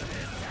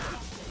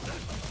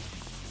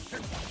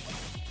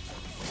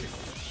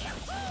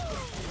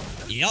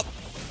 Yep.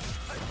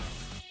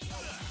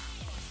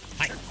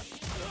 Hi.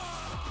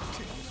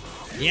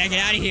 Yeah, get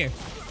out of here.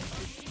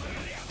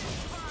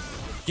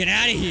 Get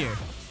out of here.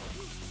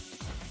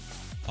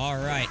 All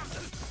right.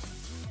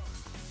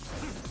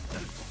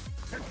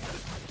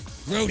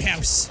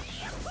 Roadhouse.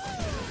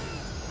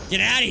 Get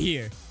out of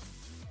here.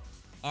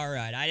 All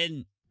right,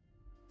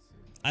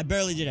 I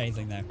barely did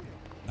anything there.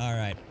 All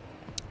right.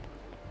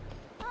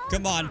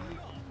 Come on.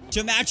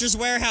 To Mattress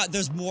Warehouse.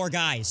 There's more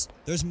guys.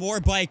 There's more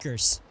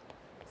bikers.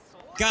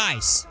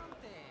 Guys,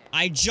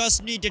 I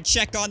just need to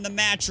check on the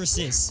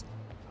mattresses.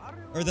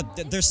 Or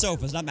their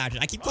sofas, not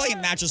mattress. I keep calling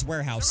it Mattress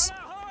Warehouse.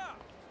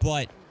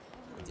 But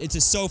it's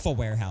a sofa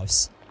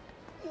warehouse.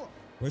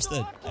 Where's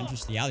the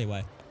entrance to the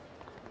alleyway?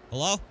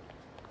 Hello?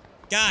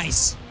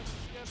 Guys!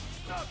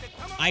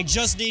 I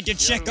just need to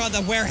check on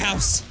the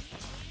warehouse.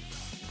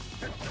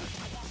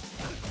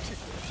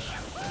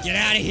 Get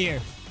out of here.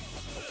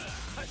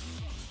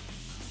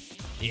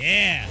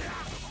 Yeah.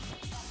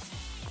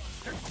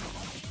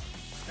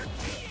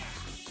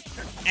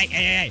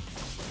 Hey.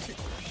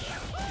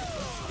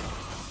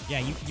 Yeah,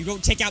 you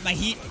don't take out my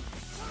heat.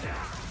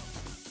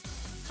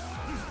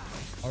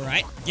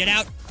 Alright, get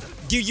out.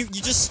 Dude, you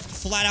just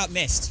flat out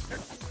missed.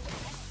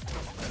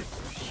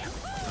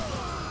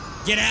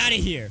 Get out of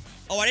here.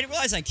 Oh, I didn't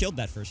realize I killed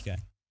that first guy.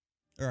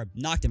 Or I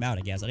knocked him out,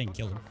 I guess. I didn't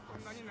kill him.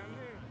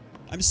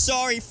 I'm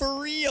sorry,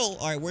 for real.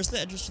 Alright, where's the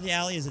entrance to the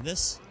alley? Is it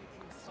this?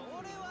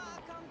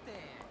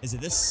 Is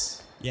it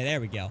this? Yeah,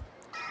 there we go.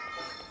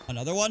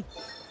 Another one?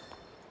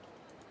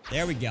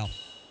 There we go.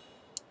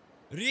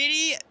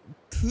 Riri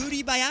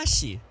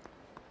Kuribayashi.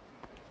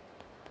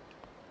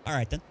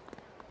 Alright then.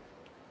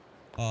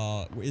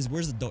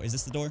 Where's the door? Is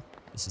this the door?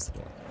 This is the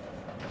door.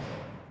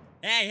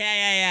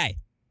 Hey.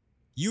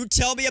 You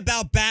tell me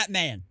about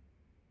Batman.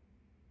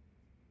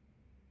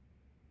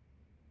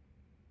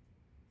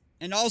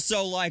 And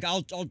also, like,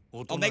 I'll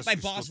make my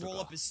boss roll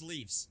up his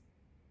sleeves.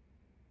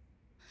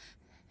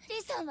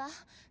 リさんは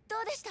ど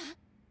うでした？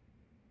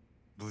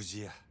無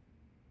事や。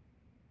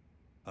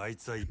あい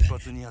つは一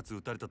発二発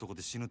撃たれたとこ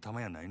で死ぬ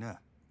玉やないな。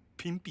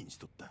ピンピンし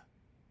とった。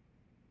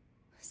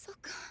そっ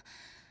か。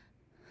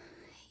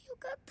よ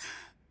かった。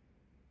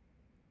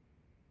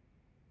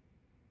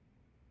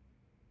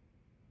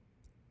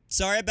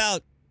Sorry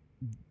about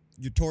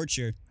your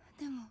torture.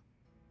 でも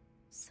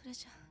それ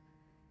じゃ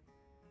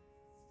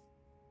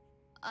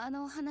あ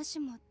の話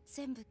も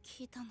全部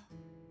聞いたの。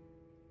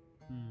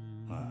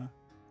ああ。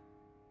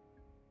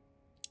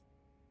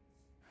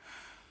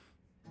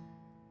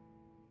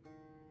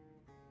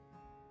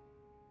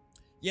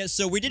Yeah,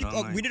 so we did a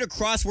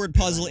crossword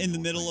puzzle in the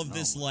middle of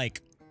this,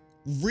 like,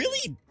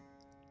 really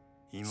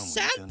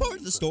sad part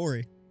of the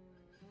story.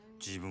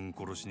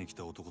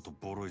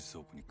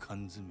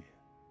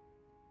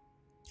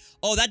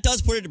 Oh, that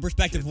does put into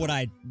perspective what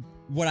I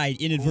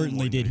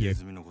inadvertently did here.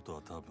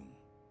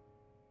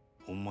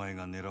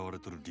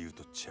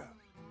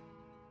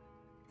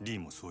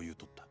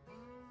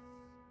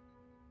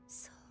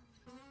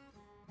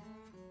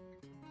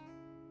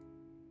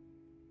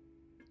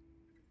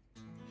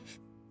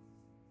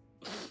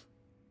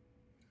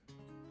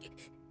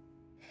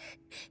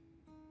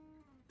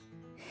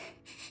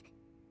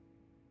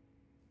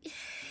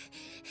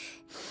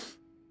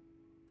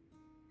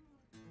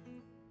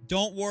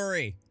 Don't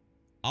worry.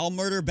 I'll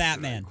murder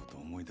Batman.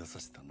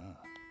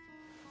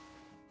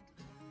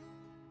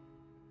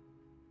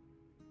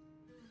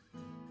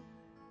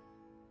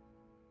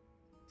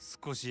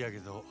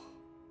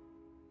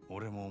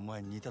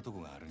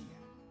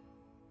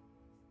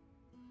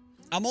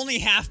 I'm only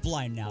half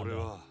blind now,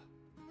 though.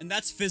 And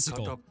that's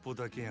physical.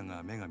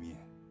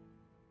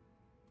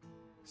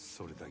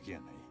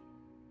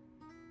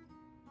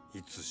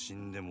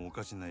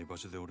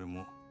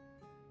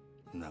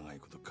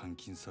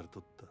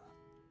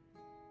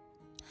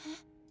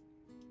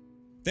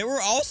 There were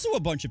also a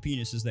bunch of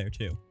penises there,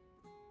 too.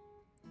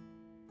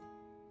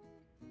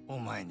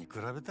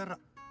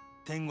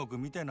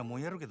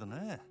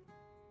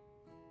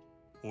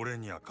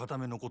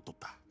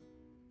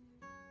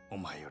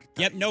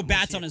 Yep, no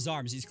bats on his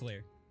arms. He's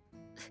clear.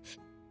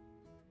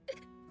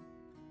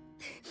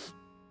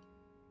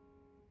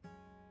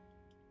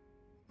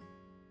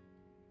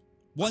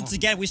 Once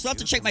again, we still have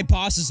to check my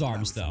boss's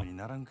arms, though.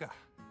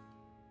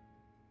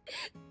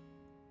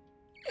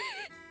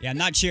 Yeah, I'm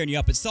not cheering you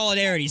up. It's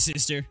solidarity,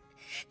 sister.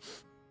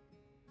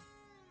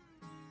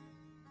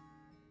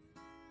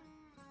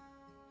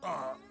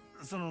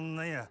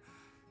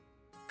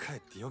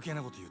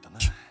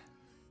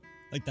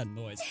 Like that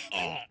noise.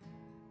 Oh.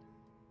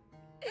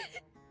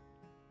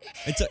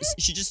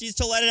 She just needs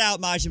to let it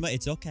out, Majima.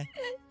 It's okay.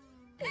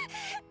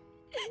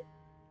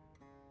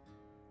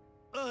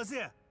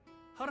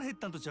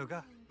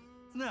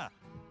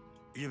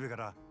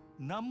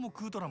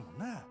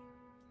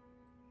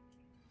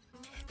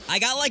 I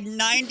got like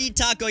 90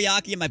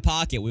 takoyaki in my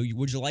pocket.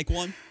 Would you like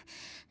one?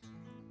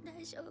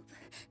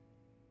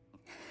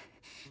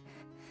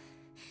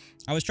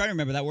 I was trying to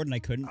remember that word and I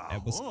couldn't.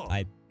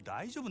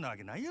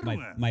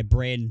 My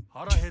brain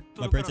said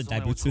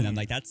daibutsu and I'm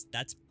like, that's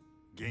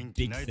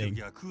big thing.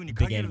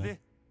 Big anime.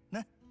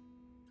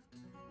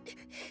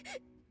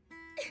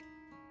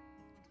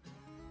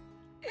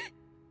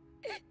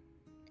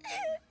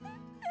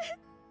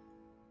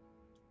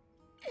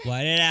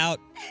 Let it out.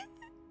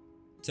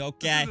 It's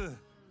okay.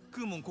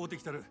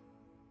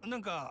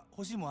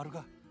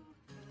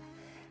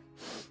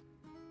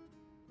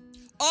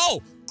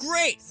 Oh,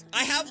 great!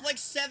 I have like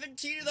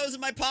 17 of those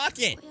in my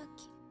pocket.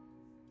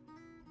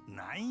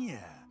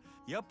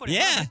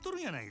 Yeah.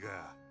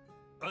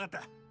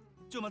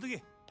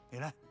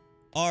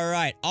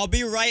 Alright, I'll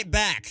be right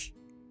back.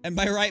 And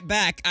by right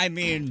back, I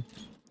mean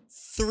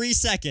 3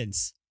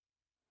 seconds.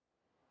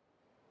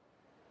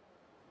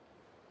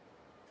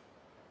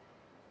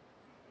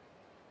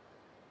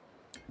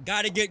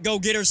 Gotta go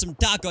get her some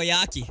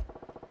takoyaki.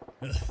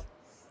 Ugh.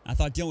 I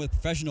thought dealing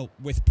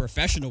with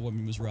professional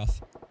women was rough.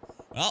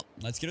 Well,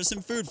 let's get her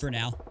some food for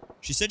now.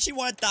 She said she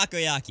wanted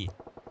takoyaki.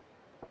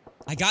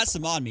 I got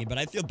some on me, but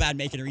I feel bad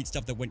making her eat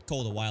stuff that went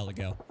cold a while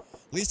ago.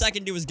 Least I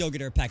can do is go get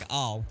her a pack.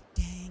 Oh,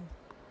 dang.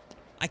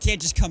 I can't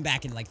just come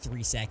back in like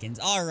 3 seconds.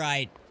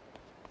 Alright.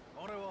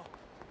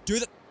 Do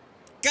the...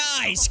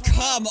 Guys,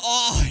 come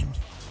on!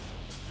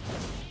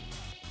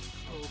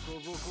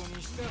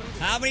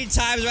 How many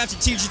times do I have to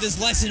teach you this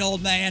lesson,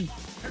 old man?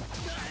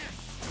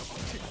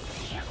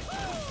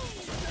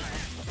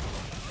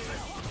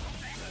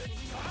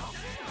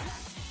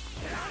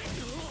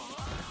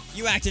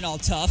 You acting all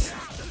tough.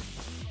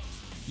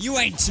 You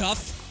ain't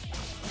tough.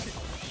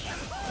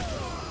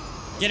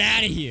 Get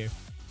out of here.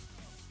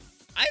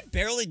 I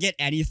barely get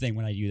anything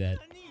when I do that.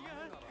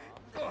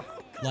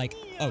 Like,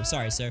 oh,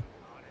 sorry, sir.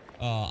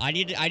 I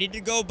need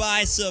to go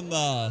buy some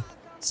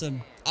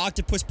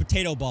octopus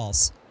potato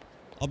balls.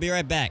 I'll be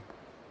right back.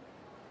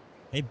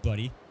 Hey,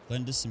 buddy.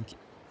 Lend us some...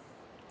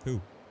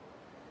 Who?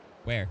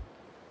 Where?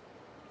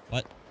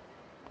 What?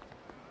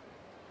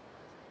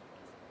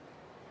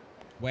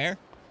 Where?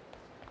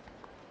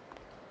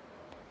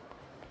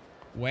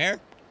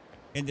 Where?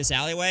 In this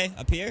alleyway?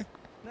 Up here?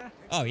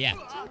 Oh, yeah.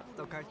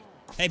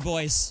 Hey,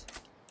 boys.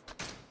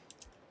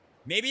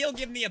 Maybe you'll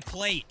give me a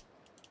plate.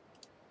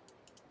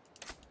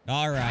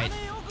 Alright.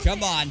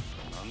 Come on.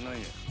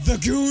 The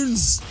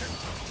goons!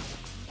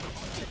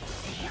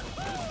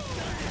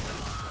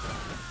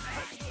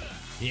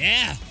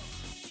 Yeah!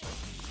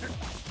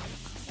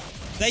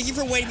 Thank you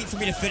for waiting for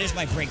me to finish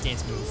my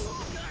breakdance move.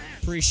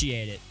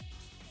 Appreciate it.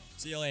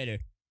 See you later.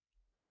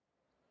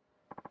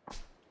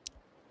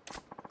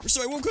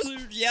 Sorry, well, cause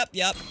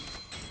yep.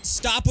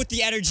 Stop with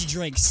the energy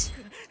drinks.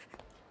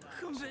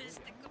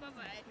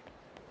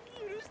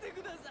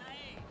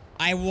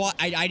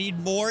 I need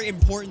more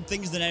important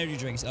things than energy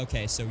drinks.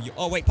 Okay, so you...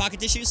 Oh, wait, pocket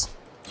tissues?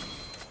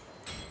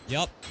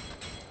 Yup.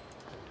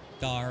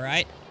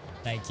 Alright.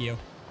 Thank you.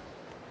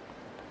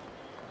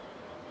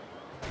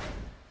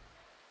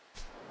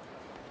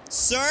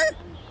 Sir?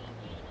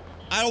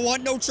 I don't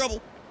want no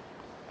trouble.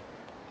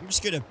 I'm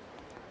just gonna...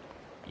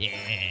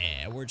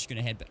 Yeah, we're just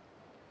gonna head back.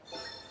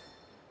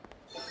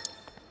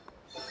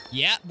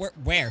 Yeah, where?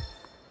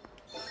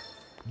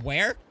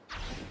 Where?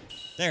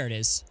 There it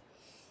is.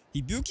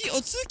 Ibuki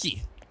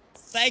Otsuki.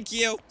 Thank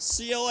you.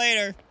 See you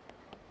later.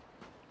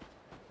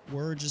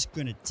 We're just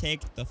gonna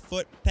take the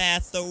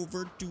footpath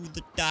over to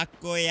the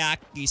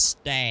takoyaki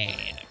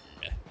stand.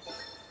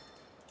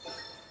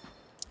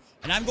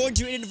 And I'm going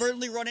to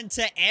inadvertently run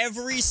into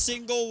every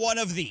single one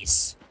of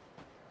these.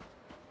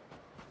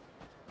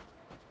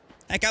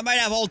 Heck, I might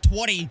have all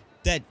 20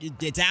 that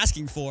it's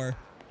asking for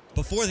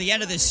before the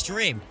end of this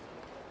stream.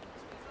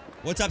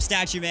 What's up,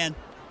 Statue Man?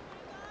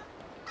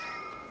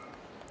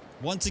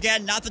 Once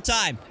again, not the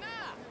time.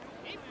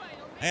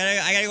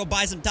 I gotta go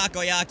buy some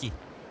takoyaki.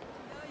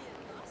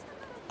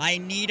 I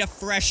need a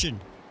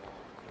freshen.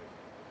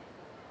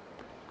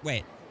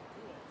 Wait.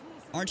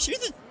 Aren't you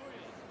the...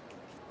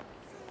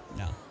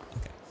 No.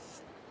 Okay.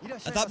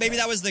 I thought maybe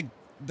that was the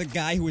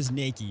guy who was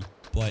naked,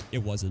 but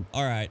it wasn't.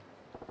 Alright.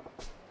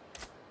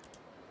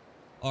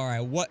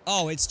 Alright, what?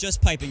 Oh, it's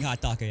just piping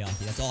hot takoyaki.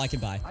 That's all I can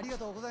buy.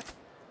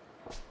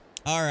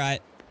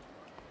 Alright.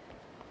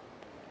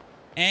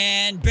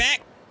 And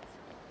back.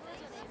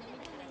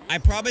 I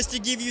promise to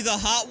give you the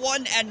hot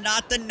one and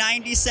not the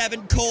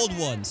 97 cold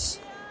ones.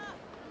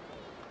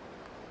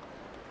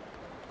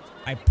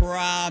 I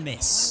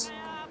promise.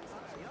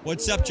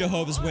 What's up,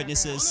 Jehovah's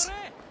Witnesses?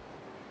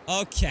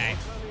 Okay.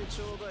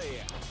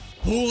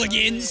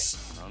 Hooligans.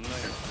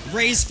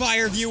 Raise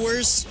fire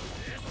viewers.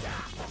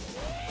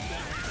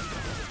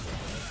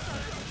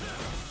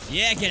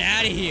 Yeah, get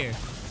out of here.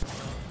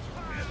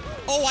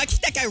 Oh, I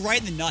kicked that guy right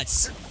in the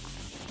nuts.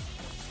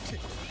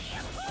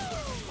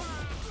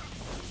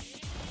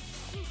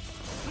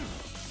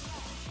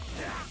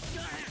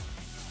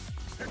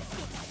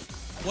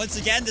 Once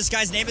again, this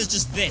guy's name is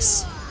just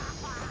this.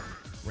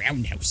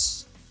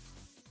 Roundhouse.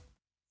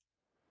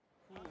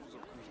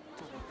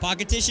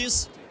 Pocket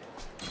tissues?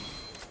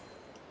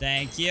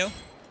 Thank you.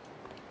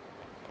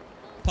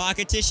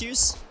 Pocket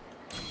tissues?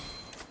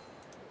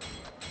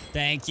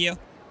 Thank you.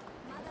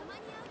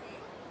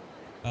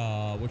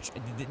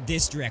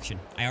 This direction.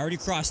 I already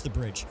crossed the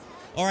bridge.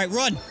 Alright,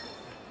 run!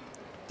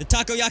 The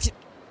takoyaki...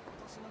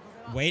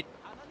 Wait.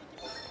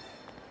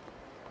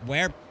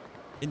 Where?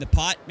 In the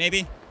pot,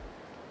 maybe?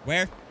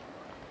 Where?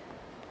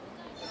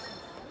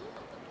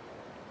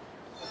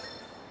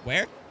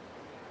 Where?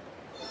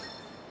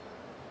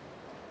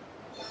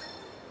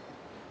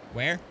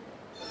 Where?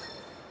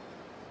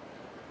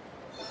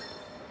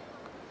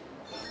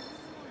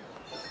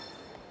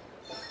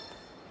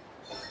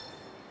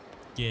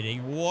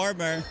 Getting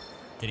warmer.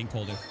 Getting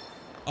colder.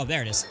 Oh,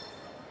 there it is.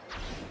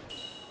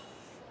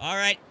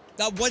 Alright.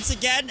 Once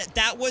again,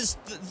 that was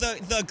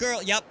the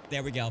girl. Yep,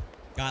 there we go.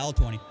 Got all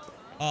 20.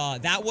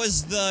 That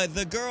was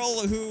the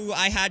girl who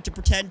I had to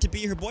pretend to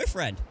be her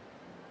boyfriend.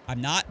 I'm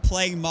not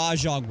playing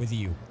mahjong with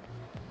you.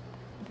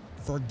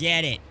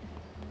 Forget it.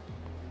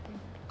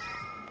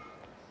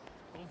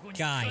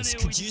 Guys,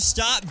 could you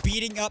stop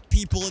beating up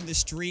people in the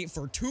street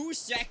for 2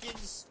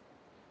 seconds?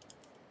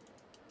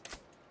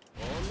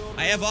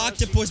 I have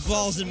octopus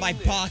balls in my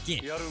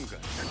pocket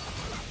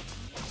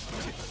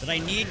that I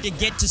need to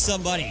get to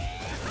somebody.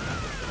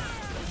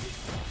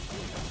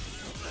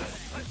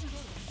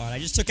 Alright, I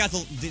just took out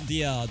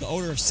the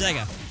owner of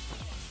Sega.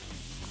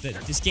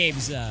 This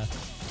game's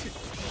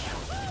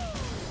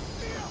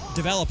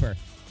developer.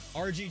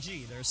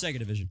 RGG, they're a Sega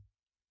division.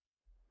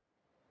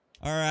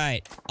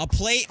 Alright, a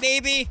plate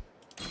maybe?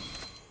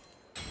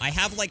 I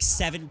have like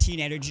 17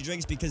 energy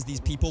drinks because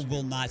these people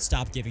will not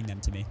stop giving them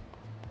to me.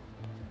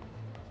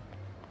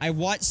 I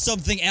want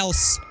something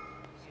else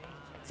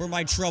for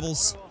my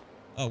troubles.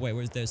 Oh wait,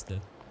 there's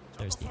the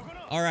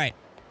Alright.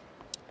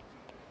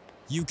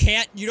 You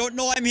don't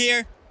know I'm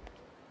here.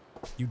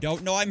 You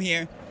don't know I'm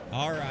here.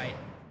 Alright.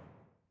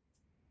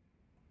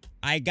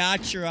 I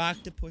got your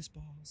octopus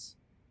balls.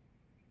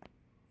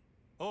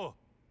 Oh,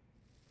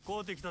 買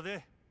うてきた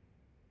で。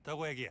た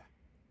こ焼きや。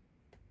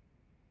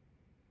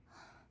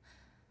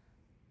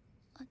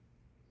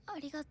あ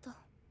りがとう。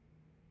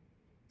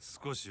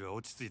少しは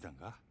落ち着いたん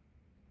か？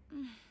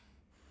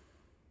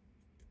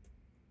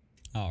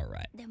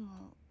 Alright. で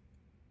も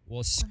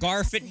We'll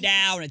scarf it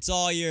down. It's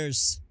all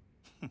yours.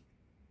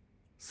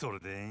 それ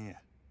でええん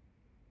や。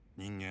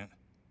人間、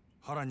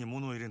腹に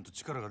物を入れんと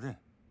力が出ん。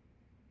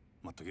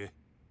待っとけ。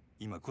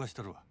今食わし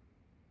たるわ。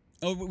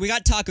Oh, we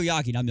got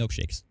takoyaki, not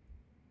milkshakes.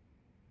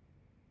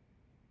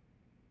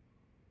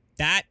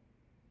 That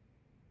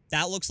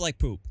looks like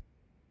poop.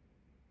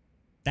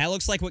 That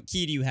looks like what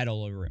Kiryu had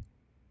all over him.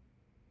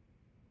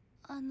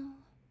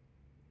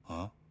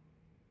 は？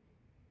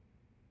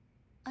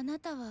あな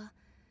たは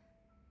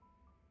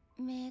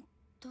目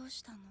どう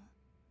したの？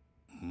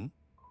ん？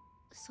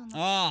その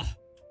Ah,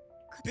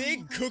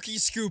 Big cookie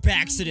scoop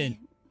accident.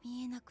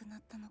 見えなくな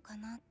ったのか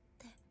なっ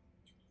て。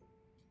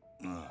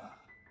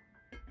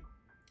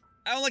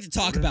I don't like to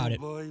talk about it.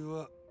 場合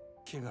は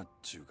怪我っ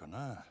ちゅうか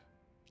な。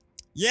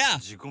Yeah.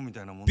 事故み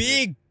たいなもんで。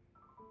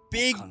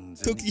Big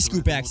cookie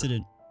scoop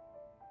accident.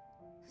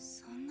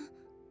 そんな。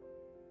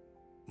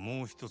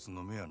もう一つ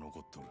の目は残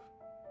っとる。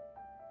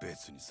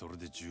別にそれ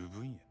で十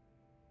分や。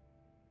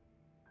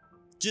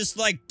Just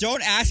like,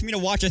 don't ask me to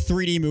watch a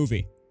 3D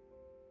movie.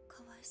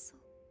 かわいそう。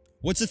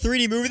What's a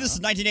 3D movie? This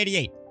is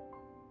 1988.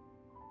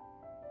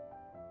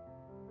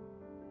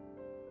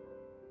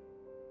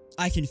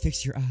 I can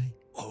fix your eye.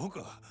 あう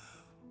か。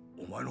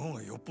お前の方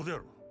がよっぽどや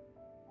ろ。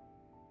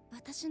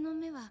私の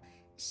目は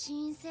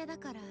心因性だ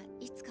から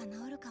いつか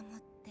治るかも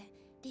って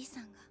リー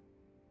さんが。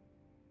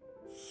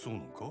そうな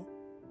んか。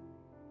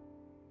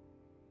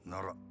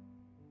なら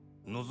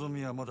望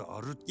みはまだ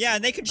あるって。Yeah,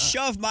 and they could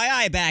shove my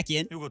eye back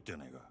in. よかったや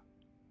ないか。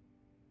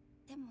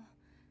でも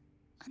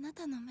あな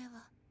たの目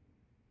は。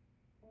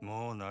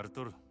もう慣れ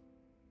とる。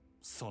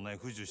そない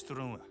不自由しと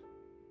るんわ。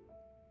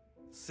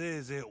せ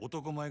いぜい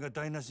男前が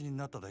台無しに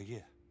なっただけ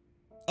や。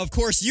Of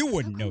course you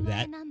wouldn't know 男 that.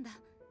 前なんだ。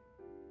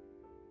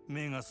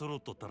目が揃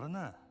っとったら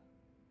な。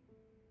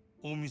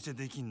お見せ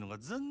できんのが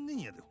残念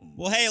やでほん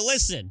ま。Well, hey,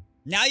 listen.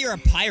 Now you're a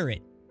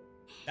pirate.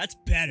 That's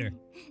better.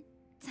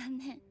 残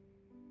念。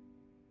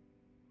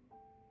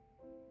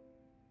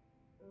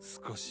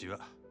少しは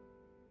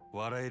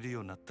笑えるよ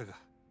うになったか。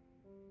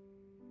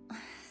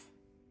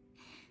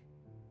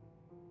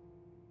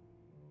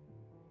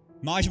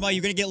Majima,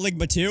 you gonna get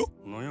Ligma too?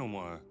 なんやお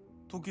前、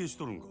時計し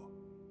とるんか。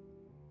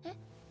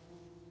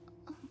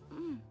う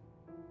ん。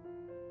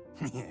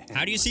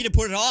How do you see to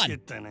put it け on? っ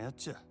たいなやっ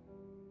ちゃ。ま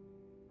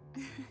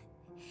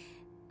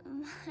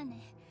あ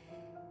ね。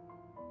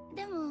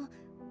でも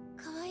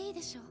可愛い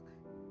でしょ。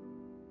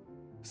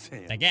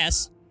せや I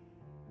guess.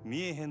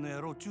 見えへんのや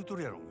ろちゅうと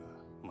るやろが。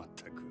まっ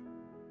たく。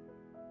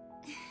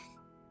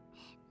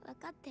わ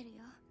かってる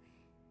よ。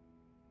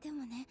で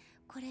もね、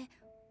これ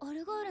オ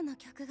ルゴールの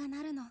曲が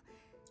鳴るの。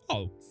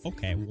Oh, そ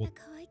okay. れがま Well,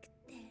 た可愛く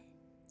て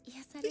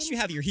癒さ at れ least you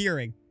る。 have your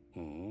hearing. う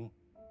ん。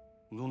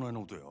どない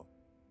の音や。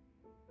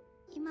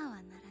今はな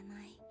ら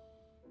ない。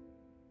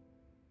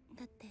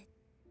だって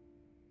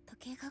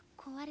時計が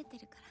壊れて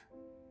るか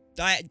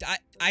ら。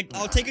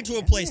I'll take it to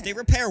a place. They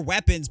repair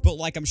weapons, but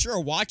like I'm sure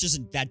a watch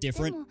isn't that で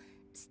different. も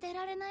捨て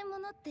られないも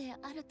のって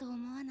あると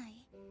思わな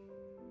い？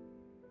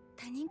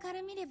他人か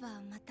ら見れ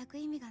ば全く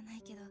意味がな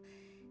いけど、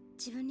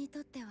自分に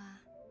とっては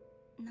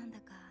なんだ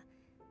か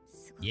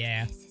すごく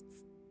Yeah. 大切っ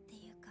て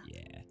いうか。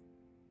Yeah.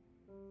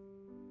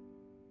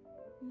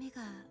 目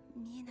が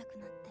見えなく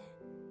なって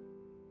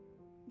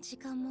時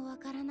間もわ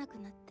からなく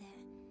なって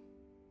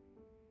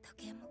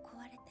時計も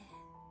壊れて。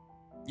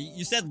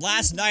You said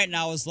last night, and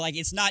I was like,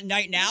 it's not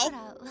night だ now. か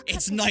ら分かってる。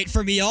 It's night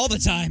for me all the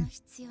そんな time.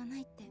 必要な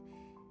いって。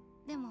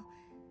でも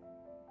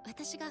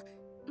私が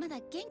まだ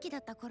元気だ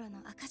った頃の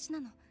証な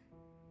の。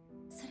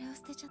それを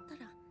捨てちゃった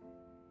ら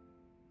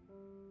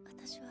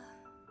私は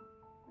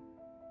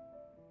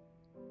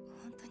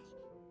本当に。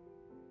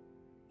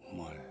お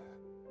前。で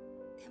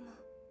も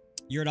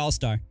You're an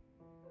all-star.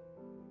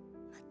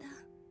 また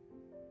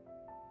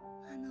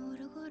あのオ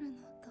ルゴールの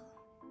音。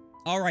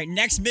All right,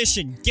 next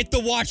mission. Get the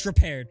watch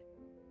repaired.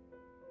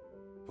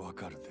 わ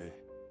かるで。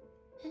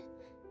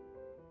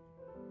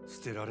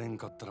捨てられん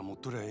かったら持っ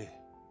とりゃえ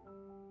え。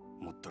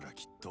持ったら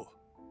きっと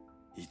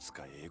いつ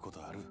かええこ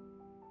とある。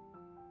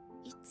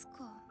いつ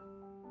か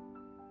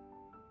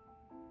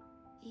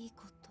いい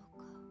こと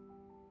か。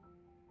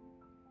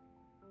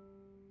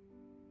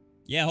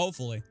Yeah,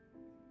 hopefully.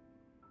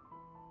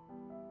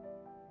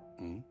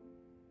 ん？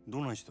ど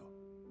ないした？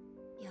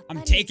やっ I'm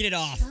ぱ taking り it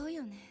off. 違う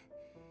よね。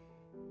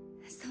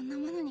そんな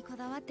ものにこ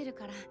だわってる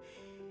から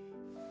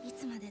い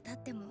つまで経っ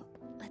ても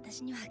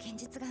私には現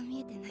実が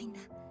見えてないんだ。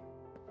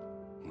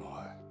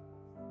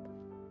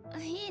お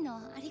い。いいの、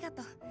ありが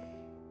とう。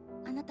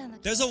あなたの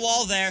There's a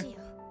wall there.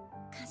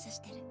 感謝し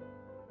てる。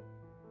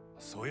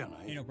そうやな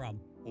Hey, い。 no problem.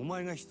 お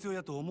前が必要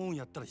やと思うん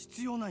やったら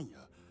必要なんや。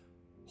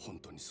本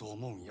当にそう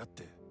思うんやっ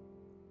て。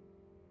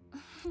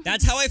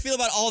That's how I feel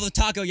about all the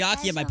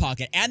takoyaki in my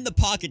pocket and the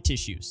pocket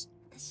tissues.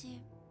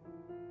 私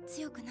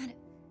強くなる。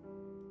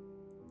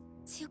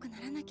強くな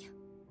らなきゃ。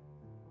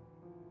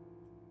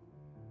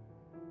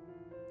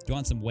Do you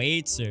want some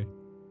weights or?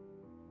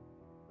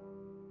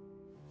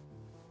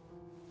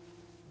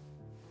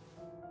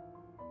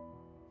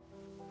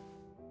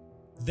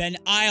 Then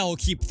I'll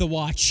keep the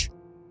watch.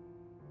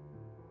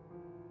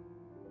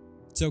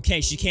 It's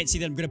okay. She can't see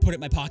that I'm gonna put it in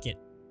my pocket.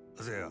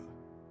 せや。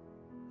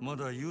ま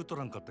だ言うと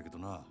らんかったけど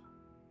な。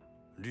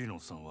リーノ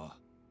さんは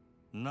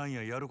なん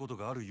ややること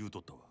がある言うと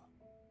ったわ。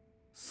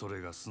そ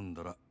れが済ん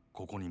だら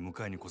ここに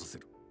迎えに来させ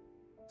る。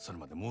それ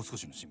までもう少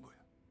しの辛抱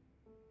や。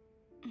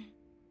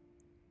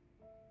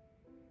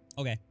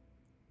Okay.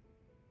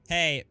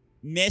 Hey,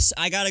 miss,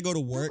 I gotta go to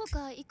ど work. こ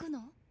か行く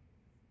の？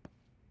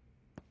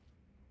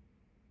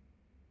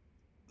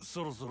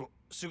そろそろ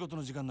仕事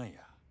の時間なん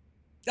や。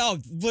Oh,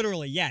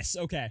 literally, yes.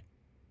 Okay.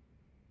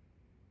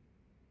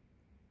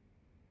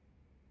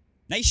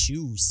 Nice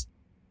shoes.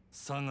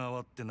 佐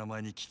川って名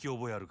前に聞き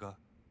覚えあるか？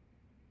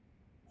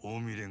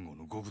近江連合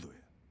の極道や。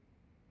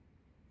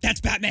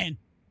 That's Batman!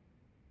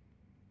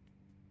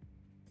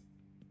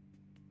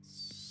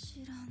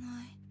 知ら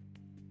ない。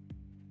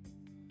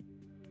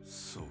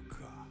そうか。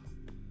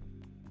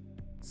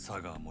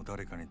佐川も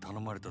誰かに頼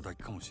まれただ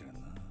けかもしれんな。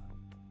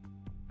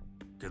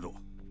けど、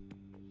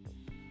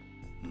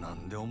な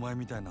んでお前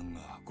みたいなん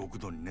が極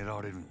道に狙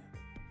われるんや。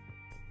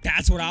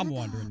 That's what I'm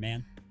wondering,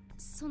 man.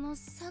 その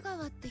佐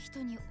川って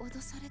人に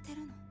脅されて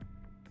るの？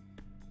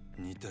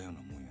似たような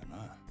もんや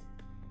な。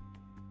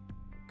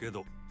け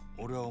ど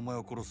俺はお前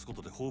を殺すこ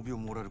とで褒美を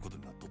もらえること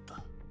になっとっ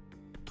た。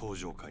登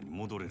場界に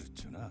戻れるっ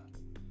ちゅうな。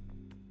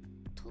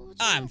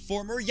 I'm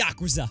former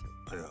Yakuza. い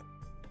や、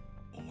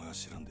お前は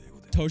知らんで英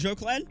語で。 Tojo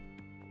clan?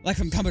 Like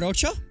from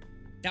Kamurocho?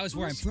 That was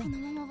where I'm もしこ from. の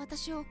まま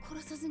私を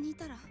殺さずにい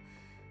たら、あ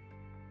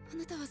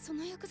なたはそ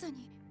のヤクザ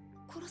に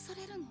殺さ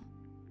れるの？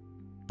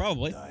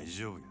 Probably. 大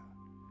丈夫や。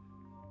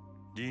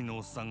リーのお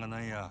っさんがな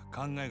んや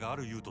考えがあ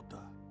る言うとった。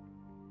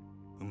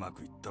うま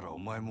くいったらお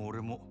前も俺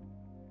も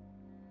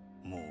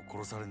もう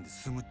殺されんで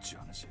済むっちゅう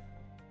話や。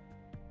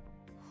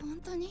本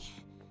当に？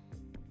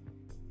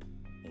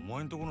お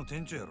前んとこの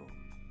店長やろ。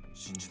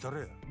信じた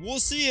れや。 We'll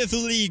see if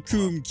Lee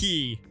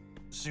Kum-ki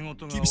仕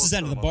事が keeps his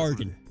end of the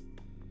bargain.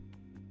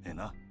 ええ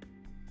な。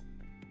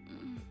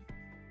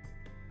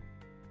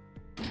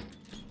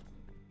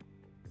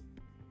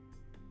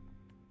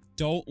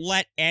Don't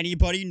let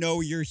anybody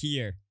know you're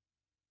here.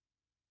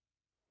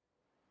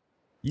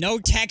 No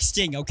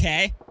texting,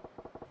 okay?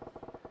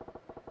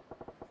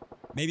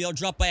 Maybe I'll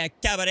drop by a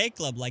cabaret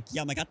club like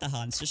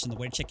Yamagata-han's just on the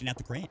way to checking out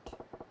the Grand.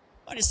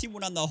 Might have seen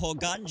one on the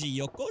Hoganji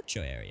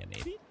Yokocho area,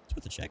 maybe? It's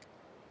worth a check.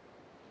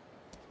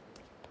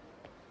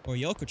 Or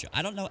Yokocho.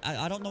 I don't know.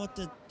 I don't know what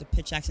the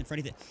pitch accent for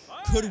anything.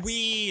 Could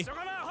we,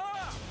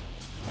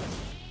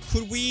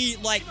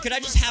 like, could I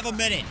just have a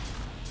minute?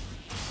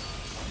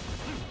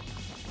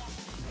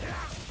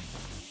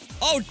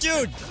 Oh,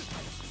 dude!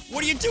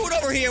 What are you doing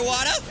over here,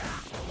 Wada?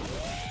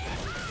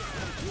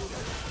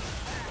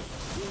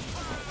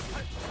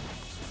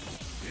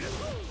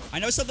 I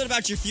know something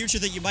about your future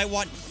that you might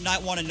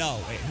not want to know.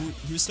 Wait,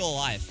 who's still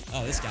alive?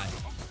 Oh, this guy.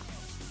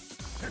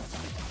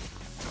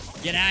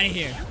 Get out of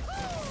here.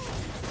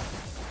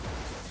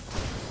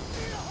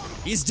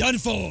 He's done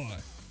for.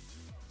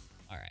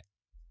 All right.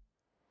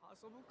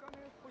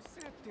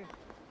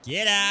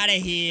 Get out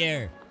of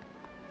here.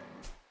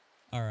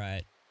 All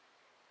right.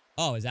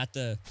 Oh, is that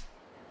the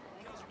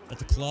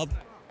club?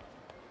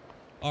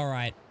 All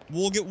right.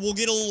 We'll get a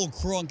little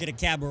crunk at a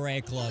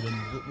cabaret club, and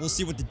we'll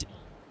see what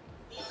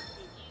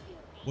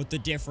the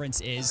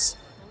difference is.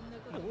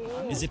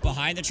 Is it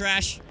behind the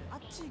trash?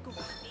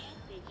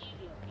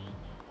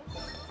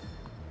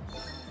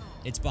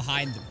 It's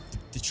behind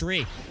the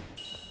tree.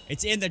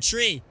 It's in the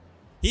tree.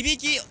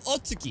 Hibiki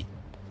Otsuki.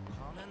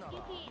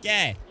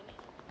 Okay.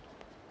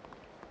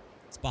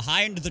 It's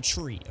behind the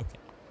tree.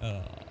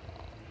 Okay.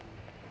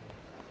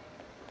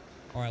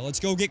 Alright, let's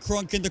go get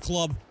crunk in the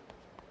club.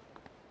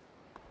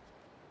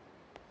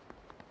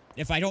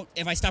 If I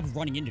stop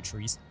running into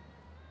trees.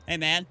 Hey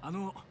man.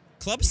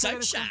 Club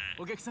Sunshine.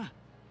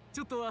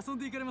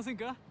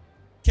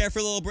 Care for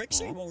a little break,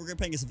 sir? Well, we're gonna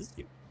pay us a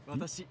visit. My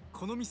name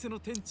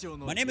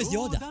is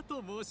Yoda.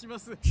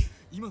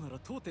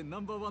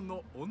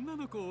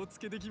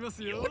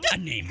 Yoda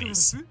name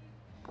is.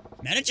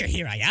 Manager,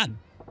 here I am.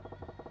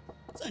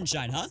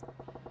 Sunshine, huh?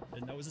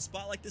 Didn't know there was a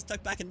spot like this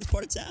tucked back in this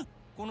part of town.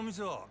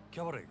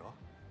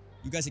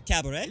 You guys at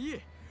cabaret?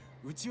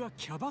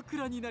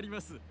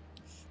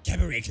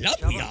 Cabaret club,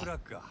 we are.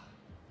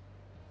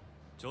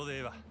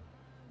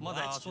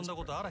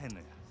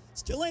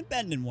 Still ain't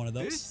been in one of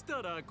those.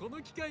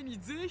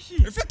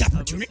 Perfect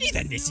opportunity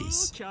then this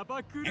is.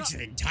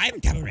 Excellent time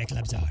cabaret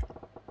clubs are.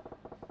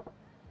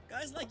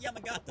 Guys like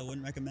Yamagata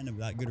wouldn't recommend them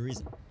without good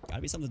reason.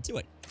 Gotta be something to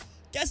it.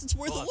 Guess it's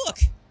worth a look.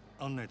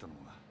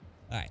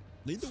 Alright,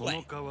 lead the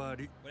way. But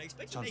I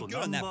expect you to make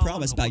good on that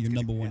promise about your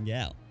number one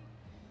gal.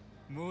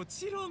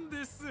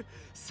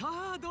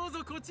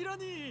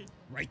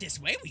 Right this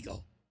way we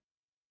go.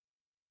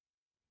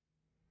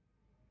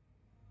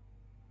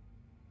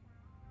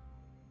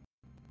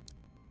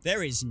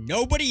 There is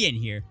nobody in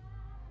here.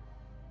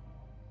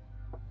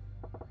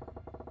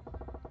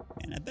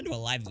 Man, I've been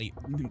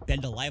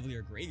to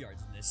livelier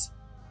graveyards than this.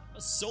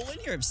 A soul in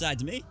here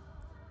besides me.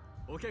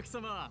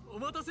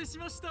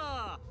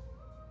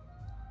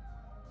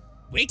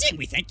 Waiting,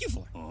 we thank you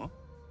for.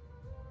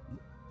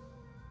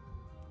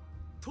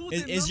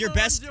 Is your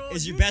best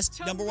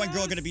number one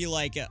girl gonna be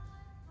like,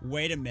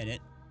 wait a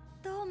minute.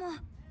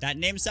 That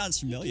name sounds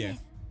familiar.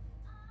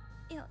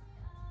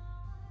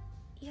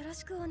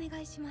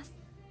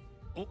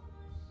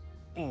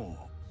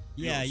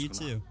 Yeah, you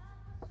too.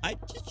 I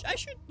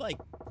should, like...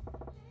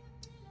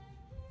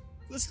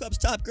 This club's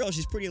top girl,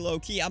 she's pretty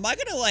low-key. Am I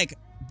gonna, like,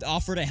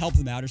 offer to help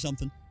them out or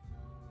something?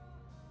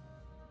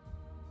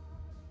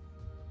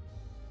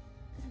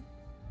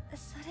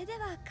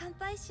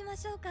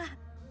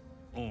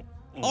 Oh,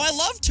 I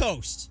love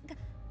toast!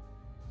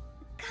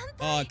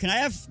 Can I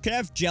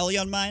have jelly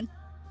on mine?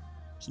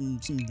 Some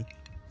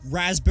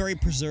raspberry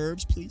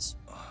preserves, please.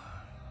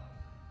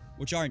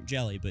 Which aren't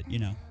jelly, but you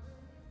know.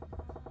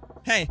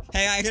 Hey,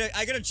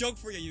 I got a joke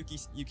for you,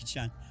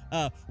 Yuki-chan.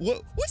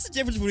 What's the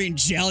difference between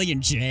jelly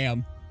and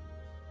jam?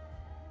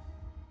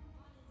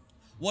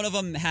 One of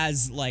them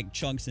has like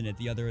chunks in it.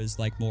 The other is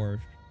like more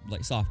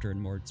like softer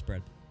and more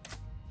spread.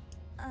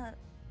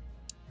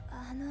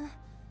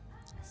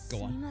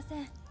 Go on.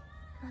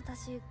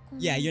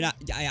 Yeah, you're not.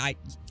 I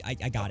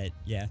got it.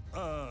 Yeah.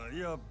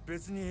 Yeah,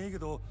 別にええけ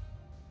ど、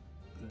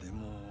で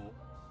も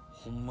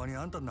ほんまに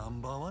あんたナ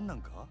ンバーワンな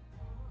んか?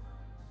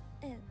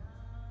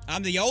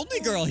 I'm the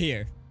only girl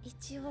here.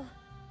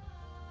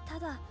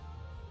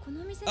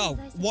 Oh,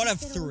 one of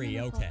three.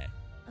 Okay.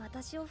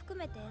 私を含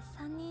めて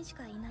3人し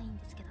かいないん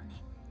ですけど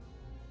ね。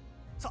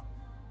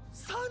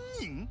3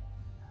人?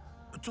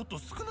 ちょっと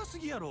少なす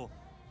ぎやろ。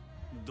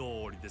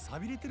道理で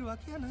寂れてるわ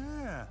けや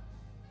な。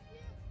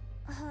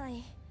は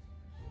い。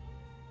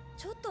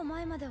ちょっと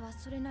前までは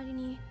それなり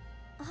に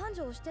繁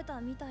盛してた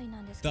みたいな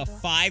んですけど。The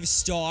 5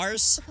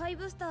 stars?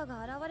 5スター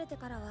が現れて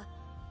からは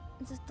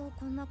ずっと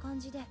こんな感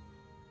じで。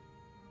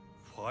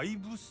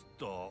5ス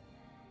ター?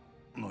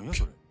 何や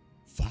それ?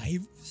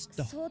 5ス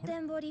ター? 蒼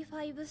天堀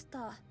5スタ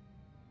ー。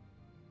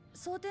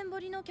蒼天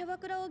堀のキャバ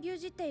クラを牛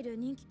耳っている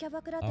人気キャ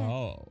バクラ店。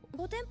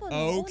5店舗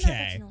のオーナ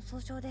ーたちの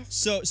総称で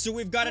す。So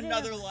we've got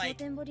another like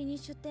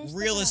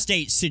real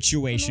estate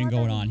situation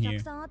going on here. た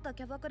くさんあった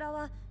キャバクラ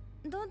は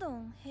どんど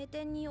ん閉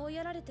店に追い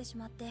やられてし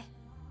まって。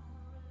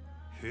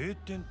閉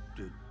店っ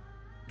て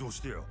どう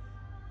してや?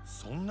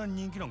 そんな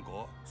人気なん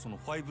か? その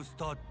5ス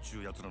ターっち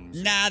ゅうやつらの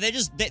店。Nah, they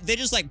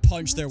just like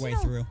punch their way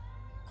through.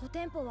 5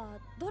店舗は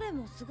どれ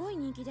もすごい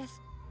人気で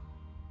す。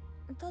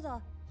た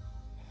だ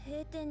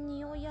閉店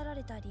に追いやら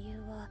れた理由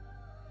は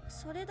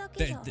それだ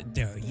けじゃなくて。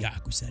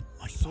Yakuza.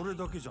 それ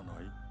だけじゃな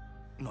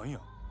い? なん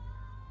や?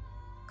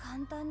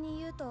 簡単に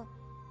言うと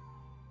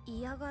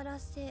嫌がら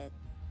せ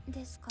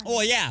ですかね。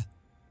Oh yeah,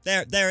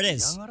 there it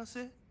is. 嫌がら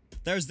せ?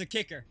 There's the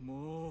kicker.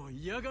 もう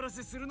嫌がら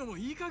せするのも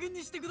いい加減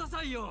にしてくだ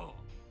さいよ。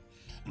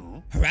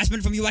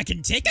Harassment from you I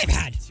can take. I've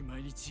had.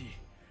 毎日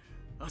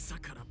朝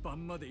から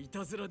晩までい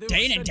たずらで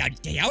Day in and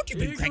day out you've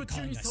been crank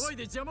calling us.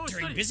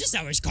 During business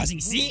hours causing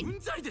a scene. うん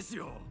ざりです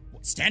よ。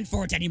 Stand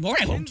for it anymore,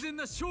 I won't. 全然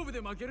な勝負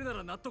で負けるな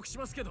ら納得し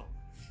ますけど。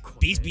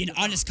 Peace be an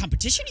honest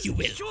competition, you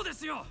will. 今日で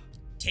すよ。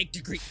 Take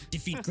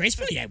defeat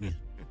gracefully, I will.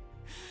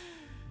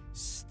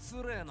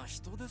 失礼な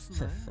人です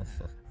ね。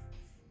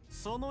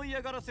その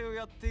嫌がらせを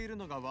やっている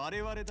のが我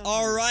々だ。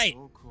All right.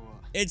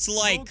 It's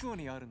like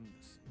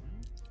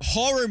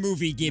horror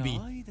movie Gibby.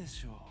 ないで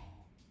しょ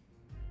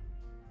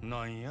う。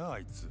なんやあ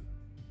いつ。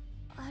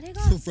あれ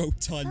がさ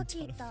っき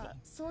言った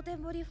蒼天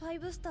堀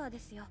5スターで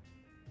すよ。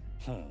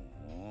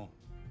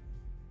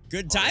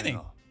Good timing.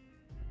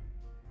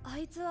 あ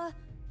いつは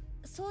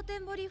蒼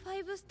天堀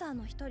5スター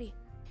の一人、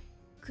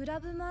クラ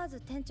ブマーズ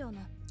店長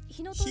の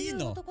日野とい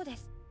う男で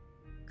す。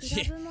ク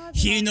ラブマー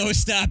ズはHe no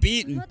stop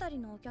eating. この辺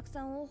りのお客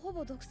さんをほ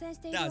ぼ独占し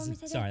ているお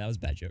店で、 Sorry, that was a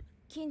bad joke.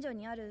 近所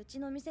にあるうち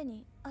の店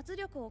に圧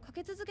力をか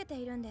け続けて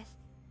いるんです。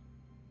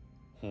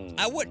I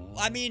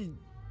mean,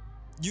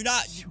 you're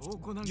not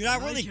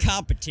really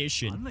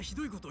competition. あんなひ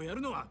どいことをや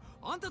るのは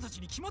あんたた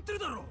ちに決まってる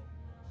だろ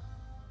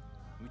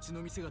う。うち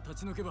の店が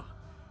立ち退けば、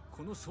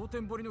この蒼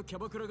天堀のキャ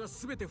バクラが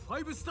すべて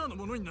5スターの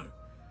ものになる。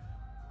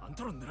あん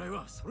たらの狙い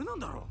はそれなん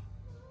だろ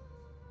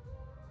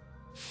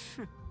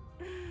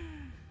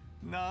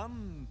う。な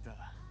ん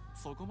だ、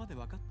そこまで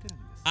分かってるん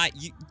です。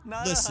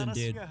Listen,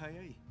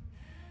 dude.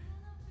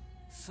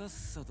 さっ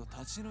さと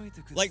立ち退い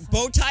てください。Like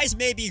bow ties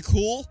may be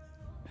cool,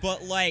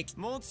 but like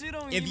もち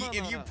ろん if you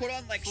put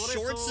on like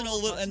shorts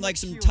and like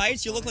some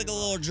tights, you look like a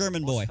little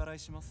German boy.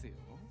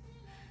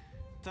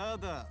 た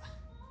だ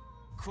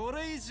こ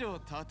れ以上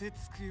立て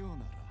つくような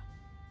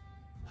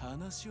ら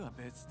話は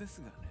別で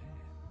すがね。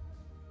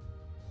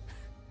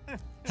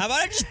How about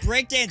I just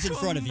break dance in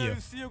front of you?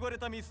 薄汚れ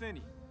た店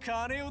に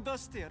金を出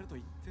してやると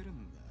言ってる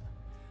ん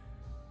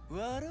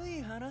だ。悪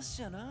い話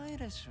じゃない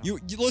でしょ。You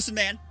listen,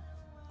 man.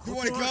 You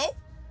wanna go?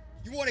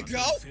 You wanna go?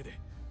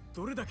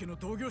 どれだけの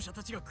同業者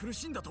たちが苦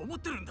しんだと思っ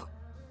てるんだ。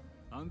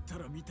あんた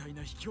らみたい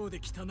な卑怯で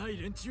汚い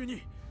連中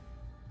に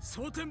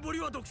蒼天堀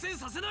は独占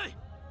させない。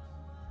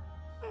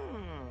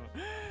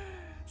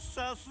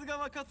さすが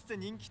はかつて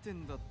人気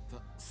店だった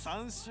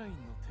サンシャインの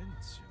店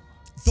長。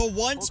 The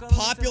once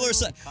popular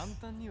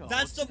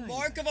That's the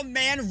mark of a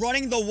man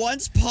running the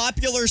once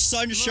popular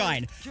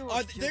Sunshine.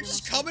 They're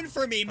just coming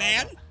for me,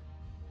 man.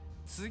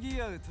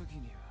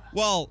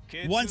 Well,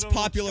 once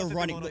popular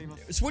running.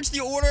 Switch the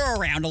order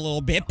around a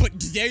little bit, but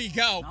there you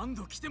go.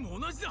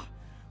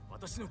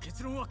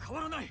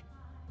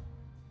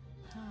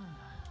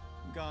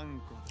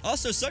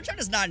 Also, Sunshine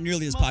is not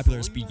nearly as popular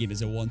a speed game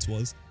as it once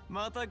was.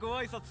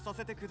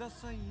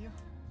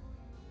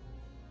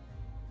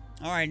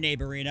 Alright,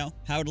 neighborino.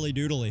 Howdly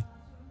doodly.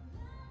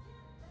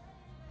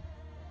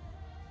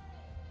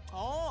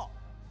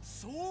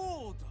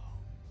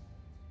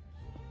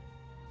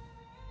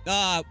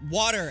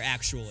 Water,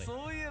 actually. And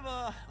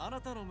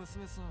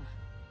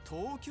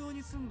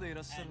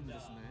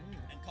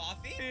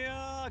coffee?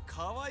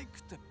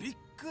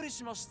 くり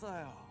しました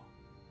よ。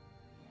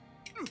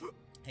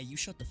Hey, you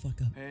shut the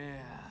fuck up.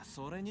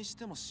 それにし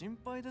ても心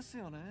配です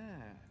よね。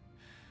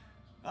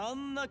あ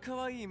んな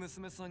可愛い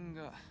娘さん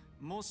が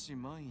もし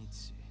万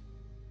一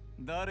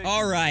誰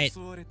かに襲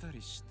われたり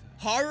し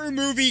た。Horror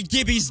movie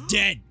Gibby's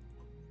dead.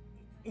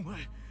 お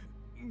前、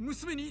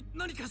娘に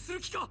何かする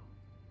気か。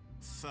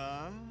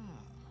さあ、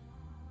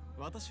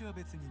私は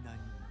別に何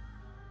も。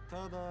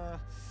ただ、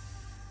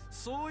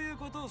そういう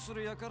ことをす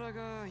る輩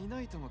がい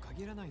ないとも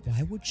限らないで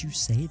す。Why would you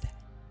say that?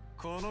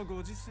 この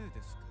ご時世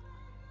ですから。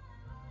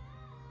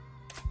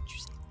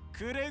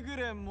くれぐ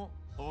れも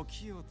お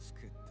気をつ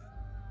けて。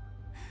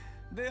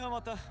では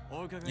また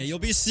お伺いします。Yeah, you'll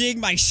be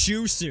seeing my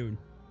shoe soon.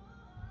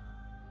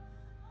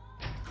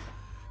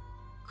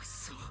 く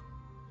そ、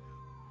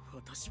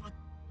私は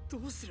ど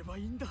うすれば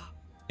いいんだ。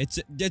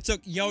It's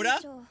Yoda.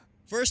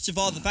 First of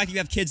all, the fact that you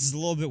have kids is a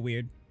little bit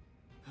weird.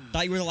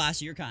 Thought you were the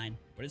last of your kind,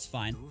 but it's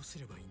fine. どうす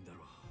ればいいんだろ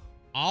う。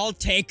I'll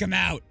take him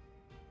out.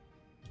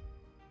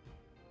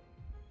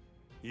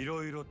 い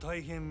ろいろ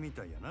大変み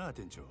たいやな、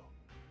店長。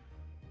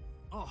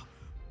あ、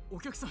お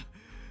客さん、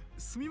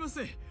すみま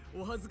せん。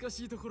お恥ずか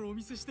しいところをお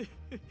見せして。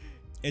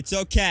It's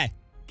okay.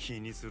 気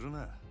にする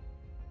な。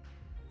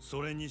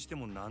それにして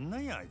もなんな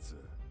んやあいつ。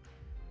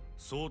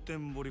蒼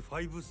天堀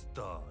5ス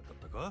ターだっ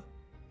たか。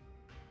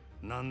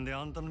なんで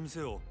あんたの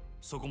店を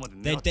そこまで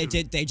狙ってる。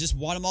They just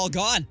want them all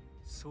gone.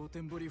 蒼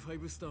天堀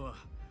5スターは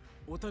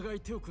お互い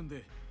手を組ん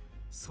で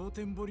蒼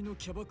天堀の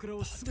キャバクラ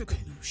をすべて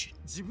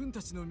自分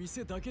たちの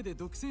店だけで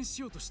独占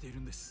しようとしている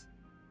んです。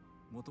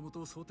もとも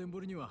と蒼天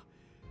堀には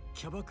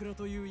キャバクラ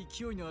という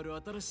勢いのある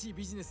新しい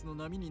ビジネスの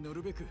波に乗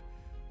るべく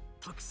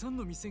たくさん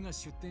の店が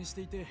出店し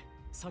ていて栄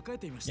え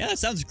ていました。 Yeah, that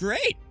sounds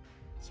great.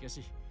 しか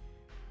し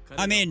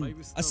I mean,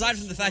 aside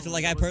from the fact that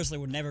like I personally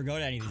would never go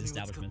to any of these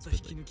establishments, but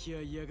like,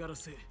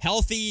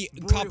 healthy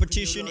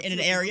competition in an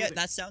area,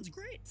 that sounds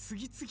great.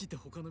 次々と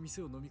他の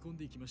店を飲み込ん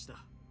でいきまし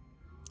た。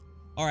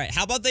 All right,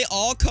 how about they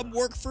all come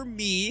work for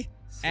me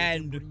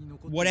and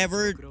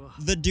whatever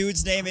the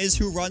dude's name is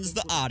who runs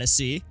the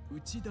Odyssey,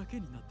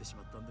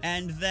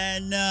 and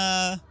then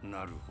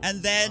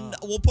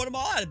we'll put them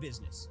all out of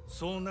business.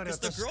 Because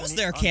the girls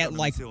there can't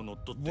like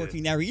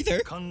working there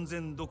either. 完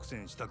全独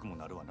占したくも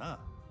なるわな。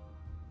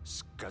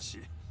しか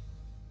し、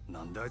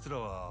なんであいつら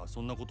は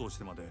そんなことをし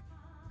てまで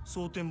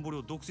蒼天堀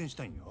を独占し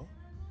たいんや。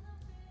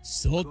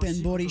蒼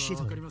天堀シ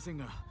ト。わかりません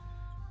が、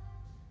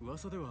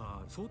噂で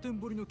は蒼天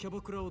堀のキャ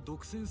バクラを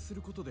独占す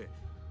ることで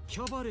キ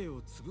ャバレー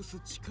を潰す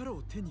力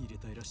を手に入れ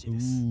たいらしいで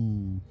す。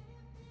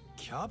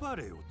キャバ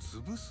レーを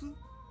潰す？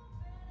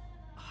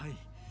はい。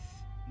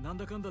なん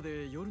だかんだ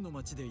で夜の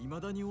街で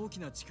未だに大き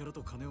な力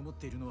と金を持っ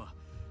ているのは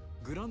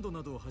グランド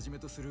などをはじめ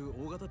とする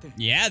大型店。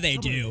Yeah, they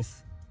do.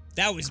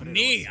 That was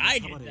me.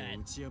 I did that.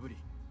 打ち破り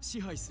支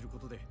配するこ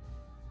とで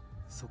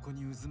そこ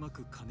に渦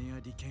巻く金や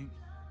利権、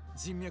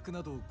人脈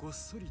などをごっ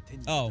そり手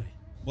に入れたい。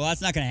 Oh, well,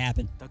 that's not gonna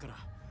happen. だから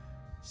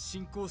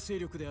新興勢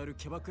力である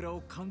キャバクラ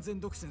を完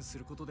全独占す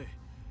ることで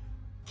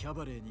キャ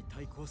バレーに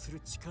対抗する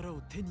力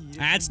を手に入れ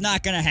たい。 That's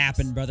not gonna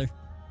happen, brother.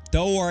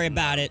 Don't worry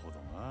about it.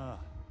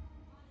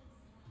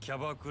 キャ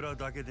バクラ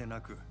だけで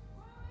なく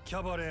キ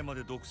ャバレーま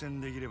で独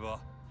占できれば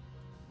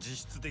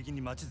実質的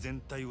に街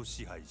全体を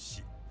支配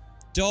し。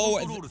The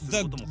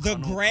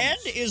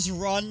Grand is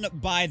run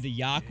by the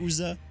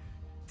Yakuza,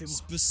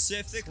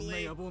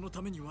 specifically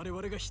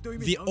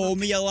the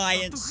Omi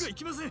Alliance.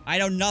 I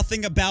know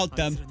nothing about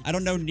them. I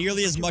don't know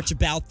nearly as much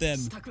about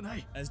them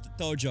as the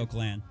Tojo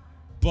clan.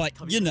 But,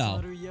 you know,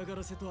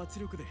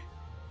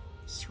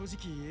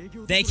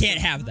 they can't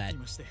have that.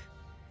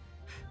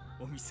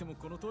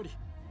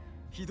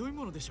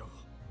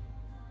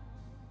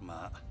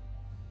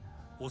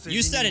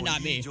 You said it,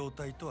 not me.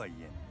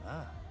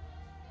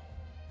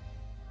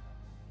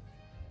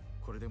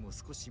 これでも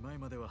少し前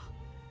までは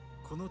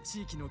この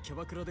地域のキャ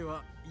バクラで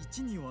は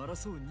一二を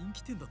争う人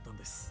気店だったん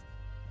です。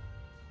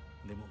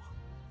でも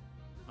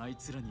あい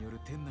つらによる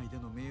店内で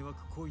の迷惑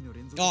行為の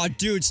連続で Oh,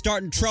 dude,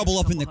 starting trouble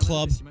up in the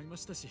club.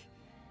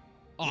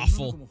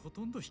 Awful. もほ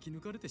とんど引き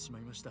抜かれてしま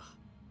いました。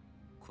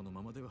この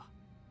ままでは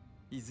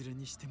いずれ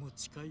にしても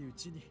近いう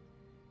ちに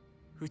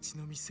うち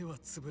の店は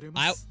潰れ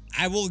ます。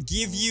I will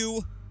give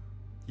you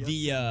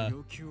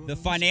the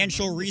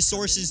financial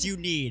resources you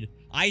need.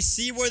 I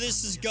see where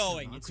this is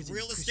going. It's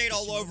real estate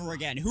all over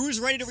again. Who's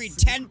ready to read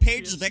 10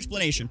 pages of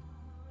explanation?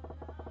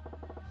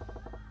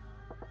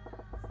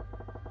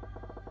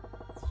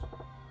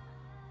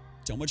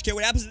 Don't much care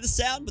what happens to the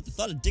sound, but the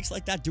thought of dicks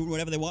like that doing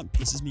whatever they want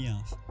pisses me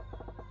off.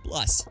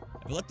 Plus,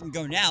 if I let them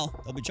go now,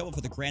 there'll be trouble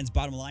for the Grand's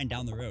bottom line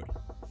down the road.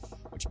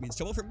 Which means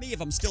trouble for me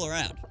if I'm still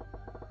around.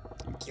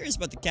 I'm curious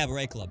about the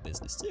cabaret club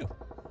business, too.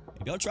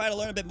 Maybe I'll try to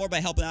learn a bit more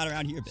by helping out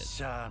around here a bit.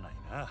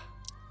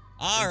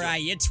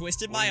 Alright, you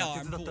twisted my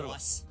arm,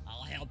 boss.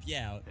 I'll help you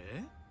out.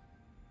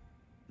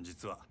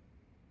 実は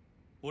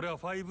俺は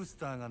5ス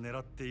ターが狙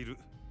っている。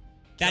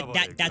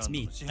 That's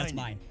me. That's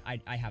mine. I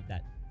have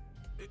that.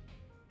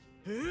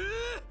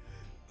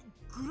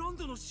 グラン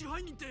ドの支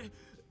配人って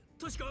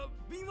確か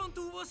敏腕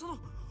と噂の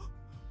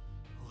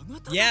あな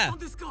ただったん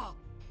ですか。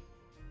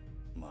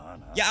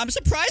Yeah, I'm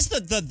surprised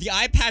that the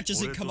eye patch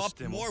doesn't come up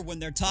more when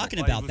they're talking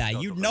about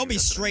that. You'd know me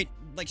straight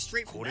from that.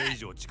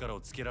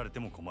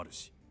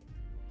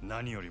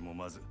 何よりも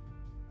まず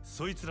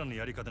そいつらの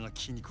やり方が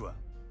気に食わ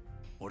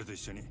俺と一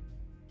緒に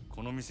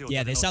この店を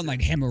Yeah, they sound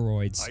like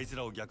hemorrhoids. あいつ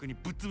らを逆に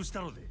ぶっ潰し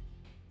たので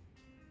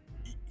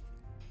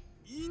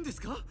いいんで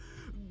すか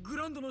グ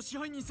ランドの支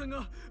配人さん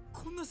が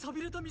こんな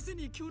寂れた店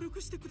に協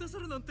力してくださ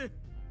るなんて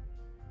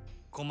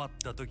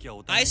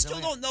I still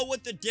don't know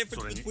what the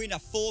difference between a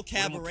full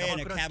cabaret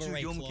and a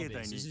cabaret club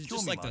is. Is it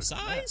just like the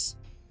size?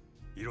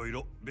 いろい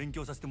ろ勉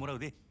強させてもらう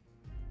で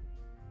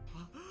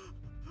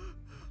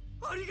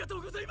ありがと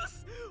うございま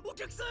すお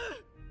客さん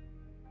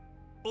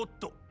おっ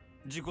と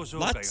自己紹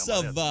介が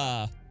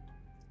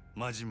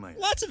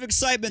Lots of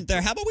excitement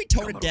there. How about we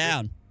tone it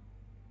down?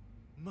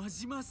 真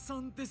島さ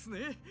んです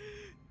ね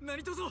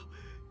何卒よ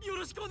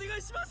ろしくお願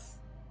いしま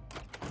す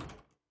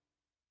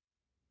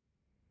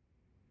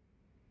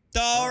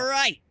All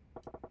right.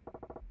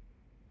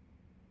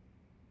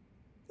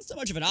 That's not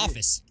much of an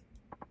office.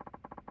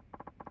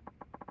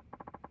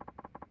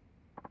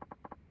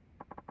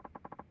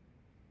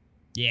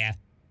 Yeah.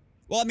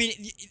 Well, I mean,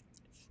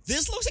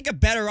 this looks like a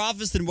better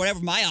office than whatever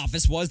my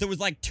office was. There was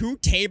like 2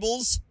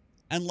 tables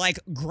and like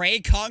gray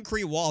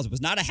concrete walls. It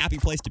was not a happy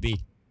place to be.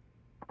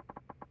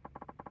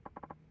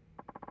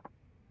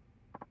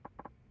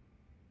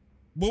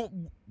 Well,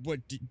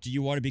 what do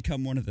you want to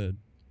become one of the...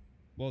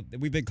 Well,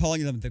 we've been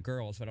calling them the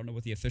girls, so I don't know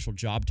what the official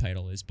job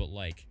title is, but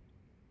like,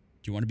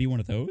 do you want to be one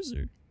of those,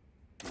 or?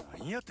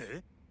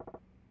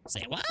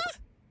 Say what?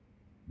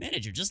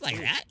 Manager, just like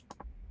that?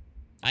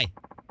 Hi.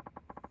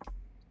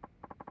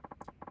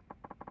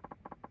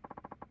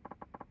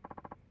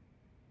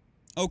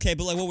 Okay,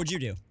 but like, what would you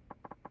do?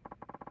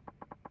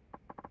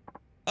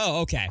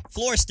 Oh, okay.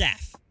 Floor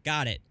staff.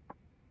 Got it.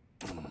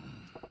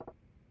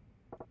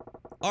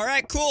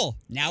 Alright, cool.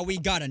 Now we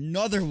got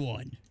another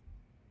one.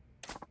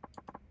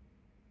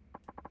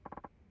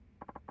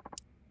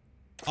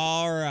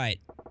 Alright.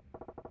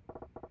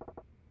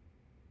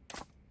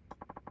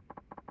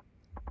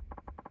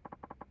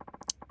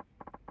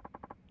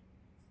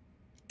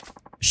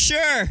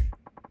 Sure.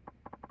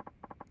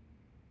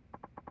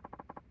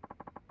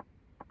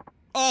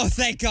 Oh,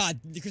 thank God,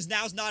 because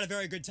now's not a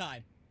very good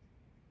time.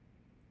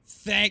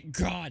 Thank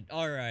God.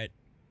 Alright.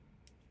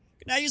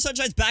 Now use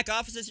Sunshine's back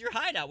office as your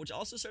hideout, which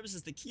also serves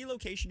as the key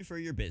location for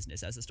your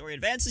business. As the story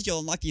advances, you'll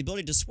unlock the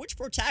ability to switch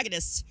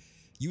protagonists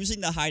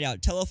using the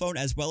hideout telephone,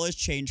 as well as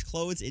change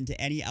clothes into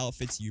any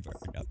outfits you've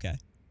earned. Okay.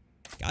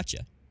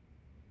 Gotcha.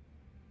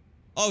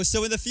 Oh,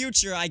 so in the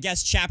future, I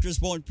guess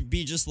chapters won't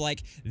be just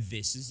like,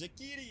 this is a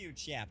Kiryu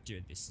chapter,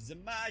 this is a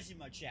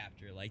Majima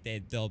chapter. Like,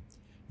 they'll...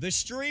 The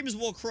streams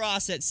will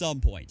cross at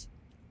some point.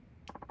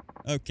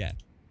 Okay.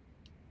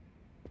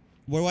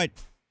 What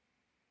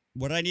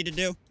do I need to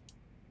do?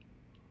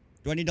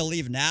 Do I need to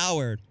leave now,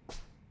 or...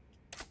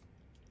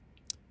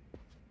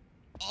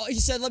 Oh, he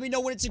said, let me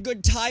know when it's a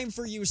good time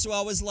for you, so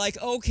I was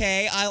like,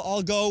 okay,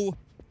 I'll go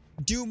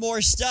do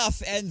more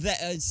stuff, and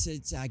I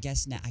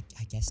guess now. I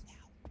guess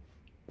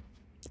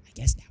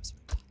now's a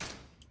good time.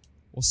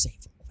 We'll save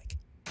real quick.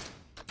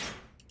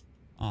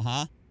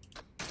 Uh-huh.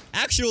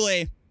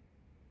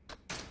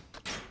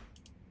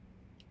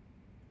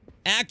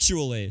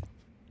 Actually,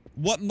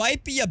 what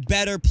might be a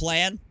better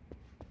plan,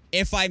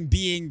 if I'm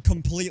being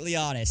completely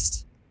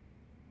honest,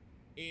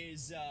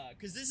 is,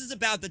 because this is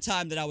about the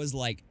time that I was,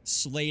 like,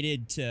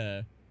 slated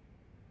to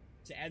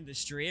end the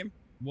stream,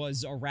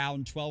 was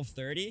around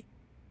 12:30.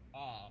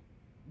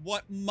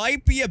 What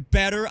might be a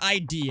better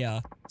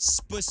idea,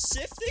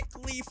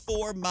 specifically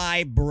for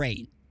my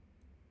brain,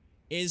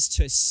 is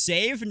to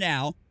save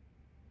now,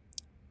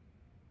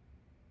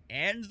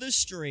 end the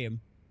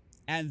stream,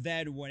 and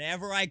then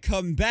whenever I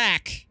come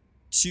back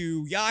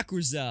to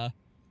Yakuza,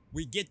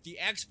 we get the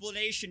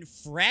explanation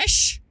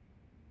fresh,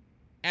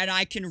 and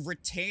I can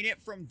retain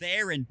it from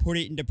there and put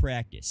it into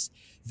practice.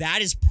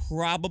 That is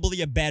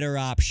probably a better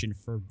option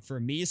for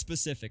me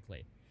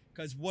specifically.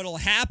 Because what'll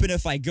happen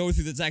if I go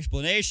through this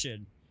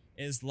explanation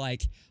is,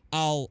 like,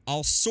 I'll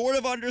sort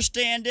of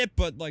understand it,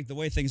 but, like, the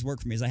way things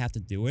work for me is I have to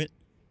do it.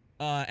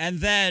 And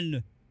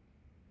then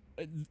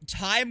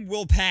time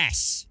will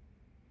pass.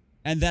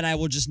 And then I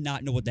will just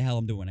not know what the hell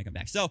I'm doing when I come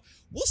back. So,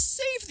 we'll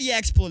save the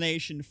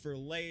explanation for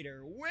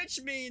later,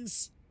 which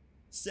means,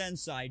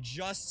 since I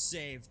just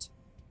saved,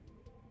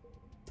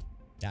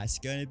 that's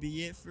gonna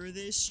be it for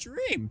this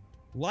stream.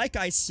 Like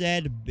I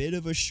said, a bit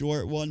of a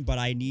short one, but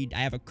I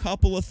have a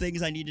couple of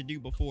things I need to do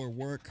before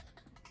work.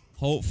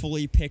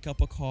 Hopefully pick up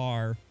a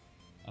car,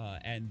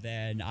 and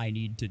then I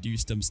need to do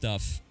some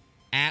stuff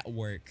at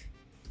work,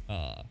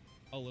 a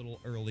little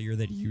earlier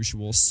than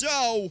usual.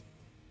 So,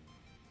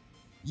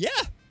 yeah,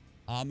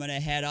 I'm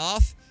gonna head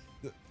off.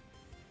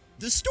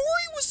 The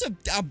story was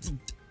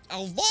a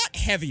lot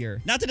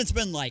heavier. Not that it's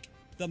been, like,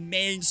 the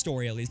main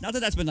story, at least. Not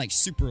that that's been, like,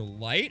 super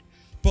light.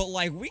 But,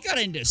 like, we got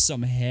into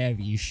some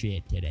heavy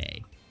shit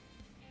today.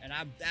 And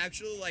I'm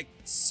actually, like,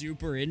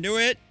 super into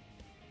it.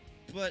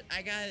 But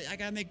I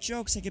gotta make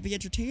jokes that could be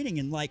entertaining.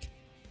 And, like,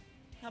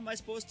 how am I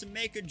supposed to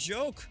make a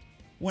joke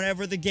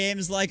whenever the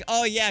game's like,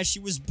 oh yeah, she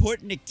was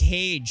put in a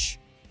cage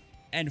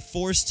and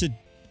forced to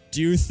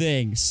do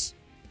things.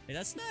 Hey,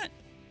 that's not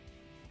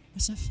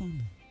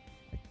funny.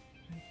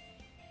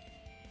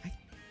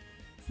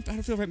 I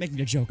don't feel right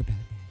making a joke about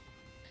it.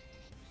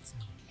 So,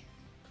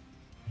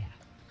 yeah.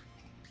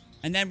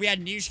 And then we had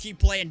Nishiki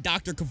playing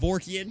Dr.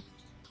 Kevorkian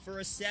for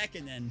a sec,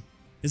 and then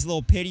his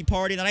little pity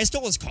party. And then I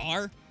stole his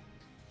car.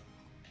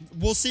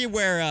 We'll see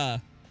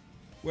where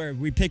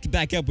we picked it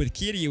back up with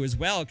Kiryu as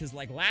well, because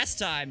like last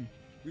time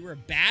we were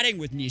batting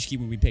with Nishiki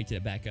when we picked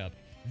it back up.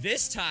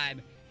 This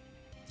time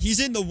he's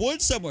in the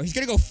woods somewhere. He's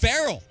gonna go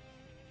feral.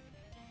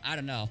 I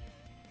don't know,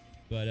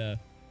 but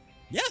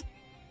yeah.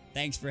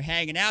 Thanks for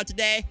hanging out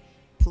today.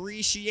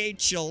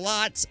 Appreciate you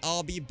lots.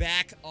 I'll be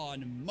back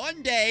on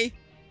Monday.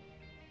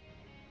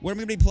 What am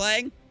I gonna be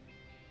playing?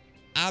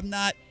 I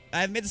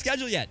haven't made the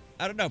schedule yet.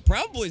 I don't know.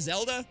 Probably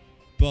Zelda,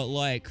 but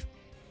like,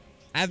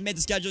 I haven't made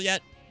the schedule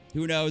yet.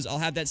 Who knows? I'll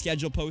have that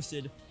schedule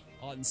posted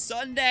on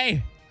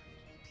Sunday.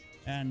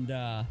 And,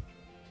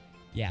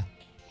 yeah.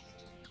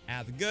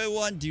 Have a good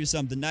one. Do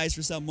something nice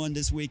for someone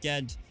this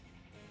weekend.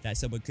 That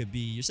someone could be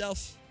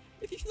yourself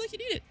if you feel like you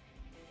need it.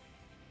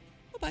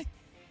 Bye-bye.